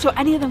like a too. million. So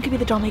any of them could be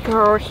the Dollmaker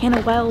or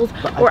Hannah Wells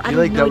or I I feel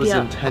like have that no was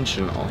idea.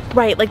 intentional.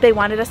 Right, like they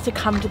wanted us to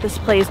come to this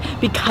place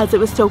because it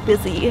was so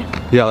busy.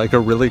 Yeah, like a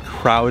really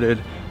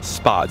crowded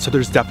spot. So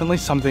there's definitely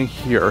something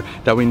here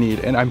that we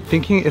need, and I'm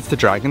thinking it's the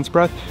dragon's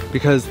breath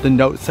because the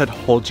note said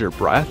hold your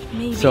breath.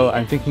 Maybe. So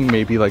I'm thinking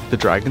maybe like the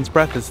dragon's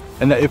breath is,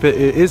 and that if it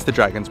is the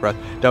dragon's breath,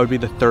 that would be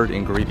the 3rd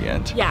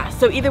ingredient. Yeah,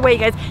 so either way,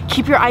 guys,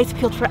 keep your eyes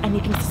peeled for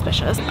anything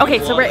suspicious. Okay,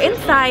 so we're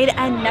inside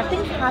and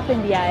nothing's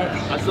happened yet.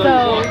 So,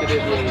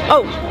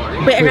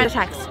 oh, wait, I got a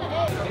text.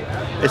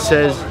 It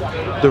says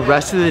the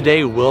rest of the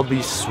day will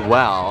be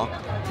swell,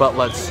 but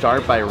let's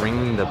start by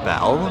ringing the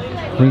bell.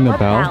 Ring the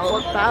bell.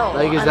 What bell?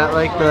 Like, is that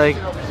like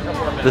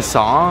the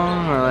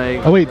song or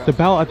like Oh wait, the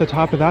bell at the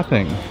top of that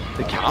thing.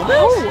 the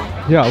cowbells?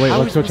 Yeah, wait, How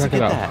are let's we go supposed check to it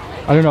get out.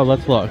 that? I don't know,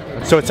 let's look.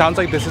 So it sounds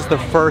like this is the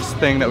first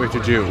thing that we have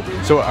to do.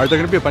 So are there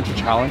gonna be a bunch of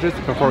challenges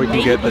before we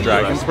can get the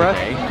dragon's breath?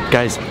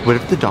 Guys, what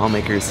if the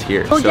Dollmaker is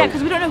here? Well, yeah,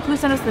 because we don't know who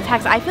sent us the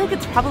text. I feel like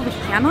it's probably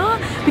Hannah,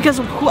 because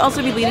who else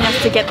would be leading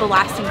us to get the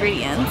last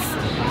ingredients?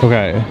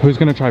 Okay, who's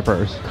gonna try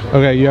first?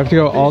 Okay, you have to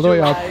go all the way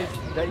up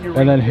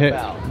and then hit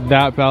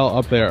that bell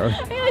up there.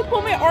 I like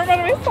pull my arm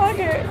out of my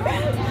socket.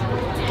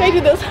 Can I do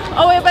this?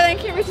 Oh wait, but I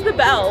can't reach the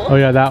bell. Oh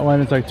yeah, that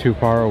one is like too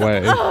far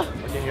away.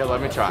 Okay, here,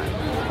 let me try.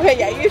 Okay,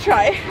 yeah, you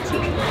try.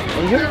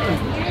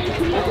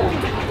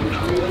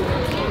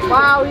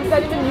 Wow, he's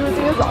not even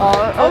using his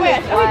arm. Oh wait,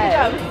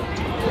 okay,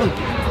 good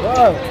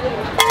job.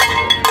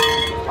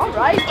 All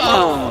right.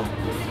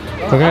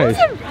 Okay,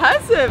 That's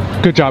impressive.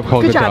 good job,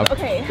 Cole, good job.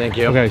 Okay. Thank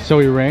you. Okay, so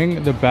we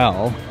rang the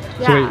bell.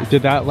 So Yeah. wait,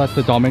 did that let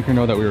the Dollmaker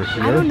know that we were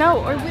here? I don't know.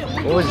 Or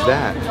What was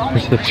that?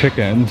 It's the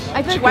chickens.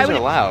 I feel like Chickens are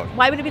loud.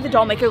 why would it be the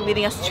Dollmaker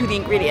leading us to the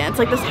ingredients?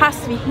 Like, this has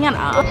to be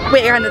Hannah.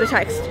 Wait, I got another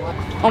text.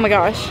 Oh my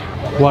gosh.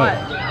 What?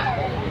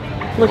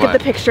 Look What? at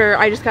the picture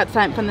I just got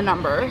sent from the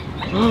number.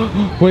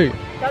 Wait,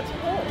 That's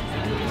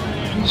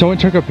cool. someone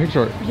took a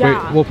picture.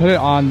 Yeah. Wait, we'll put it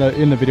on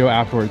in the video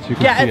afterwards so you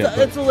can Yeah,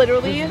 see it. it's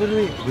literally.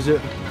 Was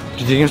it?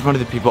 Do you think it's one of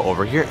the people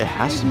over here? It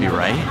has to be,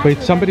 right? Wait,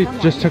 somebody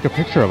just took a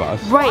picture of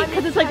us. Right,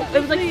 because it's like, it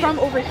was like from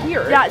over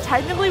here. Yeah,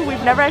 technically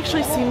we've never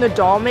actually seen the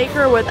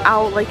Dollmaker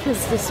without like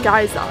his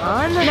disguise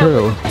on.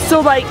 True.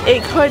 So like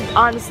it could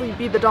honestly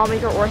be the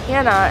Dollmaker or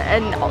Hannah,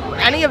 and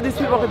any of these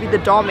people could be the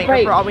Dollmaker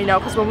Right. for all we know.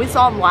 Because when we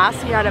saw him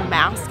last, he had a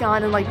mask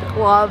on and like the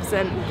gloves,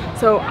 and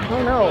so I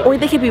don't know. Or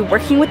they could be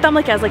working with them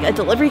like as like a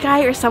delivery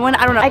guy or someone.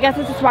 I don't know. I guess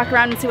let's just walk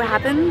around and see what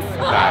happens.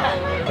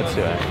 Let's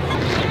do it.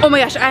 Oh my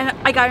gosh,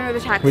 I got another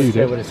text. Wait, you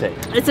did? What did it say?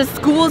 It says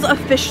school's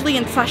officially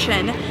in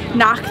session.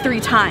 Knock 3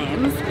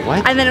 times.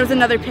 What? And then it was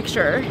another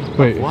picture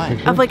Wait, What?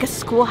 picture? of like a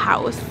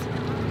schoolhouse.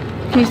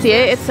 Can you see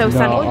it? It's so No,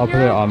 subtle. I'll put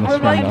it on the We're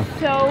screen like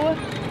though.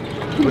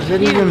 so. What does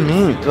that even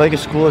mean? Like a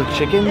school of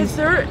chickens? Is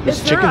there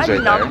There's chickens a right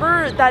there.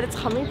 number that it's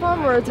coming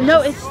from, or is it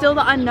No, just- it's still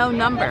the unknown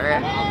number.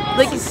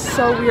 like it's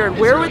so weird?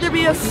 Where would there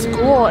be a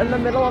school in the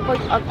middle of like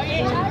a?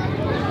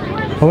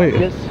 Oh wait,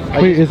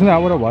 wait, isn't that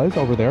what it was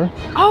over there?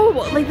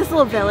 Oh, like this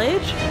little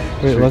village?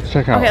 Wait, let's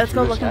check out. Okay, let's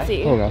go look and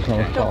see. Oh gosh,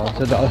 no,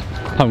 it's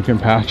a pumpkin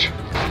patch.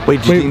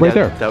 Wait, do you Wait, think right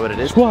there. Is that what it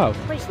is? Schoolhouse.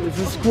 It's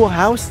a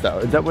schoolhouse though.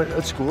 Is that what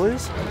a school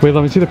is? Wait,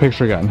 let me see the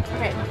picture again.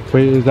 Okay.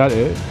 Wait, is that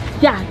it?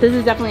 Yeah, this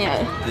is definitely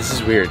it. This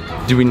is weird.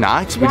 Do we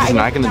knock? We just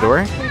knock on the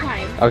door? 3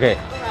 times. Okay.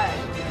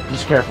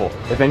 Just careful.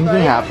 If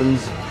anything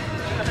happens,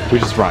 we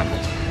just run.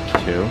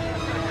 2,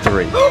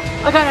 3.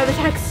 I got another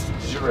text.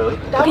 Did you really?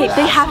 Okay,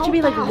 they have to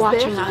be like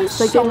watching us.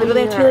 Like they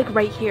literally have to be like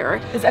right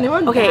here. Is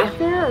anyone Okay. back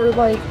there or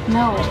like?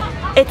 No.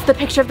 It's the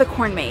picture of the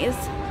corn maze.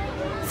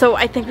 So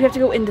I think we have to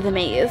go into the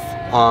maze.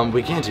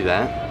 We can't do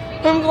that.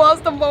 I'm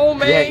lost a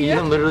moment. Yeah,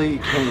 Ethan literally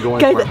can't go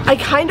in Guys, front. I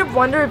kind of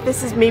wonder if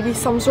this is maybe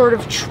some sort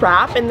of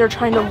trap and they're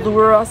trying to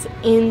lure us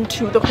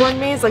into the corn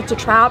maze, like to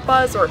trap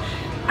us, or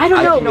I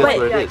don't know, think that's but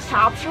what it like, is.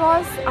 capture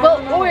us. I well,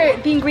 don't know. or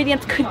the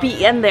ingredients could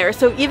be in there.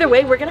 So either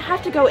way, we're gonna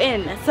have to go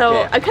in. So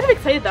Okay. I'm kind of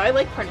excited though. I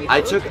like corn maze.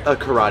 I took a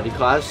karate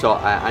class, so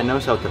I know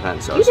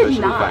self-defense, so, You so did it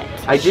should not. be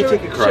fine. I did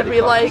take a karate Should we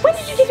class. like When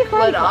did you take a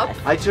karate split up?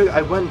 class?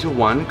 I went to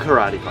one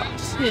karate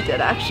class. He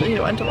did actually. He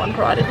went to one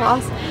karate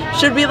class.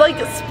 Should we like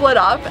split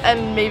up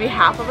and maybe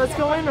half of us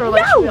go in, or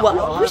like? should we all-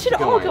 No, we should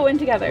all go in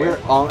together. We're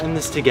all in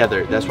this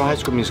together. That's what High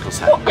School Musical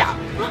said. Yeah.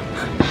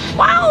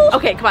 Wow.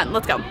 Okay, come on,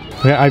 let's go.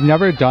 Okay, I've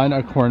never done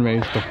a corn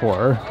maze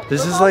before.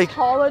 This is like.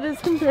 How tall it is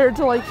compared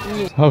to like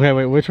me. Okay,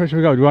 wait, which way should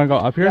we go? Do you want to go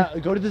up here? Yeah,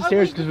 go to the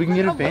stairs because we can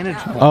get a vantage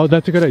point. Oh,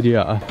 that's a good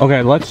idea.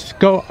 Okay, let's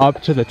go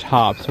up to the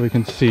top so we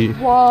can see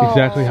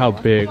exactly how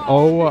big.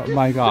 Oh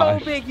my gosh.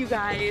 So big, you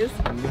guys.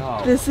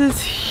 This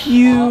is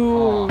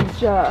huge.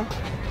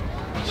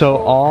 So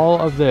all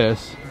of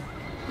this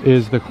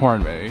is the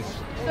corn maze.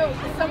 So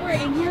somewhere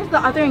in here is the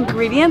other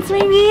ingredients,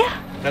 maybe?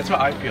 That's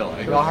what I feel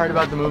like. Y'all heard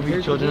about the movie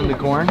Children of the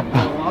Corn?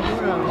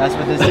 That's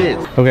what this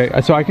is.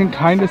 Okay, so I can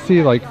kind of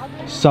see like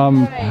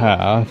some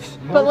paths.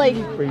 But like,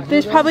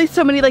 there's probably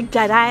so many like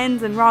dead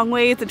ends and wrong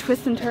ways and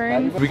twists and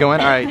turns. We go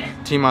in? Alright,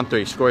 team on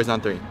 3. Skorys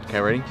on 3.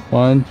 Okay, ready?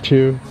 1,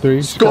 2, 3.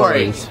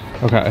 Skorys!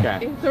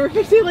 Okay. So we're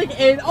fixing like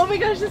in. Oh my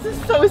gosh, this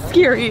is so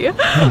scary.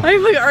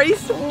 I'm like already Is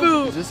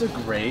spooked. this a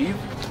grave?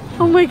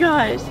 Oh my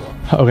gosh.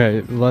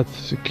 Okay,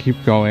 let's keep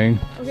going.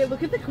 Okay,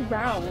 look at the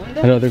ground.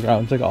 I know the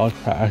ground's like all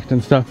cracked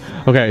and stuff.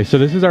 Okay, so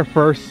this is our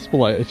first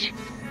split.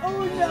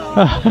 Oh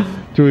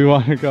no. Do we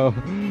want to go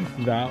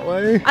that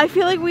way I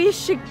feel like we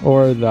should.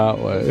 or that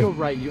Go way?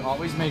 right. You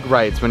always make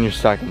rights when you're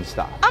stuck in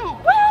stuff.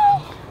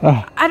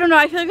 Well, I don't know.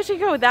 I feel like we should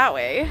go that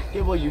way.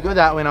 Okay, well, you go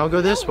that way and I'll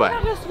go this way. We're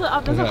not gonna split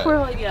up. That's Okay. a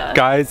horrible idea.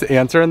 Guys,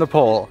 answer in the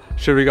poll.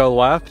 Should we go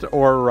left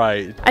or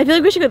right? I feel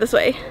like we should go this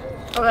way.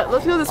 Okay,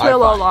 let's go this way a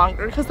little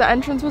longer because the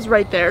entrance was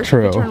right there.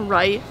 True. Should we turn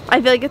right?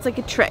 I feel like it's like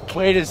a trick.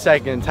 Wait a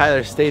second,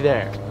 Tyler, stay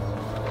there.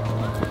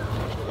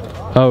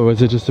 Oh,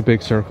 was it just a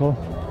big circle?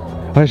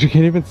 Gosh, you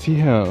can't even see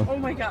him. Oh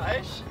my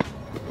gosh.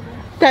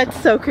 That's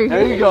so creepy.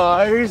 There you go,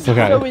 Iris. So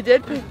Okay. we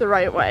did pick the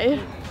right way.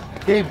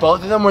 Okay,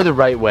 both of them were the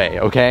right way,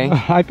 okay?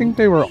 I think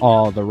they were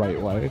all the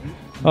right way.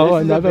 Oh,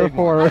 This is a another big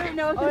one. I horse. don't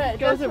know if it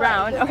goes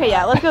around. Okay,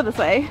 yeah, let's go this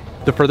way.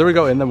 The further we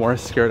go in, the more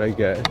scared I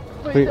get.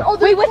 Wait,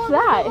 Wait, what's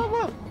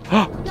that?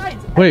 Guys,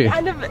 Wait.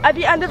 at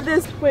the end of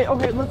this, wait,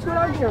 okay, let's go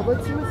down here.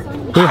 Let's see what's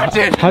down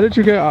here. wait, how did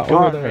you get over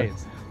God, there?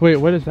 maze. Wait,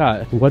 what is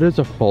that? What is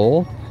a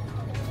foal?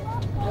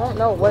 I don't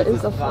know, what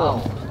is a foal?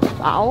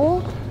 Fowl?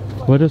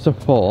 What is a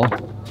foal?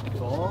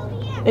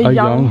 A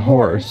young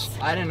horse.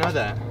 I didn't know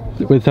that.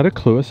 Wait, is that a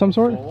clue of some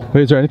sort?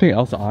 Wait, is there anything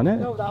else on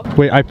it?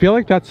 Wait, I feel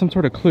like that's some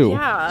sort of clue.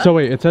 Yeah. So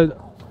wait, it says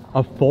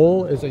a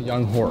foal is a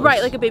young horse.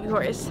 Right, like a baby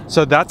horse.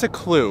 So that's a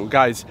clue.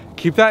 Guys,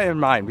 keep that in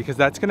mind because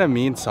that's gonna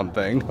mean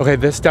something. Okay,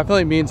 this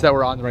definitely means that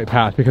we're on the right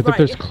path because if Right.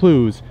 there's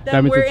clues, Then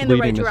that means we're it's in the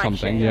leading right to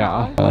something. direction.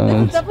 Yeah.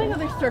 This is definitely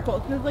another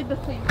circle. It's like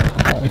the same.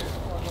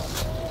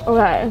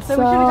 Okay, So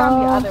we should have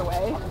gone the other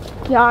way.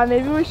 Yeah,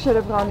 maybe we should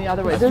have gone the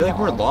other way. I feel like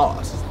we're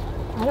lost.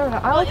 I don't know.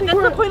 I don't think That's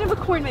we're... the point of a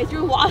corn maze.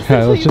 You're lost Okay,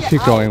 until let's you just get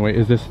keep out. going. Wait,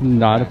 is this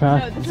not a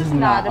path? No, this is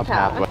not a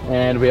path.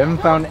 And we haven't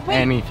found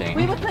anything.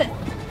 Wait, what's this?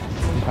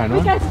 You find Wait,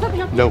 one? guys, there's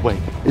something up No, wait.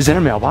 Is that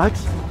a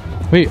mailbox?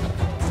 Wait,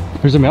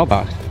 there's a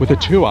mailbox with a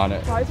 2 on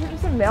it. Why is there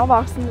just a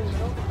mailbox in the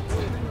middle?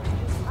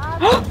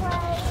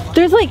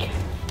 There's like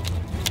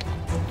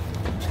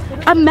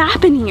a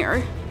map in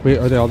here. Wait,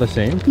 are they all the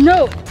same?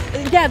 No,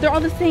 yeah, they're all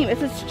the same. It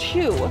says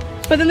 2,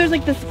 but then there's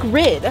like this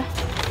grid.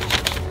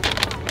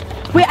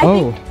 Wait, I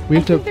Oh, we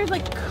have to- think there's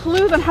like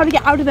clues on how to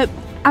get out of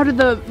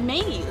the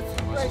maze.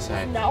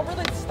 Now we're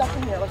like stuck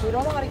in here. Like we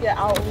don't know how to get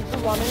out. We've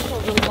been running for a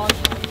really long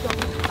time. So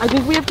I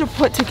think we have to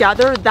put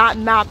together that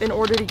map in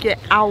order to get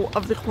out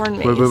of the corn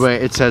maze.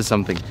 Wait. It says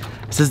something.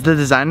 It says the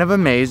design of a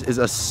maze is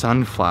a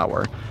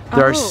sunflower.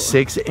 There are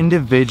 6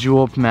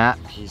 individual map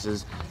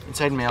pieces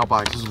inside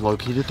mailboxes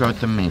located throughout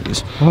the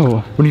maze. Oh,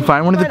 When you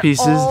find one of the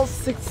pieces, All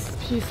 6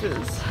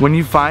 pieces. when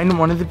you find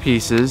one of the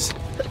pieces,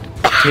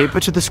 tape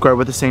it to the square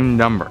with the same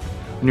number.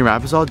 When your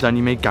map is all done,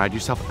 you may guide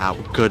yourself out.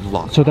 Good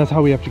luck. so that's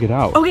how we have to get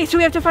out. Okay, so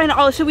we have to find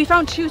all. So we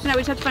found 2, so now we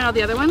just have to find all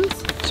the other ones.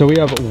 So we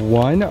have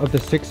 1 of the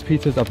 6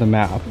 pieces of the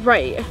map.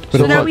 Right.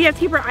 But So now look. we have to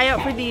keep our eye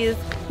out for these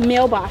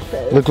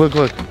mailboxes.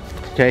 Look.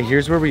 Okay,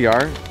 here's where we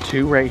are.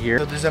 2 right here.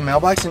 So there's a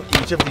mailbox in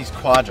each of these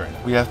quadrants.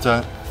 We have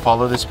to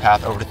follow this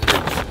path over to 3.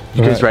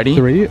 You guys ready?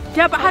 3?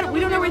 Yeah, but how do, we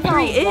don't know where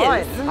 3 is.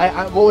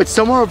 Well, it's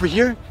somewhere over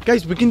here.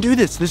 Guys, we can do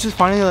this. This is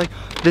finally like,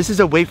 this is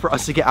a way for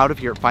us to get out of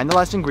here. Find the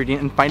last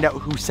ingredient and find out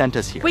who sent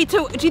us here. Wait,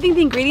 so do you think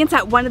the ingredients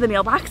at one of the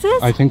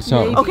mailboxes? I think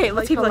so. Okay,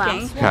 let's keep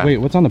looking. Okay. Wait,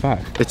 what's on the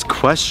back? It's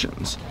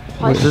questions.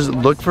 Just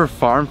look for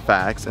farm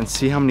facts and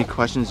see how many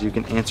questions you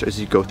can answer as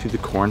you go through the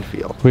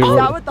cornfield. Wait,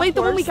 Oh, wait. wait,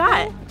 the one we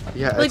got.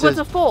 Yeah, it Like, what's says-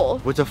 a foal?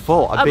 What's a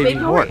foal? A baby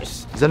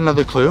horse. Is that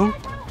another clue?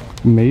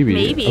 Maybe.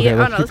 Maybe. Okay, I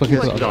let's don't know, keep let's looking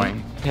keep at the other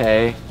Going.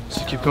 Okay,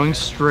 so keep going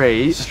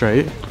straight,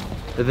 Straight.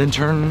 and then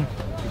turn,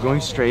 keep going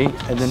straight,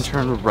 and then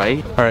turn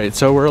right. All right,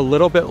 so we're a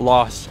little bit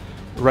lost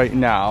right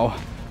now,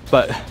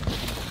 but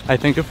I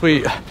think if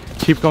we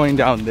keep going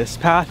down this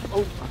path,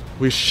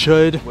 we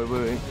should Wait.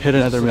 hit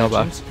another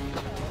mailbox.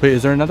 Wait,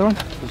 is there another one?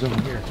 There's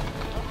over here.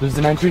 There's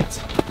the 9 treats.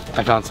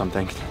 I found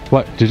something.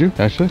 What, did you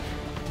actually?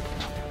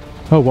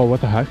 Oh, well,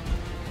 what the heck?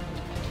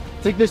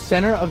 It's like the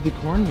center of the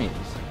corn maze.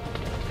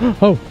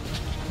 Oh,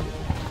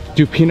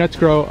 do peanuts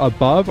grow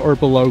above or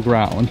below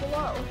ground?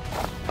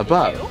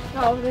 Above.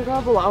 No, they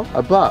go below.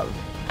 Above.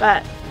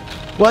 But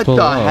What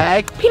Below. the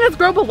heck? Peanuts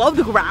grow below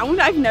the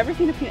ground? I've never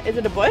seen a peanut. Is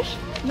it a bush?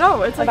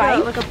 no, it's like a,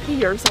 vine? like a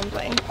pea or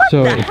something.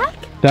 So the heck?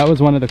 that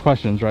was one of the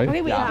questions, right?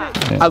 Okay, wait.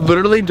 I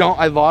literally don't,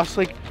 I lost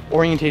like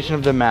orientation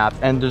of the map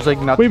and there's like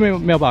nothing. Wait,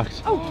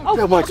 mailbox. Oh,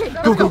 Mailbox.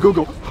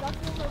 Go.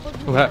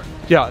 Okay.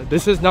 Yeah,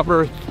 this is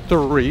number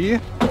 3.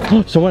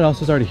 Someone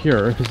else is already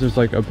here because there's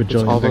like a all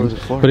bajillion over things. the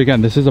floor. But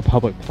again, this is a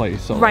public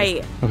place. So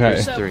Right.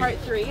 Okay. So 3. part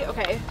 3,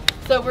 okay.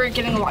 So we're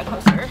getting a lot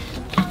closer.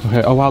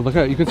 Okay. Oh wow, look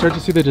at it. You can start to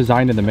see the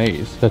design in the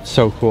maze. That's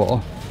so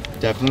cool.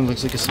 Definitely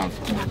looks like a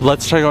sunflower.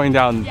 Let's try going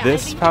down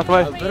this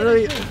pathway.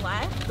 Literally,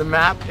 the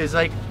map is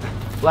like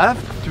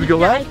left. Do we go I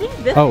left? think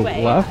this Oh,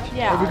 way. left?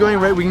 Yeah. Are we going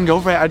right? We can go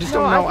right. I just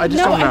don't know. I just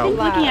No, don't I think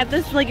know. looking at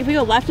this, like if we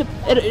go left,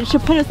 it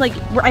should put us like,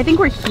 I think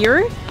we're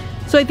here.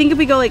 So I think if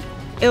we go like,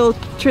 it'll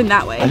turn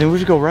that way. I think we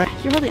should go right.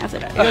 You're holding us.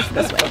 It goes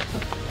this way.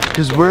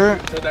 Because we're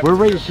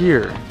right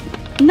here.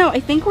 No, I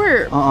think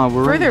we're We're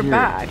right further here.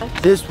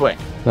 back. This way.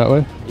 That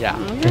way? Yeah.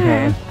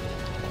 Okay.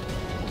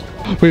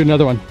 Wait,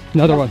 another one.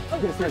 Another one.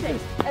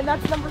 And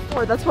that's number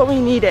 4. That's what we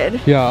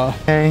needed. Yeah.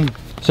 Okay.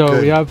 So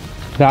Good. we have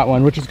that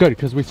one, which is good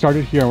because we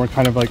started here and we're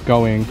kind of like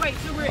going. Right,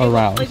 so we're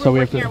Around, like so we're we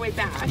have working to- our way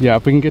back. Yeah,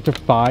 if we can get to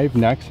 5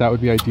 next, that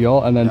would be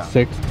ideal, and then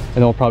 6, and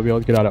then we'll probably be able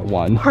to get out at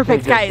 1.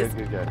 Perfect, Good, guys.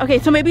 good. Okay,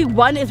 so maybe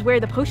 1 is where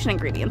the potion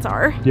ingredients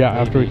are. Yeah,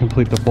 after we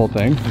complete the full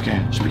thing.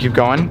 Okay. Should we keep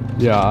going?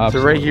 Yeah. So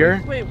Absolutely. right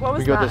here, Wait, what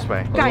was we go that? this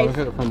way. Guys, Look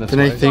at it from this Then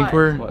I way. think What?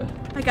 we're. What?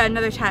 I got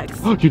another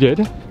text. You did?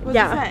 What does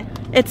Yeah. it say?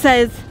 It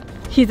says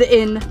he's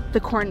in the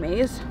corn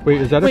maze. Wait,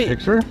 is that Wait. a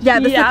picture? Yeah,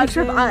 this is a He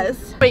picture as of in-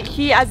 us. Wait,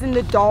 he as in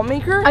the doll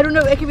maker? I don't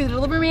know, it could be the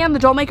delivery man, the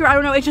dollmaker, I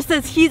don't know. It just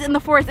says he's in the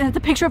forest and it's a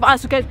picture of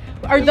us, okay?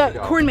 Or the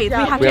corn maze.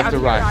 Yeah, we have We to have to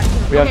get run. out of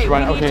here. We have to Okay,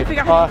 run. we need Okay. to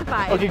figure out how to get to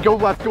 5. Okay, go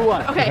left. Go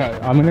left. Okay. Okay,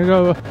 I'm gonna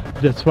go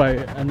this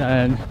way, and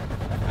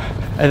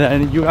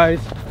then you guys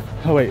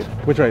Oh wait,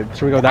 which way?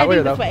 Should we go that way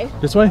or that way?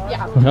 This way?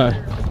 Yeah. Okay.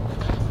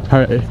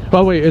 Alright.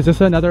 Oh wait, is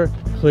this another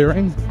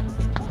clearing?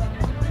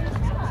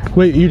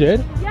 Wait, you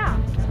did? Yeah.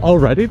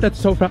 Already? That's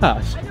so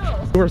fast. I know.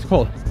 Where's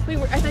Cole? Wait,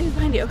 I thought he was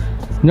behind you.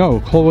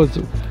 No, Cole was,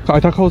 I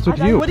thought Cole was with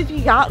you. What if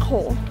you got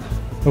Cole?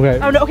 Okay.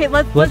 Oh no, okay,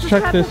 let's Let's just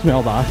check grab this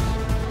mailbox.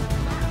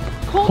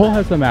 Cole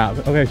has the map.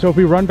 Okay, so if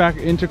we run back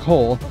into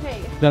Cole,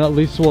 Okay. then at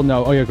least we'll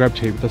know. Oh yeah, grab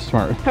tape, that's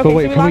smart. Okay, but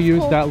wait, so we can we lost use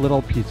Cole. that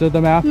little piece of the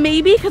map?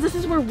 Maybe, because this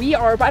is where we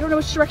are, but I don't know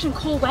which direction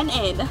Cole went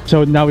in.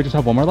 So now we just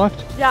have one more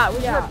left? Yeah,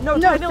 we have, no,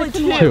 technically six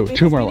two. and two. because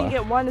Two more we left.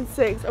 didn't get 1 and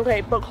 6.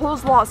 Okay, but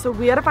Cole's lost, so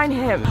we had to find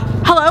him.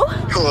 Hello?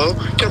 Hello,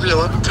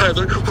 Gabriella,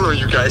 Tyler, where are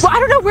you guys? Well, I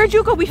don't know, where'd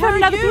you go? We found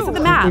another piece of the We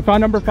map.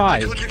 found number I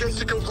 5. told you guys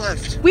to go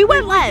left. We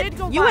went did left.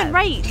 go You went left.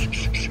 right.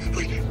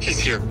 Wait, he's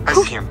here. I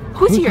see him.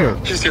 Who's here?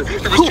 He's here. He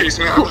was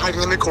chasing me. I'm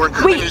hiding in the corner.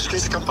 Wait. I need you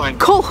guys to come find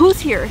me. Cole, who's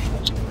here?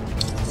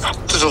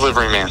 The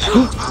delivery man.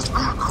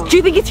 Do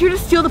you think it's here to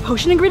steal the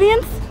potion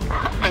ingredients?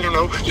 I don't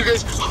know. You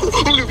guys.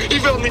 Oh, no, he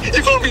found me. He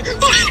found me.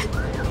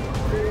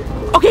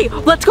 Okay,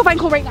 let's go find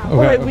Cole right now.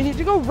 Okay. Wait, we need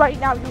to go right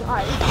now, you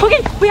guys.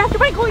 Okay, we have to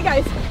find Cole, you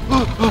guys.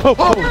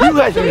 You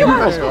guys, There you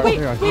are. Wait,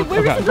 where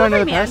Okay. is the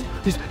delivery man?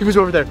 He was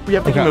over there. We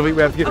have to Okay. move it.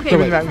 We have to get Okay. give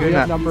me Wait, the map, give me we the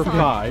have map. number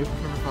 5.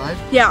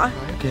 Yeah.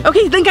 Okay.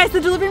 Okay, then guys, the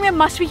delivery man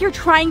must be here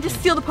trying to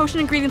steal the potion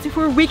ingredients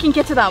before we can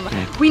get to them.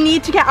 We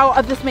need to get out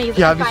of this maze.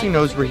 He obviously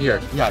knows we're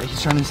here. Yeah,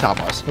 he's trying to stop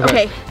us.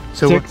 Okay.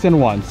 So 6 and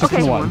 1. 6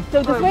 Okay. and 1. So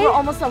this Wait, way? we're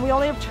almost done. We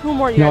only have 2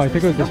 more, you No, guys. I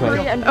think it was this way.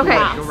 Hurry and Okay.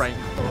 fast. go right.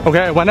 Okay,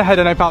 I went ahead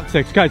and I found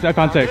 6. Guys, I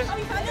found 6.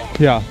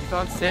 Yeah. You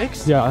found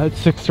 6? Yeah, it's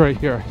 6 right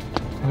here.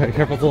 Okay,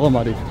 careful, it's a little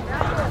muddy.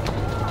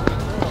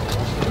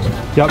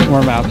 Yep,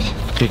 more maps.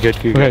 Okay, good.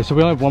 Okay, so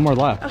we only have 1 more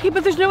left. Okay,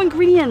 but there's no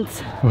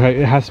ingredients. Okay,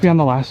 it has to be on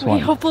the last Okay, one.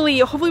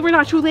 hopefully we're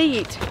not too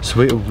late. So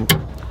wait,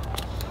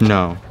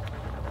 no.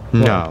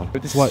 No.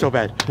 This What? is so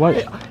bad.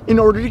 What? In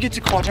order to get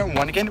to quadrant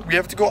 1 again, we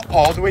have to go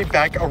all the way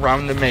back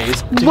around the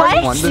maze. To What?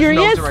 get 1. There's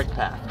Serious? no direct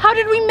path. How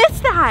did we miss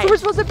that? So we're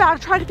supposed to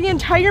backtrack the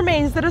entire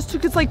maze that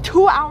took us like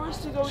 2 hours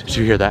to go. Did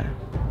you hear that?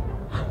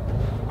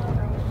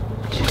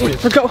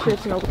 Let's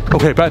go.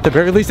 Okay, but at the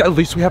very least, at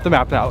least we have the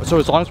map now. So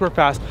as long as we're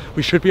fast,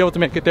 we should be able to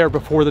make it there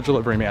before the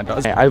delivery man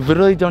does. I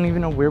literally don't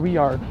even know where we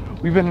are.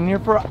 We've been in here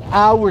for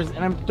hours and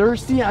I'm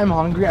thirsty, I'm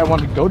hungry, I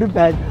want to go to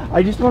bed.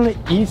 I just want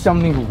to eat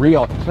something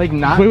real. Like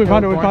not Wait, we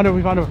found it, we California. found it,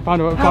 we found it, we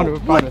found it, we found it, we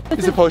found it.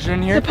 Is the potion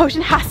in here? The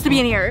potion has to be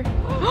in here.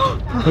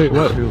 Wait,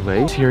 what? Too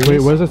late? Serious?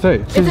 Wait, what does it say?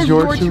 It says says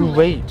you're you're too too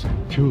late.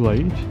 Too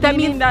late? That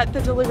Meaning means that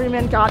the delivery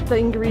man got the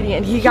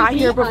ingredient. He got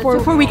here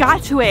before we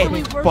got to it.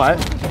 But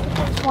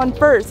one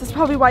first. That's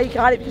probably why he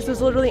got it, because it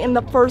was literally in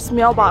the first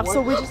mailbox.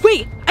 So we just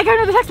Wait, I got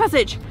another text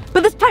message.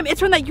 But this time it's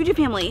from that YouTube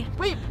family.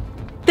 wait.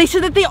 They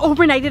said that they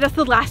overnighted us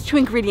the last 2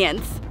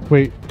 ingredients.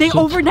 Wait. They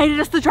so- overnighted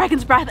us the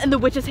dragon's breath and the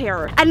witch's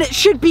hair. And it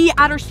should be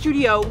at our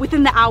studio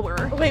within the hour.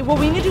 Okay, well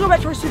we need to go back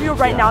to our studio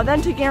right now then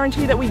to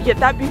guarantee that we get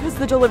that, because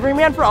the delivery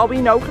man, for all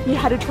we know, could be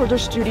headed towards our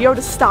studio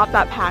to stop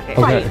that package.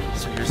 Okay.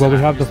 Well, we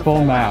have the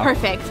full map.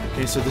 Perfect.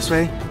 okay, so this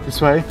way.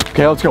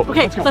 Okay, let's go.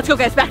 Okay, let's go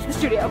guys, back to the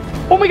studio.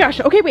 Oh my gosh,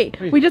 okay wait.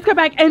 We just got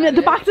back and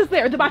the box is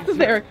there, the box is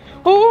there.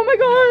 Oh my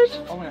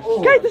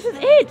gosh. Guys, this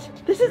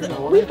is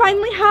it. We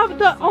finally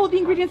have all the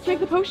ingredients to make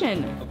the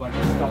potion.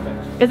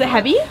 Is it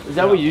heavy? Is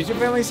that what YouTube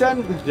family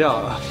said?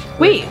 Yeah.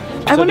 Wait,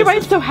 I wonder this why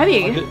is- it's so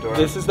heavy.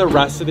 This is the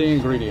rest of the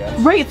ingredients.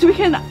 Right, so we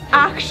can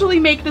actually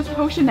make this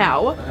potion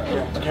now.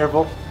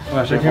 Careful.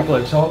 Gosh, I can't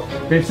believe. So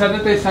they said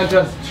that they sent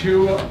us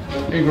 2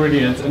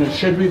 ingredients, and it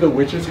should be the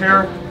witch's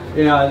hair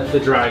and the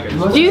dragon.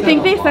 Do you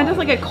think they sent us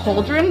like a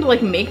cauldron to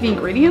like make the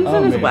ingredients in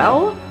as maybe.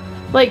 well?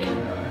 Like,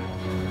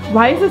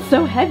 why is it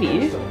so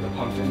heavy? The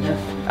pumpkin here.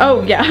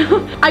 Oh yeah.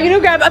 I'm gonna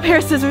grab a pair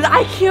of scissors.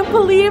 I can't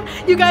believe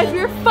you guys, we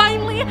are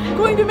finally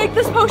going to make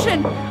this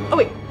potion. Oh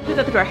wait, who's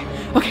at the door?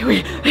 Okay,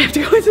 wait, I have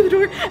to go into the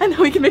door and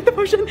then we can make the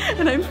potion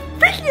and I'm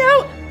freaking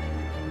out.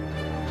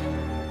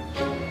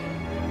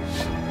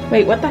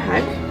 Wait, what the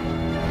heck?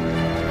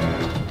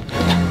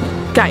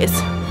 Guys,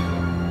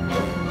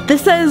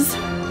 this says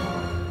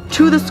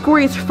to the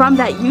Skorys from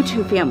that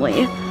YouTube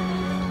family.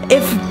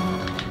 If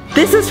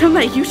this is from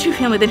that YouTube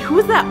family, then who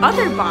is that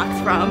other box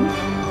from?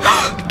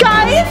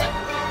 Guys!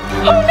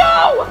 Oh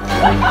no!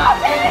 What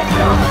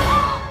happened?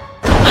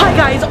 Hi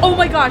guys, oh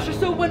my gosh,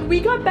 so when we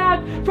got back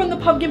from the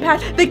pumpkin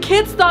patch, the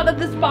kids thought that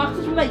this box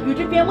was from that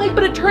YouTube family,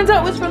 but it turns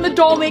out it was from the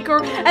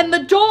Dollmaker, and the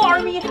doll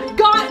army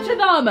got to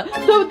them.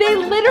 So they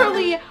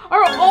literally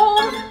are all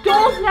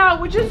dolls now,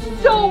 which is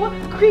so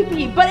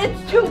creepy, but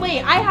it's too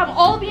late. I have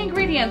all the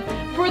ingredients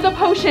for the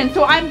potion,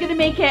 so I'm gonna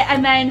make it,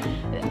 and then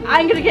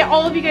I'm gonna get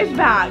all of you guys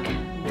back.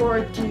 Or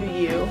do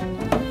you?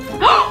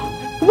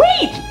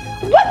 Wait!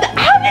 What the?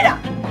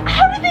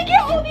 How did they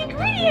get all the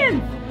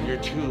ingredients? You're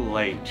too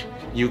late.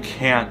 You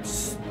can't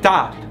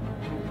stop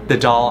the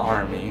doll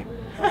army.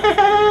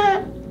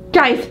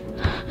 Guys,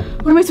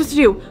 what am I supposed to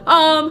do?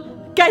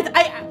 Guys,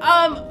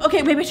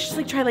 okay, maybe I should just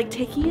like try like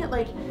taking it,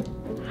 like,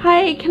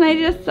 hi, can I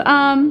just,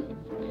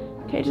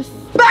 okay, just,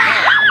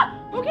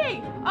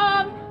 okay,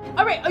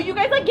 all right, you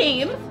guys like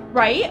games,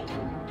 right?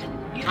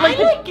 I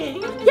like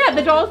games. Yeah,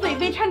 the dolls,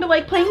 they tend to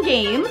like playing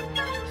games.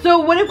 So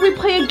what if we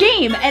play a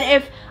game, and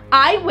if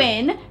I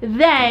win,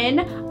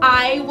 then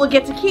I will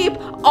get to keep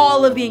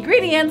all of the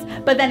ingredients,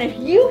 but then if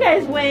you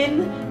guys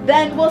win,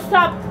 then we'll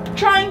stop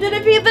trying to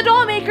defeat the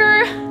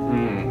Dollmaker.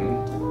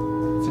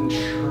 It's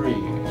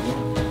intriguing.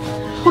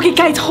 Okay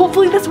guys,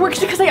 hopefully this works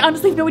because I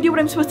honestly have no idea what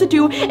I'm supposed to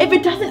do. If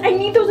it doesn't, I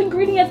need those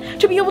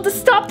ingredients to be able to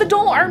stop the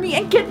doll army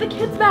and get the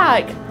kids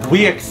back.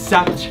 We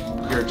accept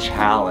your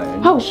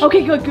challenge. Oh,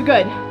 okay, good.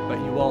 But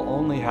you will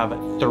only have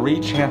 3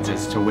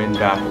 chances to win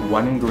back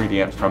 1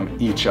 ingredient from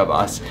each of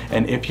us.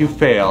 And if you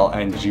fail,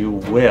 and you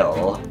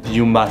will,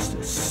 you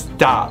must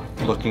stop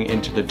looking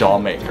into the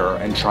Dollmaker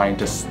and trying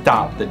to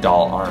stop the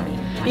doll army.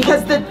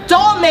 Because the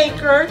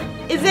Dollmaker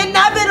is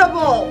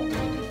inevitable.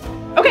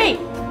 Okay,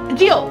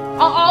 deal.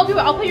 I'll do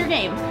it. I'll play your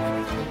game.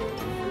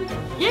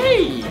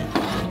 Yay!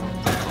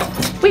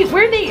 Wait,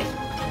 where are they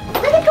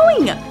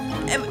going?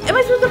 Am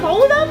I supposed to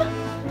follow them?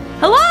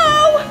 Hello?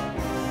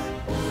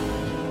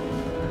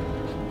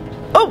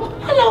 Oh,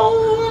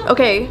 Hello!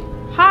 okay.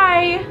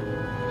 Hi.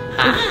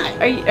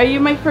 Hi! Are you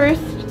my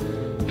first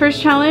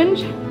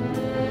challenge?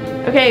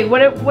 Okay, what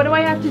do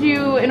I have to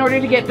do in order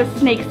to get the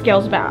snake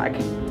scales back?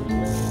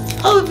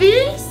 Oh,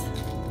 this?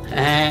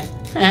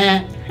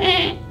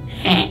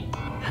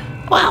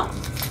 Well,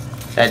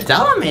 the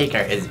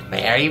Dollmaker is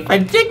very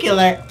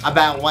particular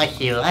about what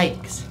he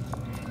likes.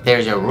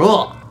 There's a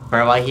rule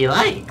for what he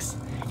likes,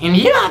 and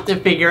you have to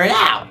figure it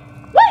out.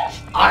 What?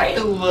 Or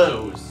you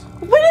lose.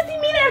 What does he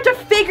mean I have to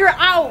figure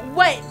out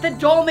what the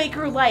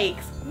Dollmaker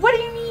likes? What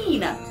do you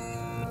mean?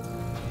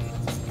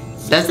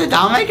 Does the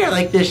Dollmaker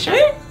like this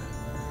shirt?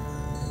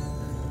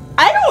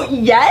 I don't,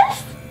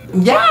 yes?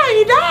 Yeah,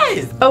 he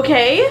does.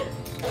 Okay.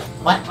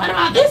 What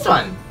about this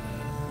one?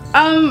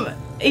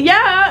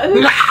 Yeah.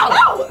 No!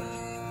 Oh!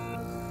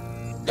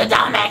 The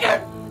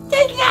Dollmaker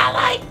does not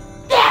like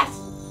this.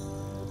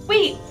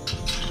 Wait.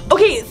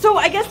 Okay, so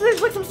I guess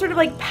there's like some sort of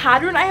like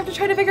pattern I have to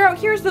try to figure out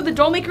here. So the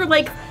Dollmaker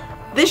likes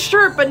this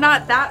shirt, but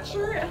not that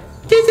shirt.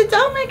 Does the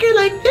Dollmaker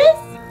like this?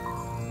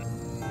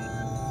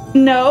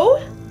 No.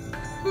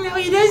 No,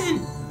 he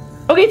doesn't.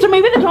 Okay, so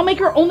maybe the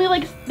Dollmaker only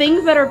likes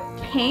things that are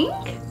pink?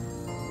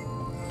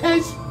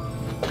 Does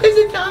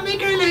the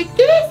Dollmaker like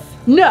this?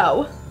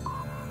 No.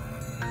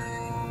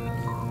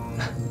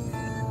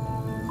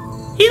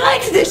 He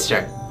likes this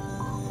shirt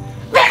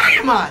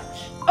very much.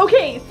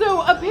 Okay,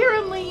 so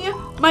apparently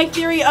my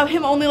theory of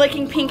him only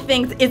liking pink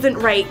things isn't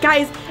right.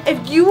 Guys,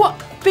 if you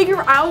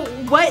figure out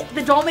what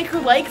the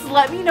Dollmaker likes,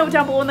 let me know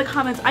down below in the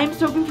comments. I'm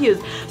so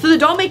confused. So the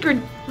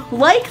Dollmaker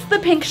likes the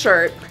pink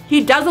shirt.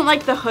 He doesn't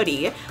like the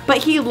hoodie, but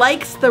he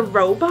likes the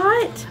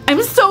robot.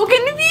 I'm so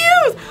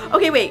confused.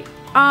 Okay, wait.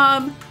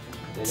 The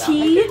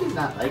Dollmaker does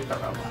not like the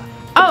robot.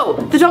 Oh,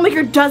 the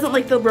Dollmaker doesn't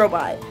like the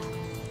robot.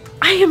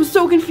 I am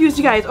so confused,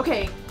 you guys.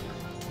 Okay,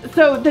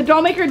 so the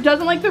Dollmaker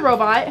doesn't like the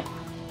robot.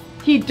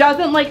 He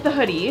doesn't like the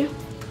hoodie.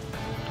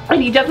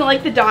 And he doesn't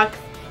like the ducks,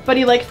 but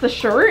he likes the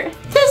shirt.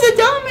 Does the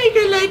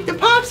Dollmaker like the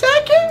pop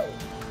socket?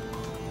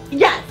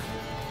 Yes.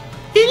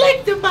 He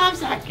likes the pop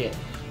socket.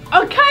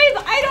 Oh, guys,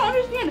 I don't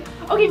understand.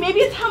 Okay, maybe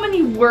it's how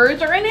many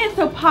words are in it.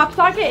 So pop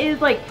socket is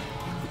like,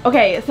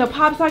 okay, so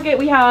pop socket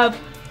we have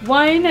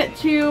 1,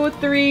 2,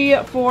 3,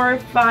 4,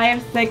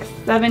 5, 6,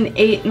 7,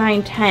 8,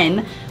 9,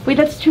 10. Wait,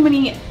 that's too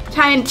many.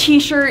 10,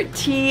 t-shirt,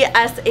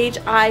 T-S-H-I-R-T.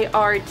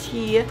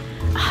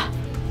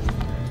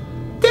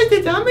 Does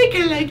the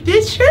Dollmaker like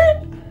this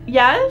shirt?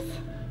 Yes?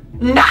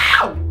 No!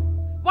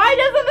 Why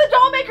doesn't the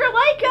Dollmaker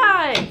like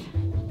it?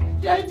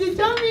 Does the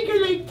Dollmaker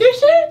like this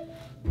shirt?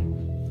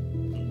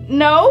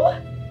 No?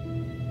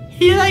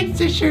 He likes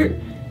the shirt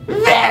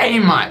very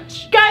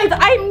much. Guys,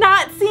 I'm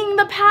not seeing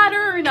the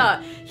pattern.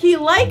 He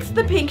likes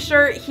the pink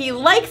shirt, he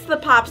likes the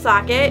pop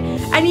socket,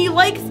 and he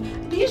likes,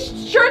 these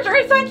shirts are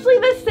essentially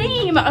the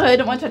same. I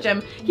don't want to touch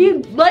him. He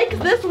likes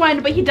this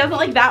one, but he doesn't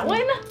like that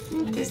one.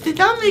 Does the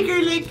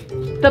Dollmaker like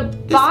The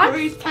box?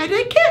 Skorys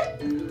tie-dye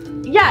kit?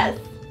 Yes.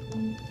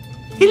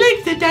 He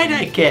likes the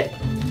tie-dye kit.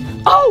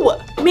 Oh,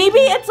 maybe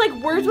it's like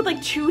words with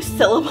like 2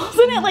 syllables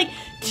in it, like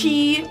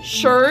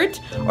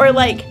t-shirt, or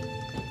like,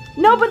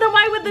 no, but then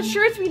why would the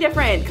shirts be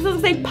different? Because it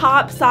doesn't say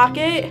pop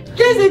socket.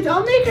 Does the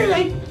Dollmaker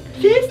like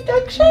this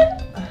duck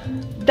shirt?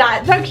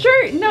 That duck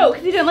shirt? No,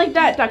 because he didn't like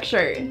that duck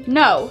shirt.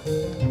 No.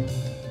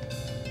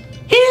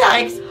 He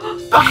likes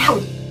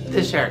both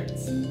the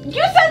shirts.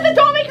 You said the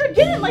Dollmaker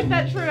didn't like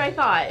that shirt, I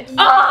thought.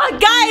 Ah,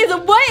 guys,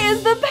 what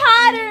is the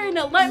pattern?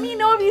 Let me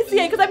know if you see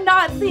it, because I'm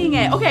not seeing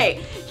it.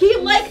 Okay, he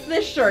likes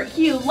this shirt.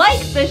 He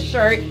likes this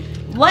shirt.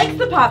 Likes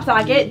the pop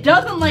socket.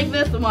 Doesn't like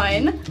this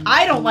one.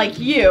 I don't like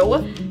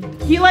you.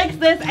 He likes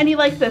this, and he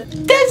likes this.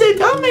 Does the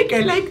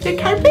Dollmaker like the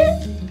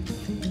carpet?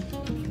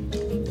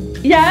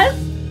 Yes?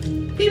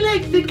 He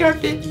likes the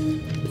carpet.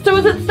 So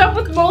is it stuff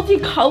with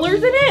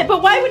multi-colors in it?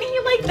 But why wouldn't he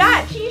like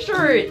that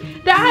t-shirt?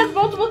 That has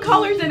multiple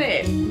colors in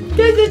it.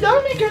 Does the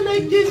Dollmaker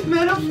like this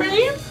metal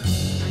frame?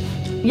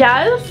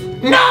 Yes?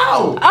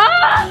 No!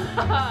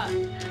 Ah!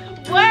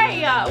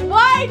 Wait,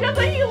 why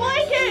doesn't he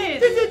like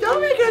it? Does the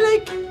Dollmaker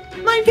like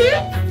my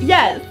pants?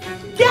 Yes.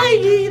 Yeah,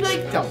 he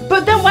likes them.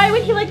 But then why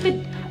would he like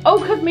the, oh,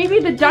 because maybe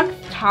the duck's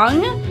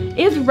tongue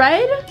is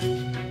red.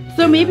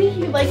 So maybe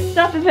he likes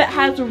stuff if it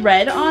has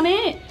red on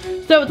it.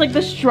 So it's like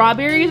the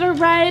strawberries are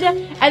red,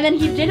 and then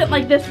he didn't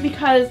like this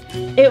because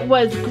it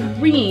was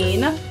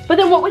green. But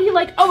then what would he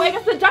like? Oh, I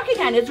guess the duck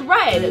again is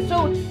red.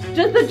 So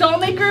does the doll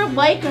maker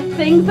like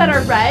things that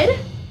are red?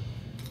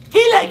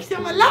 He likes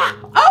them a lot.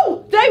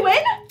 Oh, did I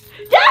win?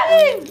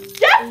 Yes!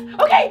 Yes!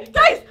 Okay,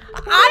 guys,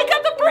 I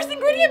got the first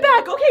ingredient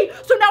back. Okay,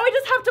 so now I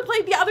just have to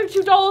play the other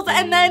 2 dolls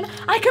and then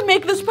I can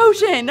make this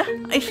potion.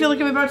 I feel like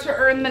I'm about to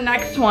earn the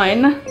next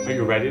one. Are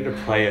you ready to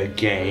play a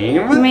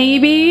game?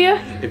 Maybe.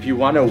 If you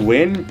want to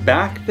win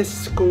back the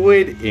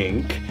squid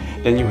ink,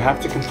 then you have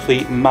to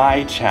complete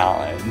my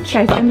challenge.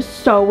 Guys, I'm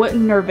so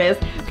nervous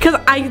because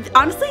I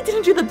honestly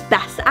didn't do the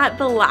best at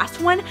the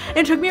last one. And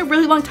it took me a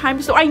really long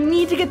time, so I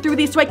need to get through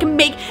these so I can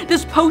make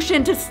this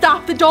potion to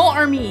stop the doll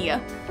army.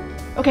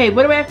 Okay,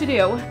 what do I have to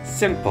do?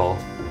 Simple.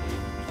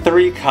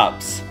 3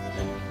 cups,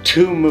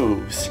 2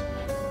 moves.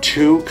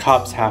 2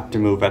 cups have to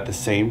move at the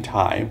same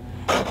time.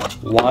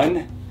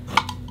 1,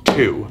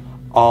 2.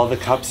 All the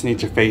cups need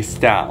to face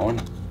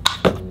down.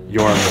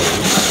 Your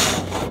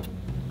move.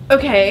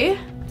 Okay.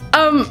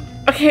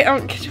 Okay,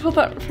 could you hold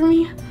that for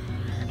me?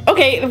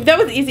 Okay, that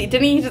was easy.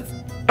 Didn't he just,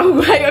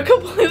 oh, I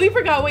completely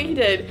forgot what he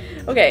did.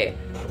 Okay.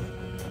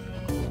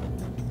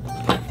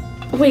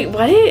 Wait,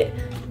 what?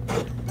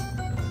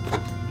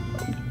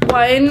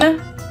 1.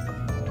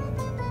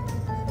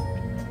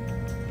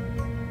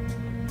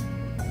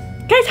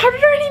 Guys, how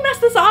did I already mess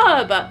this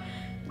up?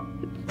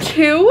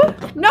 2?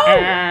 No!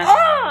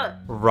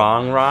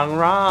 Wrong, wrong,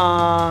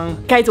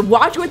 wrong. Guys,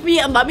 watch with me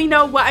and let me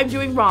know what I'm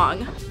doing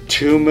wrong.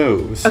 2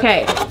 moves.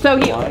 Okay, so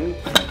he... 1,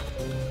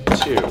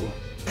 2.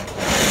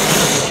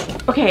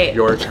 Okay.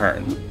 Your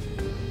turn.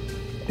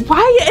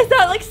 Why is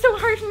that like so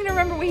hard for me to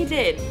remember what he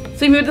did?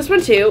 So he moved this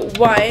one too.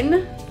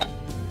 1,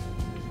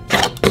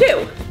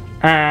 2.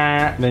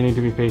 They need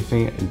to be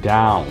facing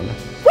down.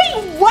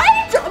 Wait,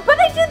 what? But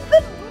I did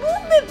the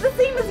movement the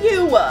same as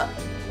you.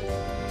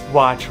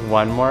 Watch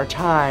one more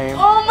time.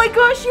 Oh my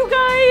gosh, you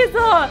guys.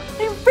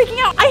 I'm freaking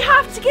out. I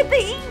have to get the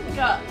ink.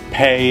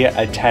 Pay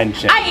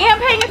attention. I am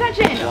paying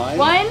attention.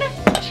 1,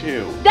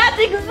 2. That's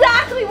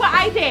exactly what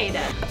I did.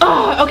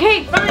 Oh,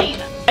 okay,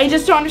 fine. I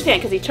just don't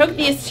understand because he took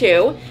these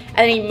 2 and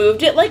then he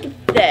moved it like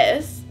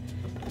this.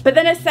 But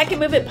then a second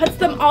move, it puts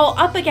them all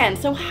up again.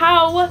 So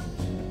how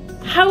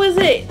is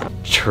it?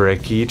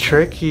 Tricky,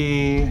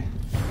 tricky.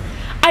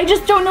 I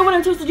just don't know what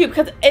I'm supposed to do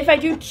because if I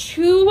do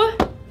 2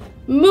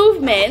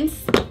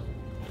 movements,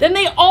 then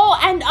they all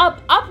end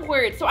up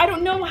upwards. So I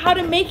don't know how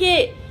to make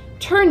it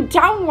turn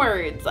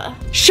downwards.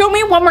 Show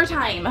me one more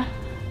time.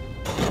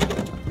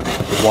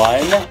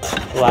 One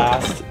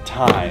last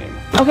time.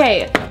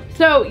 Okay,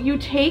 so you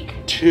take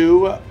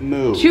 2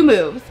 moves. 2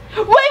 moves.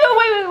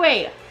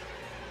 Wait.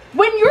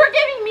 When you're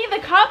giving me the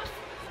cups,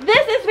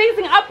 this is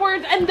facing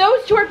upwards and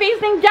those 2 are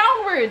facing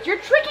downwards. You're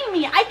tricking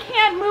me. I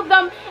can't move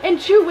them in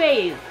 2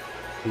 ways.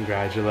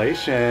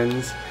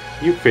 Congratulations.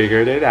 You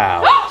figured it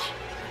out.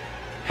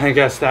 I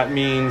guess that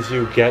means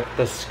you get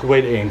the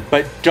squid ink,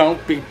 but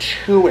don't be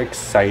too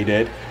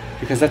excited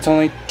because that's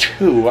only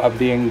 2 of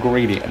the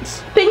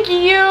ingredients. Thank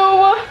you.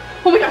 Oh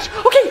my gosh.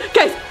 Okay,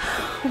 guys.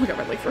 Oh my god,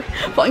 my legs are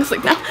falling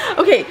asleep now.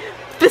 Okay,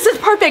 this is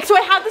perfect. So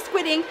I have the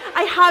squid ink,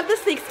 I have the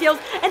snake scales,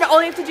 and all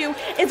I have to do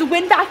is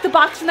win back the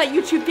box from that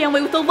YouTube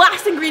family with the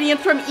last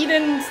ingredients from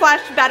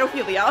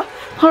Eden/Battlephilia.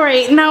 All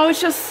right, now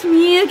it's just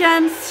me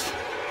against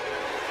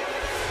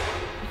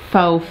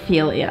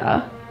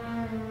Faux-philia.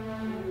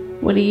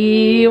 What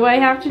do I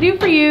have to do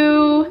for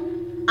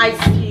you? I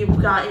see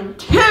you've gotten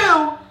 2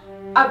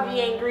 of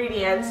the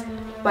ingredients,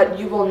 but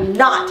you will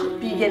not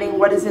be getting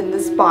what is in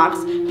this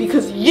box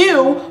because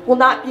you will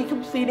not be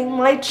completing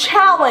my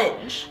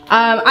challenge.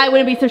 I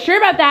wouldn't be so sure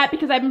about that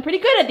because I've been pretty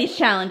good at these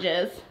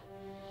challenges.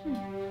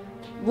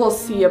 We'll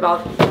see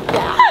about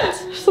that.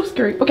 So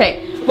scary.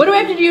 Okay, what do I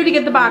have to do to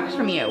get the box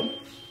from you?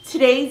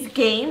 Today's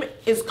game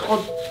is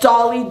called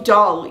Dolly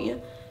Dolly.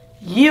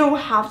 You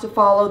have to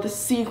follow the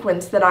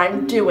sequence that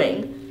I'm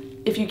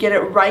doing. If you get it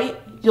right,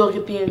 you'll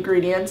get the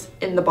ingredients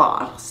in the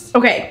box.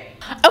 Okay,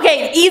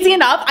 easy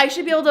enough. I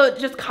should be able to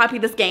just copy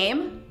this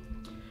game.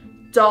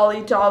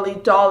 Dolly, dolly,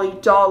 dolly,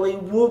 dolly,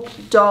 whoop,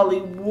 dolly,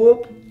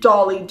 whoop,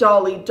 dolly,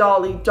 dolly,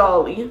 dolly,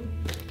 dolly.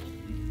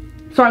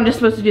 So I'm just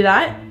supposed to do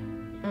that?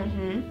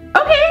 Mm-hmm.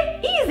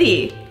 Okay,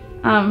 easy.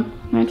 I'm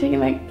taking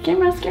my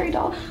camera, scary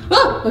doll.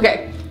 Oh,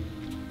 okay.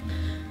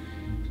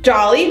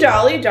 Dolly,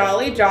 dolly,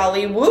 dolly,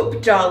 dolly,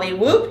 whoop, dolly,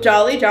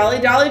 dolly,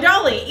 dolly,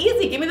 dolly.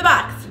 Easy, give me the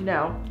box.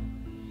 No.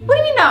 What do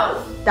you mean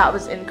no? That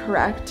was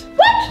incorrect.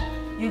 What?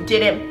 You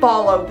didn't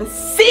follow the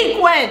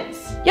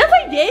sequence. Yes,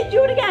 I did.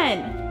 Do it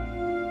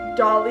again.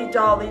 Dolly,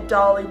 dolly,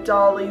 dolly,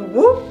 dolly,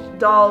 whoop,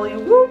 dolly,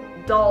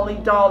 dolly,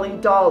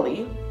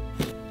 dolly.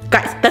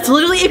 Guys, that's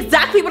literally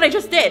exactly what I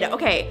just did.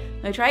 Okay,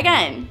 let me try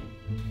again.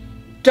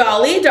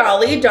 Dolly,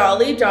 dolly,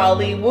 dolly,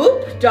 dolly,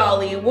 whoop,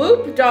 dolly,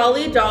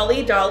 dolly,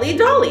 dolly,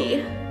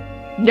 dolly.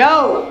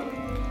 No.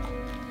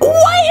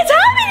 What is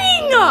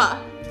happening?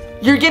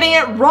 You're getting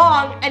it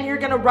wrong and you're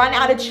gonna run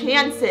out of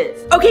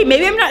chances. Okay,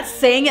 maybe I'm not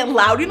saying it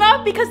loud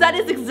enough because that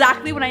is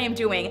exactly what I am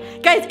doing.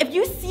 Guys, if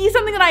you see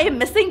something that I am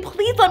missing,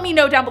 please let me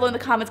know down below in the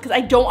comments because I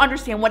don't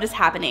understand what is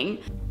happening.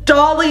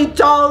 Dolly,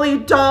 dolly,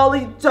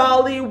 dolly,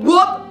 dolly,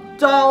 whoop,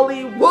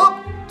 dolly, whoop,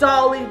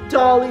 dolly,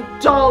 dolly,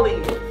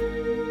 dolly.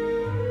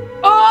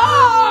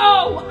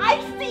 Oh, I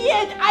see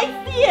it,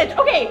 I see it.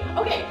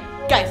 Okay,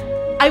 guys,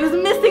 I was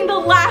missing the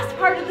last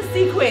part of the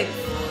sequence.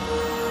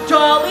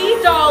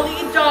 Dolly,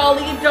 dolly,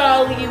 dolly,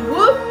 dolly,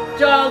 whoop,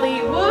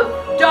 dolly,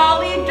 whoop,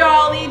 dolly,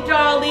 dolly,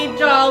 dolly,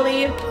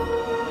 dolly.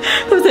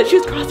 That was it, she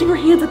was crossing her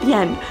hands at the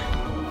end.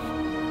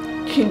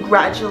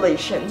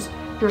 Congratulations,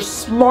 you're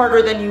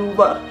smarter than you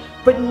look,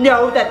 but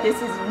know that this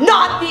is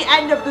not the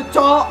end of the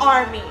doll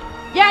army.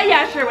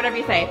 Yeah, sure, whatever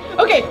you say.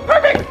 Okay,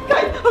 perfect,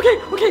 guys, okay,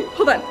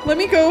 hold on. Let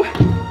me go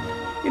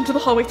into the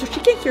hallway so she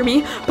can't hear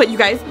me. But you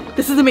guys,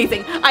 this is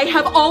amazing. I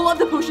have all of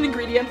the potion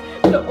ingredients.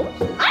 So,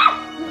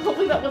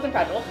 hopefully that wasn't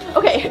fragile.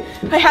 Okay,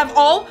 I have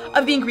all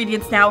of the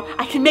ingredients now.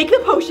 I can make the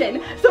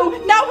potion. So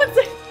now once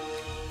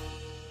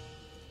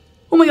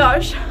oh my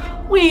gosh,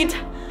 wait.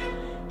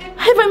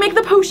 If I make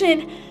the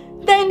potion,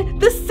 then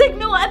the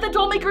signal at the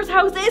Dollmaker's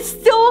house is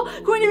still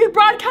going to be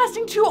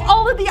broadcasting to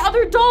all of the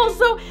other dolls.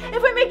 So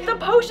if I make the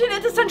potion,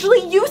 it's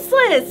essentially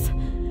useless.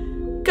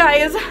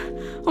 Guys,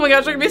 oh my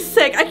gosh, I'm gonna be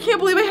sick. I can't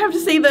believe I have to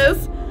say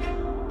this.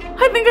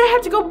 I think I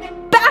have to go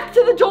back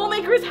to the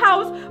Dollmaker's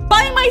house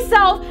by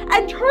myself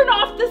and turn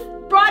off this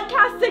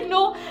broadcast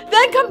signal,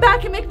 then come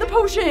back and make the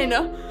potion.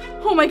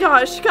 Oh my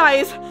gosh,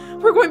 guys,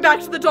 we're going back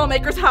to the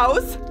Dollmaker's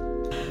house.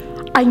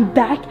 I'm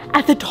back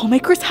at the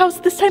Dollmaker's house.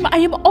 This time I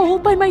am all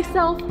by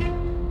myself.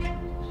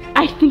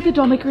 I think the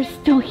Dollmaker is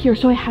still here,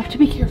 so I have to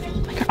be careful.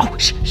 Oh,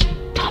 shh,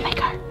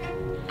 Dollmaker.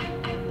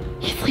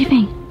 He's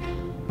leaving.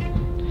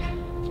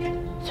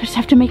 So I just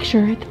have to make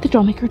sure that the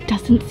Dollmaker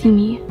doesn't see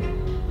me.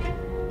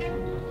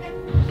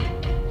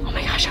 Oh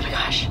my gosh, oh my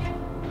gosh.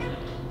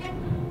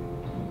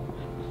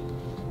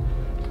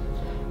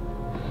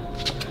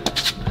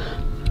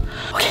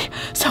 Okay,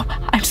 so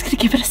I'm just gonna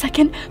give it a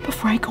second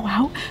before I go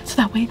out, so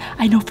that way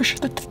I know for sure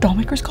that the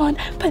Dollmaker's gone.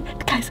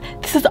 But guys,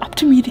 this is up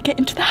to me to get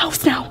into the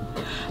house now.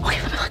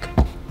 Okay, let me look.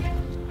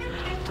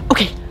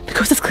 Okay, the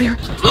coast is clear.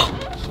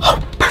 Oh,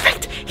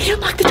 perfect, he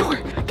didn't lock the door.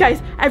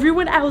 Guys,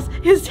 everyone else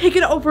is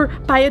taken over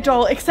by a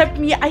doll except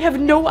me. I have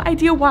no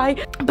idea why,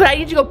 but I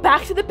need to go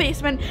back to the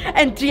basement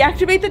and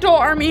deactivate the doll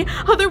army.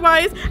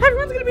 Otherwise,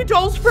 everyone's gonna be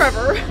dolls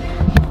forever.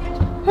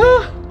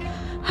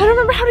 I don't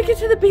remember how to get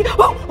to the basement.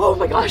 Oh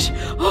my gosh.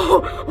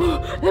 Oh,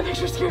 that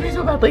picture scared me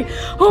so badly.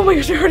 Oh my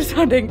gosh, my heart is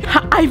pounding.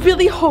 I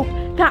really hope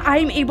that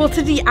I'm able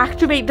to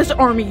deactivate this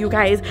army, you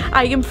guys.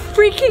 I am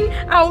freaking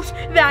out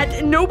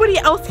that nobody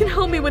else can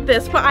help me with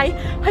this, but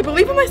I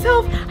believe in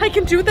myself. I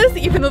can do this,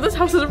 even though this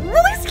house is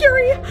really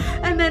scary.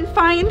 And then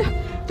find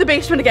the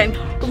basement again.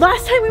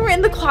 Last time we were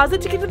in the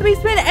closet to get to the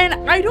basement,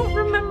 and I don't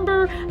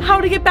remember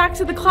how to get back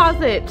to the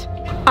closet.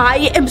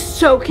 I am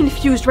so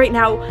confused right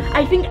now.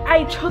 I think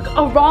I took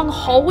a wrong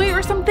hallway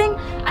or something.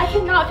 I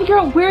cannot figure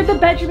out where the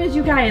bedroom is,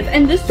 you guys.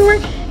 And this door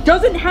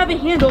doesn't have a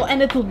handle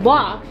and it's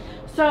locked.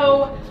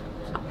 So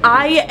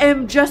I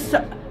am just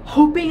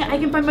hoping I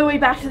can find my way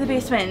back to the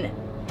basement.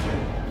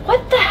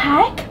 What the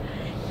heck?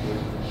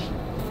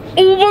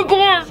 Oh my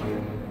gosh.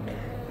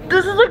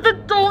 This is like the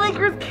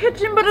Dollmaker's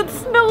kitchen, but it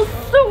smells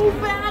so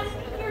bad in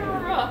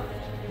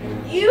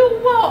here.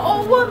 Ew,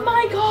 oh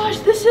my gosh,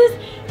 this is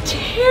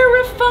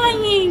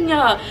terrifying.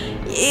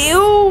 Ew,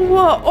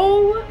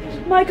 oh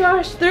my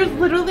gosh, there's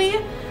literally,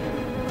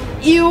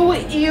 ew.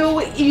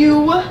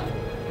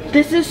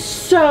 This is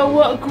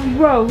so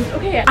gross.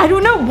 Okay, I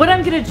don't know what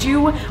I'm gonna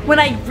do when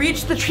I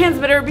reach the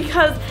transmitter,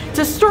 because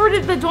to start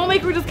it, the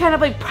Dollmaker just kind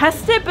of like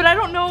pressed it, but I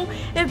don't know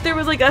if there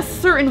was like a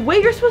certain way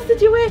you're supposed to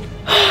do it.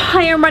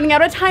 I am running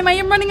out of time,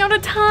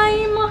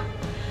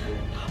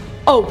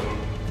 Oh,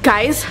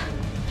 guys,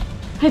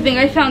 I think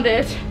I found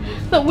it.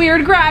 The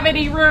weird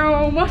gravity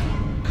room.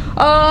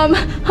 All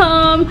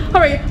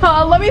right,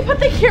 let me put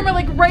the camera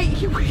like right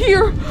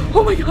here.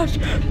 Oh my gosh,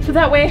 so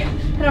that way I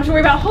don't have to worry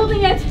about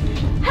holding it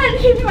and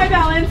keeping my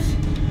balance.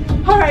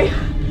 All right,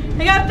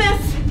 I got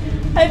this.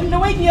 I have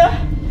no idea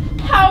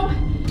how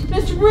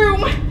this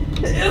room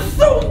is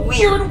so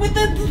weird with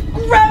the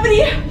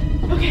gravity.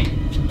 Okay,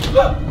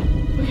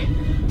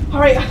 all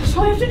right, so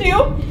all I have to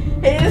do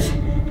is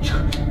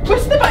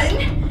push the button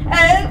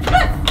and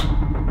press.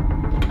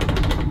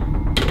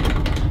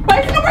 Why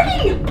isn't it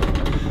working?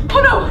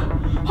 Oh no.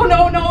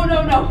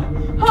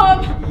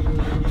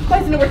 Why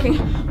isn't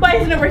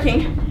it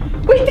working?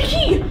 Wait, the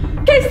key!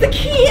 Guys, the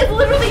key is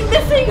literally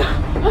missing!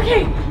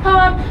 Okay, I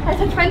just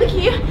have to find the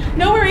key.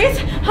 No worries.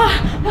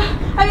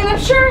 I mean, I'm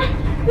sure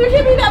there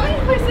can't be that many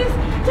places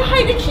to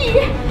hide a key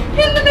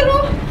in the middle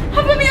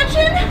of a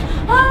mansion.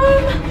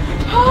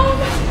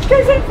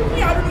 Guys, I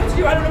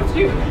don't know what to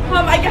do.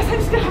 I guess I'm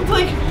just gonna have to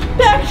like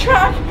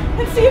backtrack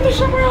and see if there's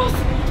somewhere else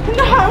in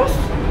the house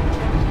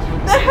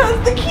that has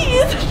the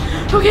keys.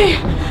 Okay,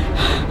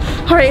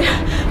 all right,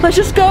 let's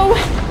just go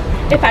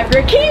If I were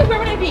a key, where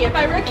would I be? If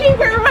I were a key,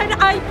 where would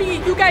I be?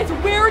 You guys,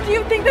 where do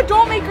you think the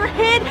Dollmaker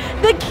hid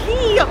the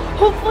key?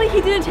 Hopefully he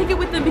didn't take it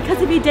with him,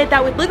 because if he did,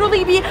 that would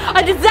literally be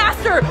a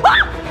disaster.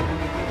 Ah!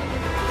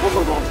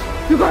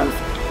 Oh, you guys,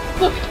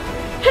 look,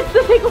 it's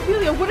the fake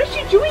Ophelia. What is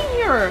she doing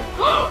here?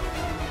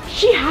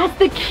 She has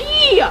the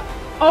key.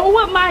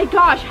 Oh my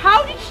gosh,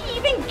 how did she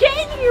even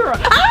get here?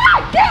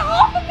 Ah, get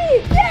off of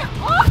me, get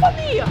off of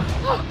me.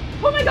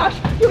 Oh my gosh,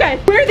 you guys,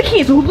 where are the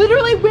keys?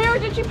 Literally, where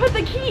did she put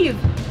the keys?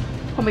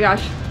 Oh my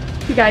gosh,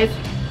 you guys,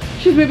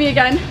 she's moving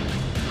again.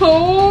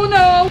 Oh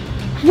no,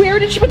 where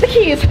did she put the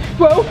keys?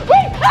 Whoa,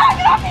 wait, ah,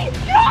 get off me,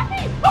 get off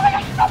me. Oh my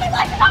gosh, she's on my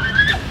leg.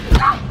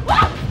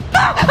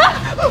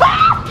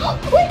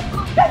 Wait,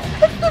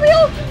 it's the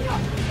real Ophelia.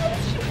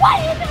 What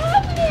is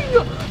happening?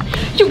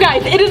 You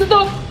guys, it is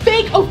the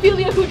fake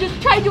Ophelia who just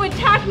tried to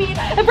attack me,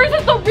 and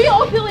versus the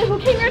real Ophelia who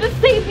came here to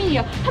save me.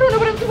 I don't know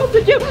what I'm supposed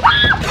to do. Oh my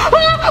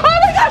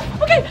gosh,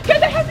 okay,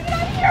 guys, I have to get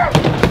out of here.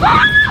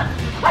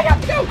 I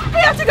have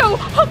to go.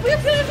 Hopefully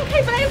Ophelia's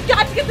okay, but I have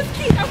got to get this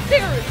key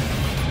downstairs.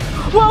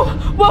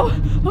 Whoa,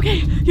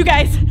 okay, you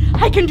guys,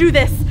 I can do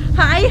this.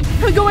 I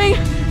am going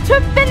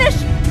to finish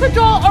the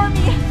doll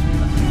army.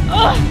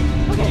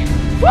 Okay,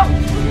 woo. I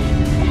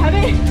have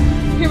it,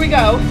 here we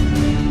go.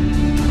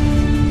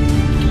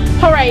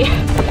 All right,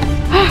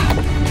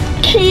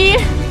 key,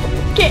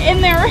 get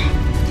in there.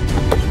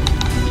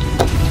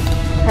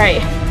 All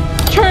right,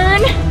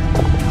 turn,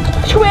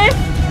 twist,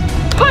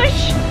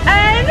 push,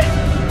 and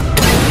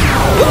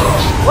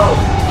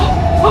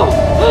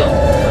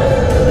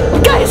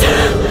guys,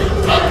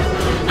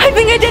 I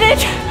think I did it.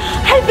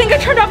 I think I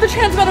turned off the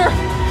transmitter.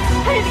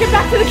 I need to get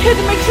back to the kids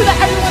and make sure that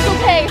everyone's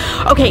okay.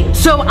 Okay,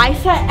 so I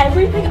set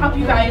everything up,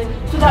 you guys,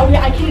 so that way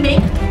I can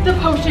make the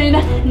potion.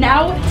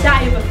 Now that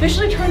I have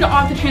officially turned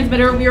off the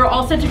transmitter, we are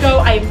all set to go.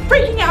 I am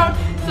freaking out,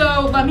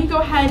 so let me go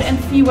ahead and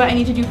see what I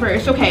need to do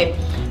first. Okay,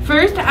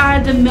 first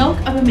add the milk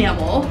of a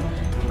mammal.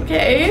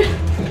 Okay.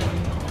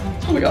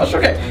 Oh my gosh,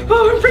 okay.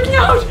 Oh, I'm freaking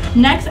out.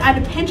 Next, add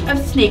a pinch of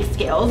snake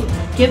scales.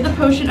 Give the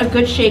potion a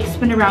good shake,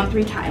 spin around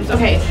 3 times.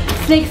 Okay,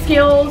 snake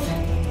scales.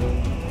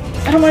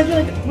 I don't want to do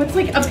like, what's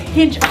like a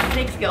pinch of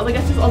snake scales? I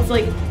guess it's also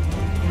like,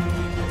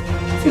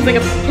 seems like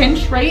a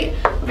pinch, right?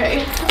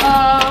 Okay,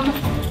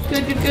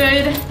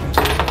 good.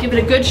 Give it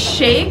a good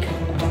shake.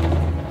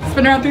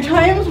 Spin around 3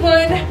 times.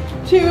 1,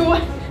 2,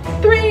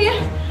 3.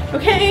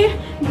 Okay,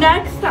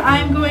 next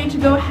I'm going to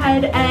go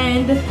ahead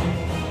and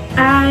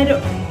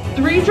add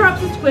 3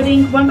 drops of squid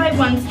ink, 1 by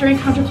 1, stirring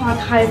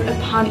counterclockwise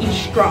upon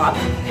each drop.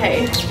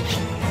 Okay,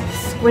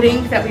 squid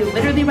ink that we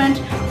literally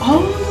went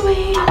all the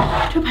way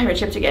to a pirate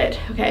ship to get.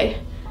 Okay.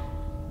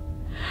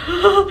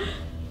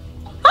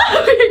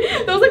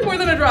 Okay, that was like more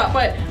than a drop,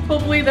 but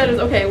hopefully that is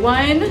okay.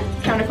 1,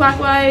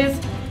 counterclockwise,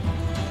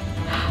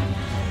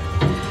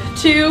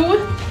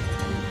 2,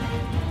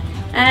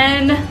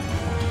 and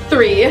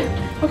 3.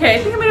 Okay, I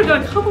think I might have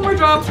done a couple more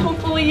drops,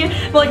 hopefully.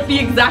 Like the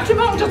exact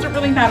amount doesn't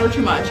really matter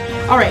too much.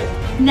 All right,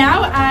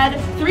 now add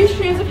 3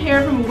 strands of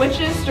hair from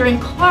witches, stirring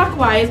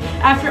clockwise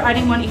after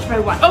adding 1 each by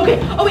 1. Okay,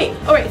 oh wait,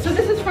 all right, so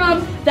this is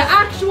from the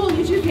actual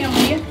YouTube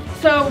family.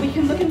 So we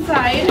can look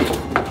inside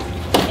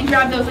and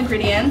grab those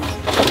ingredients.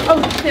 Oh,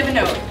 they have a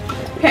note.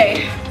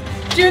 Okay.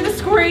 Dear the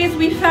Skorys,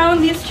 we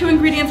found these 2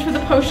 ingredients for the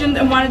potion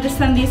and wanted to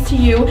send these to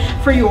you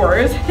for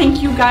yours.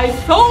 Thank you guys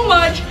so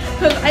much,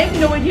 because I have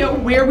no idea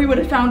where we would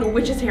have found a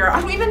witch's hair.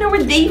 I don't even know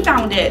where they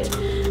found it.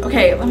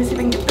 Okay, let me see if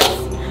I can get this.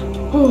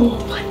 Oh,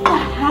 what the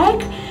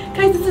heck?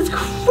 Guys, this is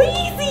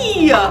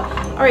crazy.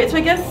 All right, so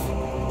I guess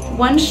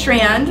 1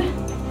 strand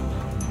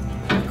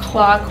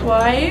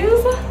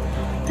clockwise,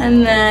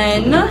 and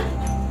then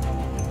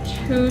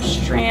 2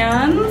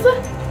 strands.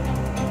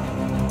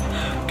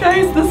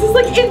 Guys, this is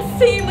like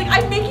insane. Like,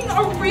 I'm making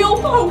a real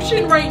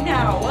potion right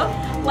now.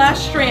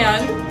 Last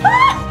strand.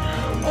 Ah!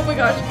 Oh my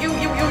gosh, ew.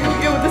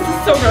 This is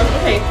so gross.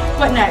 Okay,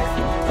 what next?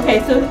 Okay,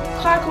 so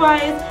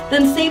clockwise,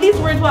 then say these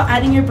words while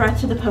adding your breath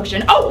to the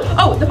potion. Oh,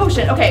 the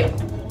potion, okay.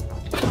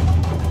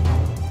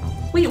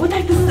 Wait, what the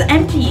heck, this is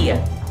empty.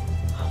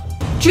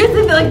 Do you guys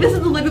think that like this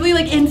is literally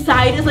like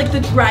inside is like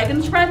the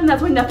dragon's breath and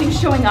that's why nothing's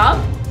showing up?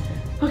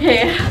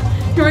 Okay,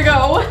 here we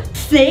go.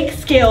 Snake,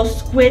 scale,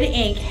 squid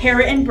ink,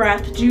 hair and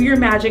breath, do your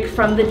magic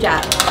from the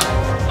depths.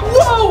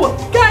 Whoa,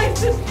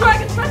 guys, this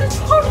dragon's breath is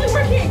totally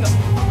working.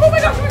 Oh my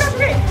gosh,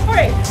 okay, all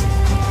right.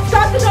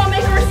 Stop the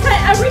Dollmaker, set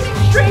everything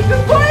straight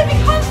before it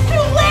becomes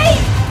too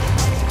late.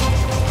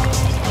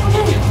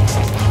 Okay,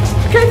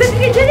 guys, I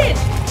think I did it.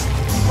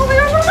 Oh my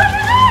gosh,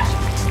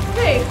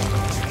 Okay.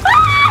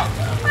 Ah!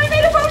 I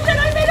made a potion!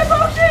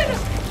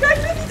 Guys,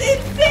 this is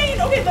insane!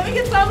 Okay, let me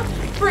get some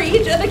for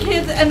each of the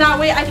kids, and that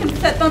way I can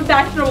set them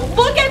back to normal.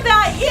 Look at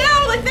that!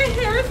 Ew! Like the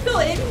hair is still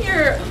in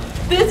here.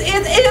 This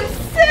is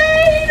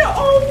insane!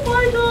 Oh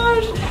my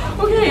gosh!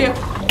 Okay,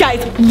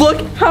 guys,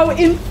 look how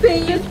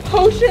insane this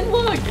potion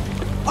looks.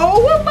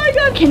 Oh my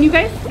god! Can you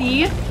guys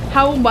see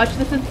how much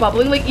this is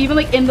bubbling, like even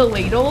like in the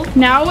ladle.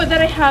 Now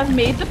that I have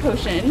made the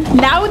potion,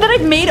 now that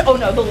I've made, oh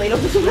no, the ladle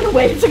just went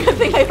away. It's a good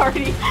thing I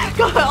already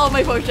got all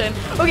my potion.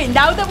 Okay,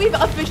 now that we've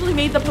officially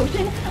made the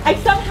potion, I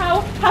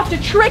somehow have to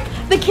trick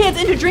the kids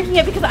into drinking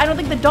it because I don't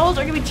think the dolls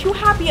are gonna be too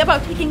happy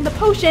about taking the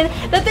potion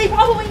that they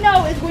probably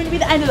know is going to be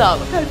the end of them.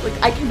 Because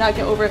like I cannot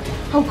get over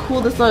how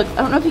cool this looks. I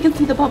don't know if you can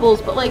see the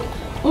bubbles, but like,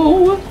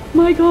 oh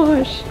my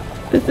gosh,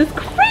 this is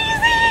crazy.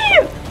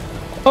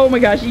 Oh my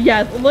gosh,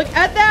 yes, look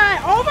at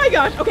that. Oh my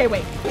gosh, okay,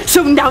 wait.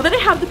 So now that I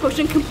have the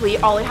potion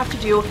complete, all I have to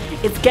do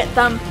is get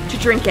them to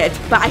drink it.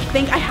 But I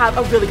think I have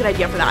a really good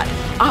idea for that.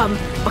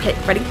 Okay,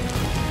 ready?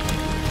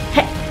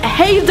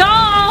 Hey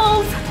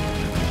dolls!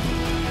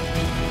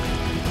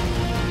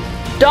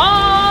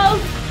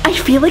 Dolls! I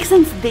feel like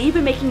since they've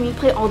been making me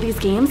play all these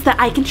games that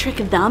I can trick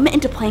them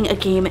into playing a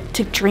game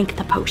to drink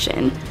the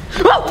potion.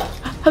 Oh,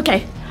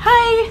 okay,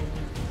 hi.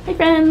 Hi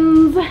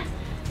friends.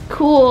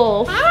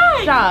 Cool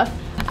stuff.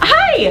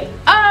 Hi!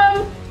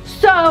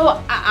 So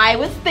I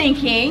was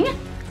thinking,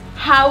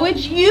 how would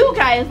you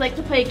guys like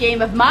to play a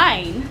game of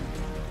mine?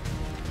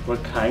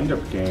 What kind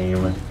of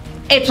game?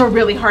 It's a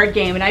really hard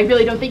game and I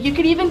really don't think you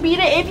could even beat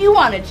it if you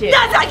wanted to.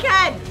 Yes, I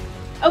can!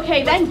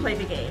 Okay, then play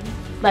the game.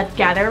 let's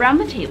gather around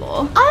the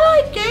table.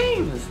 I like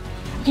games.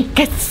 Okay,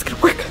 guys, this is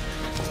gonna work.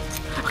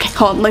 Okay,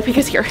 hold on, my pick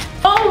is here.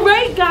 All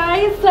right,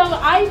 guys, so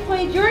I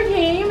played your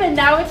game and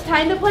now it's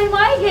time to play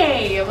my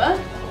game.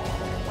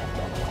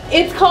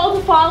 It's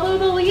called Follow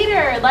the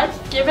Leader. Let's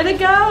give it a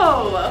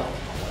go.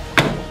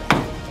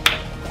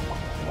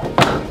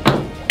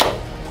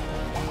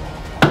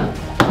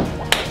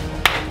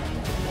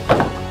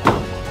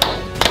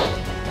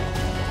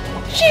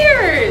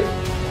 Cheers!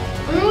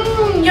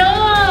 Mmm,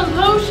 yum,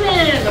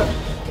 potion.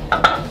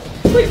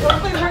 Please work,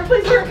 please work,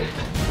 please work.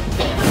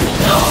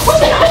 Oh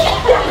my gosh!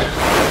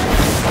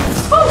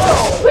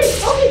 Oh, wait,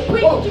 okay,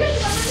 wait, did you guys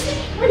remember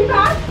anything? Are you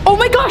back? Oh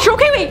my gosh,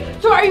 okay,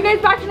 wait. So are you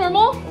guys back to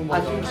normal? I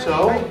think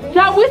so.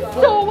 That was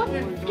so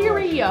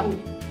scary.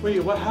 Wait,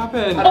 what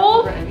happened?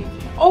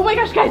 Oh my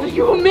gosh, guys,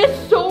 you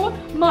missed so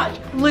much.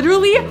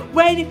 Literally,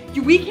 when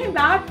we came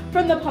back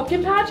from the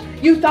pumpkin patch,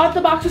 you thought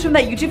the box was from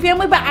that YouTube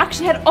family, but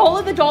actually had all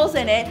of the dolls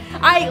in it.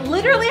 I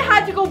literally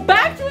had to go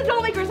back to the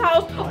Dollmaker's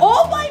house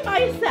all by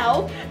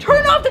myself,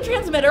 turn off the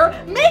transmitter,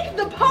 make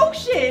the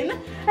potion,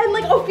 and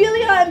like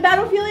Ophelia and Bad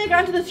Ophelia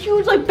got into this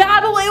huge like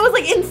battle. It was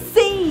like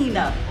insane.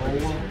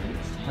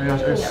 Oh my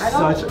gosh,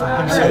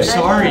 I'm so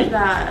sorry.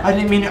 That. I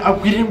didn't mean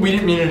we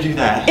didn't mean to do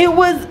that. It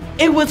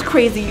was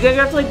crazy. You guys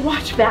have to like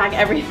watch back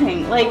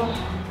everything. Like,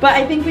 but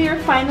I think we are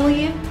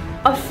finally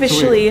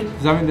officially so wait,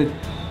 does that mean the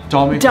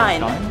Dollmaker is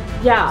done?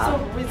 Yeah.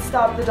 So we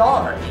stopped the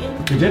doll army.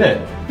 We did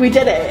it. We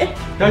did it.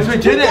 Guys, we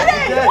did it.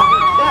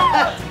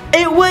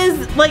 It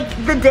was like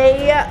the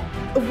day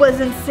was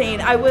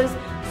insane. I was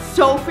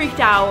so freaked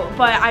out,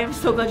 but I'm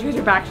so glad you guys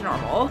are back to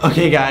normal.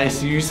 Okay guys,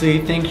 seriously,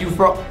 thank you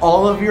for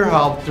all of your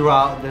help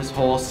throughout this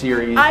whole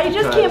series. I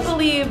just can't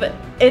believe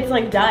it's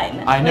like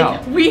done. I know.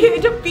 Like, we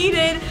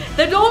defeated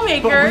the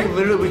Dollmaker.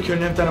 But we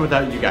couldn't have done it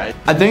without you guys.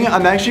 I think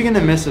I'm actually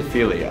gonna miss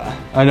Ophelia.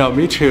 I know,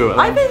 me too.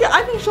 I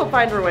think she'll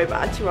find her way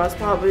back to us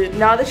probably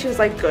now that she's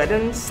like good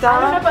and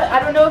stuff. I don't know, but I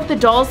don't know if the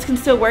dolls can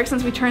still work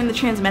since we turned the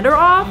transmitter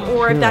off,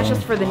 or if that's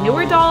just for the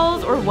newer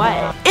dolls, or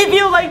what. If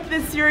you like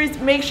this series,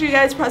 make sure you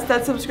guys press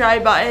that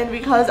subscribe button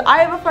because I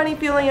have a funny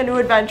feeling a new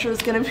adventure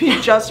is gonna be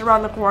just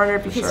around the corner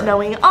because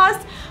knowing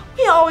us,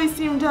 we always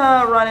seem to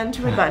run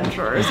into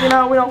adventures. You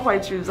know, we don't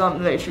quite choose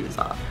them, they choose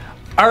us.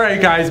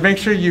 Alright guys, make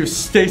sure you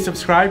stay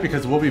subscribed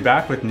because we'll be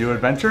back with new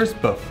adventures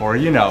before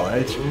you know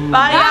it.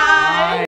 Bye guys!